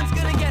 someone's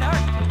gonna get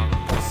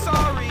hurt.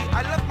 Sorry,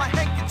 I left my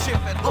handkerchief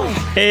at home.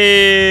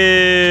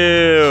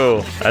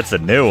 Ew! That's a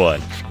new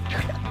one.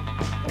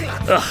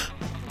 Ugh.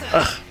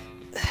 Ugh.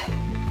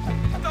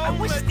 I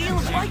wish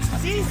stealing bikes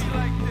was easy.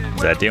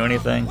 Does that do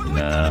anything?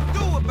 No.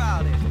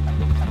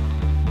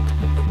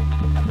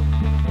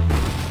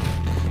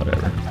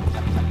 Whatever.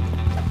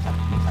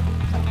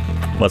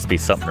 Must be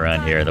something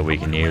around here that we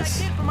can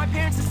use. For my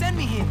parents to send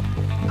me here.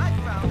 I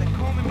found that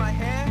combing my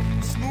hair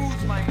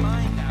smooths my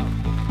mind out.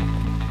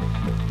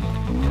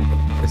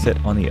 Is it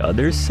on the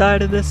other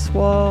side of this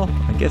wall?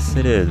 I guess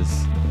it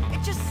is.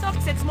 It just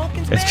sucks that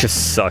smoking's It bad.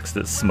 just sucks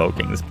that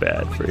smoking is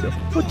bad for you.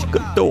 What you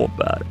gonna do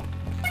about it?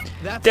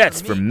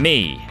 That's for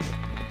me.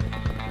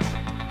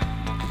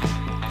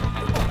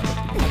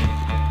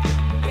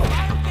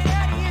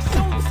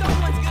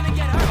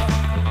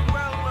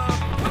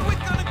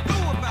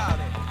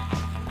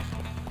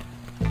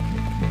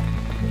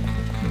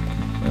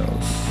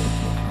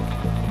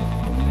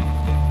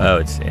 Oh,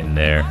 it's in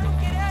there.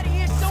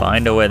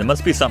 Find a way. There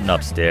must be something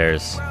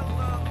upstairs.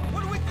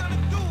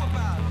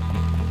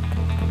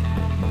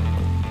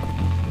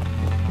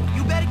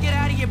 You better get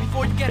out of here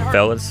before you get hurt.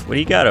 Fellas, what do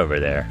you got over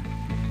there?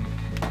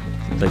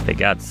 Seems like they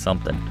got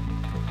something.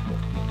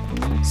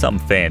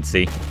 Something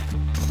fancy.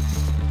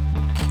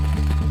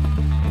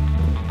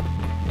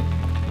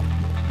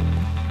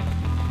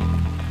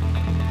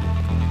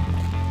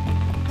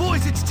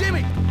 Boys, it's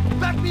Jimmy.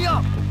 Back me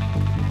up.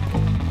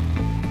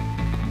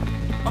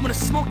 I'm gonna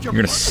smoke your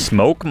You're gonna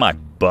smoke my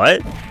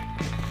butt?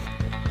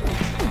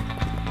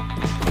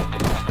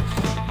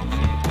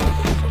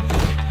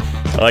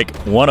 Like,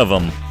 one of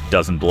them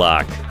doesn't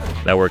block.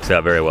 That works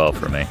out very well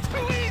for me.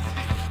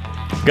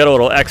 Got a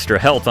little extra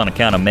health on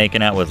account of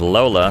making out with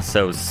Lola,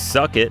 so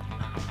suck it.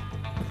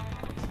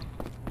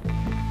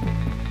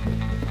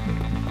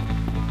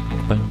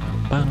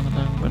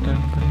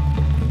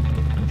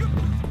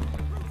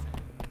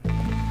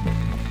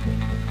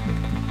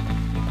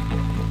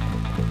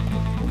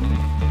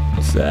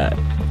 What's that?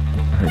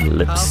 Her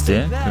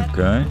lipstick,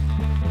 okay.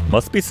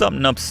 Must be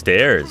something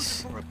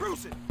upstairs.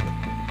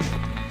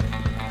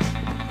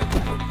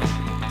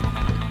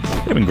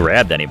 Haven't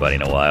grabbed anybody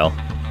in a while.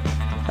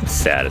 That's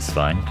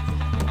satisfying.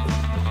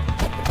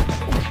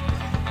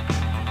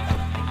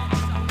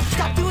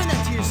 Stop doing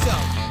that to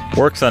yourself.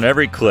 Works on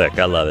every click.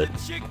 I love it.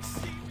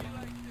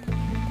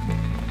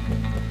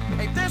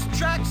 Hey, there's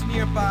tracks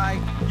nearby.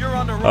 You're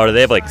on the road. Oh, do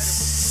they have like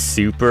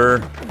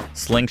super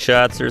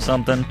slingshots or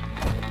something?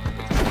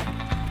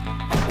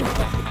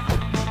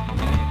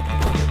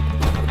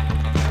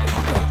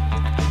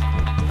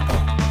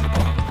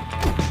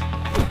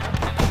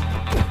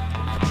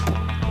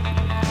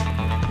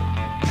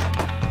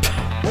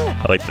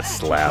 I like the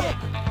slap.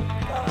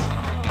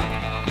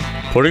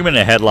 Putting them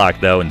in a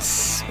headlock though and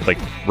like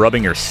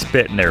rubbing your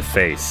spit in their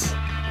face.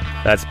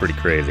 That's pretty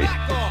crazy.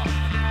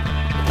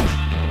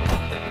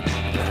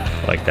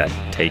 Like that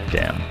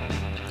takedown.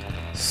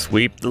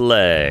 Sweep the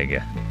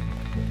leg.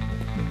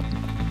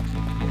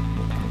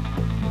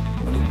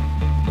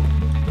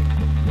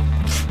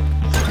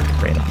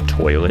 Random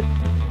toilet.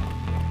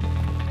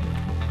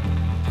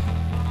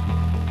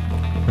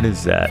 What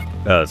is that?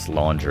 Oh, it's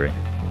laundry.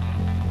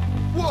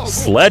 Whoa,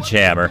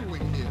 Sledgehammer.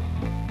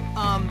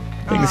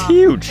 Thing's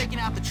huge. Taking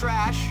out the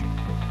trash.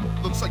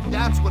 Looks like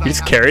that's what You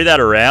just carry that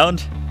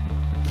around?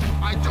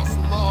 I just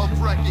love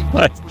wrecking.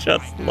 I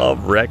just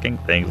love wrecking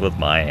things with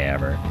my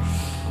hammer.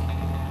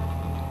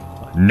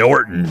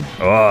 Norton.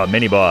 Oh,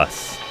 mini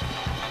boss.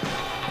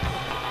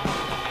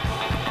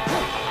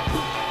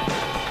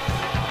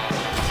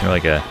 Is there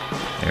like a...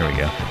 There we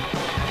go.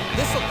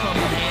 This'll come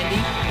in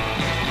handy.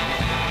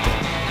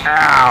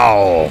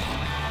 Ow!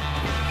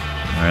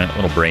 Alright, a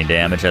little brain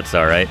damage. That's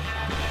alright.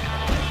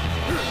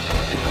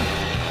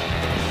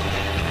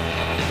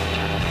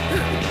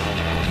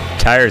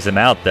 Tires him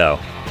out, though.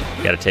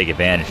 Gotta take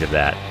advantage of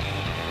that.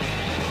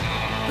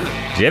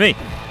 Jimmy!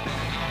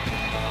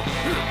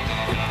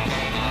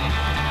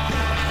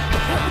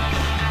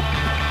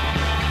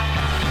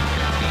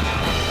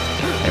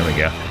 There we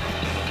go.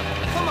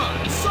 Come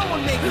on,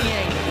 someone make me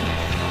angry.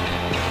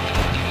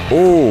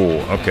 Ooh,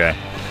 okay.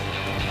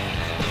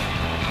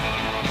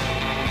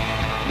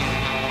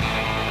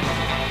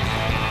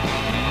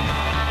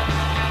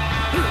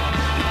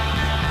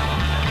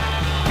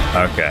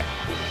 Okay.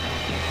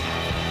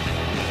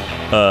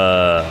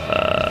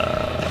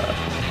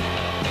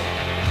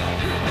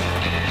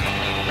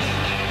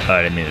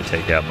 I didn't mean to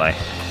take out my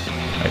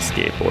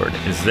skateboard.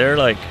 Is there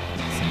like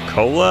some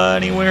cola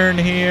anywhere in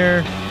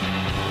here?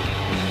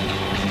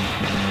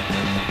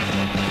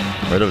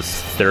 Or are those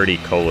 30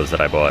 colas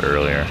that I bought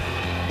earlier?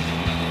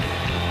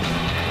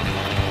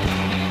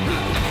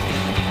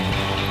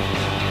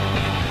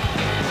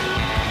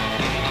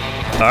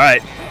 All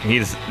right,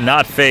 he's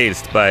not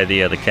phased by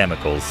the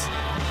chemicals.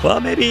 Well,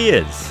 maybe he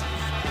is.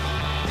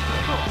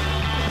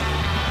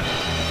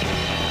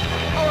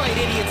 All right,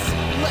 idiots,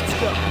 let's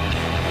go.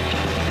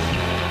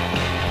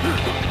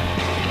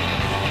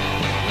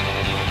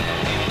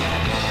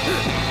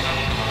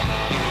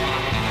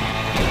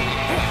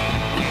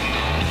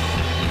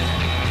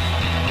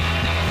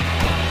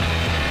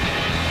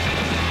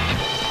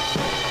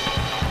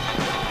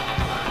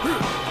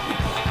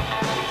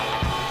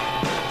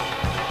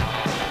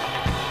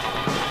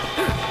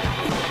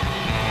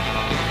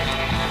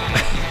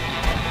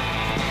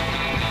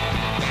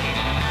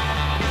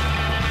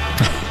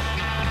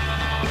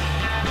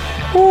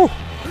 Woo!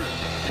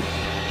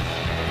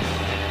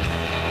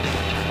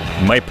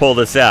 We might pull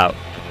this out.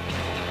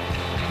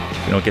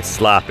 We don't get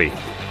sloppy.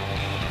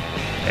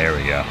 There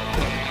we go.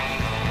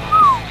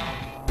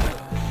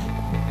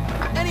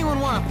 Anyone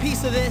want a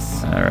piece of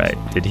this? All right.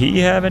 Did he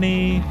have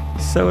any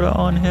soda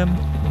on him?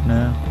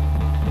 No.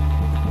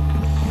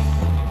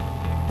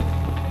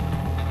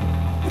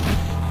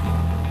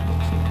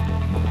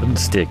 Wooden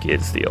stick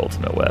is the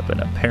ultimate weapon,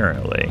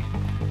 apparently.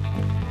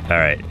 All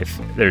right. If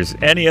there's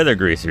any other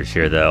greasers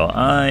here, though,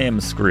 I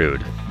am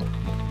screwed.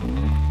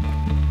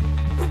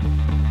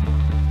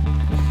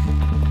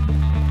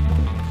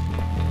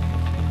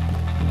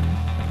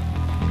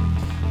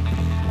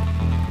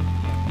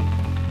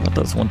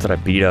 Those ones that I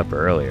beat up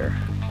earlier.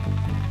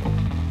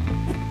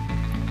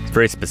 It's a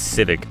very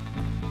specific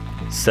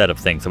set of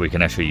things that we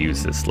can actually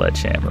use this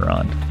sledgehammer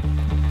on.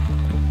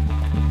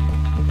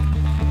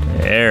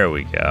 There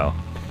we go.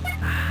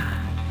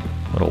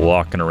 Little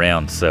walking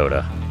around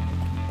soda.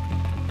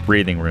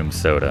 Breathing room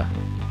soda.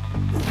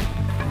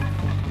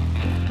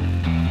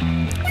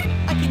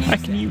 I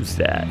can use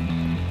that.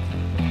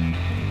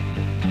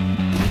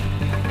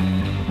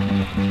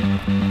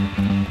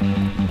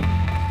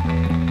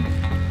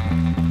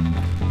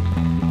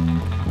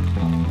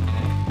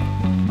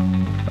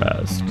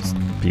 It's just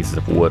pieces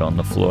of wood on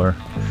the floor.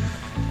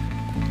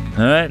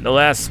 Alright, the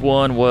last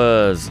one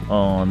was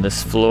on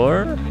this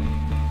floor. I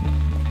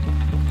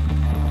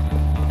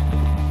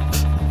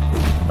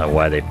don't know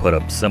why they put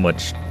up so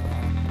much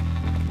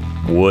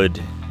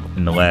wood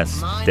in the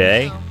last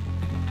day.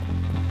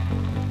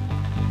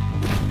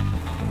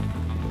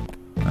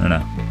 I don't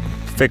know.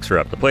 Fix her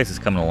up. The place is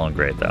coming along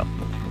great, though.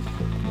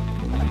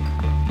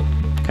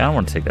 Kinda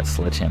want to take that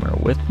sledgehammer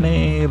with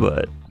me,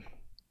 but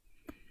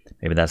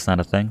maybe that's not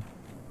a thing.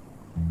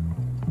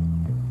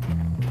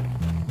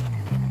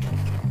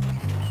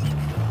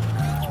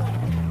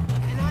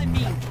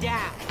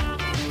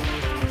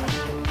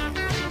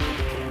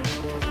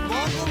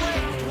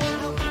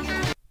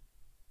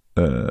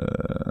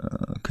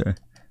 Okay.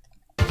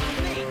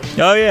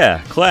 Oh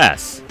yeah,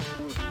 class.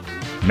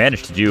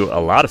 Managed to do a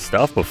lot of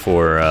stuff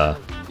before,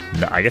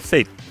 I guess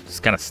they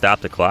just kind of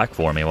stopped the clock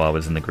for me while I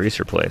was in the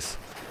greaser place.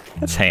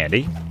 That's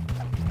handy.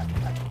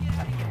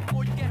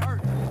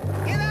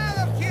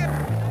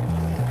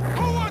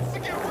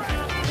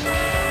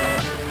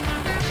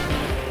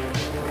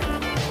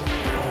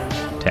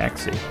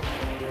 Taxi.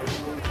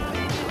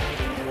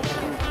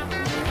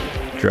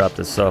 Drop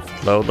this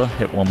off Lola,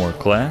 hit one more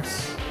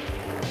class.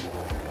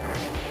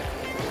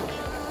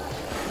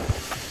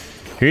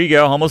 Here you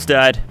go, almost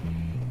died.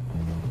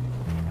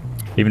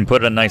 Even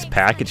put a nice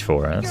package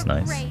for her, that's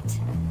nice.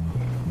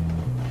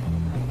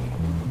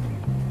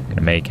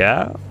 Gonna make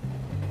out?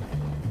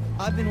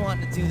 I've been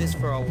wanting to do this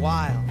for a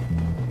while.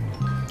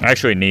 I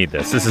actually need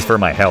this. This is for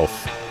my health.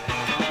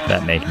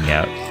 That making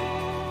out.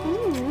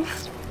 Ooh.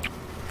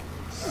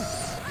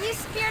 You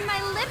smeared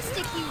my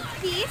lipstick, you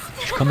beast.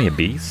 Did you call me a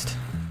beast?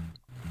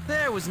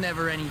 There was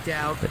never any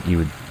doubt. That you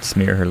would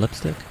smear her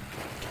lipstick?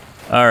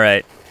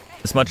 Alright.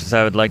 As much as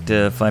I would like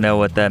to find out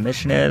what that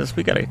mission is,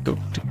 we gotta go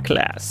to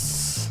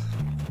class.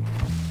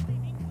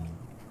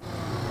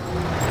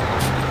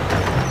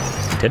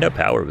 Nintendo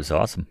Power was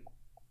awesome.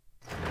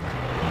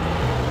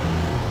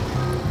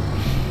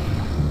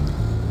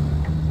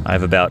 I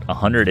have about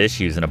 100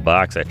 issues in a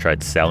box I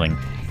tried selling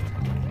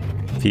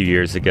a few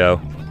years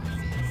ago.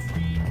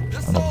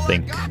 I don't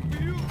think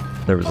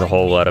there was a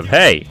whole lot of,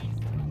 hey!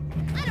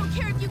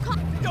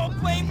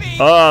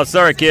 Oh,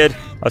 sorry kid.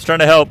 I was trying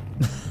to help.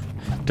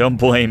 Don't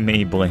blame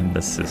me, blame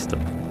the system.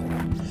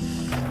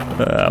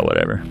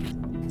 Whatever.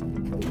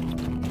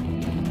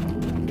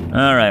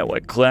 Alright,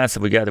 what class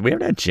have we got? We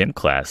haven't had gym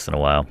class in a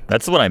while.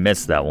 That's the one I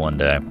missed that one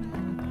day.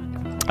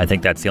 I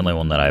think that's the only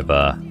one that I've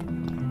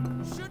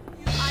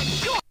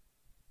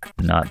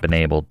not been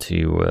able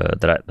to,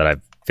 that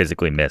I've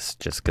physically missed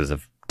just because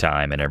of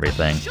time and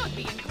everything.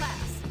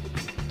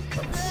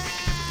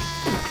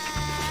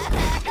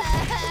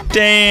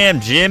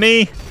 Damn,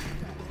 Jimmy!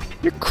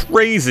 You're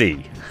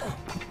crazy!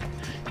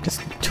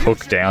 Just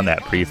took down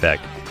that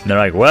prefect. And they're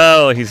like,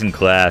 well, he's in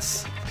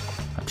class.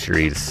 I'm sure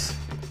he's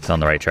on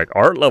the right track.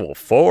 Art level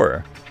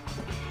 4.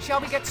 Shall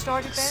we get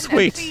started then?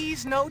 Sweet. And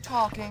please, no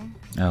talking.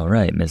 All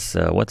right, Miss,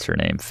 what's her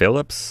name?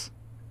 Phillips?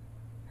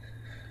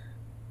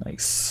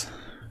 Nice.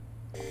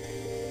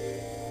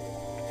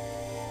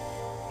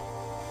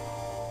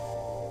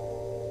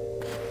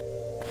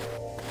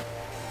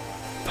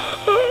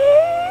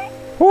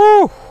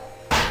 Woo!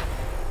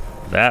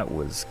 That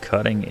was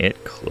cutting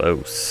it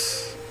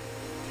close.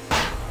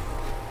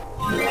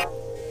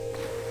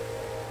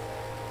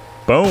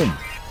 Boom!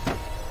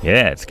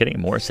 Yeah, it's getting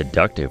more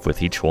seductive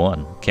with each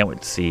one. Can't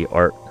wait to see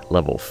art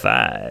level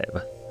 5.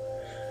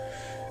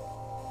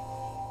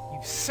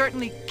 You've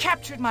certainly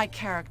captured my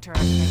character.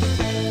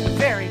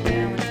 Very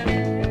talented.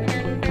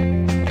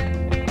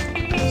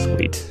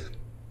 Sweet.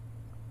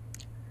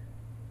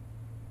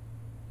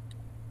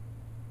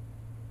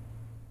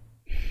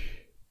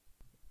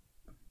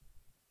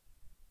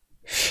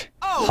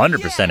 Oh,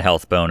 100%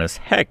 health bonus.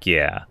 Heck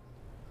yeah.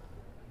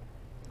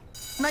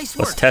 Nice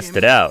Let's work, test Jimmy.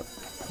 it out.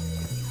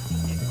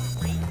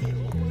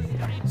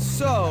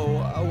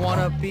 So,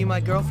 wanna be my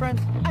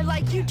girlfriend? I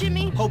like you,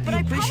 Jimmy. Hope but you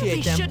I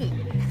appreciate probably them.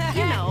 shouldn't.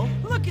 You know,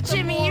 look at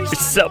Jimmy. You're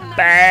It's so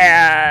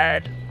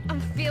bad. I'm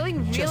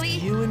feeling Just really.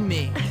 you and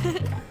me.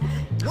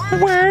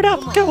 Word up,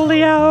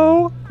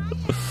 Coolio.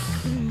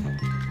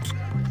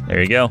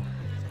 There you go.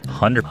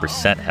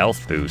 100%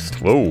 health boost.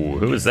 Whoa,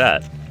 who is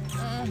that?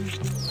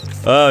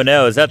 Oh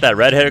no, is that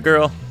redheaded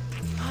girl?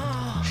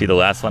 She the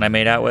last one I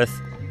made out with?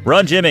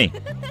 Run, Jimmy!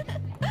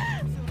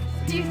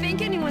 Do you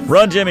think anyone's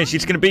Run, Jimmy,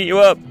 she's gonna beat you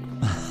up!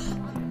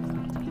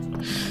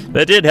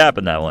 That did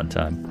happen that one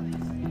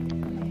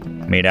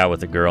time. Made out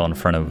with a girl in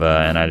front of,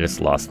 and I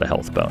just lost the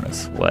health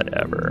bonus.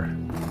 Whatever.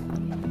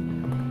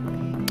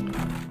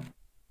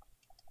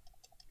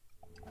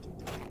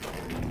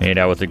 Made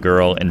out with a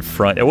girl in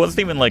front. It wasn't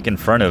even like in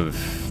front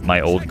of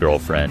my old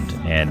girlfriend,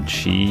 and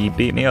she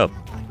beat me up.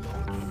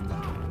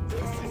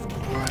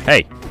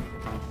 Hey.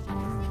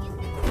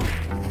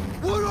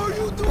 What are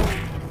you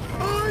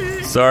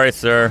doing? Sorry,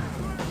 sir.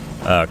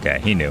 Okay,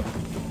 he knew.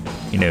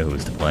 He knew who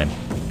was to blame.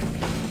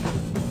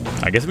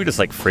 I guess we just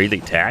like freely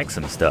tag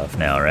some stuff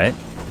now, right?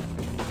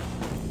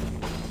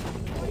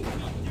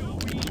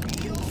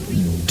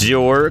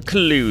 Dork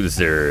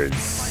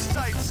losers.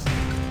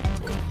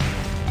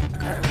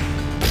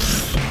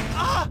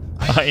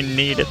 I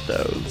needed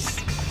those.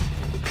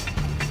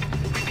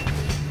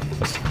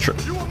 I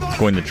was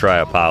going to try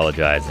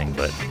apologizing,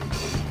 but...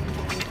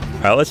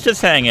 Alright, let's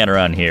just hang out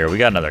around here. We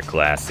got another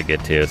class to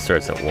get to. It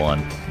starts at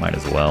 1. Might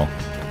as well.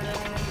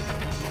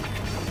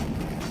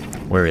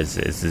 Where is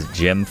it? Is this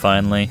gym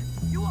finally?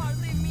 You aren't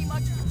leaving me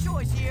much of a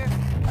choice here.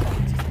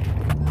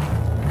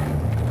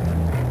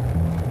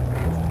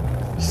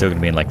 Still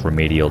gonna be in like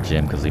remedial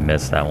gym because we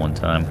missed that one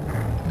time.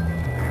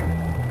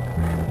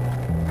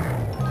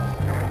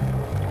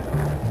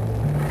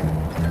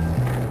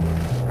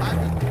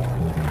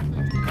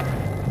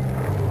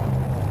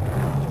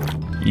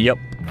 Yep.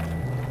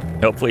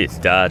 Hopefully it's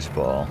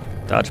dodgeball.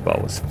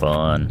 Dodgeball was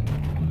fun.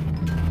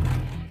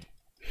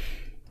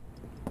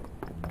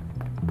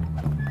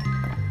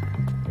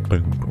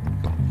 Boom,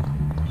 boom, boom.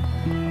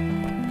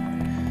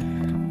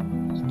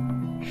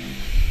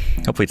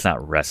 Hopefully it's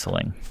not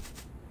wrestling.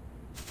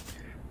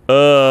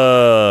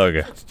 Ugh.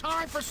 It's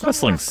time for some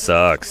Wrestling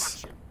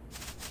sucks.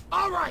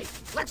 All right,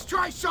 let's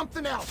try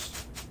something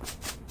else.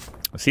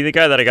 See the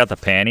guy that I got the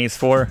panties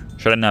for?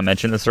 Should I not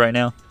mention this right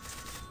now?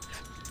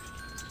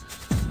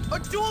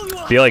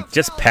 Be like,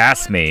 just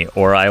pass me,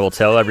 or I will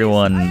tell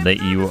everyone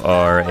that you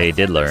are a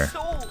diddler.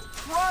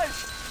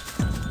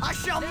 I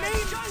shall name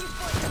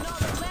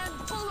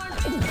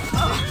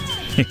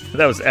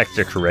That was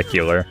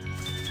extracurricular.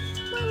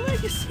 My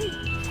legacy.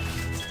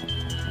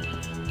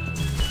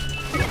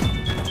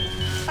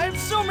 I have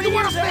so many You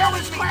wanna years fail ahead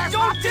this of me. class,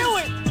 Don't do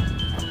it.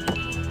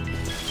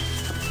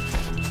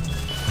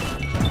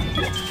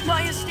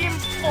 My esteem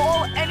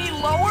fall any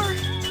lower?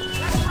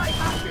 That's right,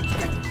 Hopkins.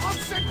 Get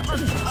upset.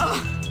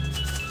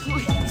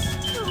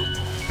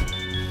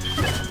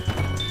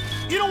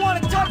 You don't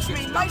want to touch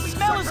me. My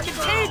smell is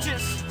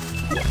contagious.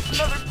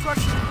 Another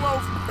crushing blow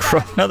for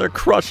Fatty. Another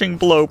crushing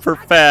blow for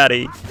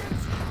Fatty.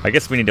 I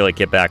guess we need to like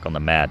get back on the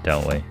mat,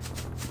 don't we?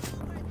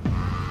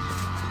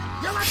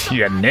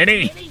 You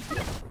nitty.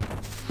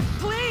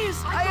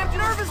 Please, I have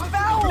nervous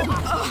bowels.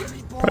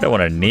 Probably don't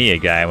want to knee a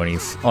guy when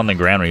he's on the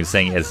ground when he's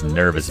saying he has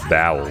nervous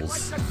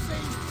bowels.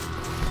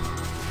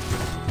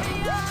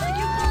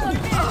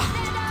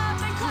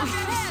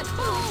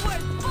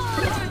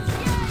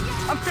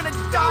 I'm gonna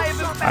die of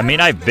it. I mean,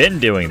 I've been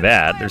doing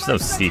that. There's no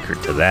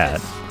secret to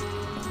that.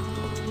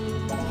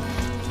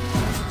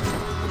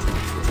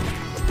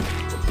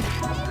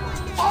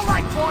 All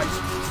right, boys.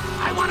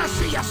 I want to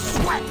see you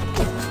sweat.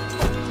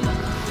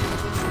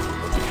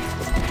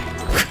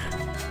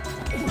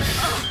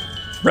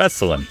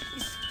 Wrestling.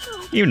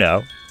 You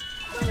know.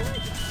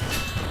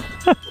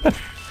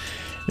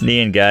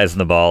 Kneeing guys in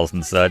the balls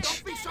and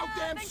such. Don't be so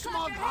damn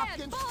smug,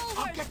 Hopkins.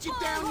 I'll get you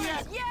down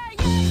yet.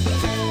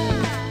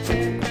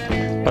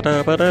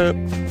 Ba-da-ba-da.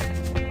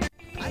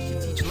 I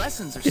should teach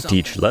lessons or You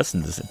something. teach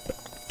lessons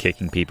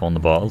kicking people in the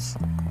balls.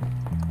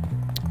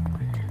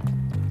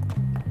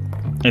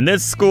 In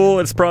this school,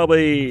 it would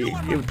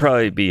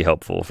probably be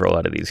helpful for a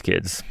lot of these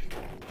kids.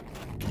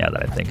 Now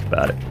that I think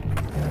about it.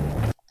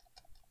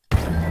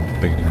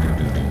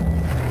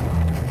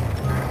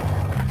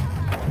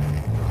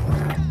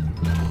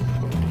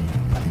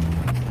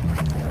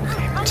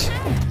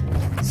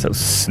 So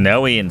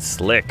snowy and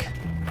slick.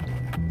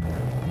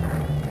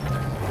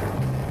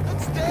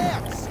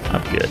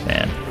 I'm good,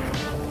 man.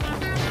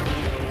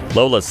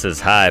 Lola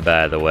says hi,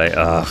 by the way.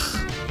 Ugh.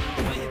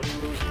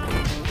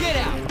 Get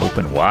out.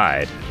 Open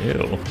wide.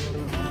 Ew.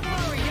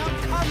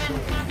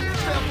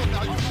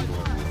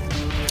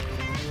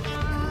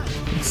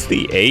 It's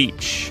the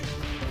H.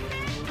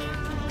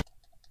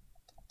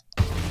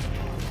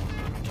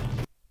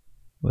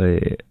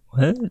 Wait,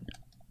 what?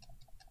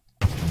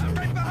 I'm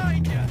right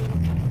behind you.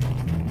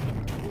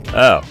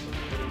 Oh.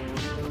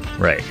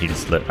 Right, he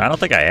just I don't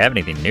think I have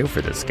anything new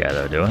for this guy,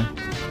 though, do I?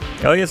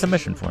 Oh, he has a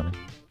mission for me.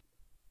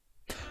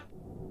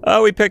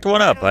 Oh, we picked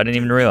one up. I didn't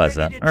even realize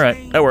that. All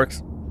right, that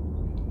works.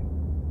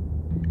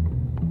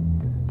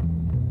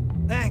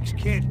 Thanks,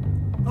 kid.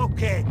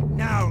 Okay,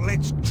 now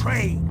let's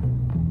train.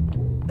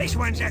 This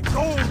one's a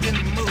golden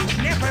move.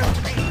 Never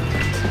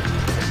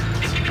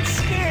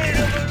scared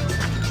of it.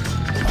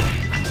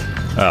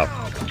 Oh.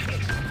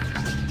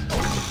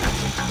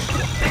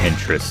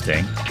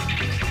 Interesting.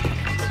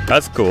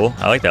 That's cool.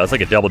 I like that. It's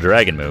like a double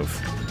dragon move.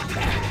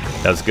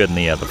 That was good in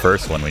the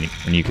first one when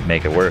you could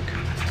make it work.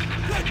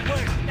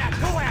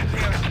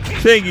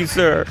 Thank you,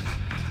 sir.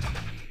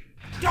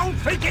 Don't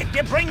forget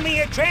to bring me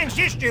a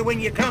transistor when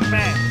you come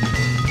back.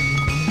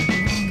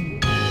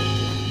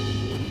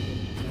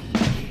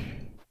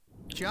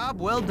 Job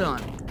well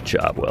done.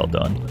 Job well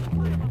done.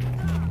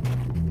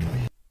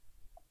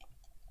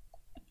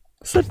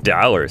 What's the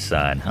dollar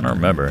sign? I don't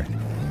remember.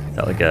 Is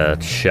that like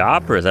a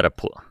shop or is that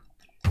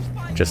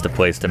just a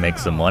place to make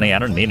some money? I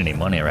don't need any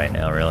money right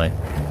now, really.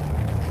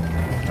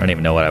 I don't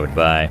even know what I would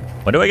buy.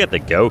 When do I get the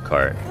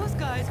go-kart?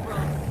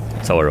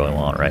 That's all I really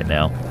want right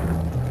now.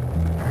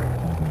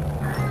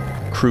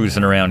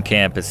 Cruising around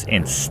campus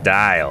in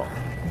style.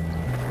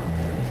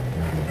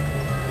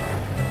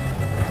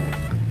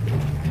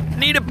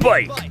 Need a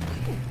bike!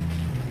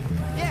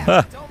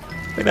 Huh.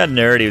 Look at that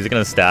nerd, he was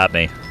gonna stop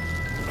me.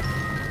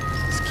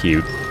 It's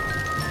cute.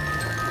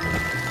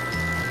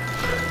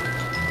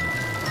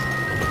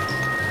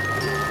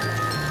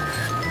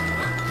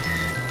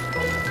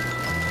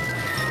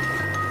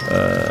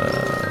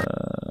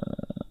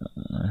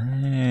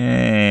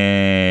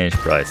 Should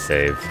probably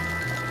save.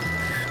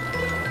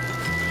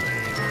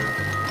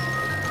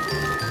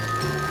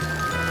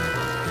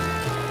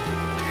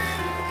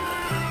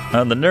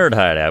 Oh, the nerd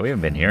hideout. We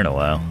haven't been here in a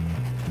while.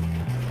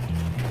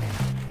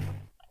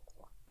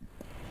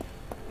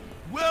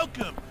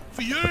 Welcome.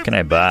 What can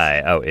I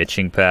buy? Oh,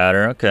 itching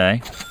powder.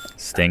 Okay.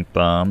 Stink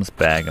bombs,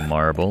 bag of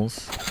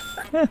marbles.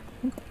 Eh.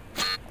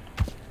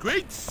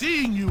 Great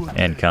seeing you.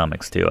 And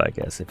comics too, I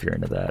guess, if you're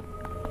into that.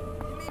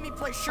 You made me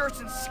play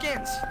shirts and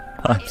skins.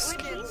 It would be nice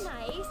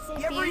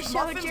if you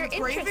showed your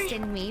interest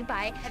in me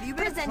by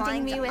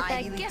presenting me with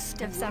a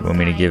gift of some You want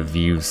me to kind. give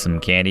you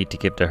some candy to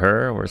give to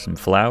her or some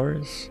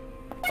flowers?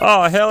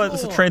 Oh, hell,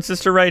 there's a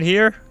transistor right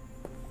here?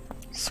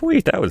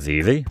 Sweet, that was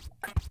easy.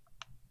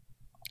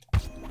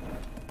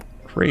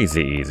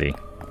 Crazy easy.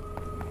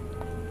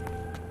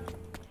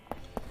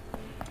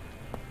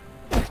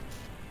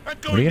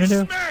 What are you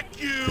gonna do?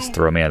 Just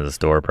throw me out of the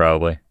store,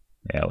 probably.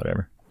 Yeah,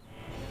 whatever.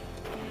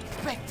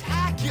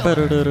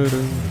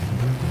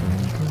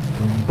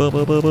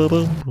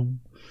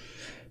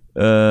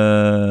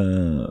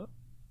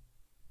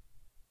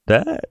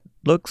 That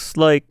looks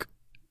like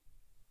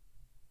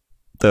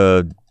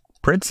the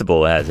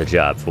principal has a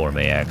job for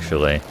me,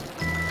 actually.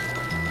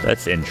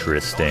 That's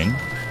interesting.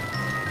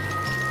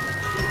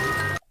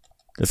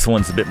 This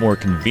one's a bit more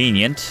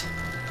convenient.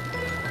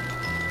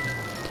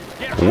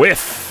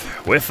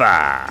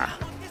 Whiff-ah!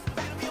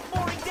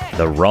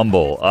 The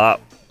rumble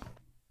up.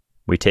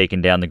 We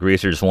taking down the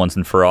greasers once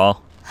and for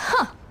all?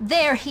 Huh,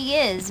 there he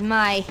is,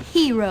 my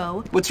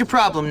hero. What's your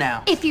problem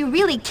now? If you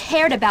really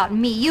cared about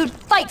me, you'd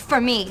fight for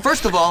me.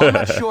 First of all, I'm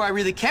not sure I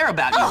really care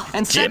about you.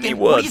 And second,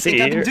 what do you think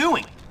I've been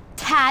doing?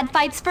 Tad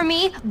fights for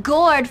me,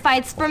 Gord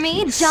fights for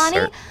me,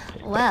 Johnny,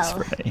 well,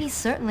 for me. he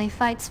certainly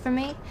fights for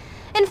me.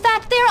 In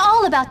fact, they're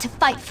all about to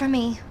fight for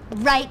me.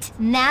 Right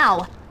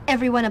now.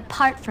 Everyone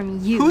apart from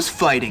you. Who's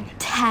fighting?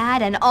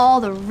 Tad and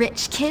all the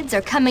rich kids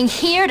are coming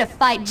here to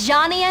fight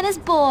Johnny and his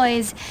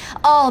boys.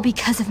 All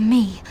because of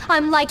me.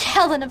 I'm like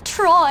Helen of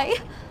Troy.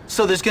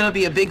 So there's gonna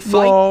be a big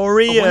fight? A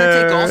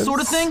winner-take-all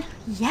sort of thing?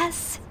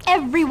 Yes,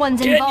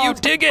 everyone's Can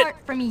involved you dig apart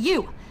from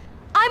you.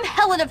 I'm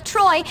Helen of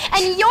Troy,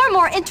 and you're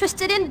more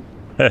interested in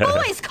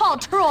boys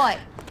called Troy.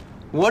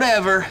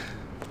 Whatever.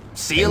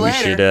 See you Maybe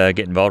later. we should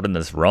get involved in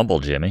this rumble,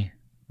 Jimmy.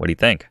 What do you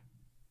think?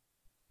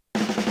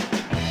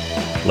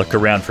 Look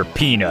around for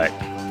Peanut.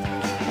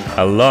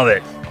 I love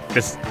it.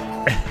 Just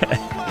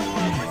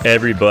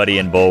everybody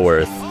in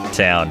Bulworth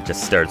town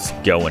just starts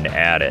going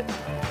at it.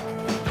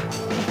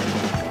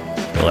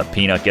 We'll let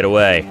Peanut get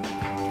away.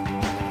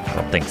 I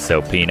don't think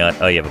so, Peanut.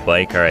 Oh, you have a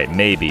bike? All right,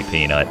 maybe,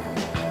 Peanut.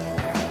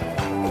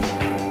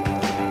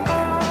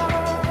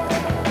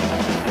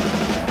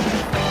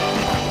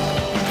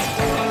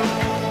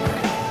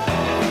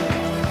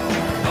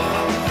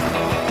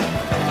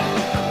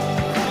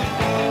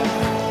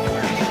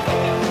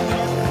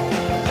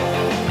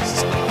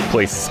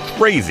 Place is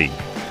crazy.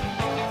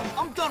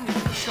 I'm done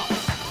with the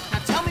shots. Now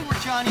tell me where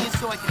Johnny is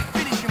so I can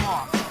finish him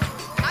off.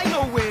 I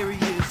know where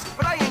he is,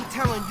 but I ain't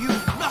telling you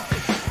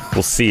nothing.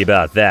 We'll see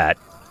about that.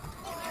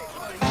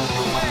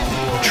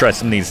 Try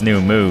some of these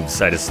new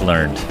moves I just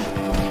learned.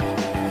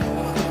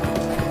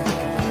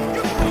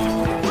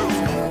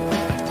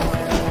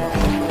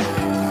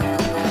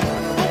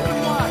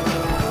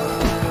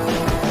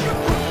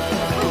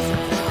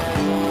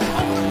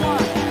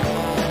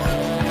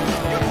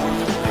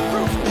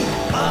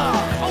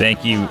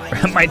 Thank you,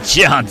 Mike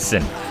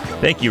Johnson.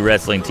 Thank you,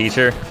 wrestling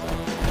teacher.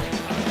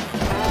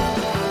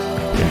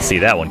 Didn't see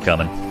that one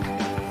coming.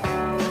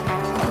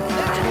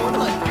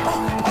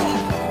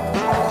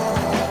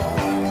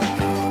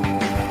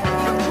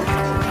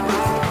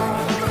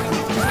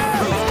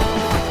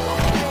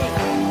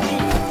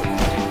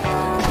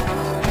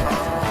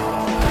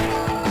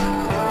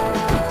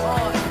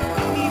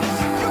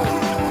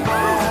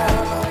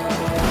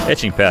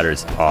 Itching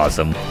powder's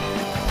awesome.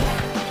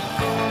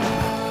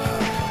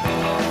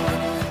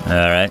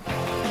 Alright.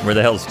 Where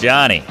the hell's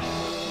Johnny?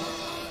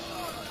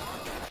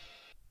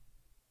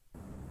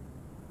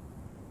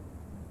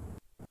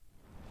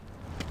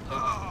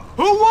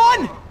 Who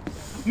won?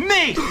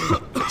 Me!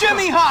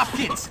 Jimmy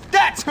Hopkins!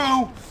 That's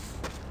who!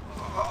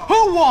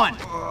 Who won?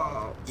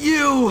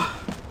 You!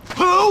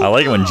 Who? I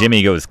like it when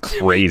Jimmy goes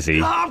crazy.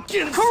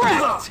 Hopkins!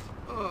 Correct!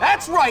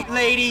 That's right,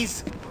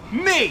 ladies!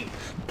 Me!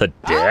 The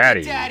daddy.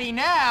 I'm the daddy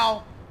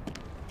now!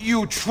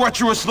 You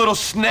treacherous little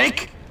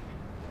snake!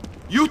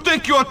 You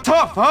think you're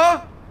tough,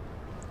 huh?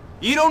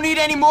 You don't need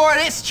any more of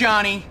this,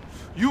 Johnny.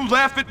 You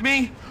laugh at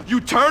me? You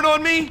turn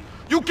on me?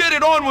 You get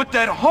it on with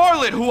that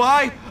harlot who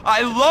I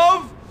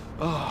love?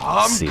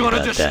 I'm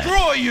gonna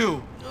destroy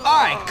you!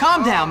 Alright,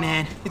 calm down,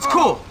 man. It's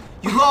cool.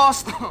 You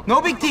lost.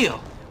 No big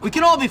deal. We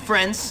can all be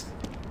friends.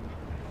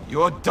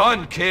 You're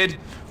done, kid.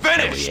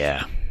 Finished! Oh,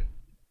 yeah.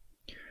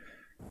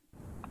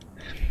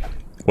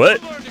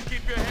 What? Learn to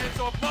keep your hands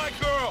off my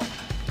girl!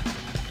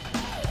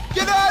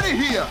 Get out of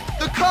here!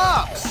 The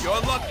cops! You're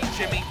lucky,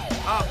 Jimmy.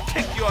 I'll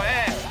kick your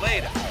ass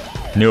later.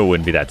 Knew it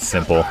wouldn't be that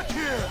simple.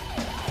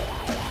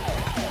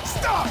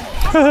 Stop!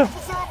 I'm an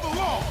officer of the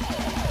law!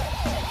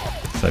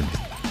 So,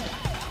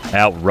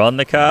 outrun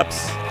the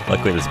cops?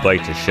 Luckily this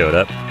bike just showed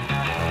up.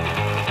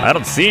 I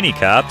don't see any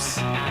cops.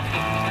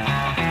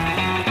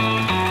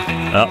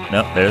 Oh,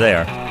 no, there they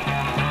are.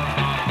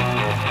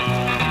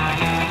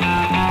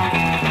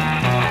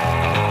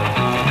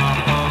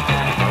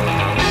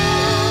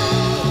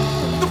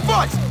 The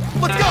front!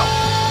 Let's go!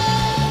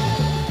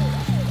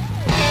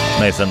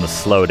 Nice of them to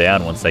slow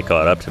down once they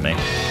caught up to me.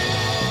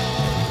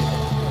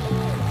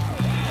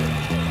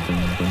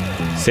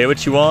 Say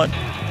what you want,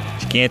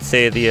 but you can't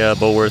say the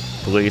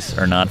Bulworth police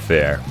are not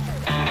fair.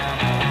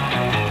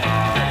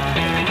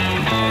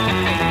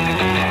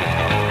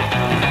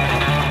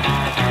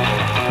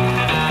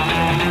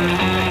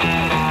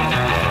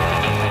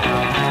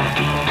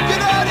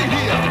 Get out of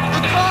here!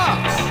 The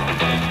cops!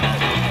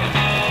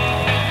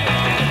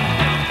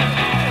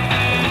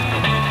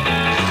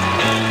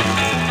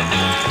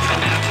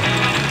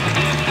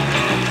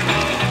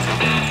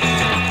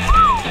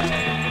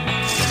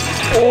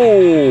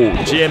 Oh,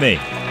 Jimmy.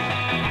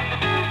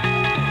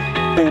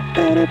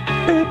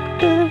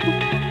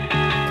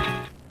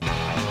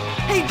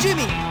 Hey,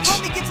 Jimmy,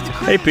 help me get to the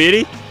crib. Hey,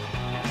 Petey.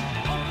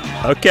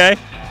 Okay.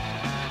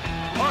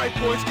 All right,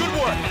 boys, good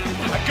work.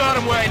 I got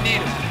him where I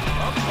need him.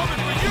 I'm coming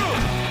for you.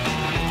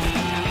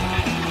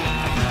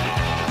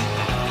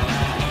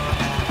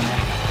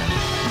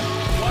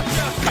 Watch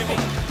out, Jimmy.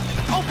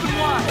 Open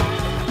wide.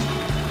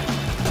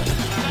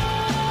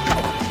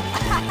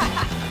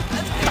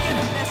 Let's begin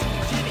the mess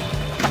with Jimmy.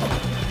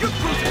 You're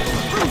cruising.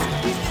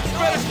 You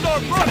better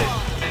start running.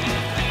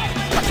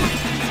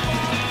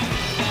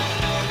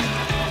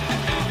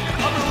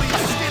 I'm gonna leave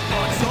skid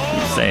marks all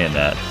I'm saying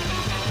that.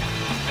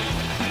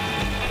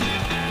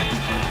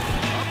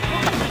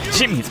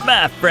 Jimmy's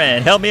my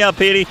friend. Help me out,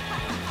 Petey.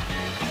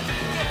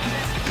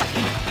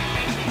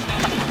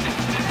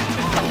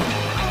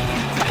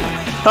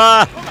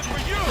 Ha!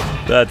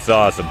 That's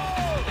awesome.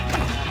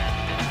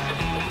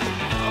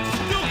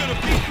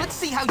 Let's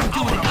see how you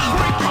do it.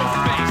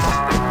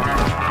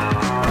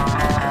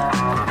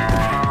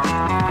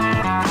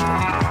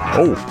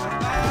 Oh.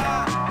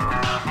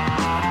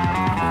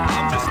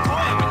 I'm just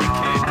toying with you,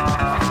 kid.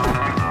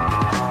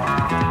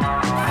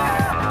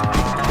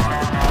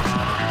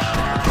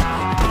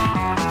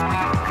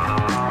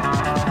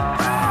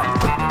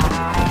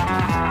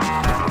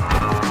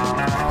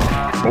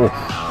 Oh.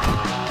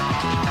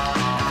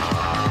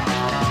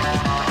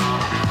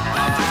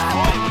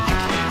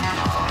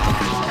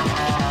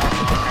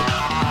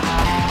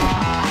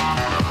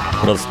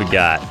 What else we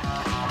got?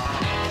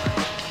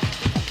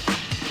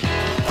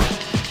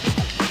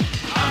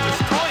 I'm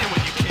just toying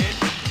with you,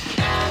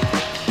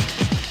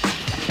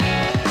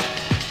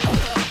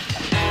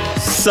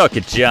 kid. Suck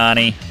it,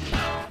 Johnny.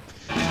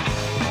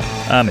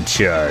 I'm in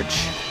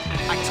charge.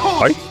 I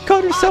told Why you. you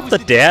call yourself the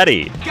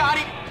daddy? Got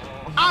it?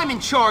 I'm in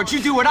charge.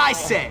 You do what I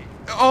say.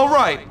 All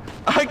right,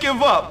 I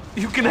give up.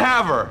 You can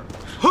have her.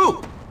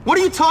 Who? What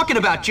are you talking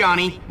about,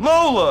 Johnny?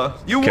 Lola,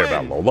 you Care win.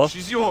 about Lola?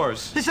 She's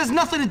yours. This has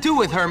nothing to do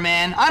with her,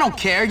 man. I don't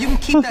care. You can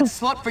keep that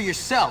slut for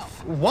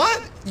yourself. What?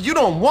 You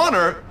don't want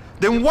her?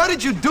 Then why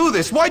did you do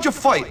this? Why'd you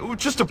fight?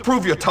 Just to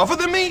prove you're tougher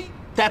than me?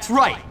 That's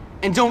right.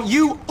 And don't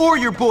you or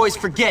your boys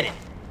forget it.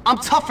 I'm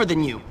tougher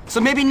than you, so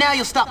maybe now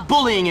you'll stop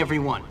bullying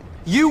everyone.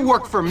 You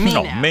work for me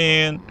Oh, now.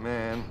 man.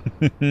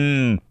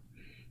 Man.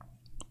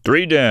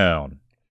 3 down.